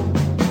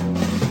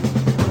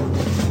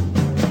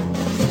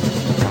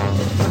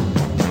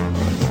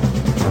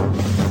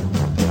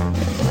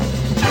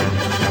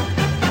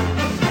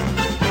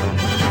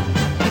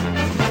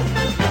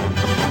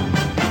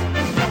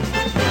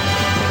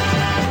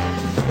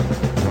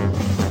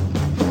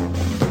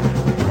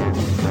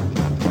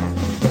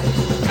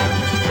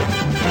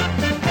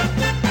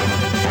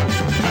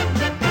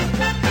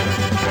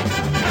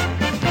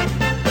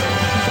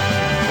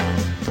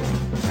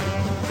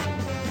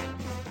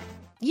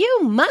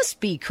 Must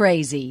be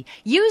crazy.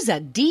 Use a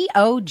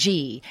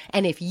DOG.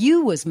 And if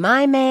you was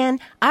my man,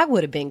 I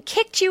would have been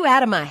kicked you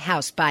out of my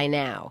house by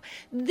now.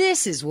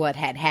 This is what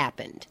had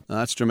happened.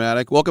 That's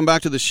dramatic. Welcome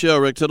back to the show.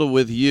 Rick Tittle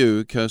with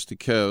you, coast to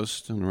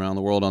coast and around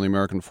the world on the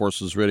American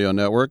Forces Radio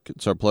Network.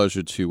 It's our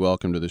pleasure to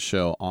welcome to the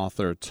show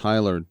author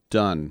Tyler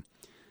Dunne.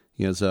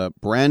 He has a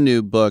brand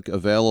new book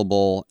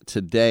available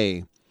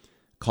today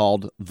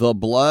called The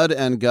Blood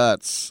and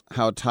Guts,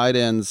 How Tight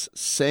Ends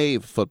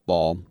Save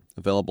Football,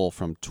 available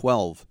from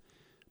 12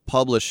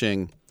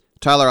 Publishing.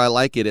 Tyler, I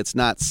like it. It's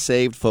not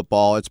saved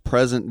football. It's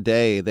present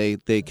day.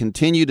 They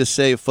continue to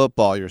save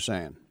football, you're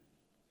saying.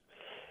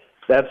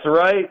 That's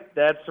right.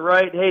 That's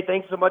right. Hey,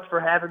 thanks so much for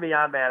having me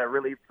on, man. I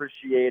really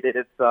appreciate it.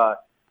 It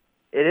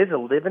is a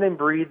living and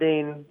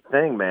breathing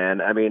thing, man.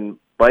 I mean,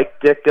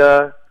 Mike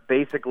Ditka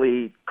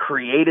basically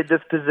created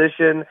this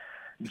position.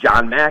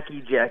 John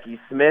Mackey, Jackie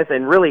Smith,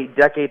 and really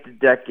decade to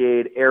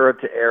decade, era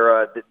to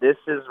era. This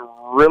is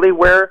really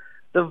where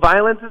the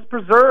violence is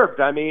preserved.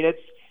 I mean,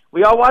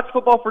 we all watch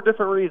football for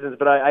different reasons,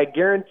 but I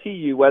guarantee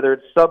you, whether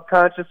it's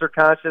subconscious or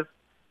conscious,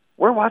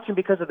 we're watching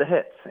because of the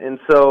hits. And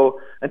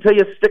so until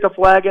you stick a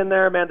flag in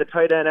there, man, the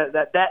tight end,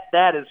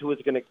 that is who is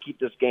going to keep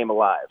this game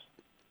alive.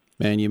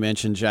 Man, you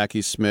mentioned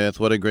Jackie Smith.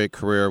 What a great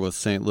career with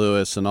St.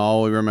 Louis, and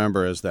all we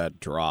remember is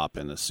that drop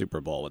in the Super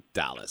Bowl with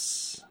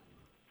Dallas.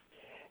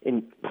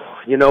 And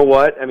you know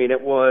what? I mean,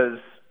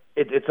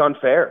 it's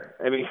unfair.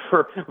 I mean,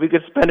 we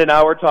could spend an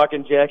hour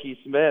talking Jackie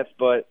Smith,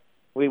 but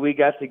we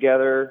got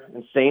together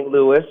in St.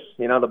 Louis.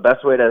 You know, the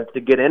best way to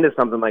get into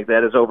something like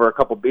that is over a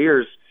couple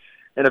beers.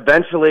 And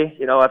eventually,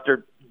 you know,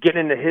 after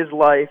getting into his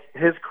life,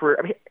 his career,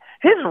 I mean,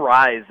 his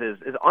rise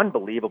is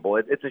unbelievable.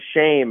 It's a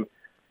shame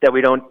that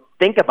we don't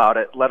think about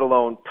it, let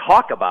alone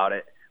talk about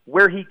it,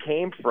 where he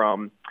came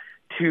from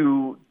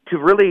to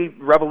really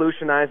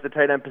revolutionize the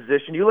tight end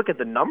position. You look at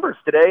the numbers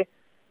today,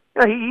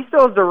 you know, he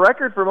still has the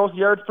record for most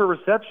yards per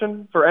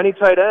reception for any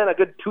tight end, a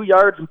good 2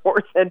 yards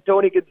more than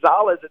Tony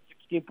Gonzalez at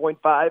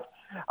 16.5.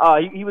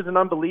 He was an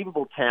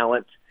unbelievable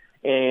talent,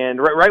 and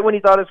right when he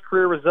thought his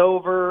career was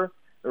over,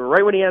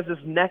 right when he has this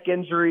neck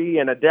injury,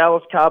 and a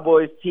Dallas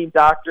Cowboys team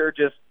doctor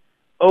just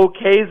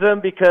okays him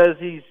because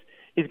he's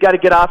got to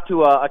get off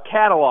to a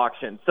cattle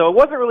auction. So it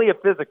wasn't really a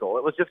physical.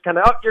 It was just kind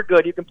of, oh, you're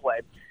good, you can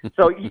play.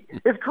 So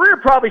his career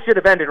probably should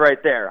have ended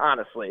right there,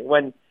 honestly,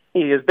 when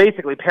he was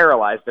basically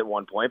paralyzed at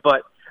one point.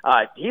 But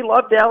he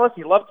loved Dallas.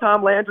 He loved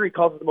Tom Landry. He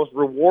calls it the most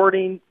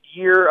rewarding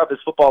year of his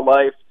football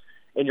life.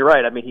 And you're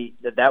right. I mean,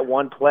 that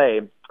one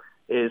play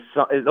is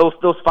those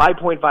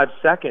 5.5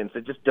 seconds.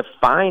 It just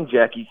defined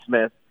Jackie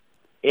Smith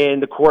in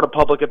the court of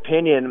public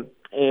opinion,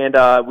 and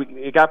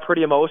it got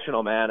pretty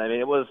emotional, man. I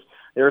mean,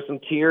 there were some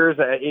tears.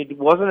 It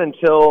wasn't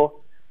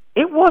until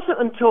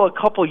a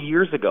couple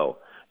years ago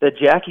that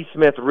Jackie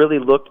Smith really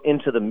looked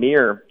into the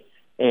mirror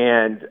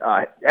and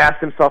asked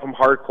himself some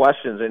hard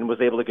questions and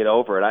was able to get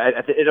over it.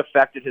 It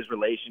affected his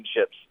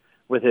relationships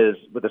with his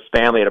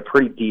family at a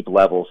pretty deep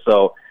level.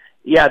 So,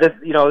 yeah,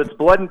 it's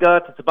blood and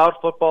guts. It's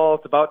about football.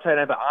 It's about tight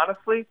end. But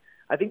honestly,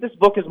 I think this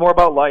book is more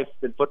about life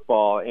than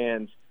football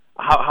and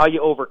how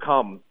you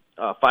overcome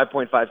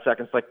 5.5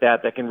 seconds like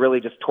that can really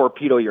just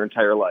torpedo your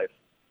entire life.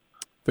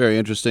 Very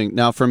interesting.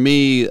 Now, for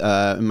me,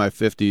 in my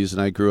 50s,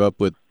 and I grew up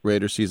with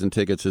Raider season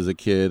tickets as a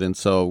kid, and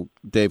so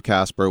Dave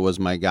Casper was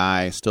my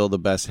guy, still the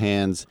best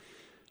hands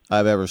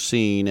I've ever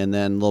seen. And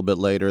then a little bit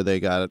later, they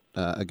got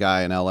a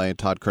guy in L.A.,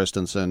 Todd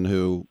Christensen,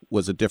 who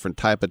was a different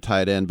type of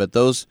tight end. But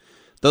those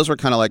were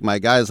kind of like my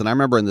guys. And I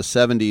remember in the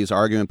 70s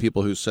arguing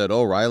people who said,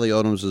 oh, Riley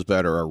Odoms is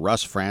better, or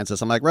Russ Francis.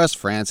 I'm like, Russ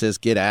Francis,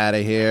 get out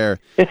of here.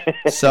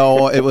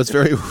 So it was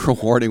very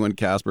rewarding when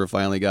Casper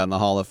finally got in the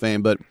Hall of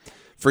Fame. But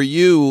for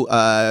you,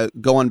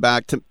 going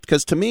back to,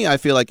 because to me, I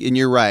feel like, and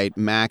you're right,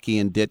 Mackey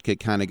and Ditka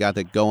kind of got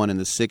that going in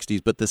the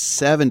 60s, but the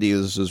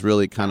 70s was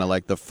really kind of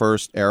like the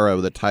first era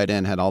of the tight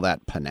end had all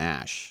that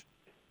panache.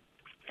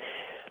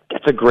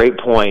 That's a great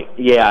point.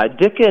 Yeah,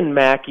 Ditka and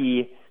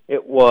Mackey,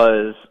 it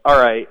was,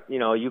 all right,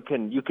 you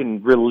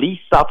can release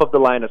off of the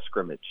line of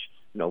scrimmage.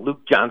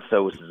 Luke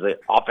Johnsos is the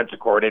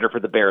offensive coordinator for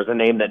the Bears, a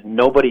name that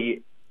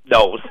nobody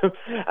knows.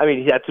 I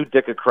mean, he had 2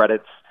 Ditka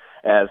credits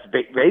as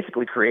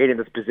basically creating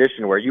this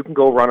position where you can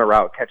go run a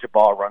route, catch a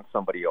ball, run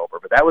somebody over.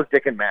 But that was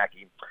Dick and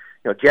Mackey.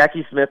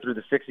 Jackie Smith through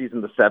the 60s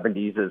and the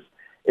 70s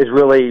is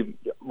really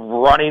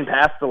running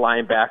past the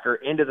linebacker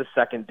into the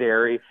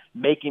secondary,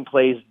 making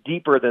plays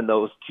deeper than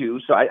those two.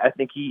 So I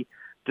think he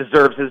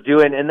deserves his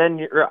due. And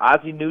then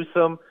Ozzie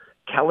Newsome,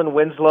 Kellen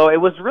Winslow.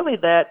 It was really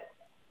that.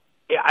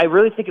 I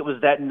really think it was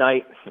that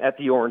night at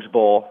the Orange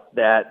Bowl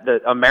that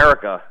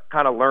America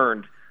kind of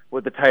learned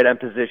what the tight end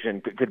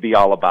position could be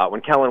all about. When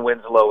Kellen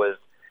Winslow is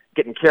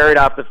getting carried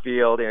off the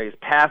field, he's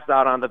passed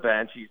out on the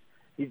bench,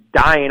 he's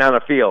dying on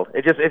the field.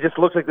 It just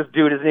looks like this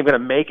dude isn't even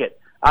going to make it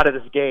out of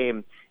this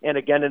game. And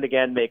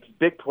again makes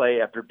big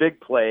play after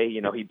big play.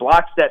 He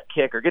blocks that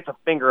kick or gets a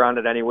finger on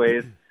it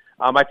anyways.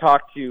 I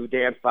talked to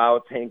Dan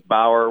Fouts, Hank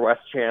Bauer, Wes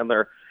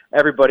Chandler,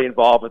 everybody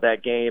involved with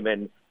that game,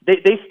 and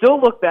they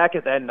still look back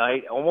at that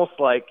night almost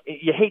like,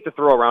 you hate to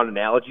throw around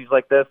analogies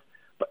like this,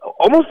 but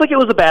almost like it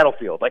was a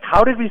battlefield. Like,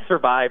 how did we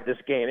survive this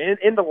game?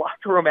 In the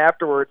locker room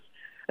afterwards,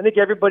 I think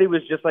everybody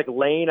was just like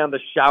laying on the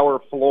shower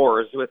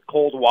floors with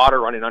cold water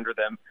running under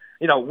them.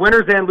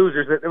 Winners and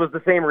losers, it was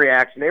the same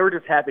reaction. They were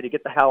just happy to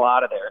get the hell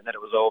out of there and that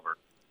it was over.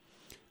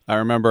 I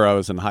remember I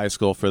was in high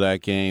school for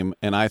that game,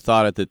 and I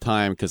thought at the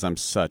time, because I'm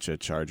such a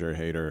Charger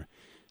hater,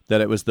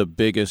 that it was the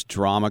biggest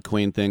drama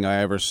queen thing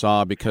I ever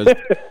saw, because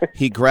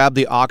he grabbed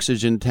the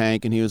oxygen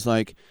tank and he was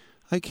like,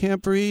 I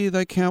can't breathe,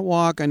 I can't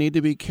walk, I need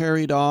to be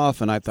carried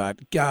off. And I thought,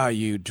 God,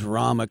 you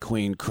drama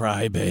queen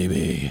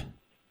crybaby.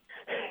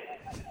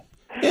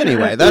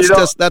 Anyway, that's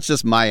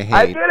just my hate.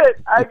 I get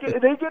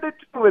it. They get it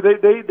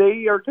too.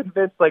 They are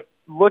convinced, like,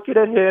 looking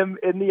at him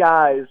in the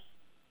eyes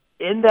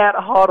in that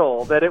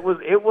huddle, that it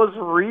was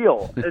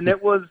real, and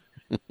it was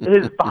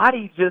his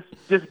body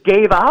just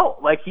gave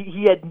out. Like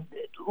he had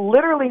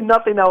literally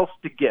nothing else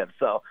to give.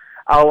 So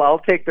I'll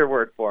take their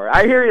word for it.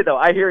 I hear you though.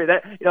 I hear you.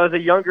 That as a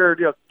younger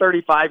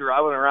 35-year-old,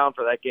 I wasn't around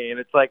for that game.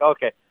 It's like,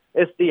 okay,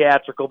 it's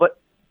theatrical, but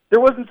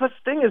there wasn't such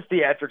thing as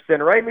theatrics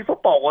then, right? I mean,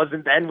 football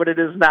wasn't then what it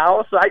is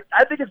now. So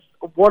I think it's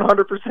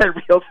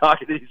 100% real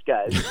talking to these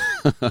guys.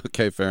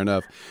 Okay, fair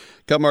enough.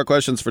 A couple more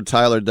questions for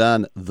Tyler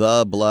Dunne,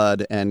 The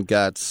Blood and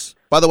Guts.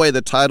 By the way,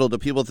 the title, do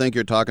people think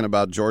you're talking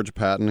about George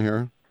Patton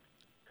here?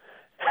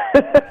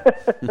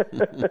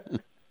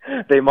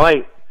 They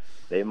might.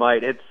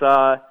 It's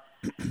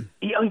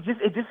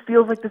it just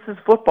feels like this is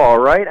football,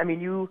 right? I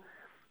mean, you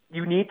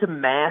need to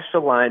mash a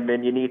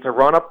lineman, you need to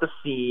run up the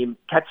seam,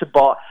 catch a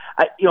ball.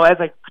 As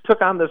I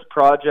took on this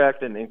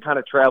project and kind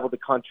of traveled the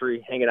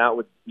country, hanging out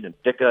with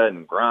Ditka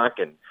and Gronk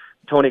and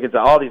Tony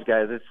Gonzalez, all these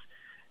guys,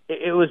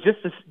 it was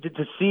just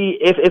to see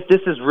if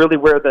this is really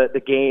where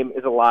the game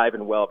is alive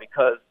and well,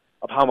 because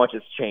of how much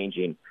it's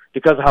changing,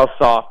 because of how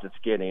soft it's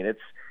getting.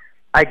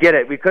 I get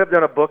it. We could have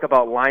done a book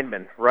about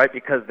linemen, right?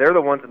 Because they're the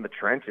ones in the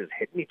trenches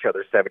hitting each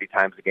other 70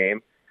 times a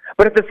game.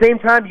 But at the same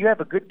time, you have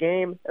a good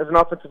game as an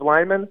offensive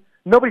lineman,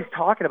 nobody's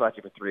talking about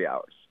you for 3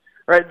 hours,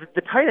 right?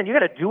 The tight end, you got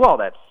to do all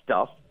that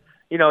stuff.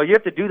 You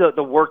have to do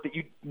the work that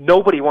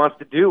nobody wants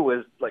to do,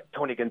 as like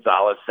Tony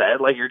Gonzalez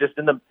said. Like, you're just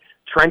in the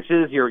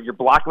trenches, you're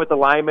blocking with the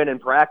linemen in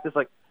practice.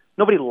 Like,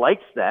 nobody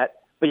likes that,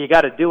 but you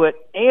got to do it.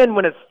 And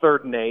when it's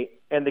 3rd and 8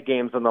 and the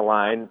game's on the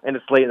line and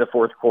it's late in the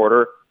 4th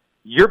quarter,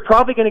 you're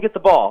probably going to get the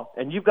ball,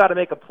 and you've got to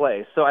make a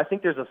play. So I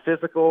think there's a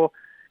physical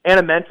and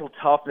a mental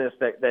toughness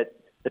that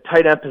the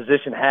tight end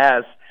position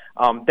has,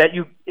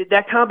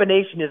 that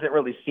combination isn't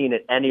really seen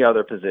at any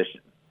other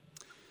position.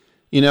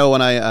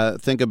 When I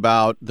think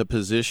about the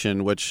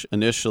position, which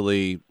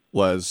initially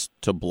was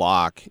to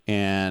block,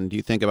 and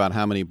you think about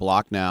how many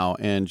block now,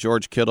 and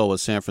George Kittle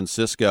with San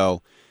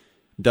Francisco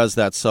does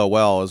that so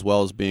well as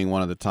being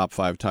one of the top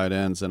 5 tight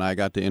ends, and I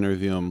got to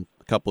interview him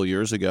a couple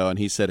years ago, and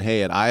he said,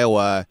 hey, at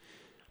Iowa,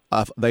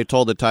 they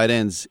told the tight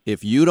ends,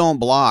 if you don't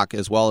block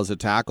as well as a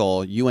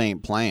tackle, you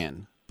ain't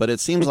playing. But it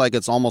seems like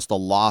it's almost a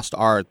lost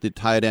art, the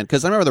tight end.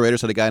 Because I remember the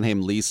Raiders had a guy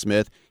named Lee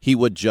Smith. He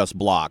would just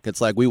block. It's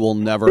like, we will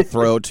never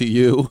throw to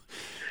you.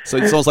 So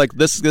it's almost like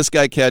this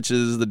guy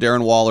catches, the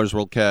Darren Wallers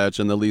will catch,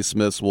 and the Lee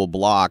Smiths will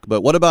block.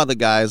 But what about the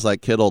guys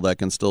like Kittle that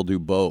can still do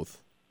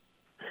both?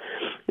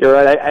 You're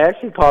right. I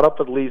actually caught up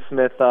with Lee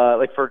Smith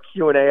for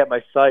Q&A at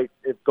my site.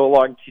 It's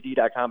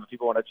golongtd.com if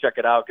people want to check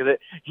it out, because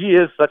he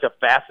is such a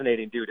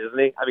fascinating dude, isn't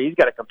he? I mean, he's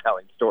got a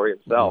compelling story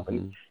himself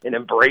and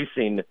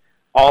embracing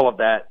all of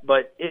that.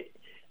 But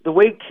the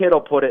way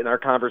Kittle put it in our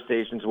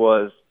conversations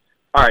was,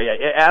 all right,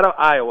 at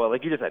Iowa,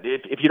 like you just said,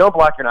 if you don't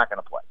block, you're not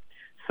going to play.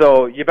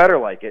 So you better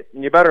like it,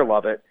 and you better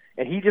love it.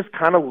 And he just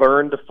kind of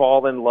learned to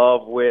fall in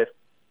love with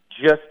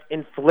just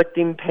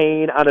inflicting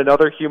pain on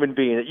another human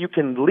being, that you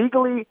can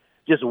legally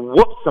just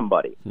whoop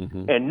somebody,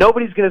 and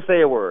nobody's going to say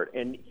a word.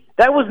 And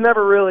that was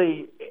never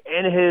really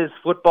in his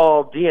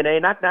football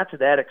DNA, not to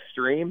that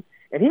extreme.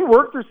 And he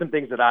worked through some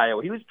things at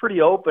Iowa. He was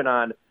pretty open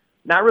on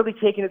not really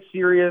taking it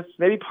serious,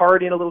 maybe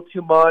partying a little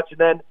too much.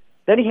 And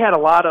then he had a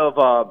lot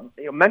of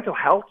mental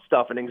health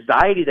stuff and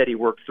anxiety that he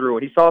worked through.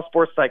 And he saw a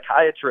sports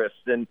psychiatrist,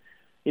 and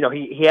he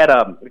had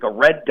a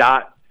red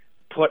dot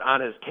put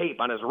on his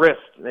tape on his wrist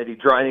that he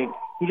drew. And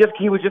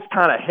he would just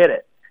kind of hit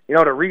it,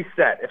 to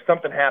reset if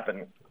something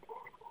happened,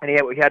 and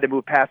he had to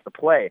move past the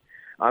play.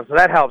 So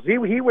that helps.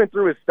 He went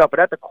through his stuff, but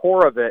at the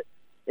core of it,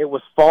 it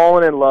was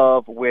falling in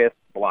love with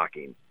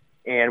blocking.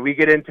 And we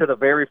get into the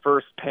very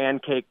first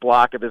pancake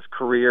block of his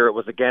career. It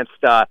was against,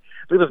 I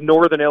believe it was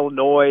Northern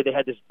Illinois. They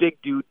had this big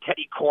dude,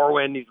 Teddy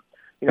Corwin. He's,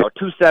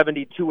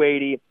 270,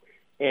 280.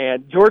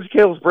 And George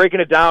Kittle's breaking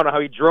it down on how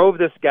he drove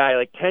this guy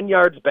like 10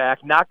 yards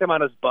back, knocked him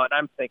on his butt.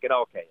 I'm thinking,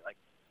 okay, like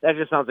that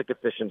just sounds like a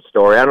fishing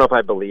story. I don't know if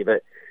I believe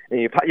it. And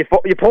you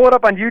pull it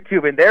up on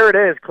YouTube, and there it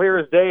is, clear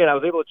as day. And I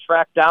was able to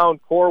track down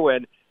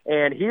Corwin,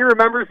 and he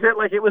remembers it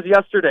like it was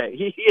yesterday.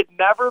 He had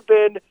never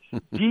been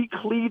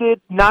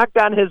decleated, knocked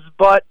on his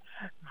butt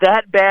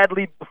that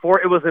badly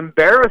before. It was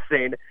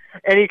embarrassing.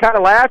 And he kind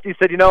of laughed. He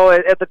said,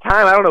 at the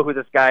time, I don't know who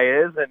this guy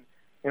is. And,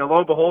 lo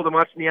and behold, I'm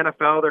watching the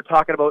NFL. They're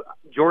talking about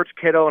George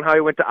Kittle and how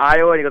he went to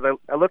Iowa. And he goes,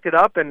 I looked it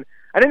up, and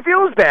I didn't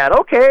feel as bad.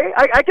 Okay,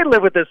 I can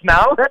live with this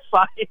now. That's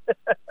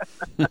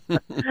fine.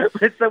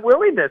 It's a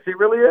willingness. It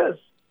really is.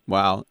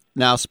 Wow.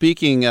 Now,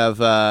 speaking of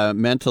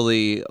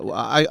mentally,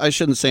 I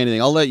shouldn't say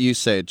anything. I'll let you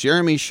say it.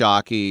 Jeremy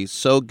Shockey,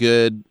 so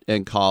good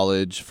in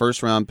college,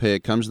 first-round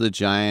pick, comes to the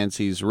Giants.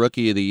 He's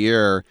Rookie of the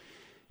Year.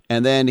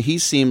 And then he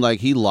seemed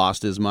like he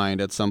lost his mind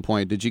at some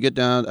point. Did you get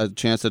down a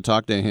chance to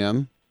talk to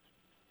him?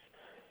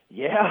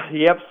 Yeah,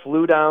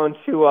 flew down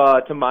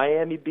to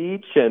Miami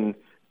Beach, and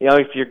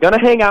if you're going to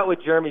hang out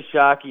with Jeremy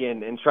Shockey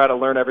and try to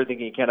learn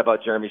everything you can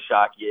about Jeremy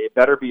Shockey, it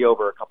better be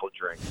over a couple of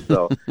drinks.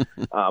 So,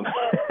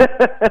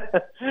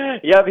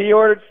 he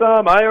ordered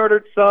some, I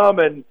ordered some,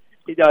 and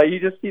he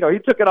just he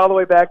took it all the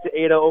way back to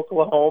Ada,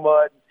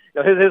 Oklahoma.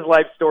 And, his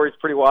life story is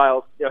pretty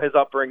wild. His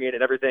upbringing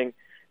and everything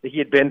that he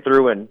had been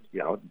through, and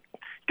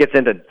gets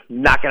into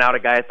knocking out a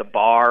guy at the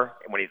bar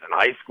when he's in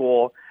high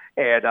school.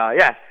 And,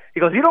 he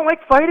goes, you don't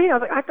like fighting? I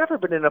was like, I've never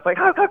been in a fight.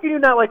 How can you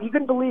not like? You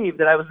couldn't believe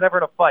that I was never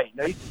in a fight.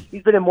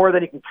 He's been in more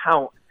than he can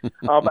count.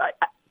 But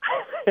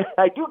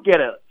I do get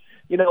it.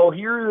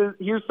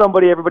 Here's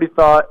somebody everybody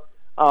thought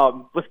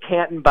was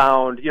Canton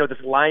bound. This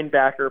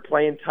linebacker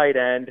playing tight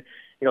end.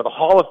 The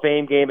Hall of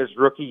Fame game his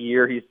rookie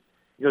year. He's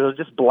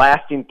just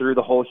blasting through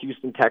the whole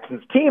Houston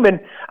Texans team.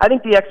 And I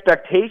think the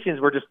expectations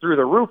were just through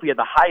the roof. He had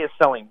the highest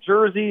selling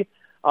jersey.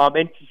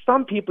 And to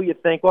some people,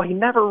 you'd think, well, he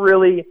never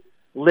really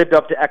lived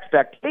up to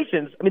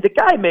expectations. I mean, the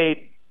guy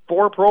made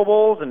 4 Pro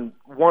Bowls and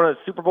won a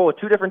Super Bowl with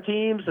 2 different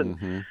teams.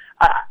 And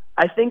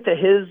I think that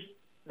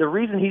the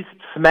reason he's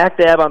smack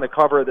dab on the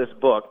cover of this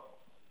book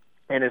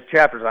and his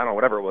chapters, I don't know,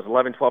 whatever it was,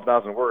 11,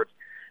 12,000 words,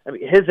 I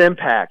mean, his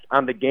impact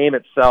on the game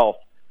itself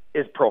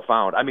is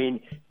profound. I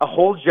mean, a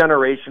whole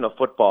generation of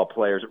football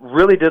players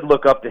really did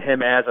look up to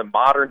him as a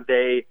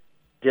modern-day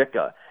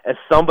Ditka, as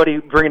somebody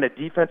bringing a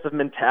defensive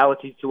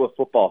mentality to a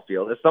football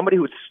field, as somebody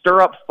who would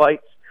stir up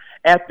fights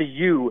at the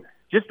U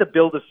just to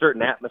build a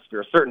certain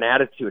atmosphere, a certain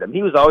attitude. I mean,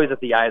 he was always at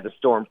the eye of the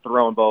storm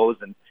throwing bows,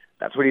 and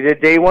that's what he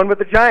did day one with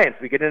the Giants.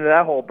 We get into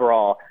that whole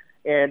brawl.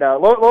 And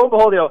lo and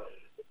behold,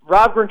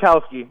 Rob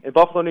Gronkowski in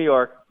Buffalo, New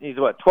York, he's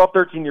 12,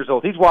 13 years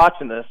old. He's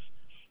watching this,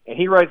 and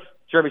he writes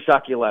Jeremy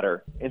Shockey a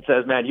letter and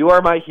says, man, you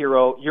are my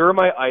hero. You're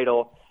my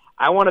idol.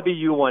 I want to be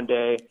you one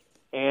day.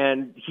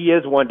 And he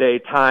is one day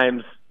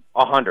times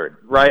 100,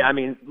 right? I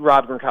mean,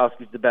 Rob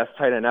Gronkowski's the best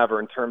tight end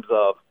ever in terms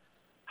of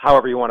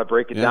however you want to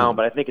break it down.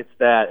 But I think it's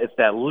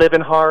that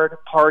living hard,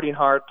 partying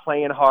hard,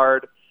 playing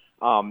hard.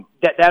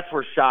 That's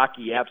where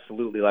Shockey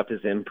absolutely left his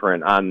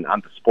imprint on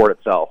the sport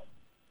itself.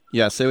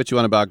 Yeah, say what you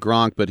want about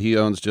Gronk, but he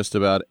owns just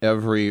about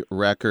every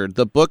record.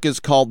 The book is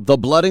called The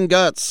Blood and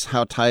Guts,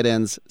 How Tight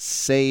Ends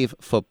Save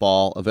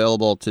Football,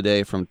 available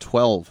today from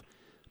 12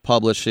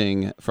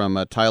 Publishing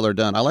from Tyler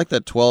Dunn. I like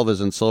that 12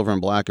 is in silver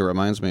and black. It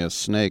reminds me of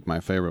Snake, my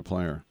favorite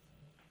player.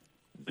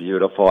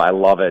 Beautiful. I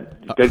love it.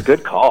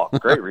 Good call.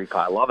 Great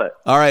recall. I love it.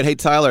 All right. Hey,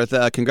 Tyler,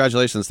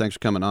 congratulations. Thanks for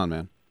coming on,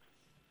 man.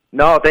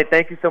 No,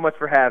 thank you so much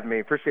for having me.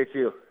 Appreciate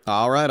you.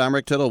 All right. I'm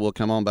Rick Tittle. We'll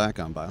come on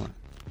back on Byline.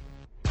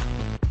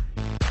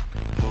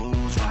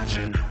 Who's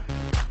watching?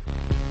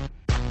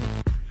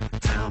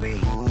 Tell me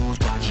who's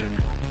watching?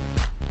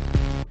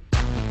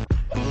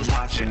 Who's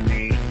watching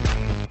me?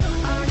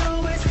 I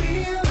always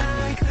feel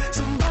like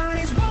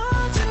somebody's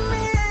watching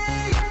me,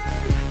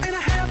 and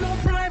I have no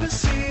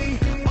privacy.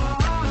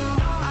 Oh,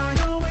 I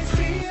always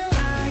feel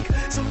like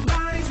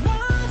somebody's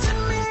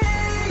watching me.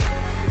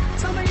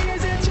 Tell me,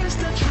 is it just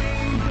a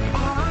dream?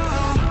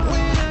 Oh,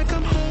 when I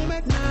come home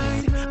at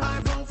night,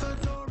 I roll the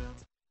door.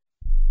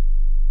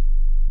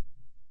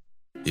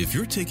 If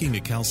you're taking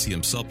a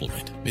calcium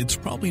supplement, it's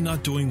probably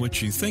not doing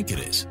what you think it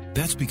is.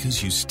 That's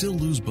because you still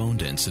lose bone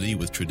density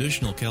with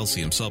traditional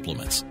calcium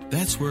supplements.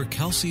 That's where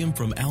calcium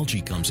from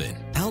algae comes in.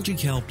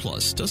 AlgaeCal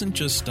Plus doesn't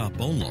just stop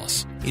bone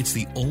loss. It's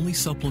the only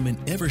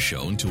supplement ever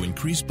shown to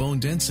increase bone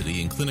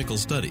density in clinical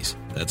studies.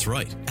 That's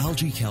right,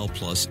 AlgaeCal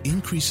Plus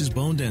increases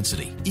bone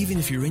density, even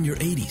if you're in your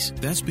 80s.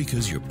 That's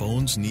because your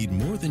bones need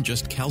more than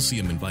just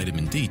calcium and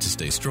vitamin D to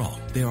stay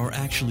strong. There are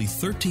actually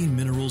 13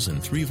 minerals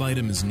and 3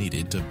 vitamins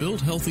needed to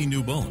build healthy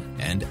new bone,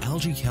 and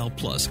AlgaeCal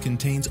Plus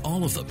contains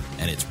all of them,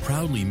 and it's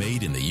proudly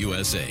made in the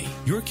USA.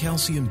 Your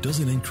calcium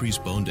doesn't increase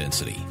bone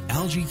density.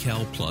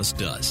 AlgaeCal Plus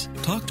does.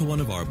 Talk to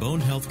one of our bone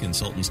health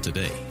consultants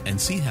today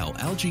and see how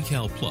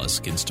AlgaeCal Plus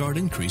can start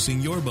increasing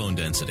your bone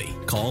density.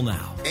 Call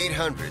now.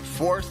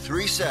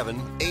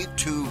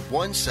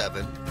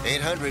 800-437-8217.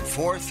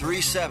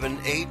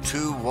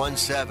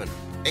 800-437-8217.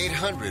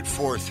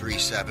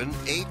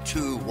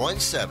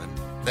 800-437-8217.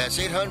 That's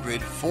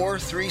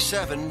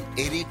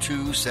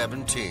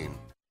 800-437-8217.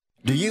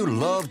 Do you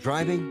love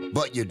driving,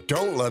 but you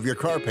don't love your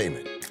car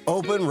payment?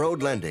 Open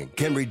Road Lending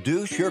can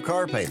reduce your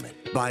car payment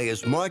by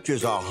as much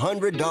as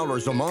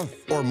 $100 a month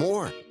or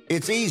more.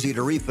 It's easy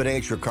to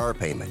refinance your car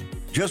payment.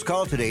 Just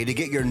call today to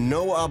get your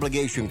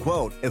no-obligation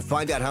quote and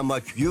find out how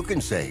much you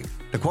can save.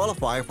 To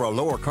qualify for a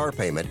lower car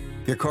payment,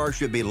 your car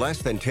should be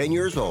less than 10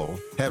 years old,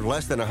 have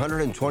less than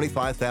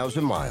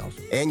 125,000 miles,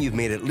 and you've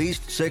made at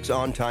least 6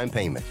 on-time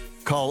payments.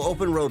 Call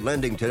Open Road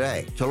Lending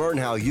today to learn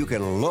how you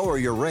can lower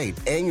your rate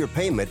and your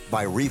payment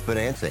by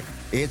refinancing.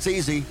 It's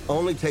easy,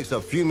 only takes a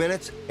few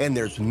minutes, and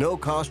there's no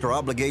cost or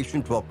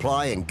obligation to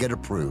apply and get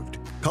approved.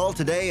 Call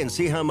today and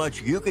see how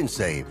much you can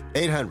save.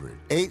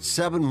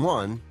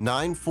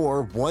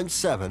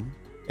 800-871-9417.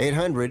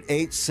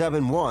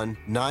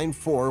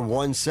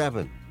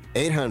 800-871-9417.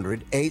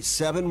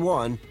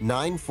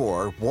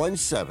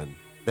 800-871-9417.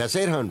 That's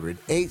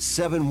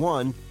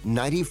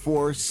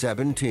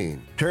 800-871-9417.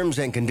 Terms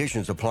and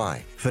conditions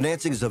apply.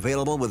 Financing is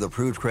available with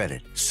approved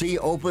credit. See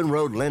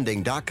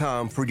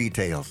openroadlending.com for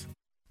details.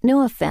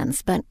 No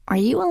offense, but are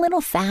you a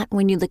little fat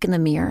when you look in the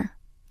mirror?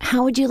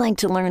 How would you like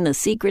to learn the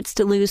secrets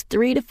to lose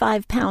 3 to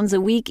 5 pounds a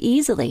week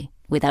easily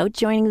without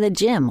joining the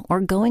gym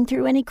or going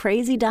through any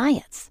crazy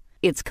diets?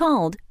 It's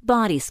called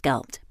Body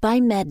Sculpt by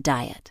Med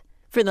Diet.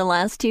 For the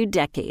last 2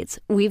 decades,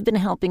 we've been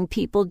helping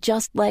people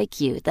just like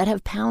you that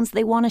have pounds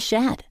they want to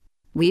shed.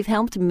 We've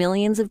helped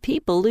millions of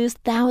people lose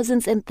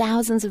thousands and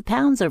thousands of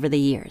pounds over the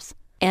years.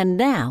 And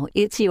now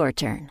it's your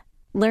turn.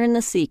 Learn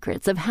the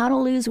secrets of how to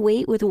lose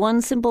weight with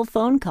one simple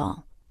phone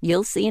call.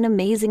 You'll see an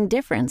amazing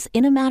difference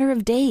in a matter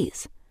of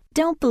days.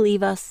 Don't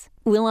believe us?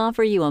 We'll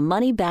offer you a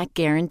money-back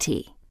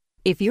guarantee.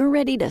 If you're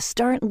ready to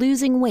start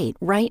losing weight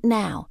right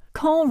now,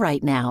 call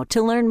right now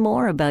to learn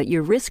more about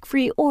your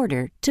risk-free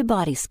order to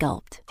Body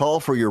Sculpt.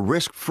 Call for your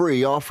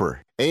risk-free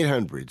offer.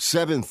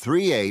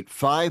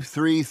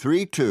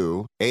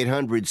 800-738-5332.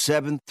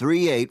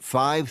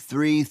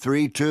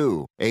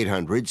 800-738-5332.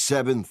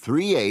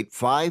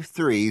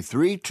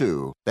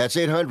 800-738-5332. That's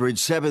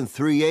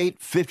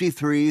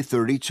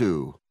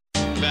 800-738-5332.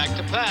 Back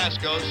to pass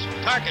goes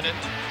Tarkinen.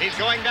 He's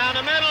going down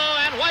the middle,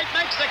 and White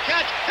makes the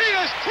catch. He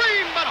is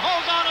clean, but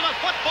holds on to the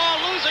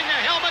football, losing the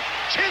helmet.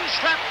 Chin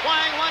strap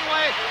flying one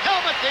way,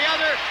 helmet the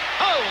other.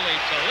 Holy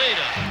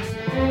Toledo.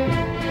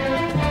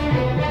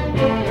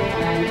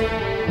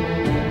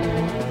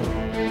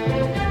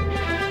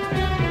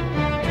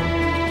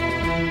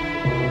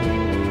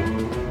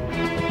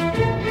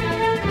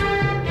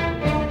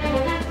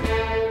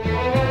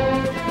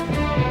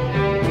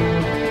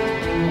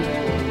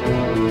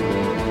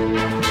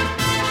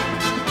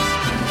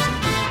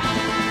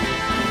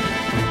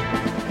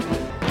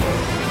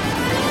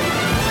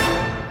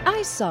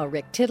 I saw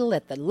Rick Tittle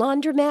at the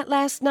laundromat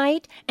last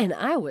night, and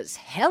I was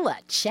hella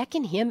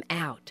checking him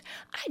out.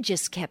 I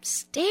just kept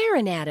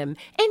staring at him,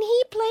 and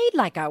he played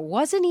like I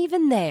wasn't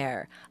even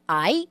there.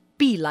 I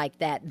be like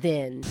that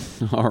then.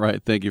 All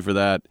right, thank you for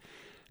that. A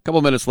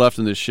couple minutes left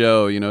in the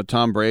show. You know,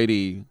 Tom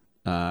Brady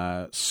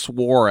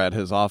swore at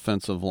his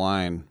offensive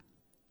line,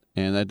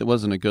 and that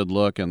wasn't a good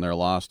look in their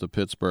loss to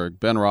Pittsburgh.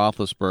 Ben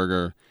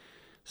Roethlisberger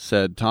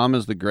said, "Tom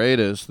is the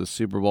greatest. The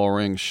Super Bowl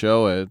rings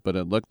show it," but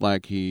it looked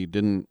like he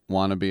didn't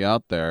want to be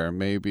out there.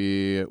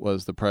 Maybe it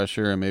was the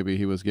pressure, and maybe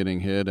he was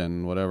getting hit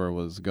and whatever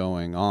was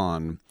going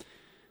on.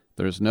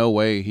 There's no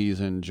way he's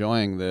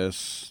enjoying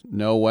this.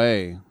 No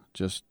way.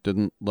 Just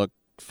didn't look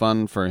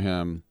fun for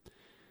him.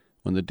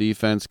 When the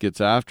defense gets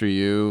after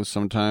you,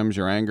 sometimes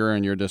your anger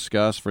and your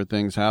disgust for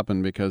things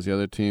happen because the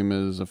other team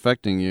is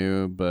affecting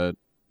you, but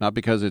not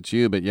because it's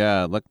you, but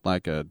yeah, it looked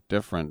like a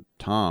different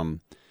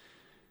Tom.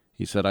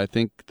 He said, I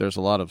think there's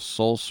a lot of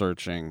soul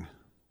searching.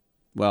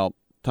 Well,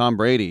 Tom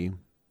Brady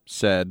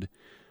said,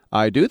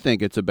 I do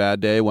think it's a bad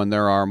day when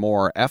there are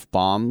more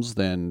F-bombs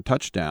than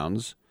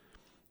touchdowns.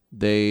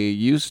 They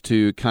used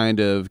to kind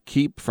of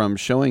keep from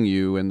showing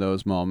you in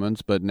those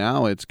moments, but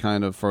now it's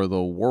kind of for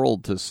the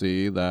world to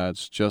see.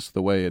 That's just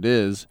the way it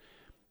is.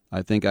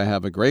 I think I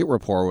have a great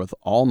rapport with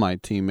all my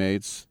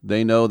teammates.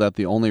 They know that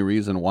the only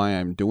reason why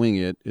I'm doing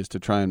it is to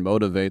try and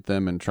motivate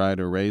them and try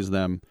to raise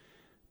them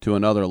to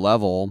another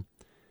level.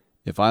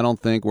 If I don't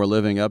think we're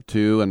living up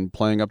to and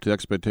playing up to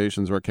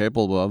expectations we're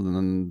capable of,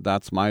 then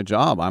that's my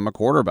job. I'm a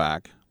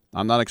quarterback.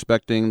 I'm not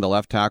expecting the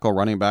left tackle,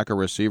 running back, or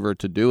receiver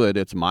to do it.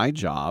 It's my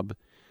job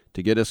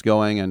to get us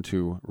going and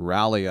to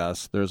rally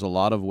us. There's a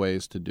lot of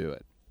ways to do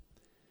it.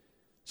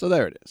 So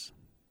there it is.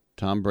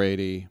 Tom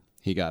Brady,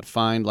 he got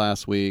fined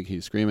last week.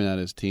 He's screaming at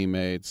his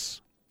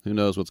teammates. Who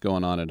knows what's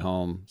going on at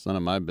home? It's none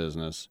of my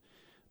business.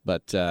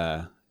 But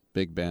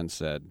Big Ben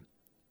said,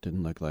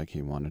 didn't look like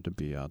he wanted to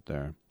be out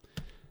there.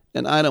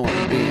 And I don't want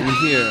to be in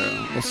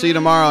here. We'll see you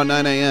tomorrow,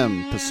 9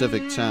 a.m.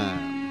 Pacific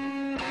time.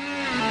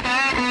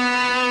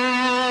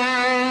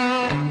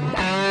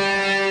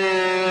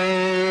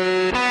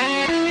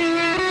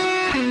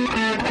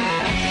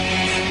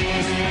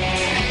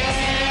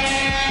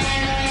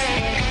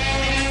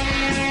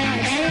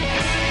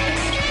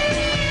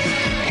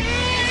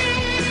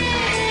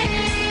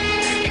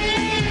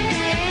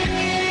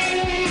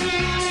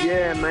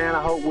 Yeah, man,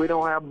 I hope we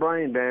don't have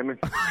brain damage.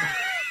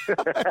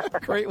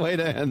 Great way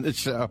to end the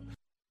show.